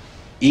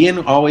 Ian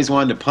always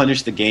wanted to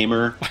punish the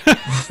gamer.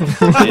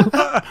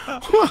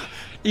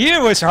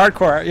 Ian was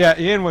hardcore. Yeah,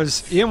 Ian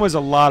was a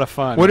lot of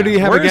fun. What did he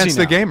have Where is against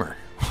he the gamer?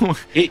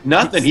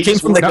 Nothing. He came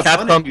just from the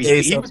Capcom.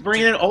 days. He was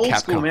bringing in old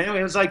school, man.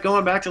 It was like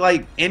going back to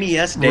like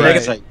NES days.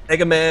 Right. Like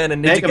Mega Man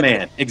and Mega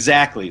Man,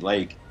 exactly.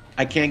 Like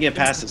I can't get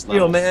past this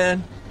level.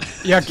 Man.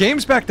 Yeah,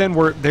 games back then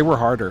were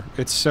harder.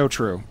 It's so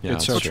true. Yeah,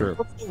 it's so true.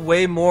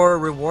 Way more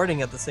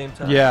rewarding at the same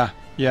time.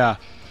 Yeah.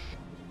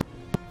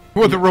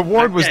 Well, the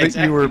reward was that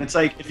exactly. you were... It's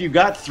like, if you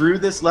got through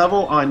this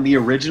level on the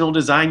original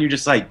design, you're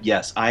just like,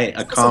 yes, I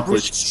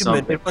accomplished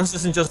something. It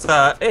wasn't just,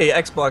 hey,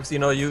 Xbox,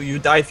 you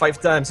died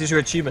 5 times, here's your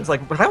achievements.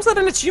 Like, but how's that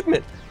an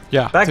achievement?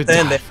 Yeah. Back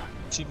then, they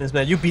achievements,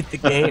 man. You beat the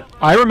game.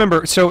 I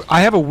remember, so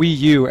I have a Wii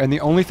U, and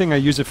the only thing I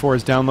use it for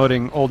is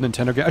downloading old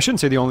Nintendo games. I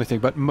shouldn't say the only thing,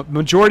 but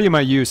majority of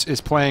my use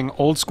is playing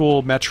old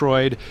school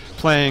Metroid,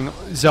 playing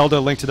Zelda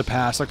Link to the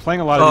Past, like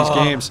playing a lot of these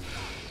games.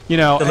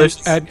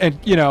 And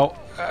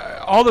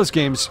all those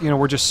games,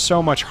 were just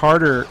so much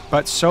harder,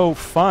 but so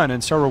fun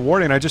and so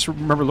rewarding. I just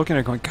remember looking at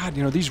it going, God,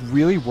 these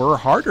really were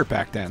harder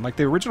back then. Like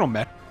the original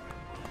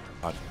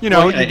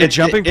the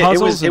jumping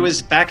puzzles. It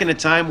was back in a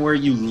time where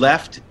you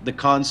left the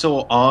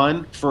console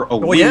on for a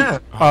week.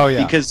 Oh,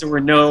 yeah. Because there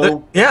were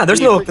no... there's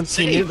no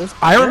continue.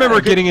 I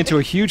remember getting into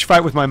a huge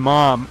fight with my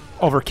mom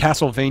over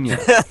Castlevania.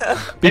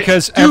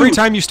 Because every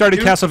time you started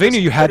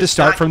Castlevania, you had to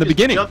start from the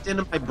beginning. Jumped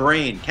into my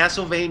brain.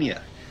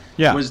 Castlevania.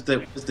 Yeah. was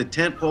the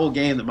tentpole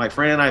game that my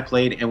friend and I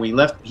played, and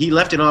he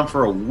left it on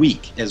for a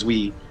week as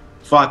we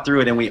fought through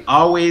it, and we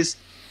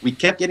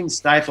kept getting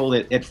stifled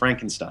at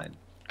Frankenstein.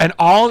 And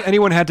all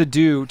anyone had to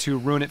do to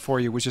ruin it for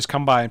you was just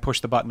come by and push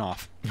the button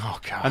off. Oh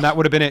god! And that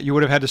would have been it. You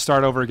would have had to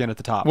start over again at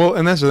the top. Well,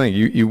 and that's the thing.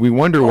 We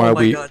wonder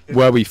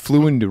why we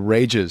flew into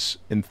rages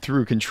and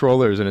threw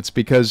controllers, and it's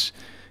because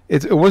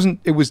it wasn't.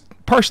 It was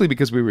partially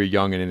because we were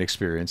young and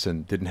inexperienced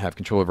and didn't have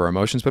control of our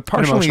emotions, but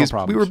partially is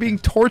we were being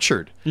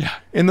tortured. Yeah.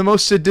 In the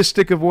most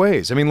sadistic of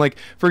ways. I mean, like,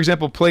 for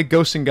example, play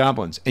Ghosts and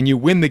Goblins, and you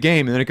win the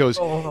game, and then it goes,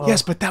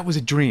 yes, but that was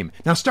a dream.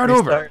 Now start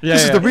over.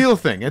 This is the real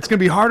thing. It's going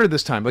to be harder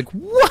this time. Like,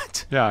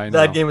 what? Yeah, I know.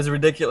 That game was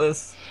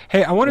ridiculous.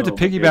 Hey, I wanted to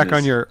piggyback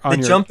on your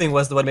jumping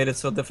was the one that made it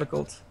so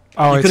difficult.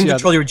 Oh, you couldn't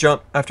control your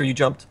jump after you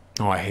jumped.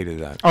 Oh, I hated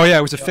that. Oh yeah,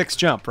 it was a fixed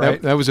jump,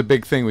 right? That was a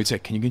big thing. We'd say,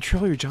 "Can you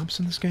control your jumps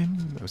in this game?"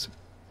 That was a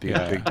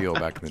big deal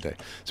back in the day.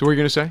 So, what were you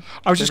going to say?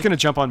 I was just going to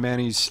jump on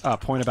Manny's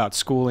point about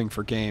schooling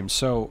for games.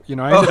 So, you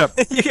know, I ended up.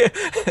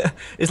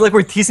 It's like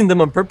we're teasing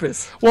them on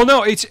purpose. Well,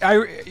 no, it's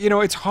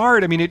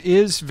hard. I mean, it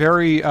is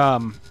very.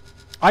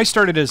 I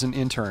started as an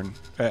intern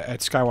at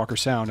Skywalker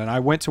Sound, and I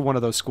went to one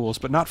of those schools,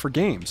 but not for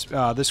games.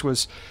 This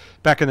was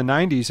back in the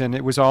 '90s, and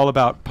it was all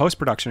about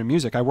post-production of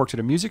music. I worked at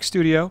a music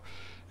studio.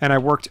 And I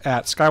worked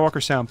at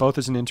Skywalker Sound, both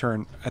as an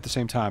intern at the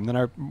same time. Then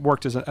I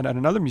worked at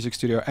another music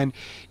studio. And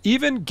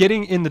even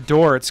getting in the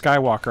door at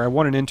Skywalker, I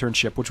won an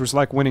internship, which was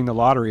like winning the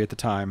lottery at the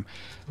time,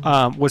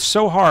 was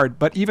so hard.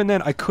 But even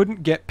then, I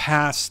couldn't get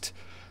past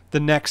the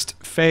next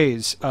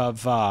phase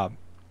of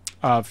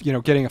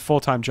getting a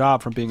full-time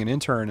job from being an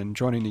intern and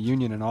joining the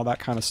union and all that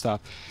kind of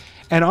stuff.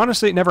 And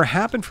honestly, it never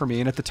happened for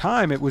me. And at the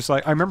time, it was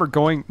like, I remember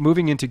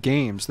moving into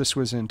games. This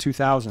was in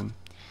 2000.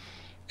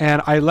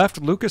 And I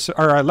left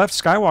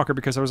Skywalker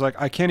because I was like,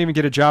 I can't even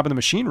get a job in the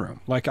machine room.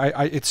 Like,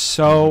 it's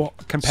so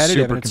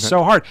competitive and it's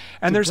so hard.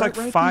 And there's like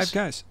 5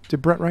 guys.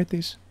 Did Brett write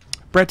these?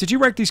 Brett, did you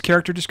write these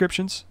character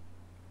descriptions?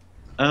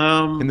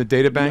 In the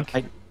data bank?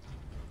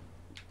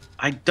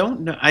 I don't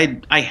know.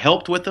 I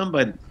helped with them,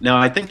 but no,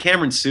 I think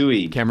Cameron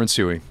Suey. Cam.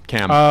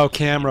 Oh,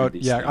 Cam wrote.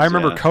 Yeah, I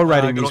remember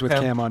co-writing these with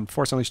Cam on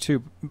Force Unleashed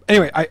 2.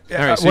 Anyway, all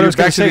right, so what I was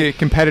back to the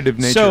competitive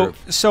nature.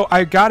 So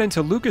I got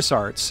into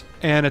LucasArts,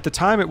 and at the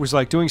time it was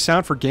like doing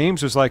sound for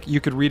games was like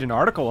you could read an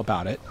article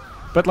about it,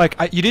 but like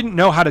you didn't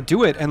know how to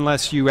do it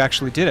unless you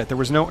actually did it. There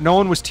was no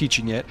one was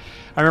teaching it.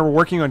 I remember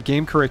working on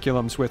game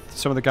curriculums with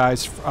some of the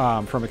guys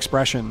from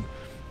Expression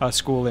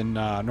School in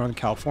Northern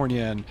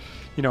California, and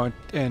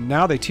and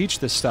now they teach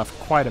this stuff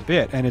quite a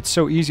bit, and it's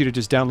so easy to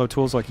just download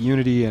tools like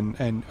Unity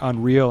and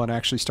Unreal and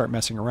actually start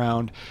messing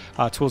around.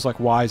 Tools like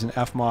Wise and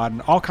Fmod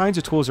and all kinds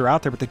of tools are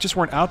out there, but they just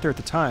weren't out there at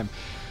the time.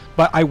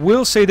 But I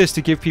will say this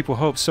to give people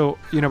hope. So,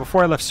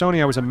 before I left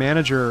Sony, I was a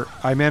manager.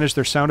 I managed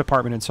their sound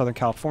department in Southern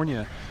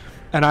California,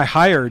 and I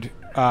hired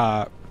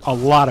a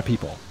lot of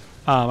people.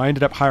 I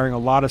ended up hiring a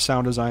lot of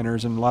sound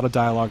designers and a lot of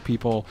dialogue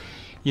people.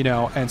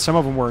 And some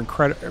of them were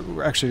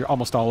incredible. Actually,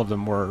 almost all of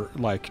them were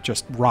like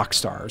just rock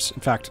stars.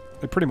 In fact,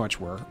 they pretty much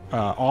were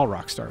all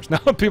rock stars. Now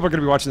people are going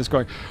to be watching this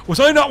going, was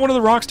I not one of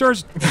the rock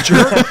stars?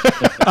 Jerk.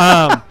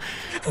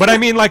 But I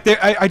mean, like,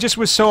 I just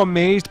was so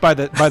amazed by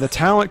the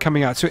talent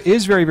coming out. So it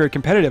is very, very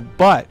competitive.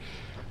 But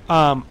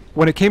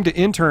when it came to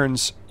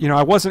interns,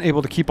 I wasn't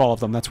able to keep all of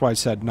them. That's why I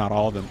said not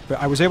all of them.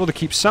 But I was able to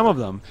keep some of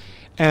them.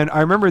 And I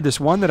remember this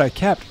one that I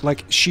kept,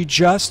 like, she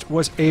just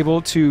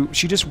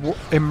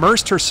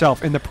immersed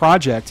herself in the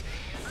project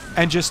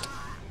and just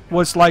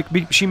was like,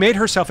 she made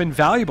herself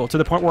invaluable to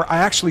the point where I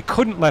actually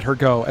couldn't let her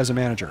go as a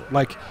manager.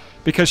 Like,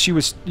 because she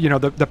was,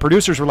 the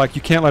producers were like,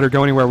 you can't let her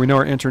go anywhere. We know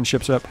her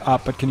internship's up,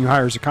 but can you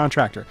hire her as a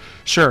contractor?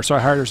 Sure. So I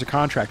hired her as a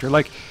contractor.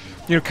 Like,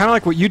 kind of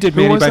like what you did,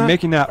 Manny, by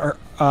making that.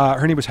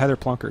 Her name was Heather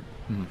Plunkard.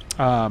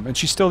 And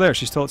she's still there.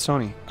 She's still at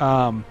Sony.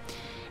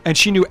 And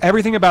she knew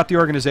everything about the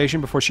organization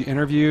before she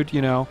interviewed.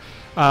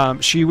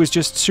 She was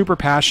just super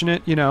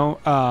passionate.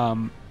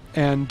 And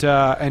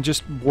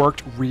just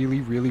worked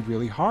really, really,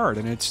 really hard.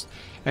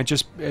 And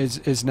just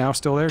is now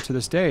still there to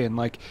this day. And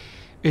like,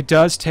 it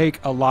does take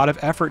a lot of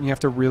effort, and you have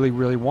to really,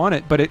 really want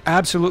it. But it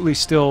absolutely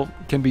still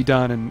can be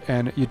done.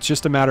 And it's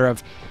just a matter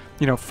of,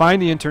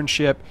 find the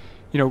internship.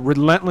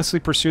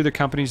 Relentlessly pursue the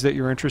companies that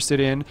you're interested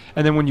in,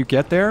 and then when you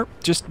get there,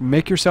 just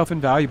make yourself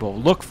invaluable.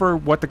 Look for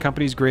what the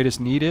company's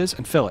greatest need is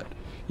and fill it.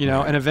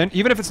 And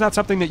even if it's not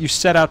something that you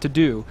set out to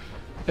do,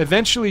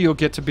 eventually you'll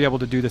get to be able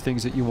to do the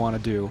things that you want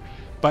to do.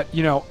 But,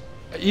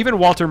 even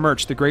Walter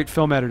Murch, the great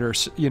film editor,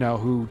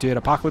 who did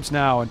Apocalypse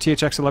Now and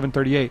THX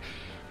 1138,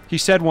 he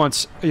said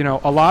once,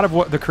 a lot of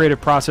what the creative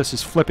process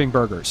is flipping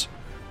burgers.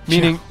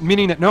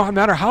 Meaning that no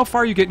matter how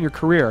far you get in your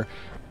career,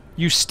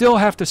 you still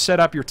have to set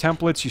up your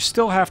templates. You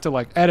still have to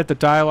like edit the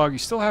dialogue. You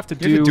still have to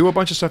do a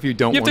bunch of stuff you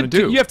don't want to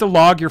do. You have to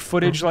log your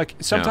footage. Like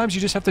sometimes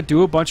you just have to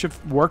do a bunch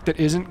of work that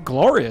isn't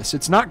glorious.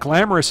 It's not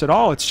glamorous at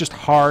all. It's just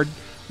hard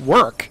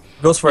work.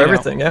 Goes for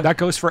everything. Yeah, that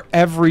goes for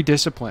every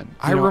discipline.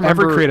 I remember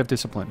every creative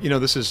discipline.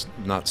 This is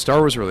not Star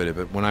Wars related,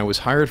 but when I was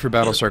hired for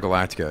Battlestar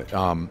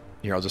Galactica,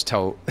 here I'll just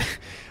tell,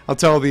 I'll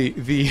tell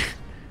the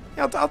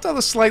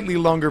slightly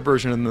longer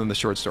version than the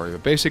short story.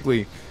 But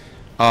basically,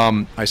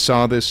 I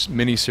saw this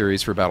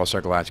mini-series for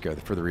Battlestar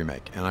Galactica for the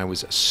remake, and I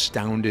was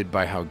astounded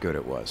by how good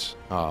it was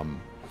on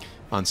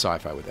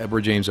Sci-Fi with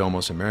Edward James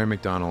Olmos and Mary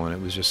McDonnell, and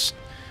it was just...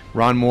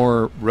 Ron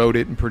Moore wrote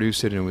it and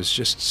produced it, and it was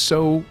just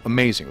so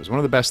amazing. It was one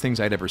of the best things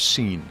I'd ever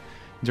seen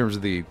in terms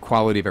of the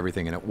quality of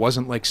everything, and it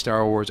wasn't like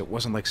Star Wars, it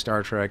wasn't like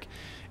Star Trek,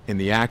 and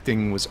the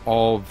acting was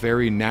all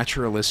very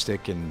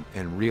naturalistic and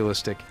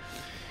realistic.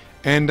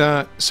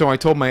 And so I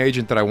told my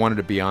agent that I wanted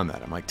to be on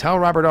that. I'm like, tell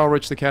Robert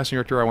Ulrich, the casting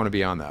director, I want to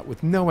be on that,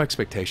 with no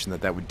expectation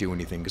that that would do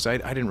anything, because I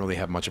didn't really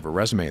have much of a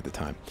resume at the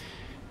time.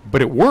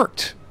 But it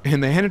worked,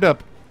 and they ended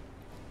up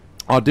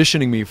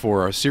auditioning me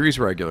for a series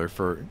regular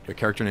for a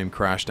character named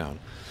Crashdown.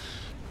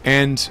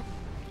 And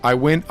I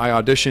went, I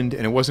auditioned,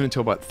 and it wasn't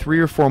until about 3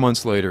 or 4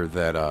 months later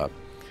that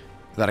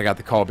I got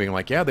the call being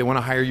like, yeah, they want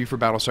to hire you for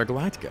Battlestar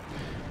Galactica.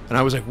 And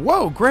I was like,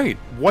 whoa, great.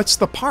 What's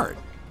the part?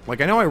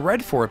 Like, I know I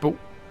read for it, but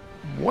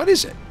what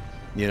is it?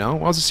 You know,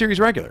 well, it's a series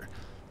regular.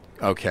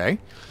 Okay.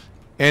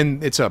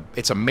 And it's a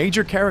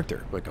major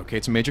character. Like, okay,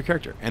 it's a major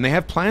character. And they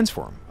have plans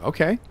for him.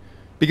 Okay.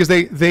 Because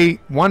they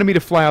wanted me to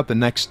fly out the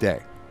next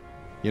day.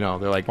 You know,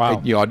 they're like, wow.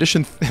 Hey, you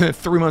audition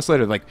 3 months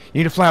later, like, you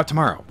need to fly out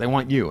tomorrow. They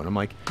want you. And I'm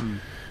like,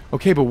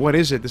 okay, but what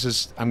is it?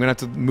 I'm going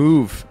to have to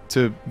move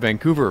to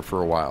Vancouver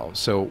for a while.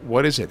 So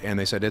what is it? And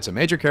they said, it's a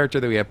major character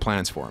that we have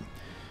plans for him.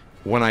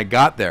 When I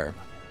got there,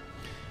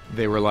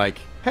 they were like,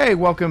 hey,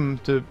 welcome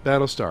to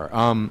Battlestar.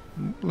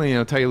 You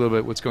know, tell you a little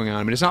bit what's going on.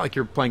 I mean, it's not like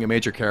you're playing a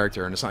major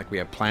character, and it's not like we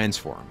have plans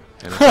for him.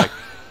 And it's like,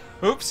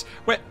 oops,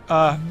 wait,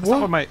 that's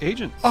not what my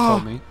agent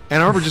told me.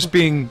 And I remember just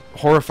being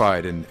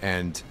horrified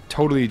and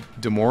totally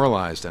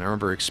demoralized. And I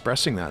remember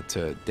expressing that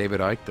to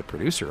David Icke, the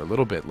producer, a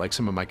little bit, like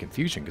some of my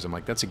confusion, because I'm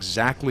like, that's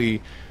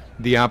exactly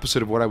the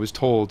opposite of what I was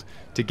told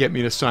to get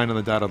me to sign on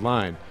the dotted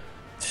line.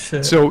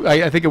 So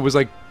I think it was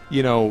like,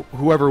 you know,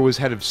 whoever was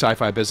head of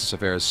sci-fi business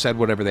affairs said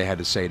whatever they had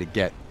to say to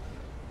get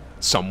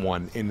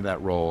someone into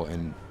that role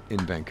in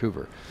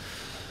Vancouver.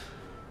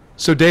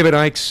 So David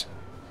Icke's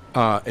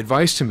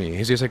advice to me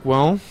is, he's like,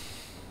 well,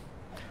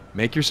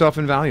 make yourself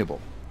invaluable.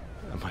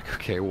 I'm like,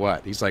 okay,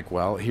 what? He's like,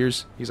 well,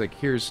 here's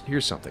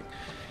something.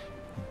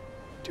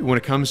 When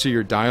it comes to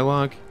your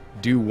dialogue,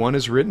 do one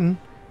as written,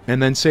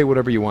 and then say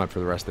whatever you want for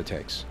the rest of the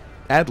takes.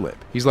 Ad-lib.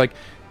 He's like,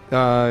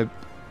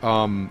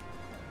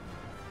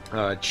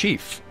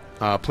 Chief,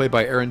 played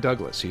by Aaron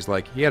Douglas. He's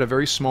like, he had a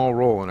very small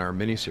role in our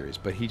miniseries,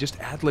 but he just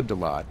ad-libbed a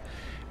lot,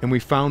 and we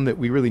found that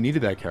we really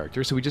needed that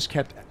character, so we just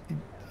kept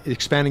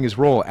expanding his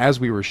role as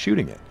we were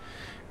shooting it.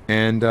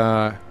 And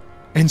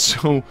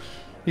so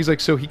he's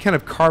like, so he kind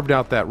of carved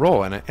out that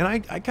role, and I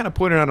kind of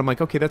pointed out, I'm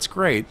like, okay, that's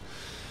great,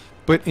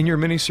 but in your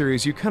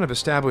miniseries, you kind of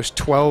established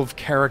 12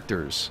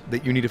 characters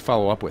that you need to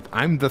follow up with.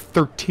 I'm the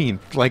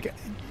 13th. Like,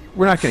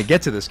 we're not going to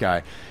get to this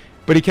guy.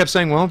 But he kept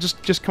saying, well,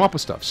 just come up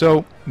with stuff.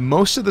 So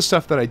most of the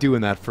stuff that I do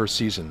in that first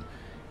season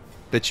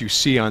that you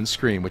see on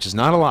screen, which is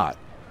not a lot,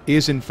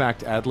 is in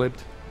fact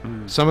ad-libbed.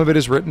 Some of it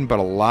is written, but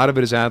a lot of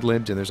it is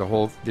ad-libbed, and there's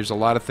a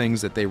lot of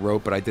things that they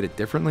wrote, but I did it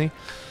differently.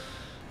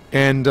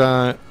 And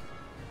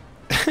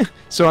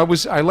so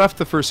I left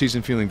the first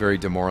season feeling very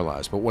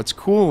demoralized. But what's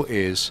cool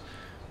is,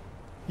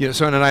 you know,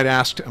 so and I'd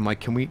asked, I'm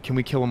like, can we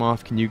kill him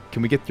off? Can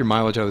we get your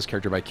mileage out of this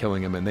character by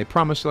killing him? And they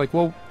promised, like,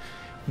 well,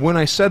 when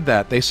I said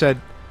that, they said,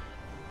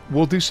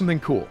 we'll do something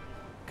cool,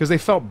 because they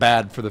felt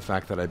bad for the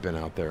fact that I'd been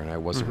out there and I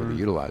wasn't really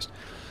utilized.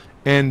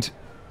 And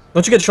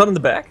don't you get shot in the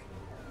back?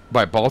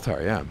 By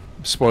Baltar, yeah.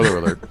 Spoiler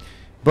alert.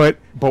 But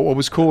what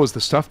was cool is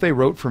the stuff they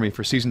wrote for me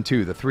for season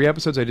 2, the 3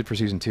 episodes I did for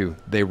season 2,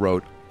 they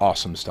wrote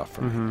awesome stuff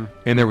for me.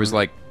 And there was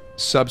like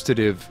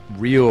substantive,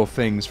 real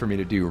things for me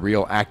to do,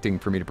 real acting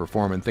for me to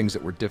perform, and things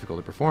that were difficult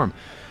to perform.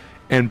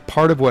 And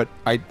part of what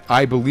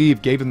I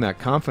believe gave them that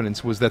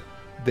confidence was that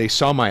they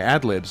saw my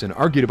ad-libs and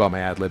argued about my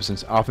ad-libs,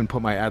 and often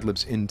put my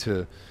ad-libs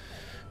into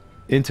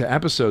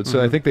episodes. So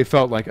I think they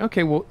felt like,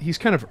 okay, well, he's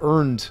kind of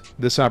earned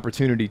this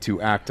opportunity to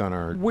act on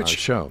our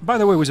show. By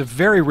the way, was a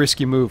very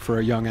risky move for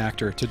a young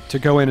actor to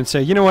go in and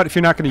say, you know what, if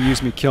you're not going to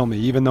use me, kill me,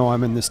 even though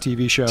I'm in this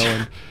TV show.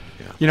 And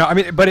you know, I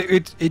mean, but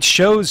it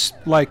shows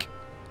like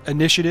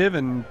initiative,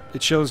 and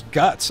it shows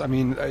guts. I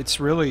mean, it's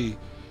really,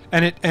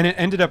 and it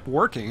ended up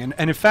working. And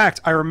in fact,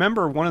 I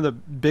remember one of the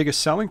biggest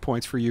selling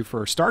points for you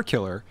for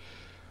Starkiller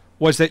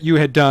was that you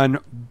had done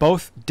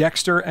both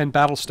Dexter and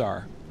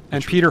Battlestar.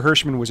 And Peter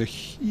Hirschman was a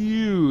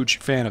huge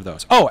fan of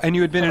those. Oh, and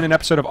you had been in an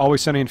episode of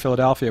Always Sunny in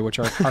Philadelphia, which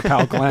our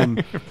pal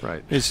Glenn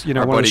is, you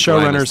know, one of the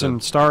showrunners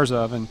and stars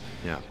of, and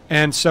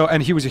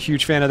and he was a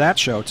huge fan of that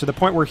show, to the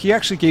point where he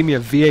actually gave me a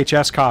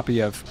VHS copy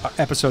of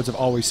episodes of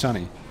Always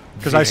Sunny,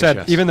 because I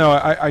said, even though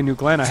I knew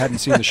Glenn, I hadn't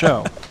seen the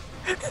show.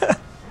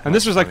 And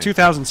this was like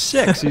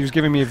 2006. He was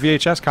giving me a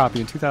VHS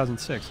copy in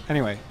 2006.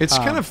 Anyway, it's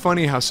kind of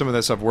funny how some of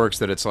that stuff works.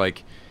 That it's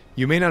like,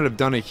 you may not have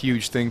done a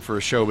huge thing for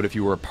a show, but if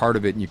you were a part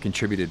of it and you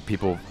contributed,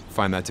 people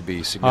find that to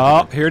be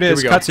significant. Oh, here it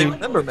is. Cutscene. They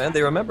remember, man.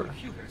 They remember.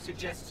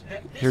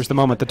 Here's the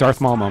moment, the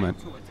Darth Maul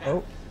moment.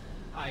 Oh.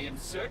 I am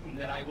certain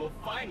that I will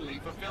finally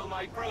fulfill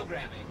my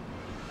programming.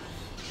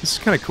 This is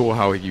kind of cool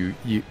how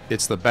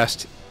it's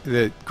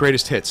the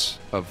greatest hits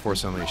of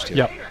Force Unleashed 2.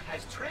 Yep.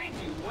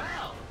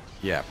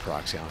 Yeah,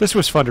 Proxy. This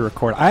was fun to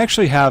record. I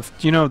actually have,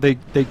 you know, they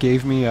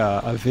gave me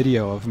a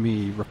video of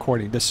me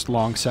recording this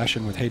long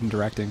session with Hayden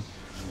directing.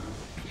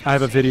 I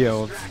have a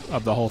video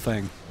of the whole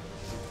thing.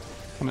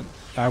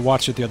 I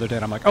watched it the other day,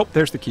 and I'm like, oh,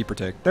 there's the keeper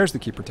take. There's the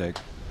keeper take.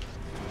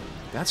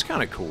 That's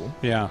kind of cool.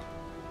 Yeah.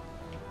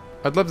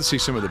 I'd love to see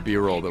some of the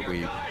B-roll that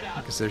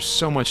because there's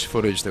so much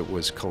footage that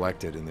was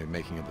collected in the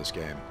making of this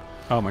game.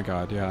 Oh my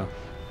God, yeah.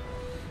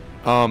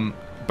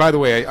 By the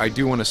way, I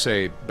do want to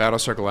say,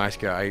 Battlestar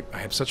Galactica, I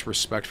have such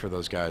respect for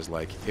those guys.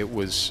 Like, it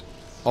was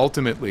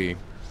ultimately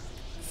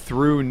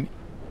through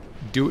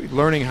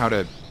learning how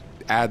to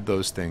add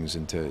those things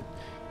into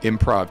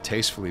improv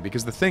tastefully,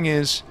 because the thing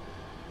is,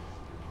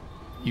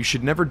 you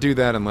should never do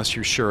that unless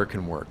you're sure it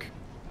can work.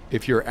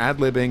 If you're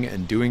ad-libbing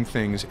and doing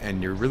things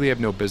and you really have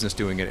no business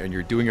doing it and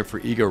you're doing it for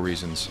ego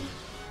reasons,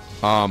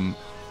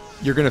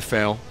 you're going to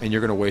fail and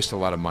you're going to waste a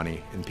lot of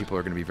money and people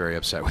are going to be very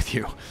upset with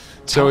you.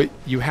 So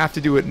you have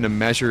to do it in a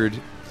measured,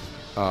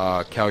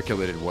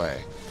 calculated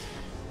way.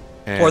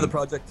 And for the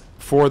project.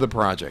 For the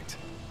project.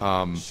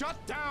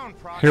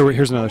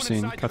 Here's another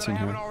scene, cutscene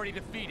here.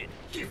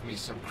 Give me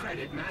some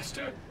credit,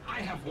 Master.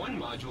 I have one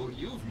module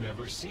you've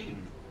never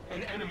seen.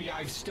 An enemy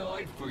I've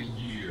studied for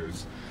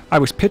years. I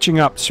was pitching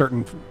up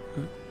certain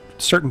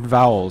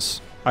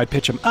vowels. I'd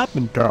pitch them up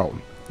and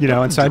down, you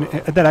know, and so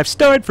that I've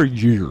studied for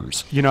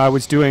years. You know, I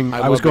was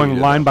going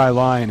line by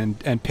line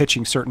and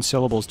pitching certain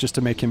syllables just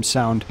to make him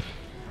sound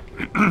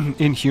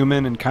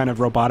inhuman and kind of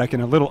robotic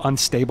and a little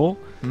unstable.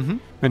 Mm-hmm.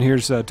 And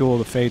here's Duel of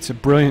the Fates, a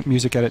brilliant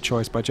music edit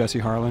choice by Jesse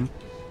Harlan.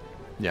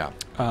 Yeah.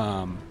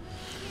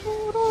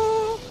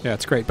 Yeah,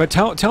 it's great. But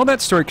tell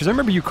that story, because I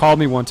remember you called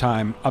me one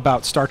time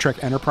about Star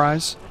Trek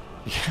Enterprise.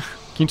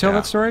 Can you tell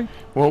that story?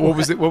 Well, what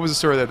was the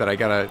story that I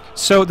gotta?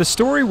 So the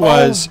story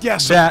was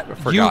that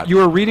I you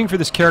were reading for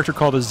this character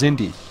called a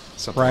Zindi,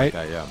 something right?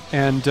 like that, yeah.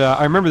 And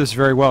I remember this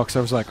very well because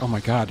I was like, oh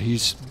my God,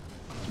 he's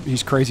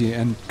crazy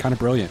and kind of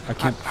brilliant. I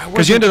can't,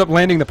 because you ended up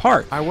landing the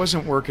part. I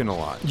wasn't working a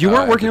lot. You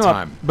weren't working at a the lot,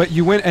 time. but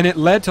you went, and it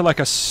led to like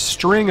a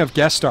string of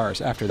guest stars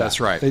after that. That's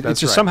right. It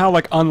just somehow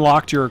like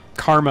unlocked your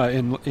karma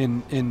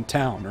in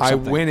town. Or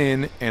something. I went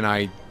in and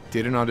I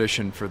did an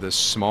audition for this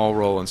small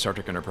role in Star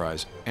Trek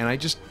Enterprise, and I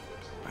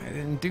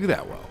didn't do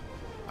that well.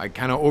 I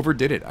kind of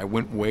overdid it. I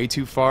went way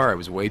too far. I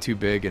was way too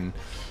big, and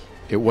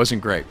it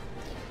wasn't great.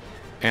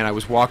 And I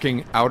was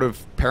walking out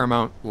of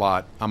Paramount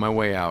lot on my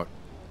way out,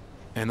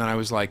 and then I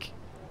was like,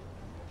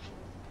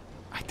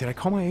 did I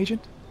call my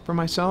agent for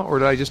my cell, or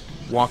did I just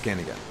walk in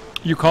again?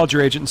 You called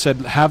your agent and said,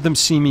 have them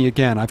see me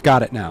again. I've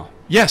got it now.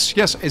 Yes.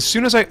 As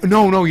soon as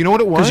no, you know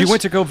what it was? Because you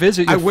went to go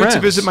visit your friends. I went to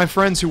visit my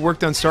friends who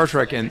worked on Star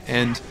Trek,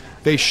 and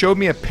they showed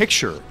me a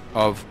picture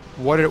of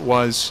what it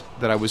was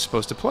that I was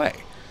supposed to play,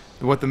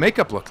 and what the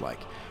makeup looked like.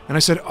 And I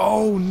said,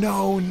 oh,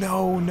 no.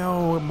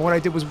 And what I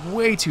did was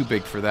way too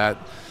big for that.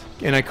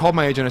 And I called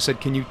my agent. I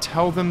said, can you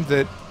tell them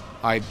that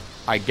I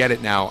get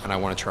it now and I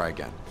want to try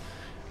again?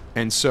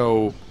 And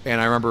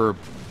I remember...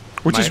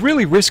 Which is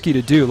really risky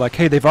to do. Like,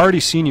 hey, they've already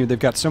seen you. They've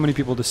got so many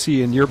people to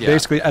see. And you're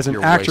basically, as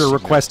an actor,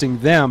 requesting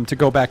them to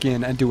go back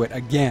in and do it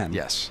again.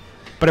 Yes.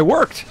 But it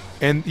worked.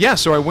 And,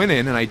 so I went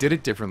in and I did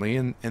it differently.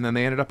 And then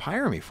they ended up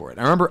hiring me for it.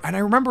 I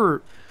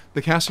remember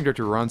the casting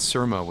director, Ron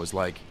Surma, was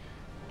like...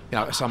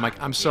 so I'm like,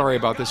 I'm sorry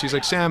about this. He's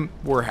like, Sam,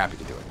 we're happy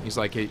to do it. He's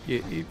like,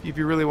 if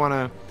you really want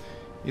to...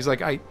 He's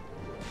like,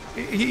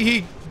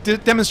 he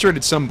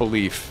demonstrated some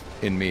belief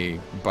in me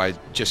by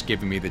just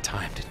giving me the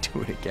time to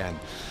do it again.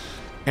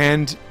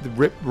 And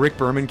Rick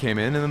Berman came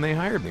in, and then they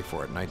hired me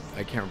for it. And I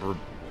can't remember...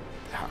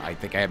 I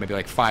think I had maybe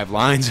like 5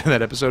 lines in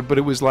that episode, but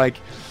it was like...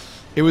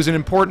 It was an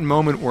important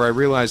moment where I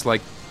realized,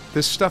 like,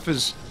 this stuff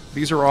is...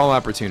 These are all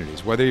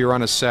opportunities. Whether you're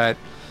on a set...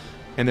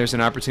 and there's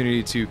an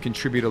opportunity to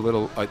contribute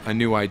a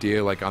new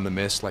idea, like on The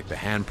Mist, like the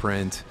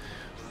handprint,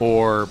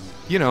 or,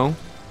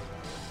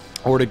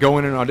 or to go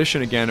in and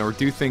audition again, or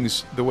do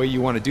things the way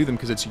you want to do them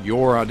because it's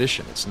your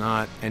audition. It's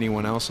not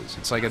anyone else's.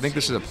 It's like, I think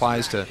this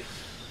applies to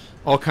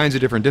all kinds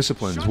of different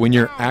disciplines. When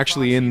you're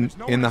actually in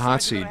the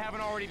hot seat,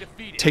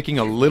 taking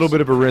a little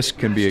bit of a risk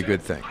can be a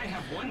good thing.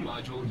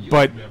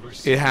 But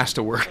it has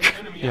to work.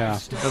 Yeah.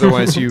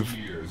 Otherwise,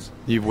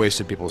 you've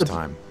wasted people's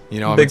time.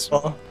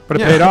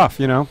 But it paid off,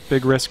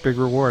 Big risk, big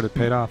reward. It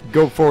paid off.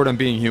 Go forward on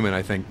being human,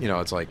 I think,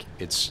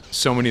 it's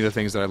so many of the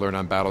things that I learned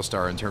on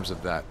Battlestar in terms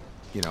of that,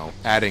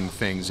 adding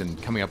things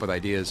and coming up with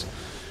ideas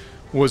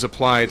was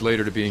applied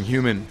later to being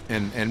human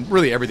and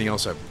really everything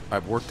else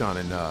I've worked on.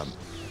 And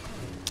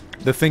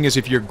the thing is,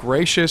 if you're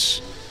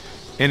gracious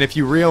and if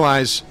you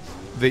realize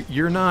that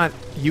you're not,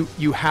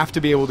 you have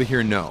to be able to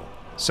hear no.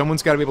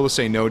 Someone's got to be able to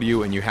say no to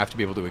you, and you have to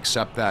be able to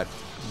accept that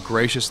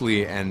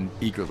graciously and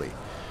eagerly.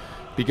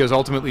 Because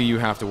ultimately you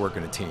have to work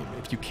in a team.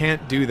 If you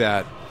can't do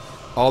that,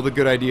 all the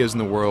good ideas in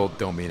the world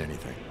don't mean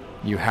anything.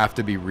 You have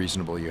to be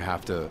reasonable. You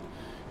have to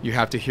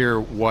hear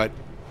what,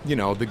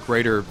 the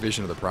greater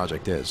vision of the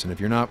project is. And if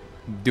you're not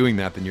doing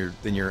that,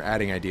 then you're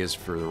adding ideas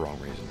for the wrong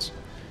reasons.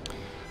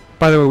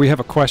 By the way, we have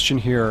a question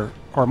here,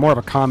 or more of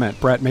a comment.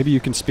 Brett, maybe you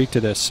can speak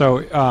to this.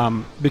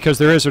 So, because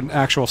there is an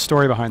actual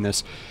story behind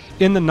this.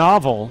 In the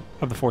novel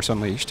of The Force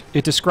Unleashed,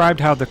 it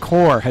described how the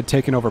Corps had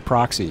taken over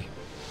Proxy.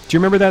 Do you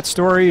remember that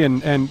story?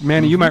 And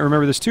Manny, you might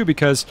remember this too,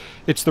 because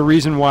it's the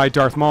reason why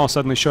Darth Maul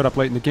suddenly showed up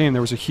late in the game.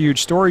 There was a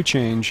huge story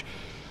change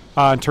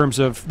in terms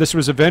of this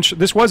was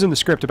in the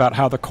script about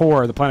how the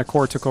Planet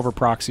Core took over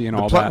Proxy and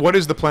all that. What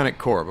is the Planet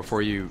Core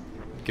before you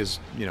because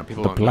people The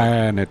don't know.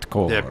 planet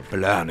core. The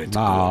planet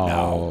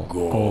now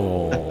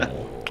core.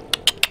 go.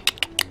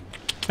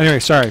 Anyway,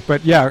 sorry,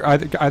 but yeah,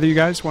 either you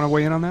guys want to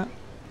weigh in on that?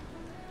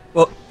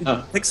 Well,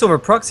 it takes over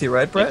proxy,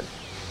 right, Brett?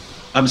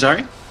 I'm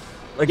sorry.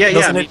 Like, Yeah. I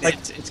doesn't mean, it, like,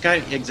 it's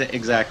kind of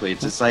exactly.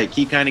 It's just like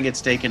he kind of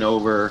gets taken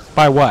over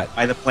By what?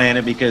 by the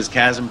planet because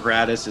Chasm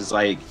Paratus is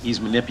like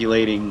he's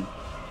manipulating,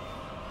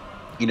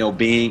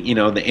 being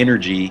the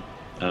energy.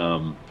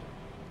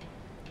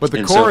 But the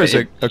and core so is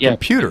a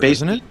computer,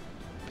 isn't it?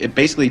 It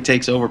basically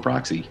takes over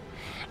proxy.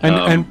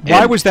 And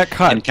why was that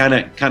cut? And kind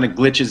of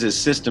glitches his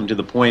system to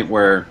the point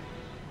where,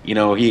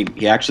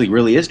 he actually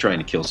really is trying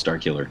to kill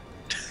Starkiller.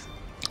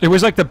 It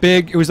was like the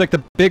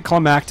big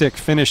climactic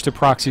finish to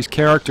Proxy's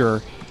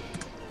character,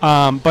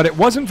 but it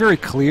wasn't very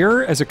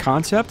clear as a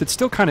concept. It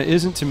still kind of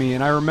isn't to me.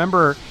 And I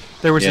remember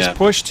there was this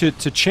push to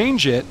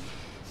change it,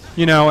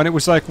 and it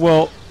was like,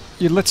 well,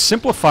 let's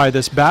simplify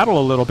this battle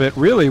a little bit.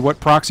 Really, what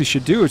Proxy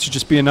should do is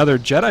just be another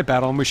Jedi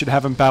battle, and we should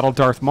have him battle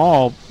Darth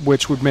Maul,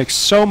 which would make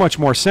so much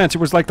more sense. It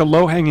was like the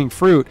low-hanging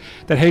fruit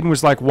that Hayden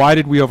was like, why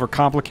did we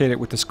overcomplicate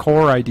it with this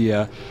core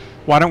idea?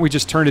 Why don't we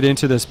just turn it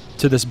into this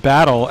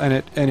battle?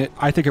 And it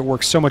I think it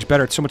works so much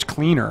better. It's so much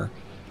cleaner.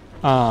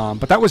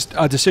 But that was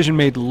a decision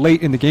made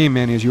late in the game,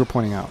 Manny, as you were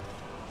pointing out.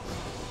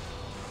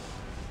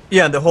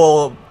 Yeah, the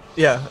whole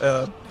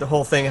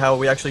thing, how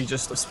we actually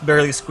just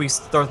barely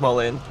squeezed Darth Maul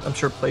in. I'm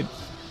sure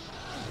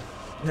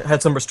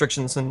had some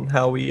restrictions in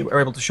how we were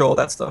able to show all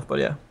that stuff, but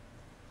yeah.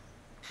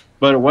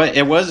 But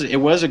it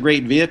was a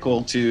great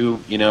vehicle to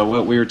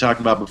what we were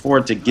talking about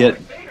before, to get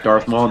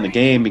Darth Maul in the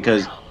game,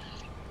 because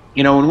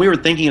when we were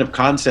thinking of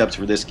concepts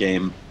for this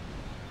game,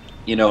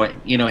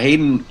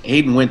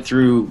 Hayden went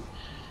through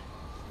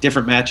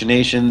different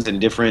machinations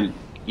and different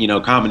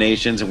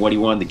combinations and what he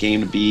wanted the game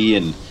to be,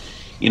 and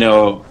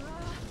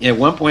at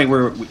one point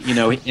where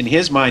in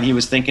his mind he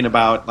was thinking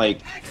about I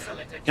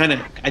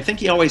think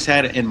he always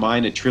had in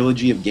mind a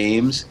trilogy of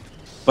games,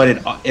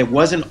 but it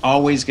wasn't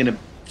always going to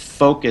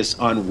focus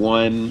on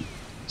one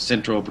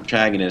central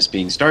protagonist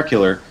being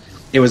Starkiller.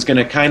 It was going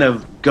to kind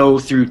of go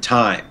through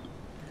time.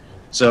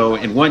 So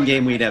in one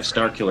game we'd have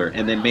Starkiller,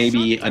 and then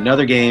maybe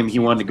another game he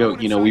wanted to go.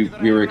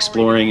 We were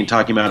exploring and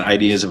talking about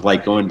ideas of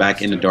going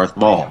back into Darth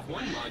Maul,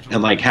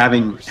 and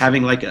having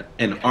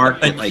an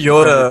arc and that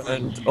Yoda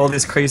and all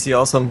these crazy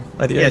awesome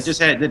ideas. Yeah, it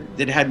just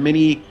had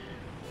many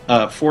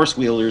force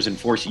wielders and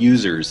force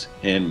users,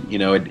 and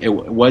it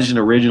wasn't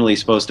originally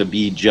supposed to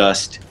be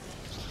just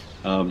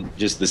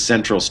the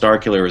central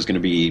Starkiller. It was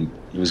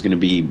going to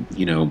be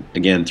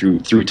again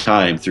through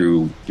time,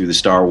 through the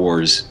Star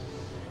Wars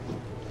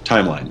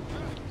timeline.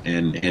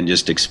 And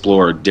just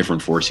explore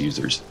different force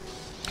users.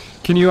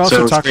 Can you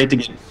also talk? So it's great to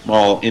get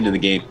Maul into the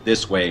game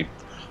this way,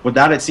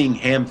 without it seeing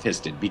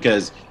ham-fisted.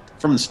 Because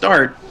from the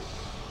start,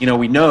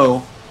 we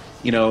know,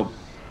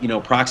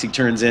 Proxy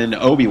turns in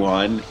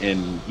Obi-Wan,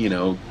 and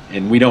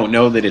we don't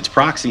know that it's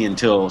Proxy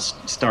until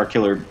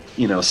Starkiller,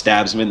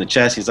 stabs him in the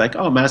chest. He's like,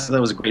 "Oh, Master, that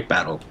was a great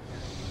battle."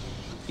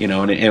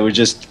 And it was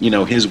just,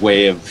 his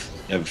way of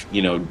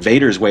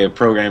Vader's way of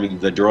programming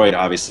the droid,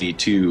 obviously,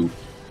 to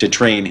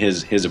train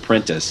his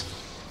apprentice.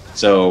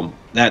 So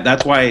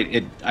that's why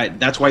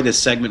this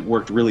segment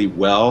worked really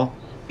well,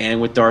 and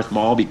with Darth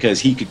Maul, because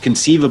he could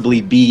conceivably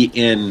be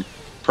in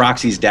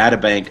Proxy's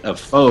databank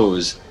of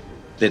foes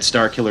that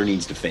Starkiller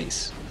needs to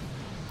face.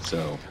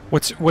 So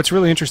what's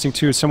really interesting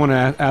too is someone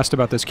asked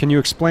about this. Can you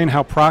explain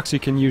how Proxy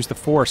can use the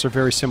Force or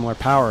very similar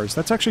powers?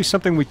 That's actually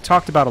something we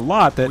talked about a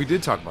lot. That we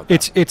did talk about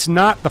that. It's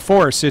not the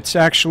Force. It's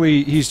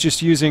actually he's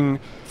just using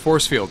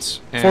force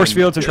fields and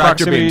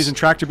proximities and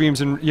tractor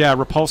beams and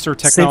repulsor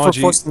technology. Same for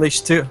Force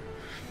Unleashed too.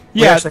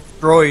 Yeah,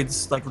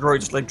 droids like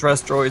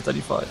dress droids that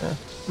he fought.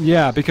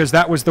 Yeah, because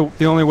that was the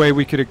only way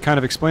we could kind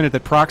of explain it.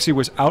 That Proxy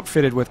was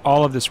outfitted with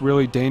all of this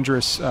really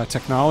dangerous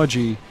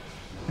technology,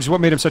 which is what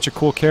made him such a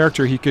cool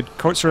character. He could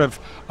sort of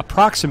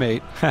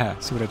approximate.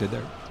 See what I did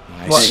there?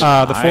 Nice.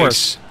 The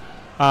Force,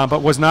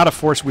 but was not a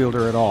Force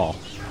wielder at all.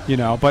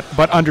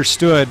 But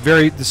understood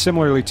very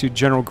similarly to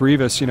General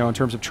Grievous. In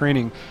terms of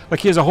training, like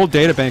he has a whole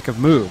data bank of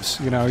moves.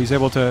 He's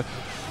able to.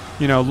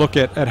 Look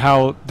at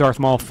how Darth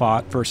Maul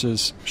fought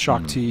versus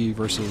Shaak Ti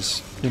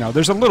versus,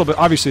 there's a little bit,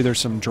 obviously there's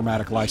some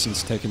dramatic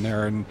license taken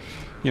there, and,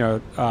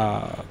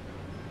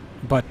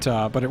 but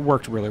it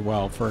worked really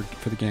well for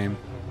the game.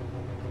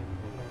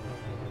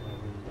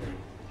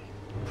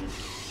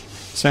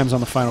 Sam's on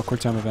the final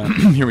QuickTime event.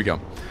 Here we go.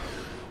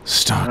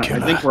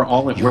 Starkiller. I think we're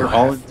all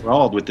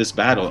enthralled with this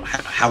battle.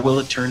 How will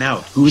it turn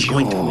out? Who's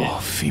going to win?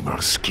 Your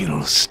feeble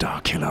skills,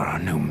 Starkiller, are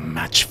no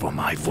match for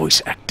my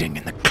voice acting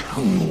in the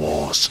Clone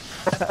Wars.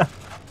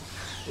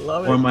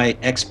 Love it. Or my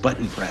X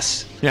button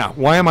press. Yeah,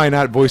 why am I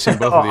not voicing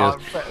both of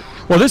these?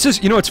 Well, this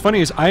is, what's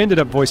funny is I ended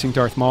up voicing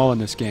Darth Maul in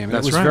this game. And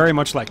That's it was right. very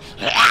much like,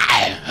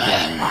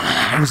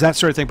 it was that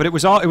sort of thing. But it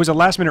was a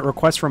last minute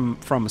request from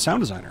a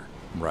sound designer.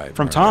 Right.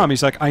 From Tom.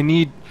 He's like, I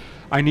need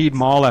I need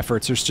mall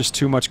efforts. There's just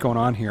too much going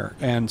on here.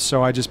 And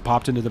so I just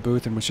popped into the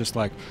booth and was just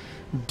like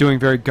doing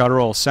very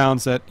guttural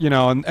sounds that, you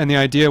know, and the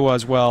idea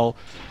was, well,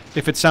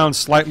 if it sounds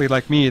slightly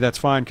like me, that's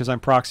fine because I'm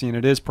proxy and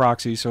it is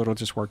proxy, so it'll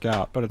just work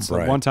out. But it's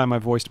the one time I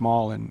voiced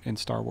Maul in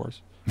Star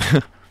Wars.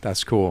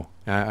 That's cool.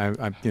 You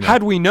know.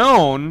 Had we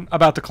known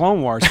about the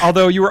Clone Wars,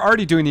 although you were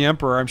already doing the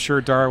Emperor, I'm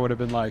sure Dara would have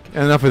been like,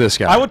 enough of this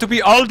guy. I want to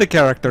be all the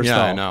characters. Yeah,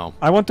 though. I know.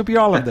 I want to be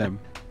all of them.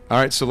 All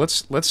right, so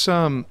let's wrap it.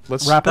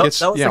 That was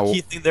the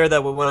key thing there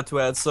that we wanted to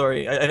add.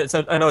 Sorry,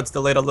 I know it's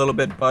delayed a little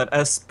bit, but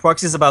as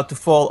Proxy is about to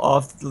fall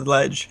off the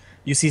ledge,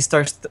 you see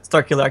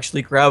Starkiller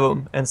actually grab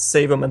him and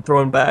save him and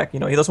throw him back. You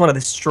know, he doesn't want to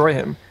destroy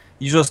him.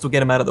 He just to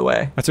get him out of the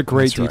way. That's a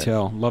great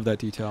detail. Right. Love that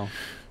detail.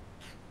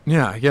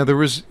 Yeah, there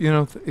was, you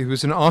know, it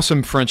was an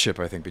awesome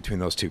friendship, I think, between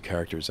those two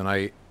characters, and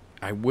I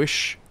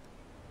wish,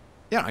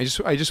 I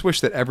just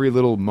wish that every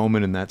little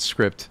moment in that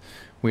script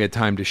we had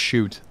time to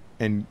shoot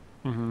and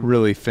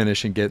really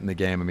finish and get in the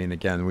game. I mean,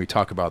 again, we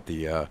talk about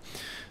the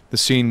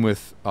scene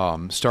with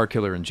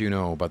Starkiller and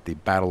Juno about the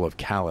Battle of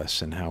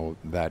Callus and how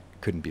that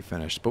couldn't be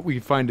finished, but we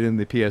find it in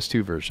the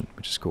PS2 version,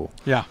 which is cool.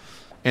 Yeah.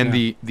 And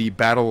the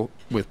battle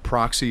with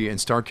Proxy and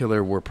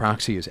Starkiller, where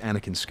Proxy is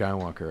Anakin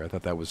Skywalker, I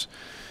thought that was,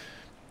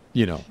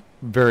 you know,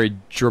 very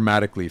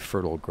dramatically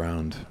fertile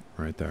ground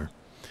right there.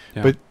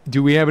 Yeah. But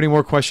do we have any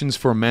more questions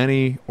for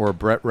Manny or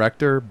Brett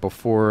Rector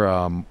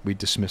before we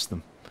dismiss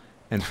them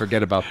and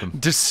forget about them?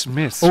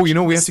 Dismiss. Oh, you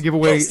know, we have to give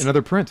away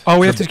another print. Oh,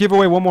 we have to give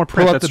away one more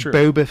print. Pull out That's the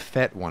true. Boba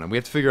Fett one, and we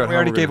have to figure out we how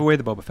already we're gave gonna... away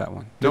the Boba Fett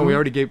one. No, we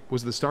already gave...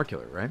 Was the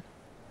Starkiller, right?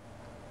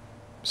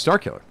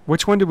 Starkiller.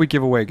 Which one did we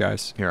give away,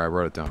 guys? Here, I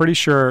wrote it down. Pretty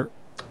sure...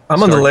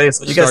 I'm on the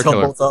list, so you guys help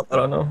both up. I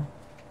don't know.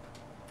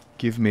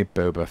 Give me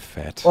Boba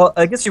Fett. Well,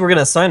 I guess you were going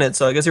to assign it,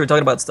 so I guess you were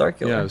talking about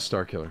Starkiller. Yeah, it was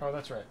Starkiller. Oh,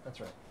 that's right. That's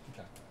right.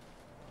 Okay.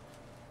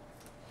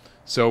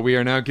 So we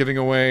are now giving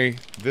away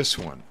this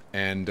one.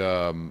 And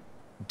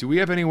do we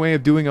have any way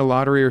of doing a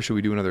lottery, or should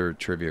we do another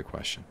trivia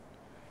question?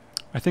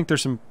 I think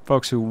there's some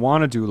folks who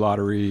want to do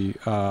lottery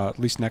at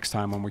least next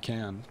time when we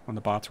can, when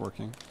the bot's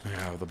working.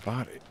 Yeah, the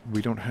bot.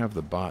 We don't have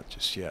the bot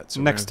just yet.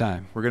 So next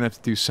time. We're going to have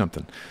to do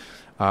something.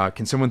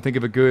 Can someone think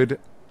of a good...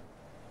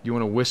 You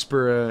want to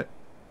whisper a...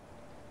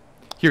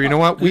 Here, you know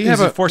what? We have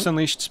a Force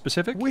Unleashed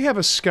specific. We have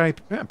a Skype.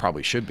 Yeah,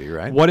 probably should be,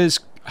 right? What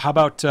is? How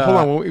about?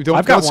 Hold on.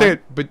 Don't say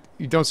it, but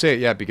you don't say it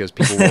yet because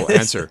people will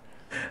answer.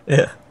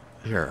 Yeah.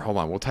 Here, hold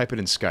on. We'll type it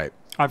in Skype.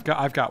 I've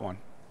got one.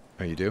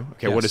 Oh, you do?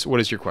 Okay. Yes. What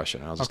is your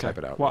question? I'll just type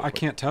it out. Well, I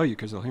can't tell you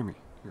because they'll hear me.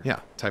 Here. Yeah,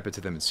 type it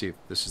to them and see if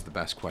this is the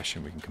best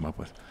question we can come up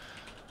with.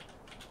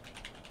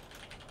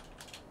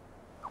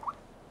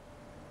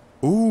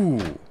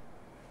 Ooh,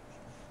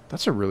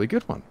 that's a really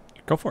good one.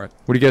 Go for it.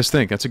 What do you guys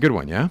think? That's a good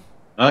one, yeah?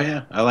 Oh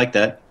yeah, I like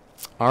that.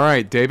 All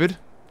right, David.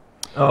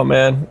 Oh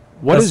man,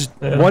 what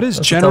is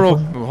General?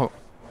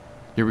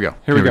 Here we go.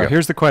 Here we go.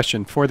 Here's the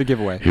question for the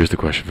giveaway. Here's the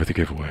question for the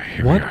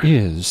giveaway. What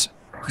is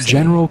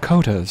General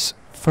Kota's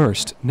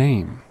first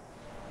name?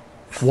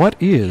 What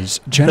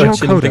is General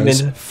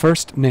Kota's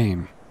first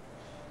name?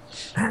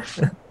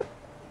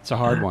 It's a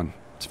hard one.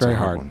 It's very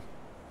hard. One.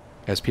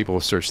 As people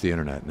search the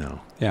internet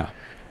now. Yeah.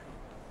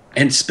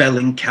 And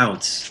spelling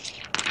counts.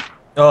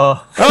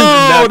 Oh,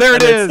 there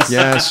it is.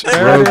 Yes,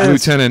 Rogue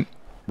Lieutenant.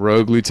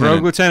 Rogue Lieutenant.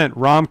 Rogue Lieutenant.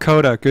 Rom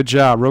Kota. Good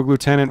job. Rogue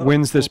Lieutenant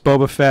wins this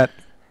Boba Fett.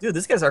 Dude,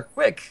 these guys are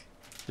quick.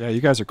 Yeah,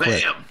 you guys are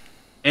quick. Bam.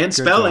 And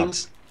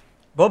spellings.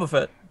 Boba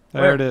Fett.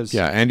 There it is.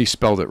 Yeah, and he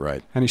spelled it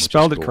right. And he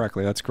spelled it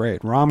correctly. That's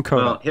great. Rom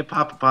Kota. Well,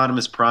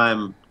 Hippopotamus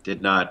Prime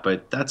did not,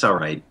 but that's all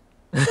right.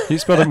 He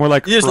spelled it more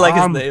like you just like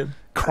his name.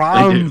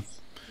 Crown.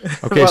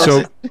 Okay,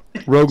 so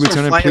Rogue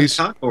Lieutenant,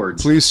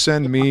 please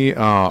send me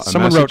a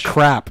Someone message. wrote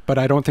crap, but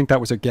I don't think that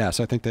was a guess.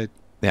 I think they...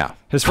 Yeah.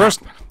 His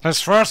first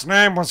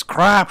name was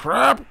Crap.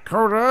 Crap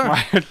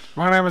Kota.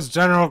 My name is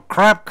General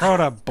Crap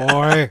Kota,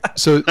 boy.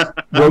 So,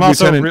 I'm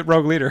also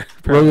Rogue Leader.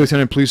 Rogue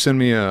Lieutenant, please send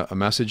me a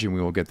message and we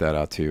will get that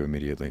out to you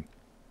immediately.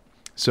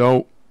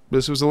 So,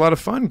 this was a lot of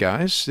fun,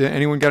 guys.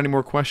 Anyone got any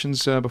more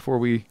questions before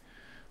we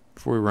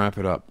wrap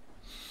it up?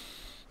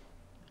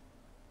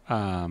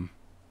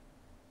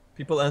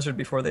 People answered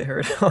before they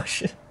heard. Oh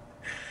shit.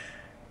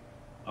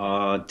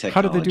 Technology.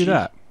 How did they do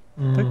that?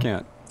 They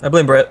can't. I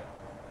blame Brett.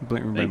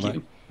 Thank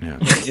you. Yeah.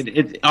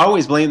 It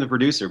always blame the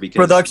producer because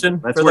production.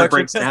 Where it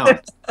breaks down.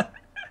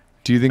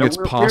 Do you think it's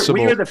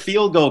possible? We're the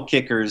field goal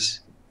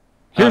kickers.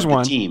 Here's of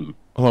one. The team.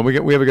 Hold on,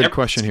 we have a good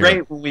question here. It's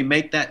great when we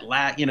make that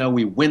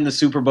we win the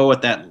Super Bowl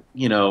with that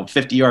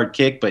 50-yard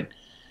kick, but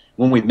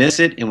when we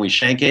miss it and we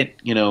shank it,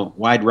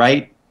 wide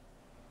right,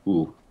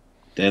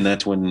 then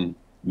that's when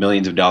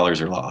millions of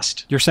dollars are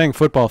lost. You're saying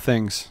football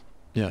things.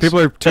 Yes. People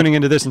are tuning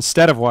into this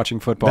instead of watching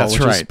football, That's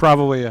which right. is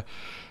probably a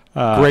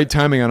great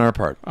timing on our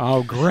part.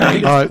 Oh,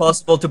 great. It's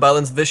possible to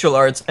balance visual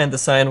arts and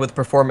design with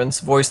performance,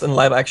 voice, and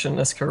live action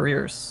as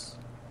careers.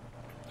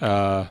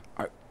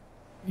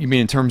 You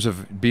mean in terms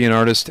of be an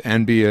artist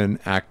and be an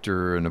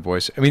actor and a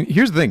voice? I mean,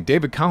 here's the thing.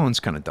 David Collins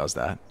kind of does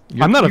that.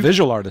 I'm not a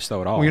visual artist,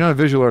 though, at all. Well, you're not a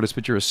visual artist,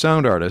 but you're a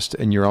sound artist,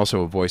 and you're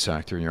also a voice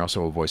actor, and you're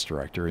also a voice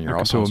director, and you're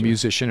also a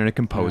musician and a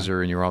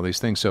composer, and you're all these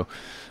things. So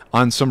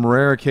on some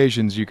rare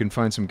occasions, you can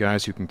find some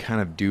guys who can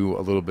kind of do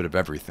a little bit of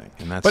everything.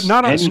 And that's but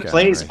not on and he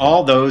plays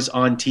all those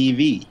on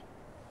TV.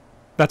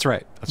 That's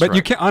right. But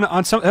you can't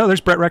on some. Oh,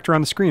 there's Brett Rector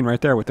on the screen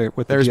right there with the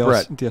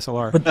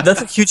DSLR. But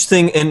that's a huge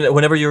thing. In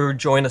whenever you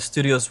join a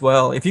studio as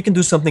well, if you can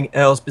do something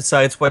else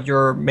besides what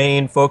your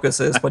main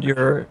focus is, what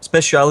your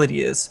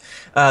specialty is,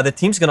 the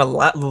team's gonna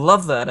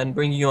love that and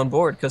bring you on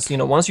board. Because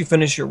once you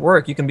finish your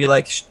work, you can be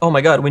like, oh my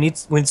God, we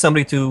need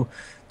somebody to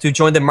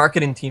join the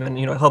marketing team and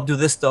help do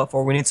this stuff,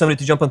 or we need somebody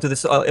to jump onto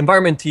this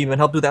environment team and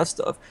help do that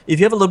stuff. If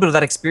you have a little bit of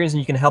that experience and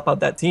you can help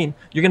out that team,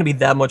 you're going to be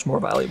that much more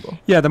valuable.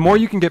 Yeah, the more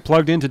you can get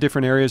plugged into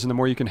different areas and the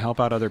more you can help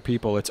out other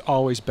people, it's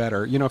always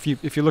better. If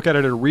you look at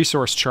it at a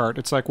resource chart,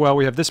 it's like, well,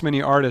 we have this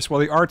many artists. Well,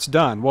 the art's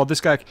done. Well,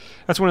 this guy,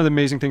 that's one of the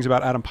amazing things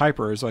about Adam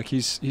Piper is like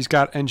he's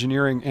got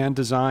engineering and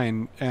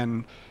design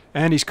and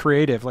he's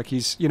creative. Like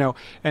if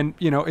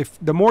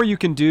the more you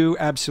can do,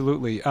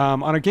 absolutely.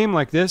 On a game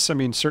like this, I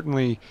mean,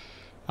 certainly.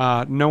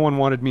 No one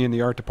wanted me in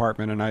the art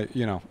department, and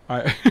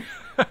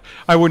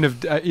I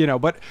wouldn't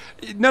have, but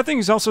nothing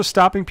is also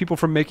stopping people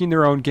from making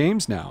their own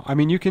games now. I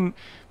mean, you can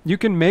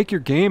make your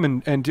game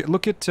and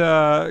look at,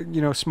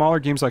 smaller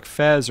games like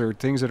Fez or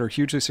things that are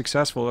hugely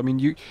successful. I mean,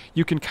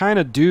 you can kind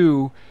of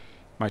do,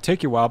 might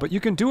take you a while, but you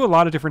can do a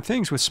lot of different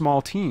things with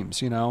small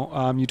teams, you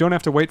don't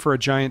have to wait for a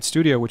giant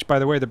studio, which by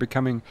the way, they're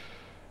becoming,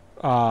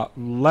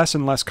 less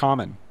and less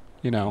common.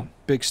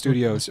 Big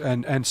studios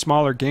and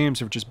smaller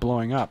games are just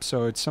blowing up.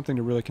 So it's something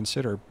to really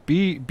consider.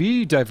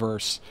 Be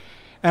diverse.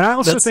 And I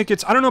also think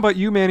I don't know about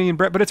you, Manny and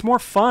Brett, but it's more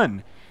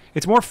fun.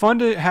 It's more fun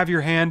to have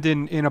your hand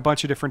in a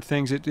bunch of different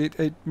things.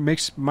 It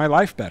makes my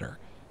life better.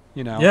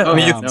 Yeah, I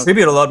mean, you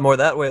contribute a lot more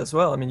that way as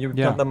well. I mean, you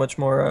become that much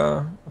more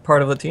a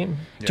part of the team.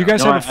 Yeah. Do you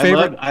guys have a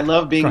favorite? I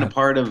love being a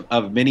part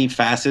of many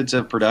facets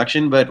of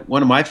production, but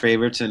one of my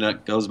favorites, and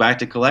it goes back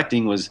to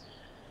collecting, was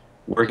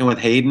working with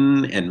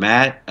Hayden and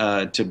Matt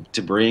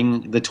to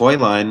bring the toy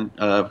line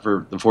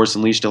for The Force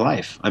Unleashed to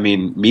life. I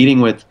mean, meeting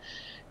with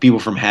people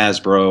from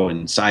Hasbro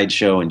and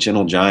Sideshow and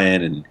Gentle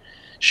Giant and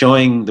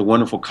showing the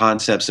wonderful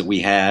concepts that we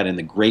had and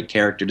the great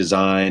character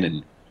design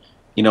and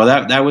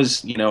that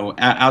was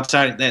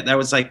outside that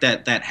was like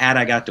that hat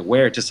I got to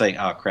wear to say,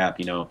 oh crap,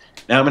 now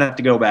I'm gonna have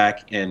to go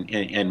back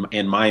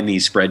and mine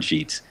these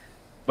spreadsheets.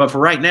 But for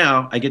right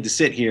now, I get to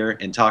sit here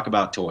and talk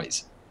about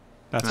toys.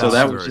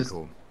 That was just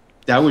cool.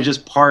 That was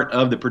just part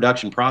of the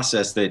production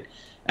process that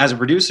as a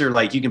producer,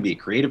 like you can be a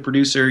creative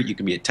producer, you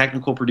can be a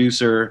technical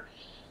producer.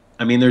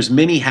 I mean, there's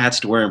many hats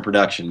to wear in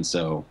production.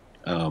 So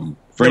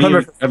for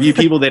any of you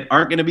people that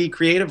aren't going to be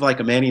creative like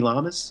a Manny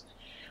Lamas,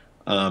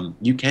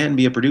 you can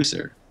be a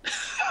producer.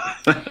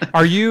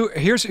 Are you,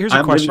 here's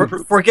a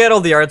question. Forget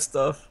all the art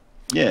stuff.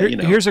 Yeah.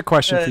 Here's a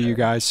question for you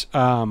guys.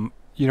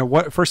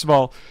 First of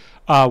all,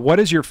 what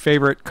is your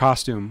favorite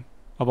costume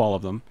of all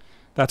of them?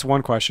 That's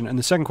one question. And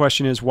the second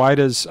question is, why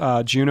does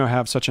Juno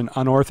have such an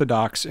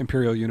unorthodox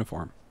Imperial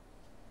uniform?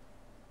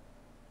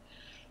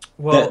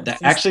 Well,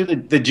 actually,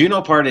 the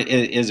Juno part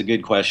is a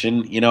good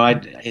question.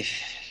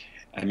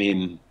 I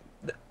mean,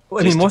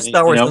 most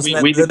Star Wars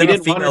we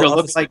didn't want her to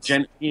look like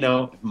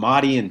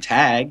Maudie and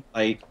Tag.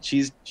 Like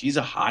she's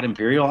a hot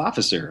Imperial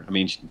officer. I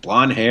mean,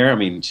 blonde hair. I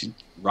mean, she's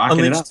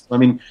rocking it up. I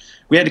mean,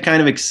 we had to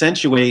kind of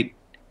accentuate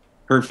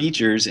her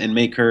features and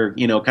make her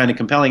kind of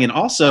compelling, and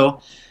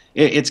also.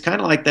 It's kind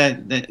of like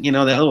that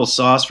little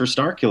sauce for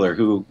Starkiller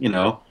who,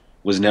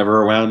 was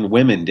never around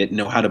women, didn't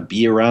know how to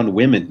be around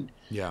women.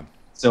 Yeah.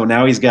 So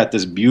now he's got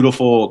this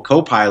beautiful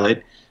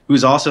co-pilot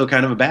who's also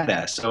kind of a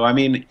badass. So, I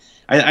mean,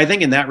 I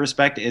think in that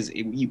respect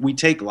we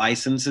take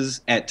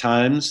licenses at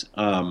times,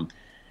 for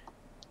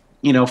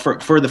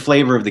the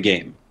flavor of the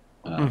game.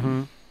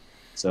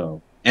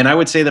 So, and I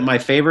would say that my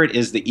favorite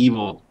is the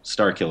evil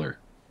Starkiller,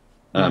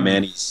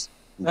 Manny's.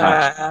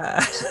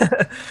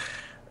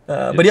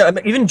 But yeah,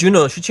 even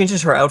Juno, she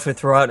changes her outfit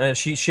throughout, and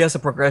she has a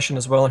progression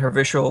as well in her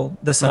visual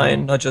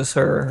design, not just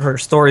her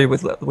story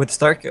with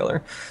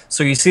Starkiller.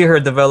 So you see her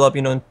develop,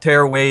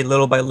 tear away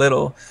little by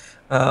little,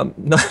 not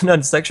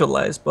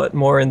sexualized, but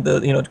more in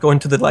the going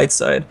to the light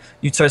side.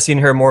 You start seeing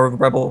her more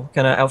rebel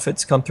kind of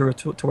outfits come through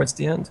towards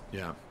the end.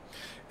 Yeah.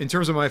 In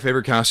terms of my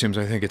favorite costumes,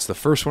 I think it's the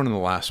first one and the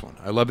last one.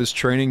 I love his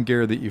training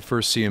gear that you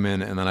first see him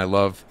in, and then I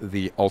love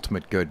the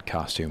Ultimate Good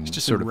costume. It's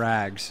just sort of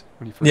rags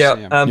when you first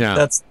see him.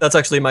 That's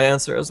actually my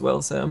answer as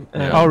well, Sam.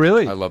 Oh,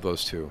 really? I love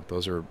those two.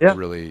 Those are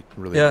really,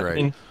 really great. I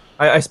mean,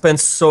 I spent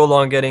so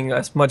long getting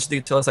as much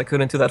detail as I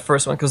could into that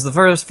first one, because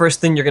the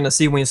first thing you're going to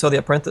see when you saw The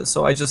Apprentice.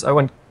 So I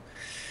went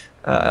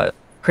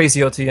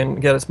crazy OT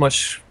and get as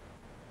much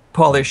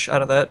polish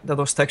out of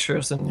those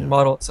textures and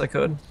models I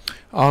could.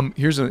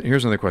 Here's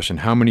another question.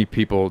 How many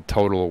people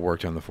total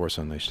worked on The Force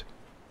Unleashed?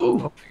 Oh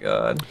my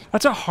God,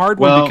 that's a hard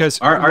one because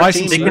our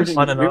team, we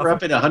were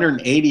up at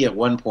 180 at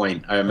one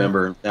point. I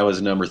remember that was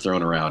a number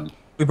thrown around.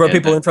 We brought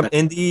people in from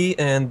Indy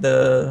and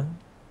the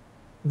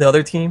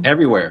other team.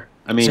 Everywhere.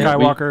 I mean,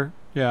 Skywalker.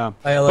 Yeah,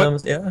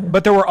 ILMs, yeah.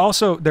 But there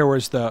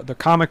was the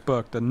comic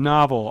book, the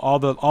novel, all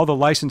the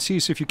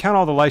licensees. So if you count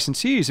all the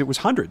licensees, it was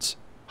hundreds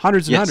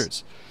and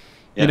hundreds.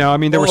 Yeah. You know, I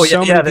mean, there were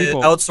so many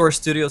people. The outsourced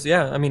studios.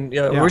 Yeah, I mean,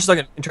 we're just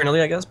talking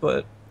internally, I guess,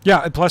 but.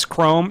 Yeah, plus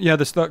Chrome. Yeah,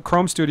 the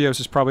Chrome Studios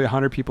is probably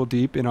 100 people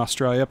deep in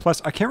Australia. Plus,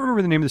 I can't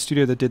remember the name of the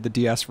studio that did the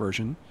DS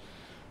version.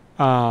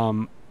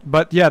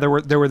 But yeah, there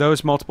were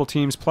those multiple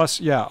teams. Plus,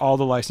 yeah, all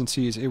the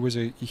licensees. It was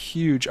a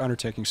huge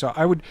undertaking. So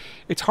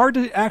it's hard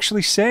to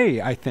actually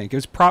say. I think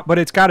but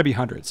it's got to be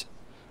hundreds.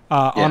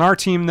 On our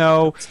team,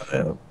 though,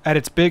 at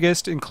its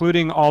biggest,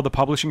 including all the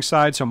publishing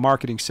side, so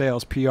marketing,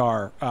 sales,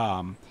 PR,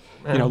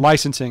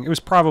 licensing, it was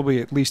probably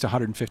at least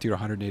 150 or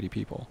 180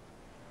 people,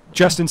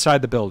 just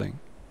inside the building.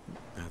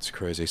 That's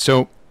crazy.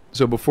 So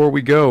before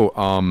we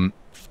go,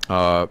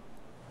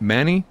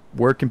 Manny,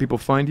 where can people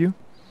find you?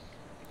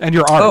 And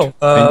your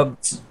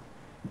art.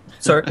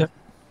 Sorry. Yeah.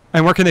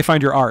 And where can they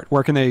find your art?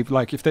 Where can they,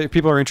 if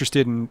people are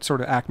interested in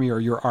sort of Acme or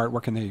your art,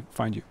 where can they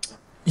find you?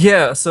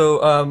 Yeah,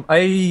 so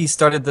I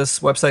started this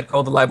website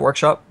called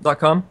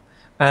theliveworkshop.com.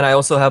 And I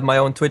also have my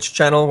own Twitch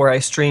channel where I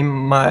stream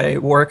my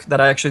work that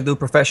I actually do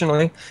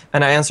professionally,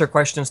 and I answer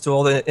questions to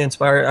all the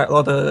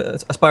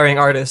aspiring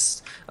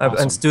artists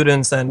and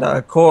students and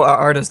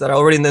co-artists that are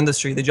already in the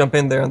industry. They jump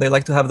in there and they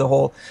like to have the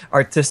whole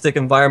artistic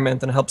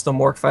environment, and it helps them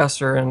work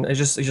faster. And it's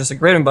just a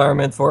great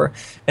environment for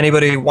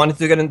anybody wanting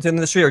to get into the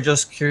industry or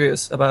just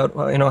curious about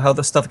how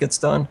the stuff gets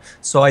done.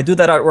 So I do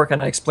that artwork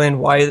and I explain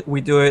why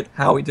we do it,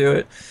 how we do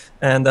it,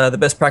 and the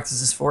best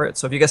practices for it.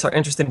 So if you guys are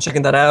interested in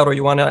checking that out, or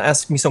you want to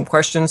ask me some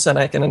questions, and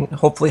I can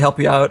hopefully help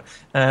you out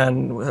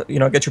and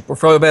get your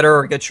portfolio better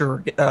or get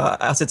your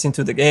assets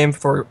into the game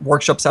for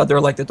workshops out there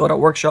like the Dota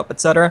Workshop,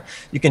 etc.,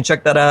 you can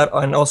check that out.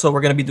 And also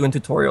we're going to be doing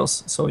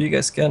tutorials, so you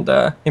guys can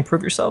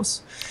improve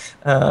yourselves.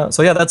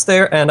 So yeah, that's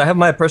there. And I have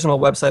my personal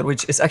website,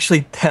 which is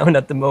actually down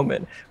at the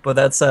moment, but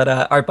that's at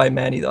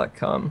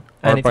artbymanny.com.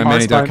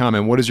 Artbymanny.com.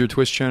 And what is your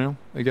Twitch channel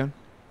again?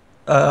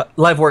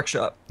 Live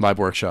Workshop. Live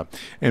Workshop.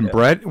 And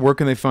Brett, where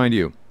can they find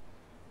you?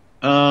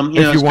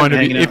 If you want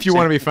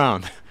to be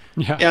found.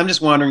 Yeah, I'm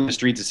just wandering the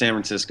streets of San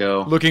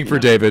Francisco, looking for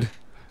David.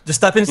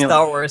 Just type in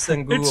Star Wars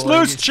and Google. It's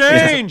loose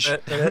change.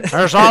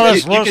 There's all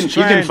this loose change.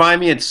 You can find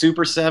me at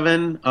Super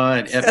 7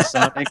 at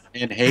Episodic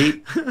and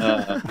Hate.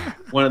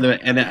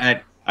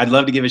 I'd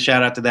love to give a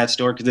shout out to that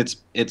store because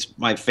it's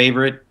my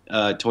favorite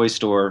toy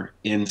store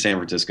in San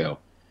Francisco,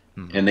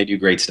 and they do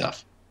great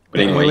stuff.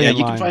 But anyway,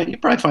 you can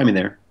probably find me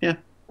there. Yeah.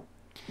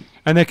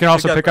 And they can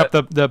also pick up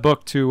the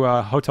book to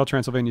Hotel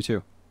Transylvania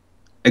too.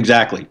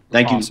 Exactly.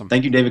 Thank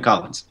you, David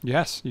Collins.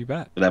 Yes, you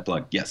bet. For that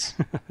plug. Yes.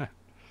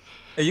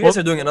 Hey, you guys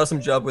are doing an awesome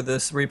job with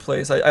this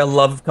replays. I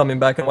love coming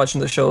back and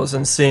watching the shows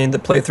and seeing the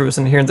playthroughs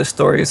and hearing the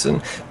stories,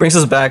 and brings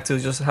us back to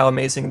just how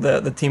amazing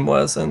the team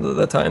was and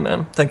the time,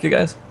 man. Thank you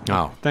guys.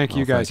 Oh, thank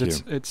you guys.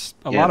 It's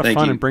a lot of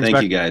fun and brings back.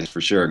 Thank you guys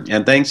for sure,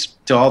 and thanks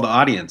to all the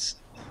audience.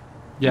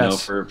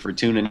 Yes. For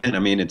tuning in. I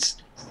mean,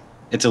 it's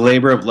a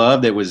labor of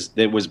love that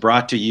was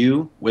brought to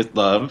you with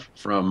love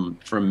from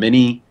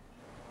many.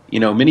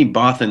 Many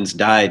Bothans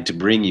died to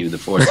bring you the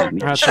Force of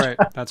Nature.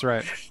 That's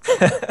right.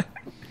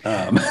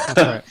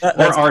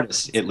 Or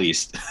artists, at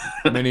least.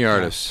 Many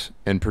artists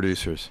and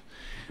producers.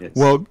 Yes.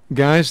 Well,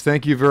 guys,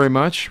 thank you very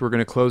much. We're going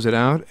to close it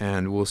out,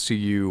 and we'll see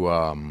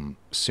you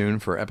soon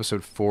for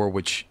episode 4,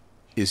 which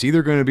is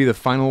either going to be the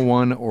final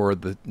one or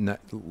the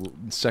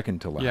second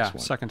to last one. Yeah,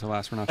 second to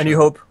last. We're not sure. A New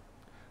Hope.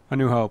 A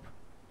New Hope.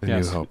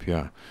 New Hope,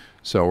 yeah.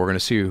 So we're going to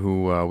see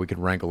who we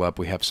can wrangle up.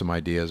 We have some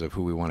ideas of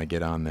who we want to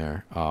get on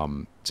there.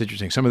 It's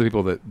interesting. Some of the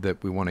people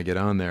that we want to get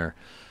on there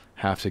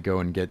have to go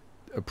and get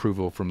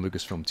approval from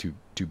Lucasfilm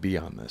to be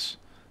on this.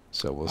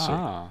 So we'll see.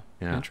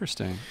 Yeah.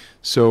 Interesting.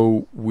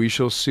 So we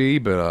shall see,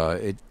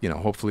 but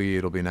hopefully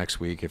it'll be next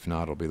week. If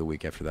not, it'll be the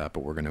week after that.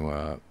 But we're going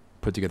to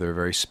put together a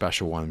very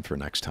special one for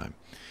next time.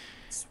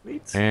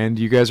 Sweet. And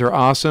you guys are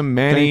awesome.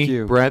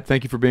 Manny, Brett,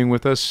 thank you for being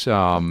with us.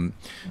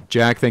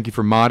 Jack, thank you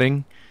for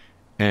modding.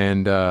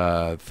 And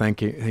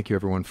thank you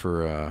everyone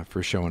for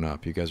showing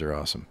up. You guys are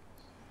awesome.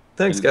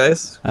 Thanks,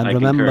 guys. And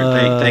remember,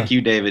 thank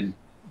you, David.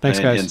 Thanks,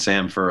 guys, and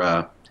Sam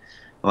for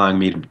allowing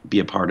me to be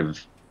a part of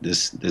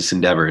this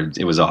endeavor.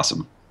 It was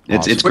awesome.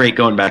 It's great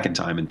going back in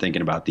time and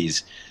thinking about the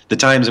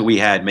times that we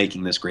had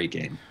making this great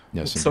game.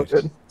 Yes, so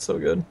good, so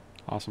good.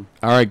 Awesome.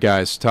 All right,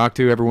 guys. Talk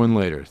to everyone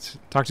later.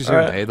 Talk to you soon.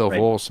 Right. May the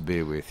force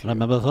be with you.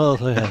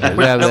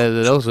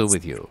 Also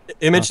with you.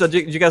 Image that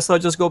you guys saw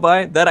just go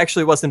by, that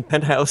actually was in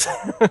Penthouse.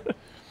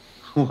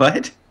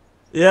 What?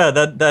 Yeah,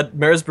 that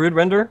Mare's Brood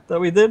render that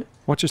we did.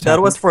 What just happened?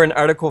 That was for an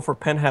article for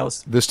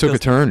Penthouse. This took a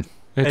turn.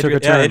 It took a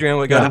turn. Yeah,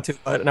 Adrian got into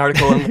an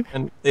article,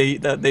 and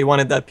they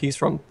wanted that piece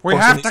from. We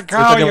have to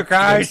go, you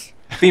guys.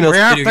 We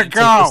have to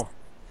go.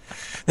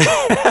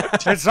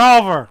 It's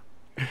over.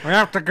 We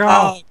have to go.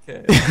 Oh,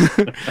 okay.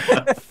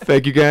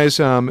 Thank you guys,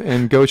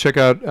 and go check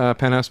out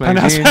Penthouse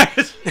Magazine.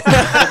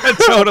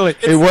 Totally.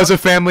 It was a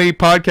family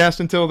podcast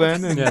until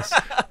then, and yes.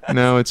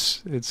 Now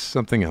it's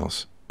something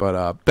else.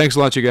 But thanks a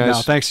lot, you guys.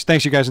 No,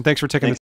 thanks, you guys, and thanks for taking the